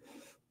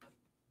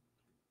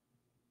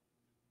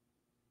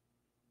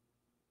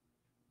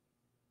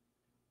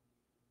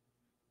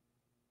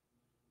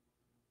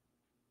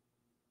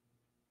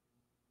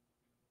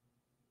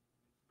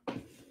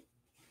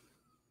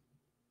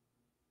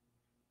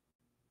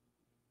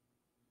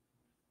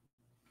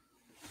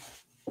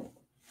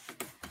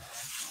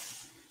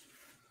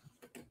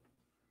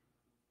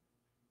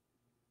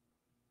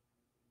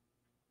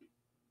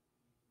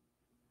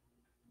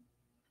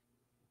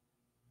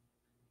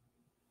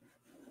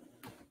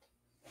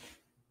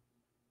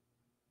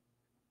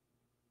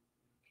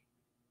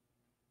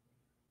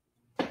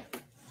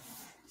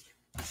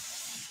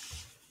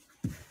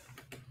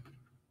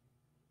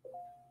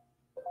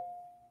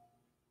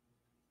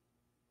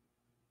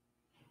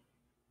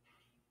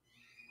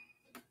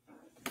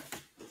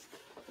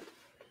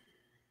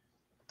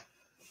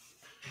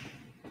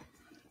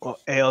 Well,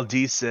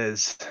 ALD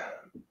says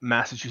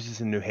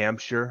Massachusetts and New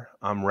Hampshire,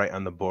 I'm right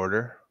on the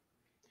border.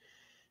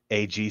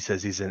 AG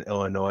says he's in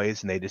Illinois,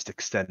 and they just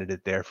extended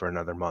it there for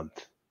another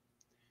month.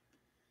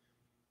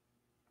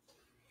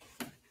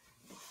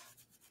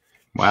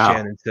 Wow.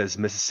 Shannon says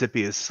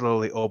Mississippi is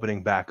slowly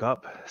opening back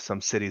up. Some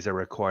cities are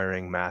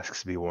requiring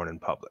masks to be worn in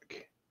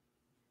public.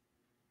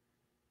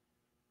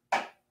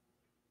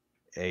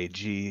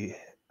 AG,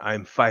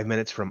 I'm 5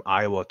 minutes from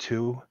Iowa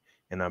too,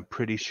 and I'm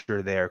pretty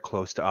sure they are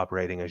close to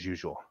operating as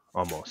usual,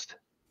 almost.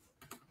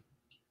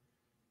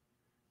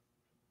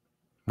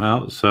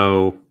 Well,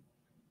 so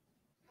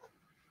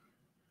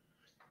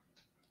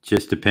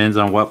just depends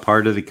on what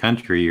part of the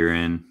country you're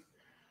in.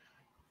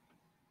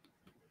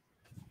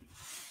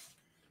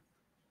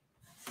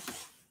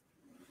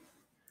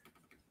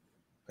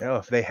 Well,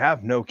 if they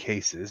have no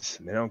cases,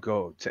 they don't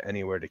go to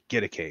anywhere to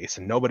get a case,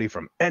 and nobody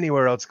from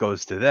anywhere else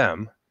goes to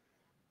them.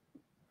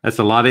 That's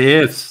a lot of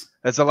ifs.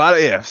 That's a lot of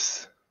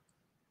ifs.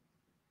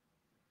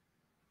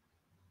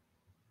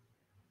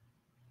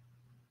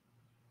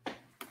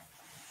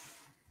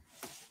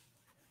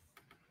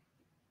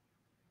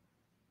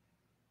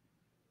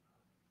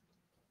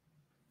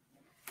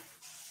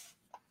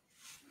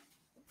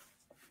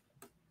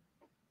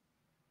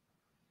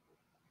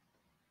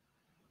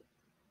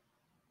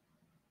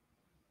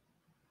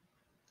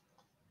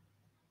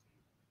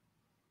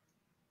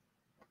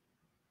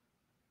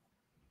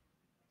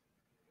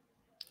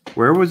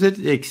 Where was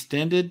it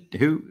extended?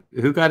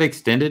 Who got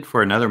extended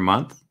for another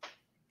month?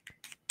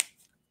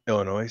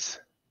 Illinois.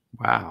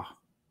 Wow.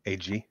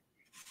 AG.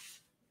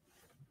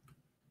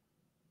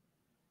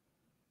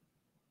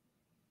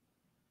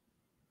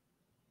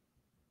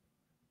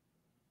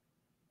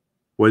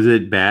 Was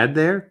it bad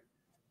there?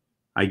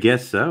 I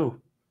guess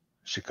so.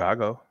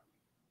 Chicago.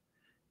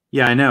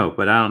 Yeah, I know,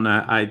 but I don't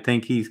know. I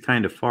think he's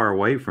kind of far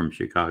away from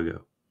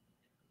Chicago.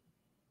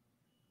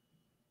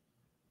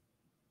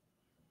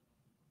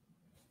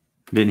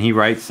 Didn't he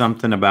write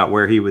something about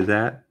where he was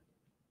at?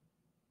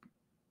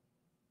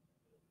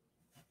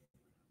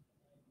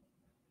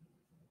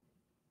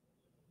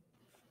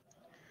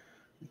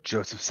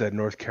 Joseph said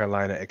North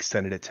Carolina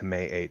extended it to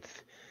May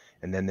 8th,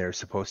 and then there's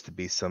supposed to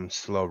be some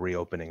slow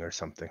reopening or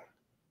something.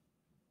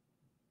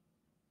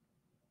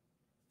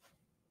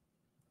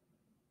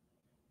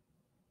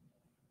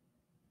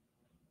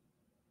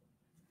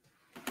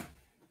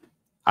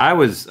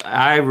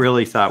 I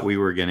really thought we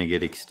were going to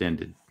get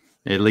extended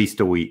at least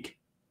a week,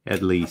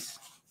 at least.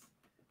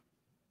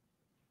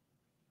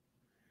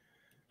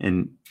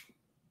 And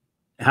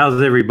how's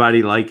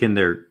everybody liking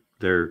their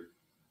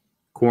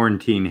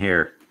quarantine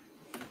hair?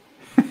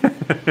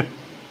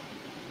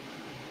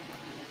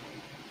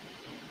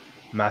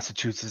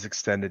 Massachusetts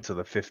extended till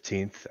the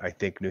 15th. I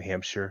think New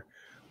Hampshire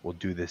will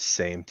do the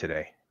same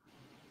today,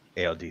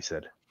 ALD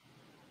said.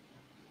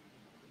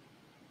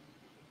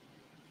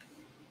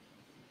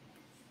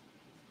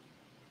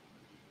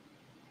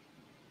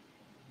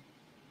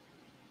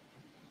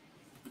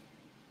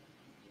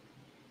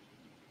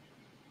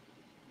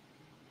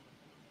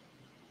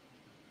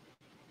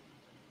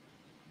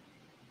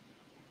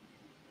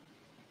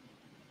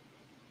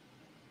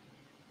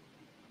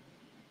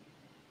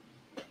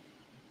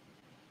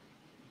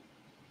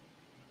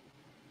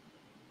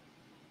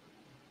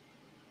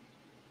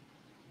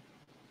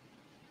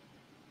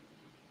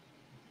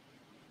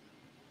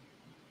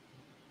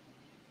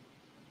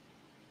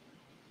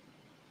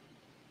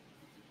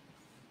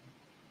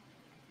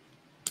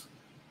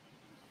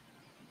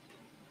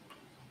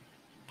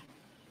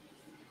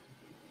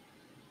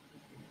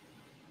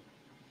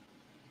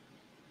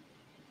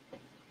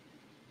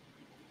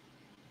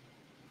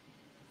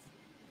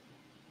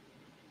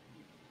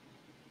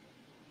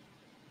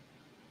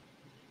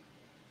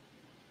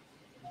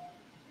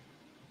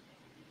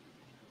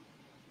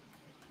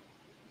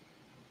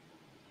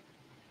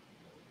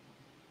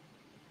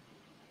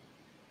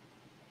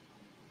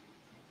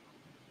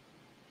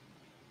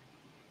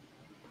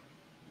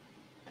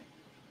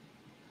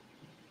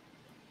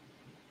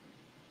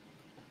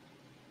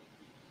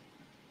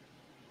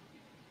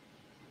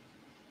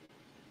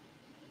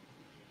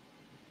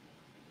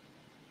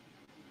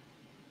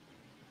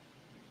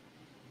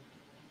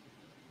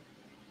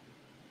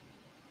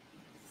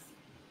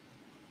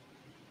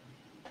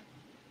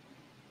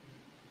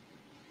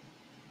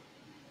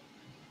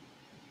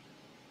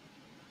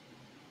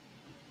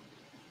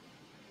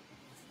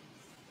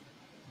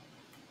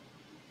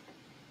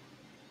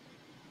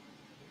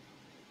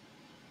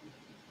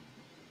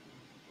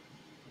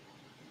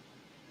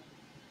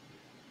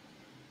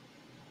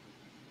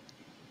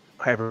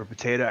 Hyper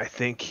Potato, I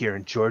think here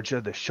in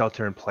Georgia, the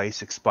shelter in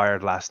place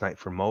expired last night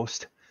for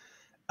most.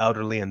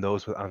 Elderly and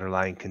those with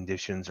underlying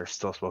conditions are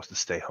still supposed to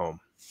stay home.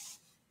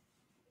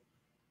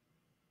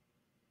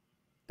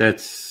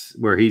 That's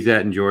where he's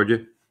at in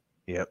Georgia?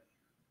 Yep.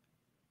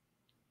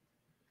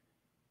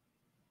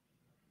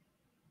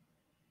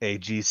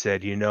 AG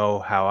said, you know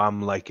how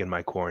I'm liking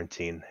my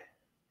quarantine.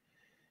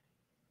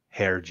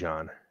 Hair,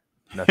 John.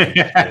 Nothing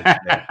changed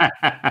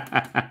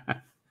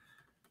there.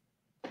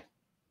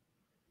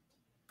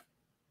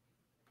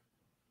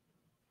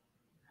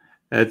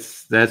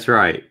 That's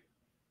right.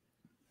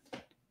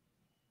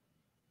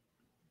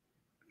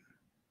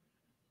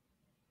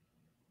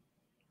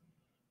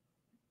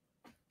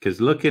 Because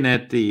looking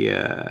at the,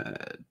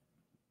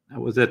 I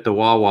was at the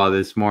Wawa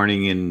this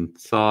morning and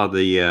saw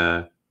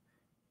the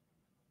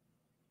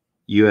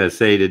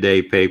USA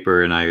Today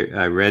paper, and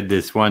I read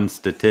this one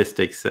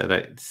statistics that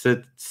I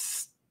said,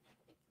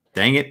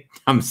 dang it,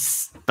 I'm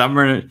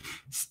stammering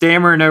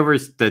over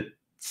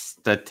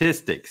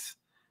statistics.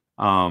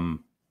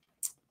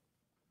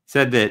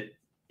 Said that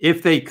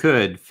if they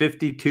could,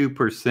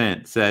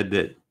 52% said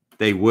that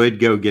they would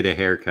go get a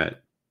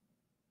haircut.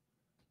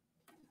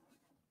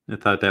 I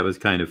thought that was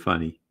kind of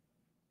funny.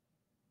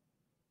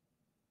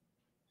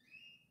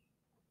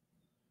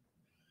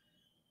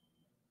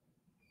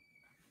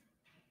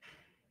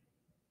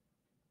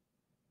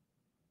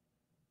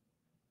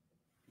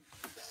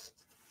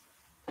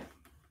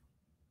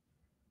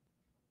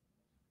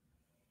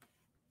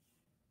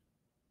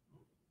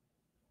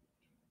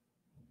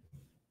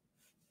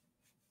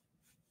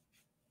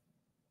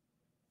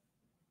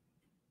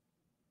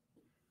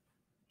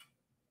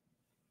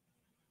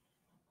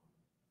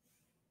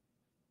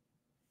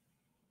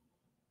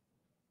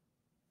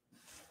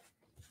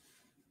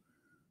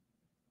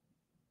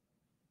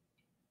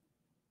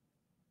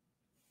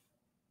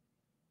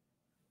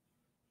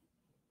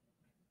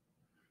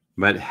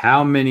 But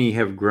how many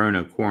have grown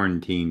a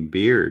quarantine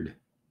beard?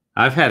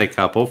 I've had a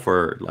couple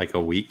for like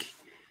a week,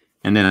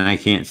 and then I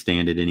can't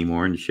stand it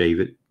anymore and shave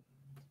it.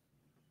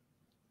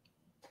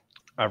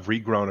 I've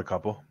regrown a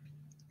couple.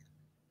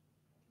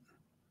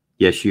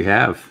 Yes, you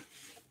have.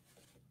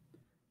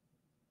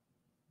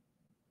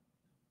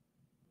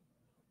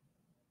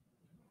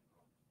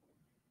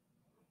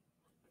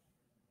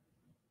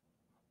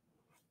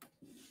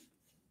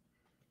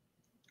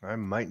 I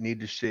might need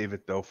to shave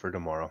it though for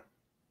tomorrow.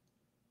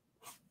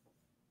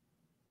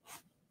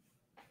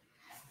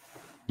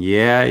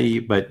 Yeah,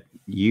 but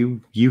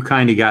you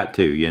kind of got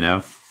to, you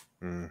know.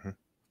 Mm-hmm.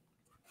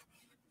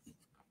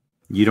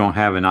 You don't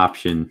have an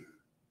option.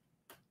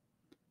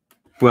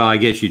 Well, I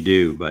guess you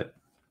do, but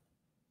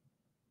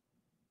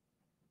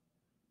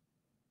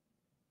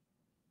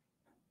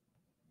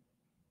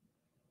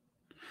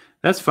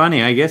that's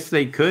funny. I guess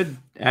they could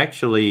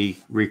actually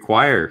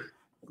require,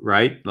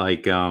 right?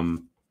 Like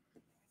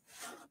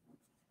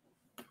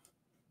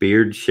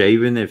beard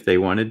shaving if they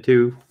wanted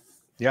to.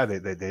 Yeah, they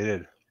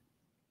did.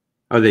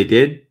 Oh, they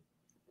did?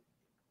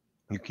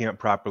 You can't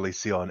properly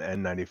seal an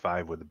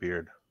N95 with a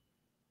beard.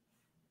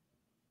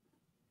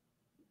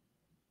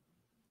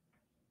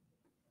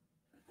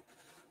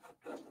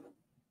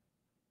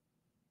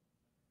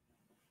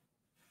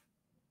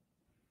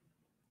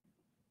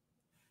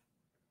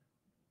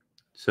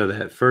 So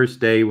that first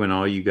day when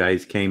all you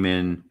guys came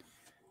in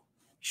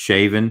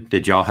shaven,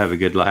 did y'all have a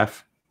good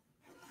laugh?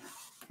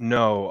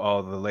 No,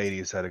 all the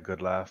ladies had a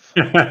good laugh.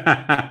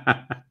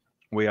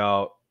 We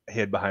all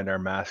hid behind our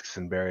masks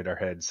and buried our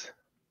heads.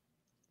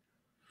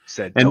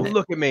 Said, "Don't And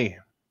look at me."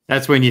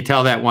 that's when you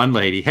tell that one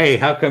lady, "Hey,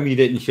 how come you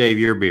didn't shave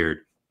your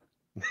beard?"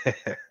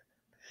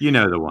 You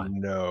know the one.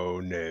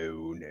 No.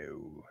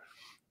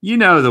 You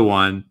know the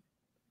one.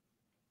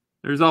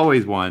 There's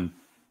always one.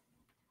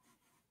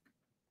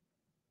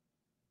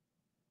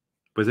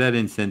 Was that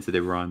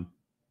insensitive, Ron?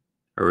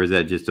 Or was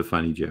that just a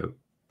funny joke?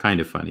 Kind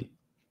of funny.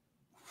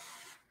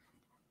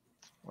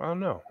 I don't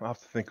know. I'll have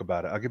to think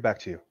about it. I'll get back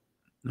to you.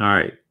 All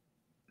right.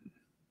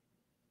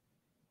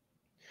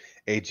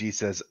 AG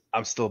says,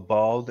 "I'm still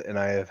bald and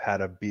I have had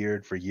a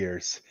beard for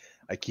years.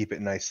 I keep it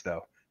nice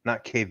though,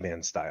 not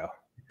caveman style."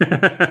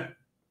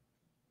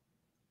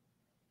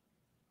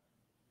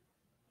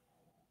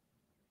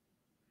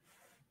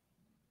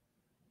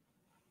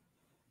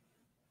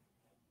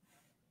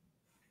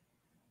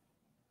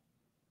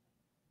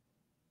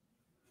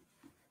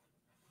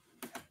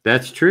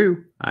 That's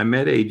true. I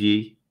met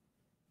AG.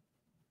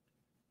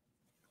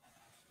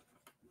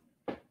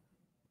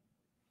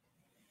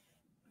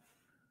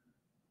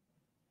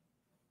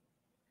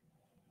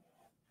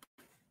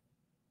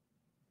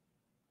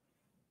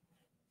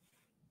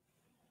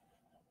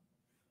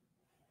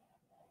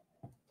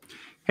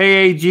 Hey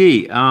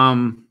AG,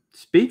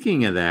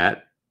 speaking of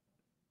that,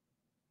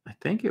 I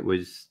think it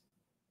was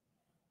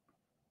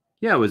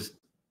was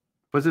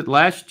it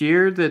last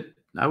year that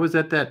I was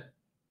at that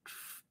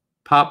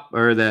pop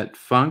or that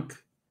funk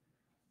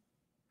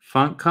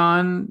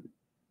con,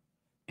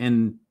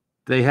 and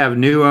they have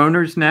new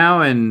owners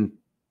now, and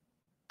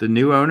the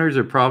new owners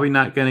are probably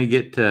not going to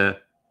get to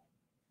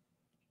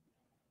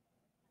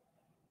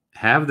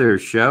have their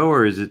show,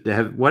 or is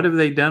it what have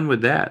they done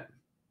with that?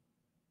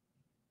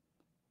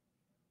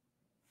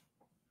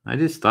 I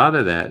just thought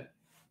of that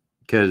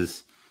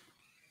because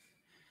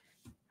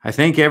I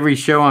think every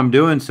show I'm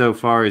doing so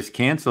far is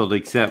canceled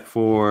except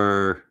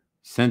for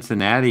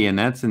Cincinnati, and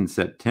that's in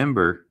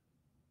September.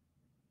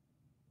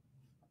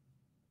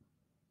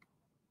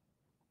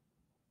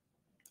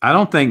 I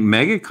don't think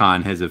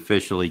MegaCon has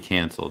officially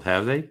canceled,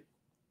 have they?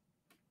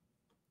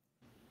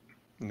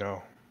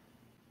 No.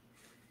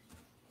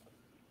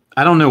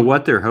 I don't know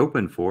what they're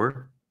hoping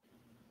for.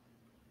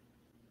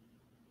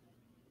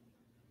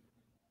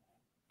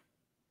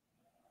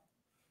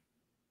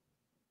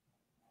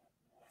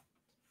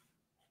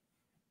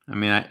 I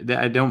mean,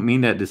 I don't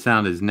mean that to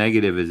sound as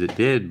negative as it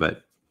did,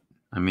 but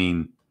I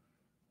mean,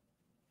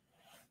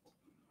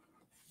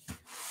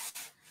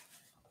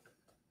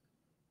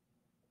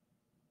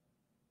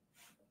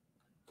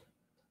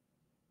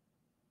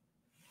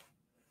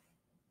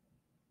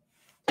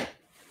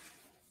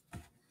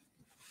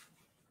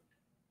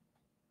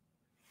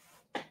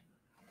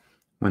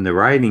 when the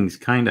writing's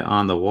kind of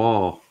on the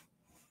wall.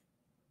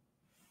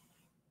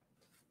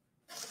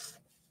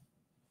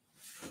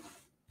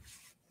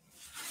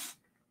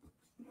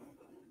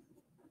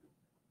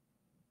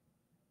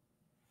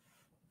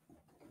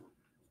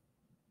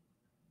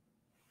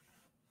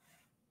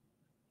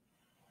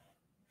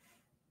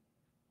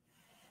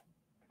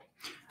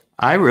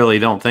 I really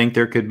don't think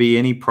there could be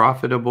any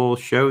profitable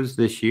shows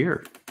this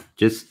year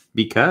just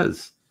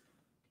because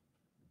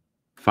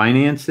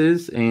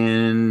finances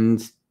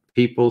and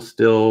people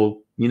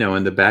still,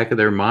 in the back of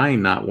their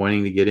mind, not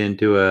wanting to get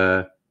into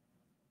a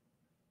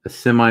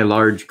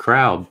semi-large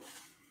crowd.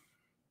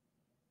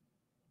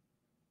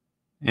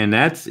 And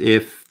that's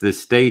if the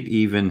state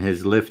even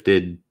has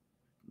lifted,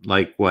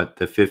 like, what,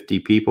 the 50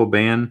 people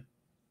ban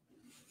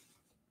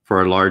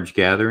for a large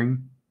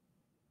gathering?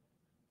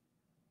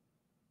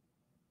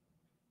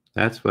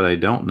 That's what I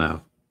don't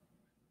know.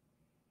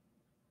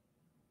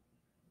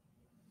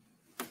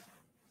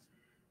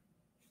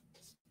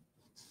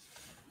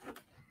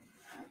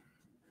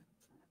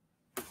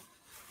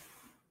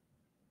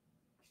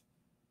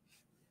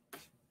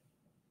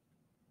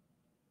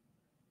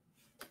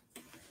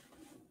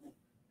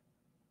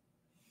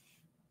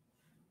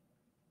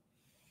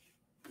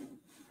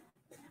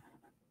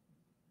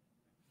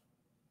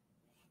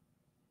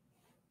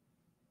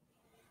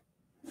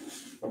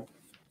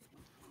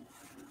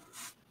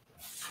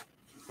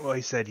 Well,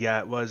 he said, yeah,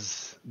 it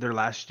was their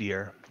last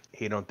year.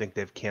 He don't think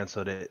they've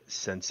canceled it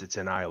since it's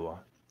in Iowa.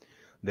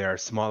 There are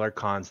smaller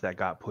cons that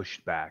got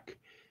pushed back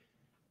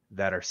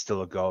that are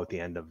still a go at the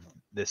end of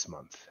this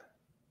month.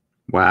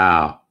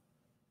 Wow.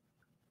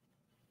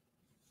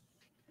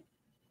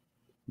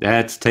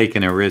 That's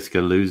taking a risk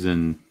of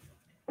losing.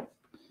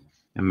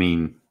 I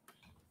mean,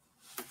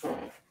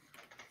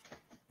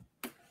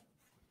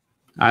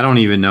 I don't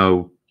even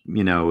know,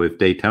 if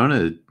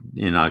Daytona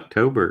in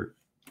October,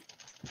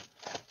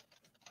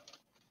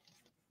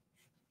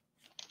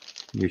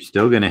 you're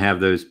still going to have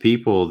those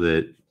people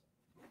that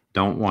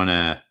don't want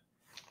to,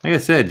 like I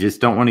said, just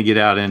don't want to get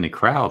out in the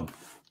crowd.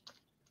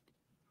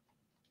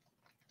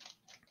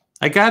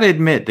 I got to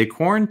admit, the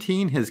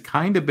quarantine has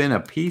kind of been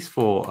a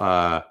peaceful,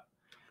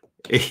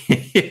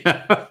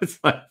 it's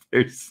like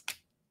there's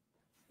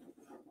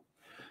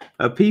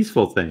a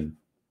peaceful thing.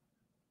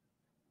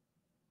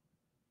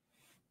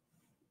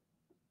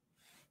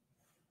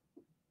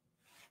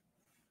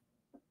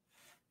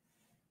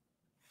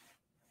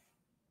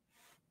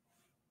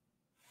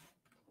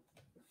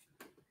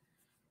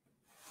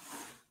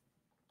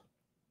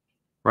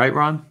 Right,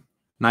 Ron?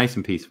 Nice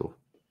and peaceful.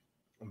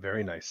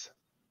 Very nice.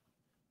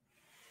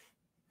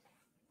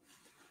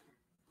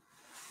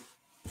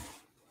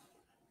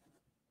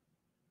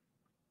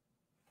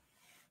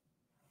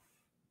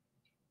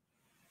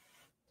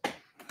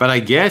 But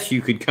I guess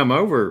you could come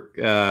over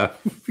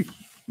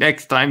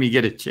next time you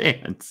get a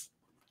chance.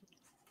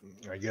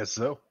 I guess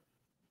so.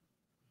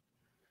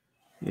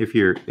 If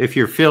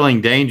you're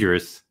feeling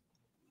dangerous.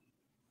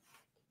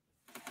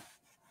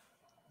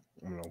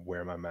 I'm gonna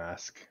wear my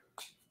mask.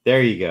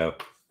 There you go.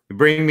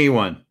 Bring me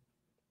one.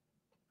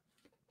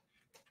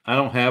 I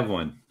don't have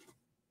one.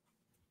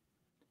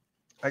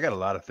 I got a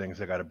lot of things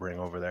I got to bring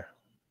over there.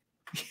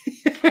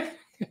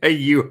 A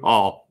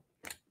U-Haul.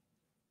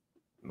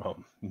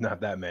 Well, not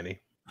that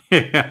many.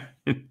 Yeah.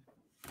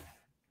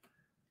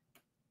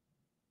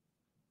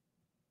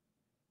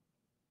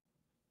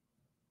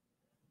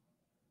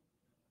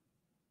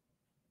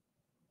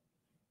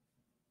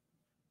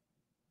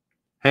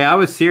 Hey, I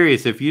was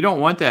serious. If you don't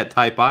want that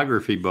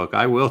typography book,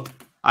 I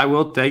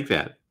will take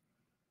that.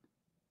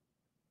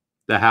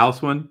 The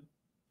house one?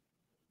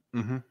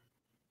 Mm-hmm.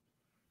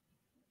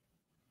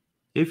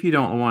 If you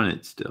don't want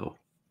it still.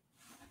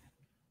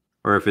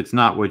 Or if it's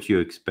not what you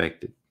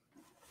expected.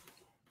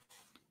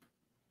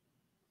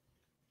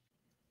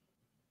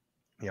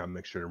 Yeah, I'll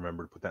make sure to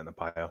remember to put that in the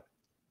pile.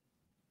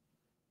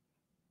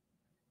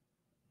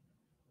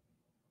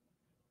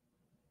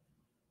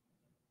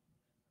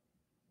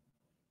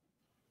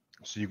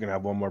 So you can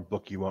have one more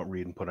book you won't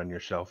read and put on your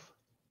shelf.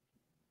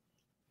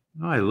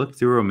 Oh, I looked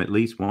through them at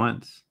least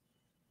once.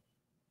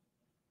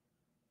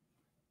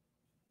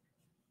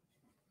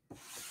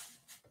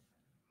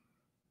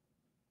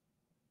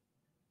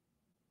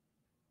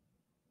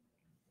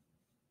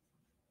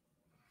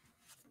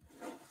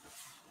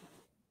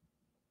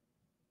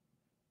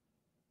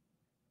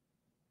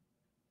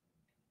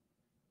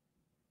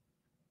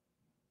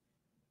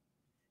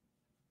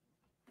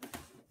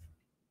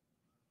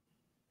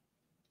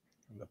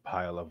 The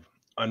pile of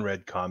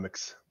unread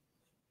comics.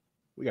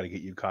 We got to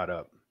get you caught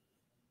up.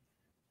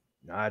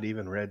 Not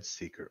even read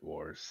Secret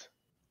Wars.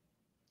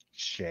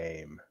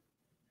 Shame.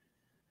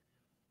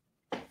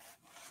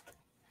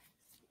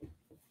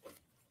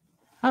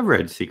 I've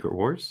read Secret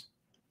Wars.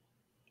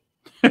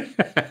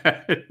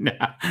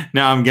 now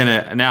I'm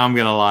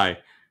gonna lie.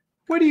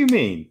 What do you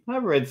mean?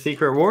 I've read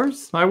Secret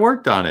Wars. I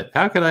worked on it.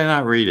 How could I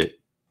not read it?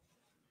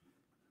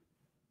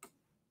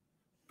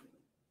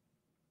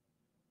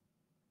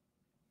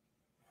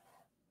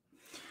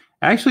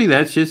 Actually,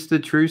 that's just the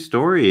true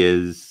story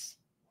is,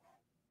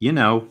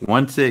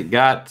 once it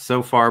got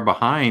so far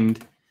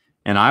behind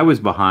and I was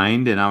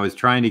behind and I was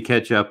trying to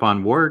catch up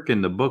on work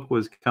and the book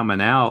was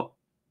coming out.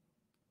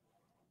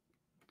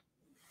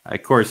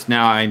 Of course,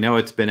 now I know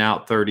it's been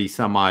out 30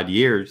 some odd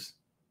years.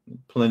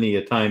 Plenty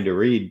of time to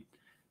read.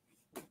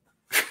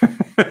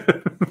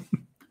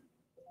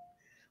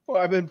 Well,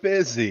 I've been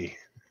busy.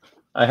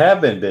 I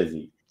have been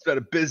busy. It's been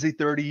a busy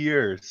 30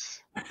 years.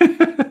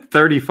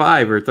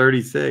 35 or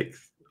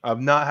 36.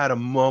 I've not had a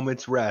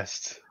moment's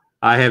rest.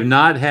 I have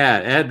not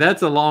had.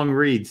 That's a long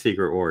read,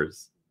 Secret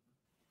Wars.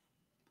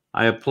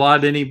 I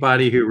applaud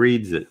anybody who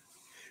reads it.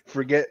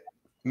 Forget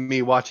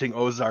me watching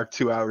Ozark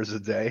 2 hours a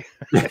day.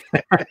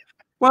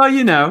 Well,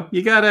 you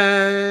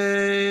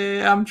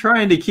gotta. I'm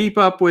trying to keep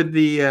up with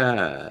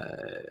the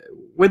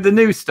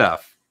new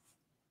stuff.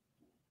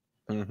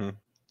 Mm-hmm.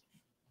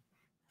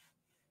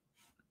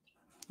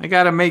 I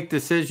gotta make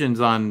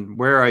decisions on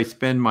where I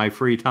spend my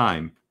free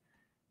time.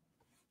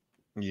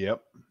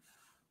 Yep.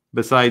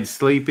 Besides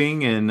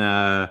sleeping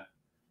and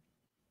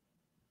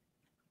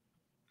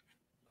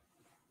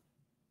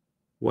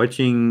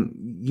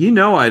watching,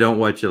 I don't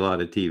watch a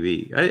lot of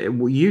TV.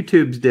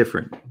 YouTube's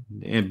different,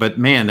 but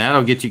man,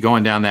 that'll get you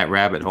going down that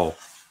rabbit hole.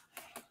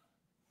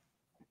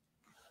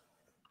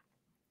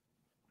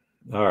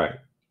 All right,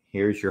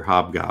 here's your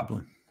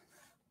hobgoblin.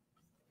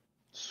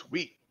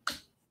 Sweet.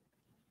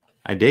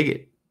 I dig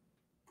it.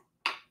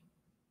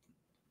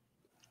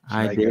 So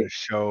now you got to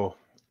show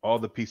all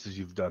the pieces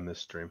you've done this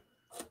stream.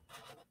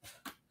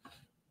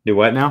 Do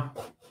what now?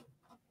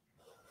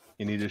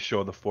 You need to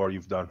show the 4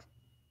 you've done.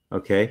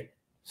 Okay.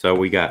 So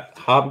we got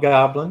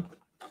Hobgoblin,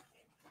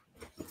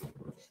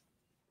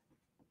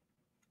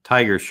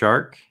 Tiger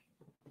Shark,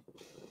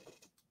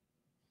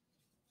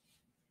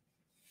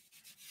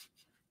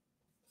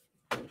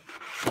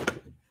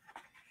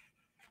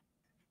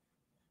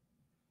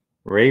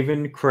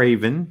 Raven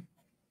Craven,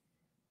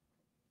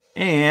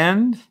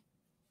 and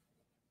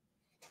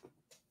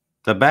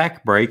the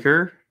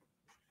Backbreaker,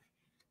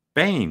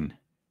 Bane.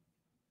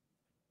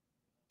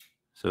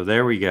 So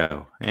there we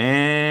go.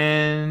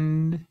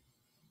 And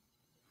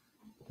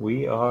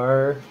we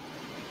are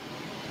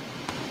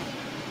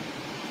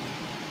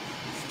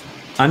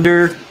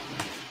under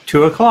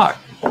 2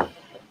 o'clock.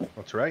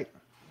 That's right.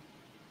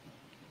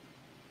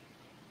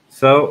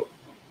 So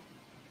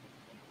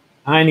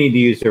I need to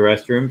use the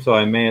restroom, so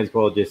I may as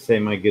well just say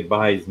my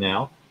goodbyes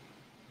now.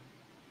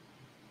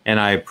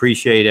 And I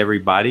appreciate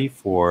everybody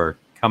for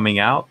coming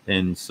out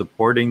and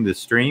supporting the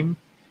stream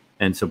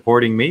and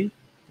supporting me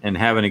and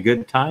having a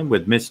good time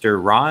with Mr.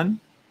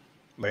 Ron.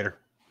 Later.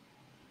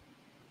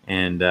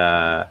 And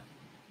I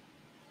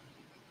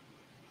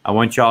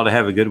want y'all to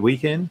have a good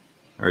weekend,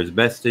 or as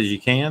best as you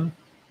can.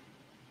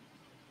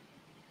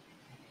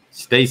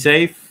 Stay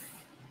safe.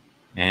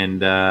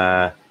 And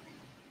I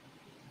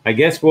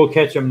guess we'll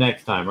catch them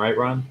next time. Right,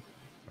 Ron?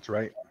 That's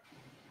right.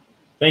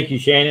 Thank you,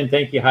 Shannon.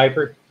 Thank you,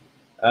 Hyper.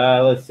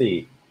 Let's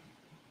see.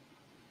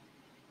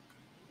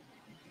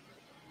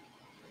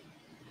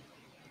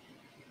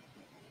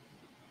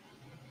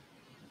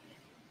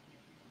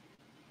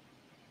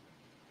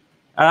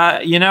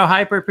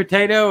 Hyper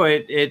Potato,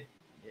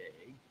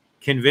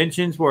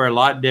 conventions were a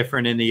lot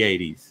different in the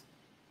 80s.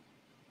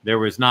 There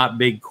was not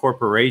big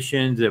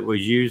corporations. It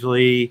was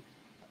usually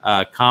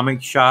a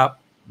comic shop,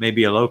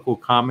 maybe a local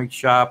comic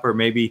shop, or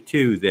maybe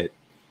 2 that,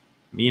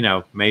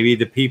 maybe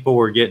the people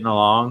were getting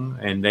along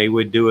and they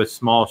would do a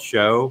small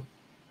show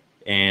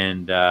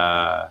and,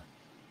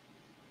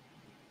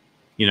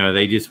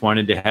 they just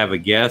wanted to have a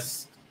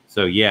guest.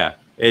 So, yeah,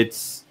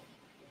 it's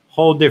a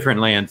whole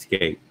different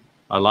landscape.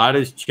 A lot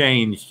has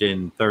changed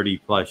in 30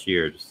 plus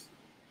years.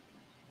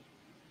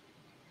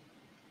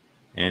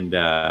 And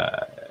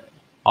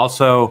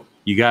also,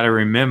 you got to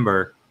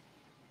remember,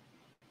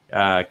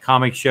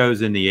 comic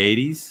shows in the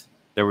 80s,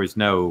 there was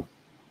no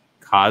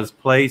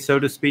cosplay, so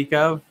to speak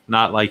of,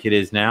 not like it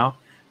is now.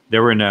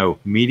 There were no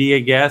media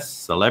guests,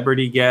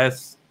 celebrity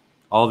guests,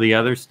 all the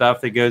other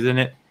stuff that goes in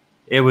it.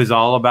 It was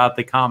all about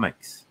the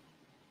comics.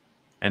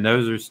 And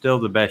those are still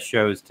the best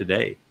shows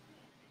today.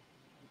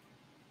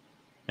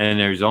 And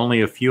there's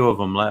only a few of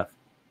them left.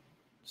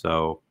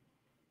 So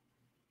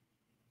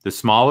the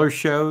smaller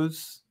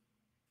shows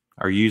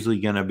are usually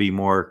going to be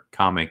more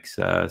comics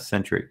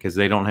centric because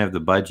they don't have the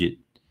budget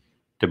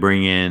to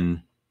bring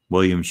in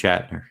William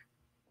Shatner,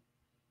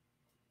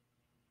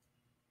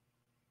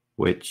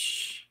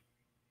 which,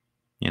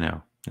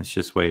 that's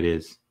just the way it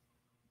is.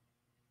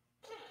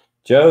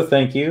 Joe,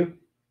 thank you.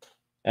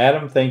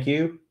 Adam, thank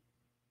you.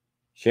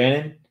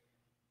 Shannon,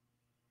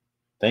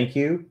 thank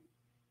you.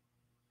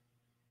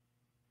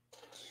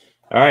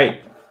 All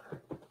right.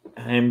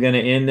 I'm going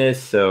to end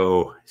this.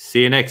 So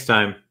see you next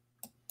time.